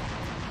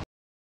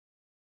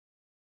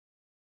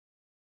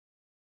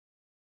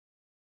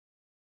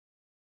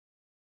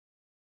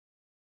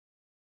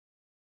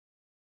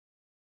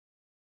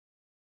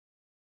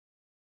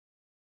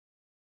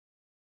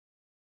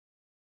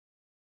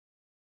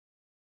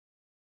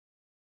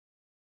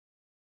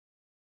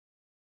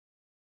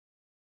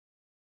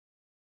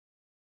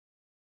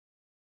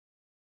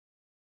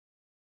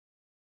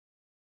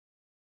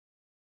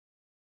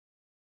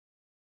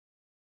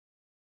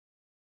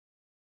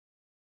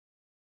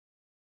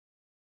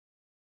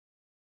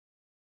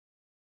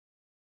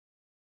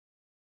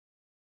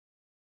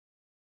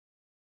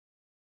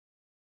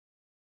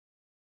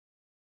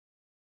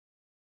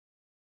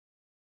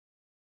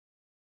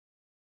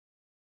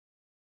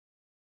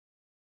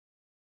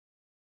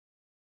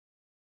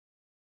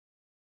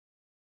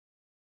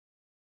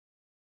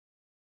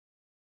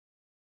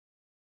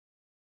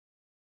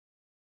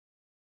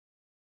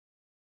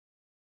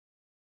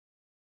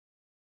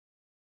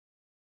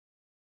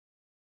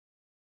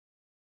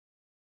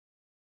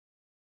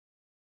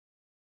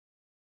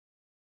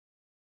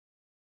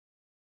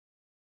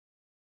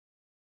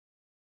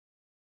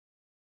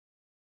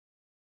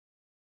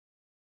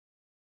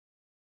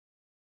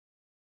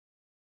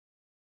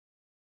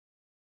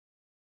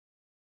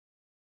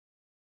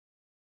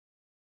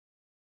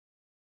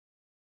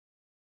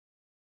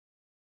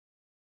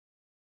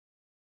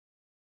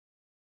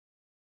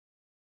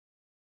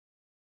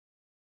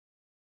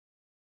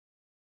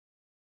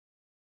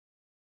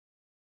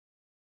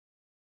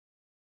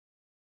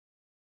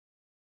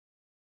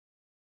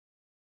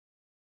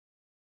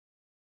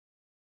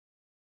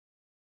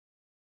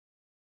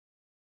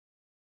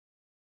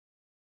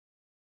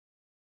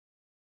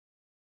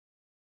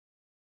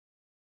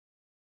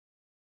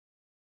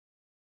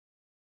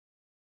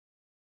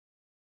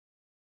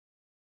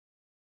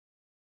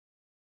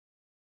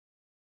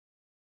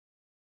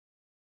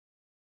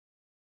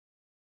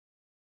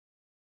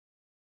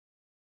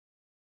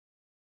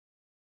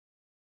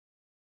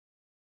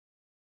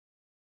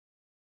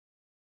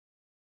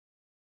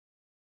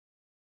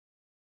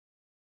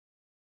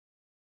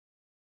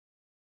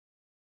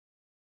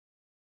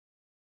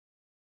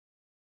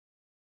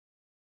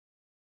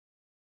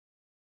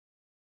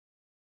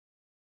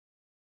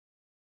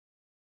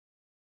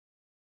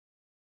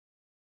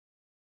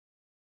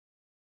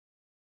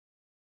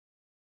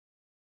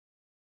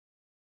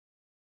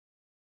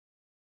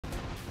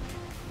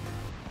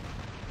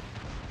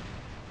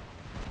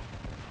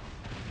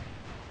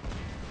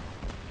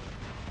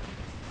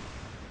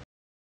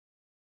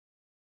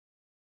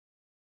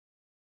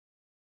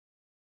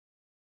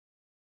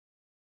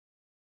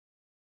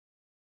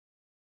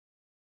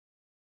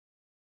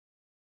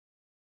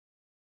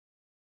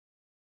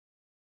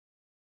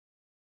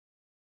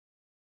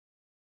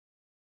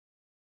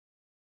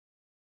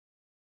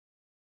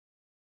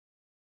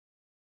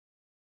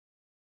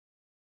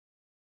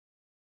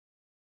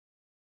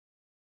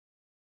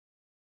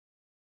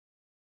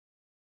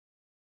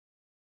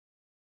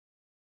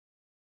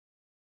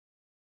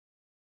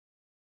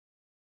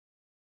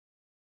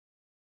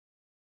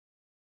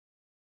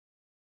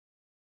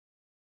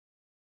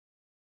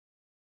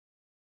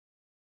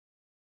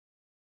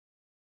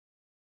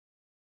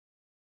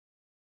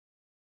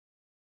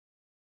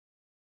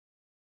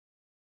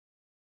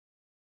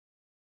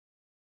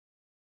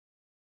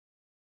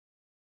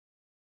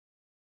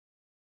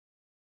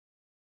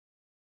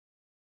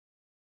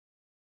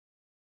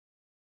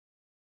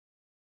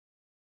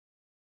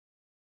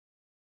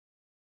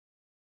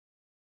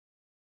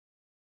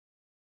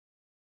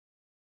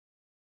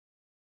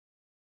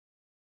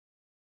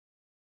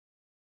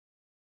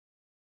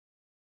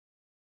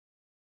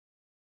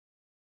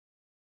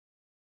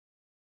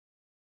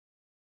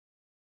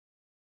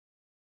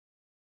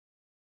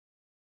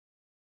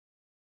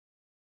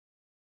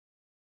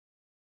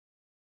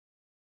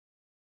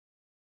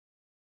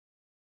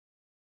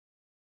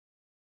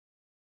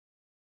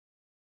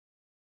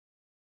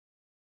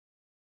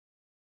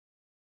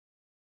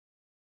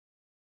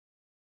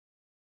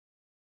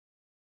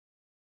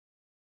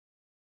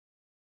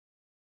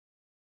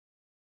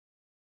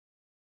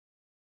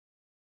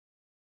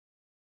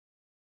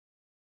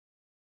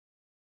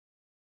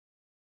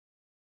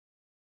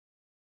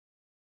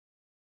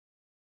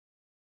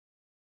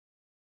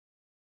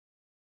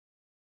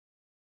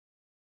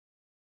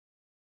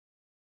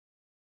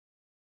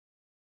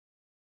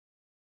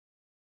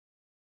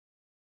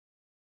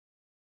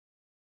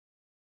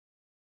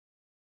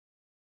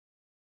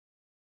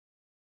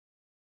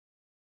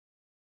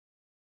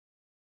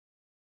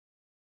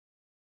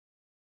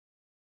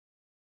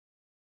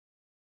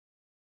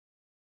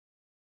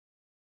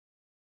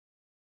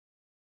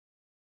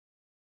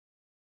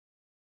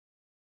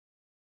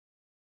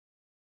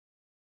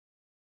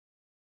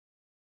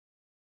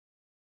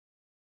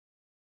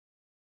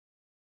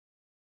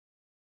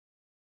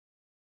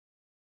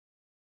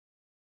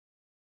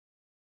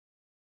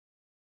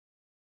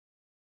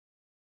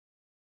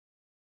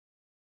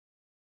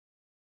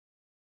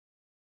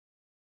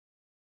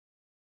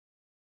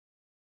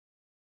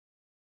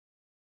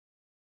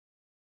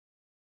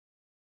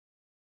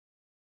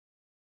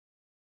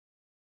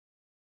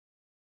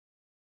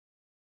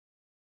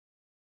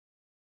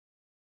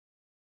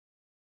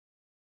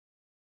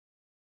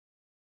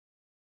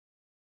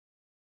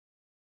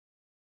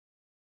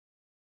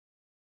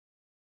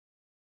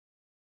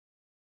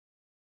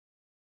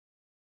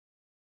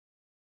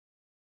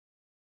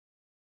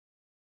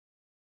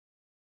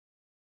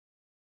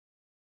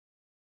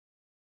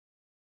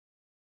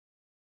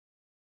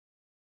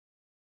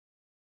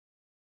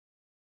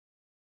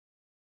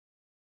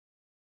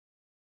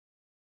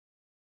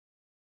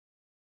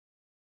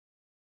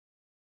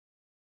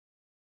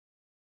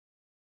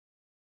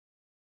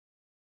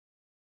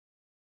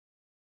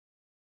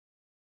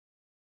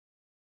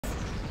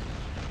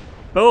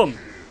 Boom.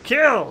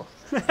 Kill.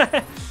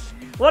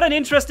 What an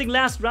interesting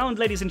last round,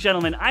 ladies and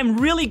gentlemen. I'm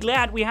really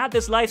glad we had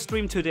this live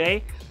stream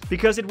today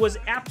because it was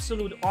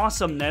absolute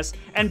awesomeness.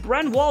 And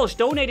Brent Walsh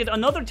donated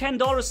another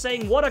 $10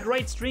 saying, what a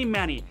great stream,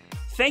 Manny.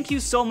 Thank you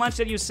so much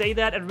that you say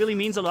that. It really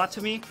means a lot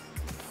to me.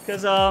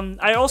 Because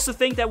I also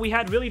think that we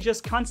had really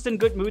just constant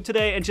good mood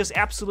today and just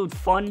absolute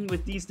fun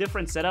with these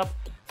different setups.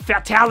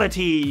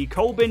 Fatality.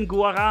 Kobin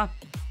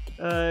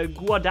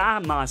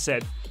Guadama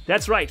said.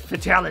 That's right,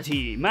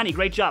 fatality. Manny,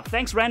 great job.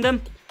 Thanks,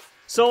 Random.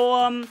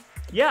 So,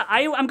 yeah,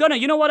 I'm gonna,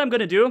 you know what I'm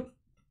gonna do?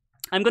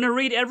 I'm gonna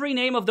read every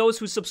name of those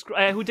who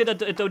did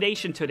a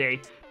donation today,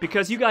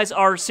 because you guys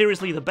are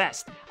seriously the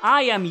best.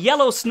 I am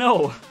Yellow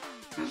Snow.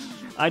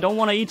 I don't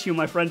want to eat you,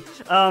 my friend.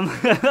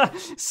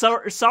 Saurab,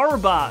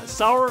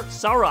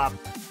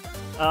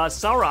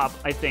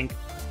 I think.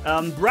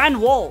 Bran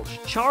Walsh,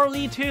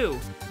 Charlie 2,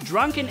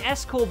 Drunken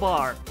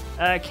Escobar,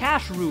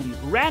 Cash Room,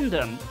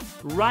 Random,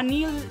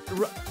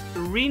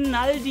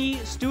 Rinaldi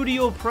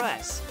Studio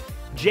Press,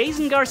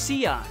 Jason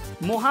Garcia,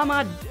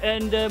 Mohammed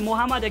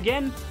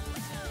again,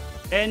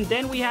 and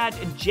then we had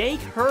Jake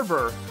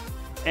Herber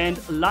and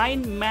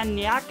Line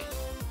Maniac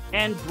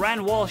and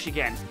Bran Walsh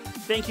again.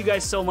 Thank you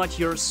guys so much.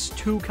 You're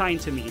too kind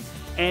to me.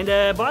 And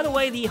by the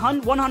way, the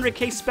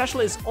 100K special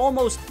is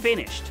almost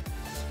finished.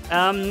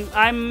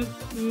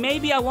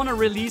 Maybe I want to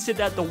release it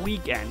at the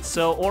weekend,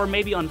 or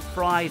maybe on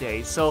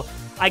Friday. So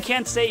I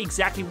can't say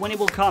exactly when it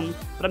will come,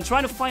 but I'm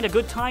trying to find a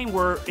good time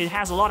where it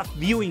has a lot of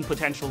viewing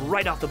potential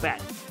right off the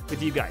bat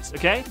with you guys,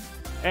 okay?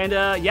 And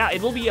yeah,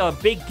 it will be a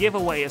big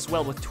giveaway as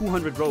well with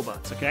 200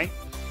 robots, okay?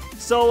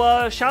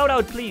 So shout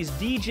out please,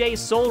 DJ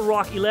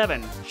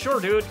SoulRock11.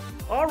 Sure, dude.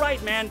 All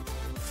right, man.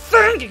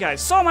 Thank you guys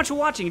so much for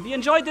watching. If you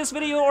enjoyed this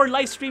video or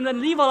live stream,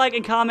 then leave a like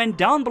and comment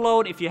down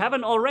below. And if you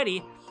haven't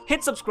already,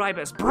 hit subscribe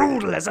as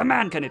brutal as a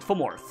man can it for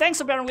more. Thanks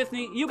for bearing with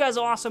me. You guys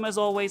are awesome as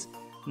always.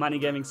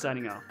 Manni-Gaming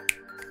signing out.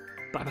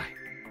 Bye-bye.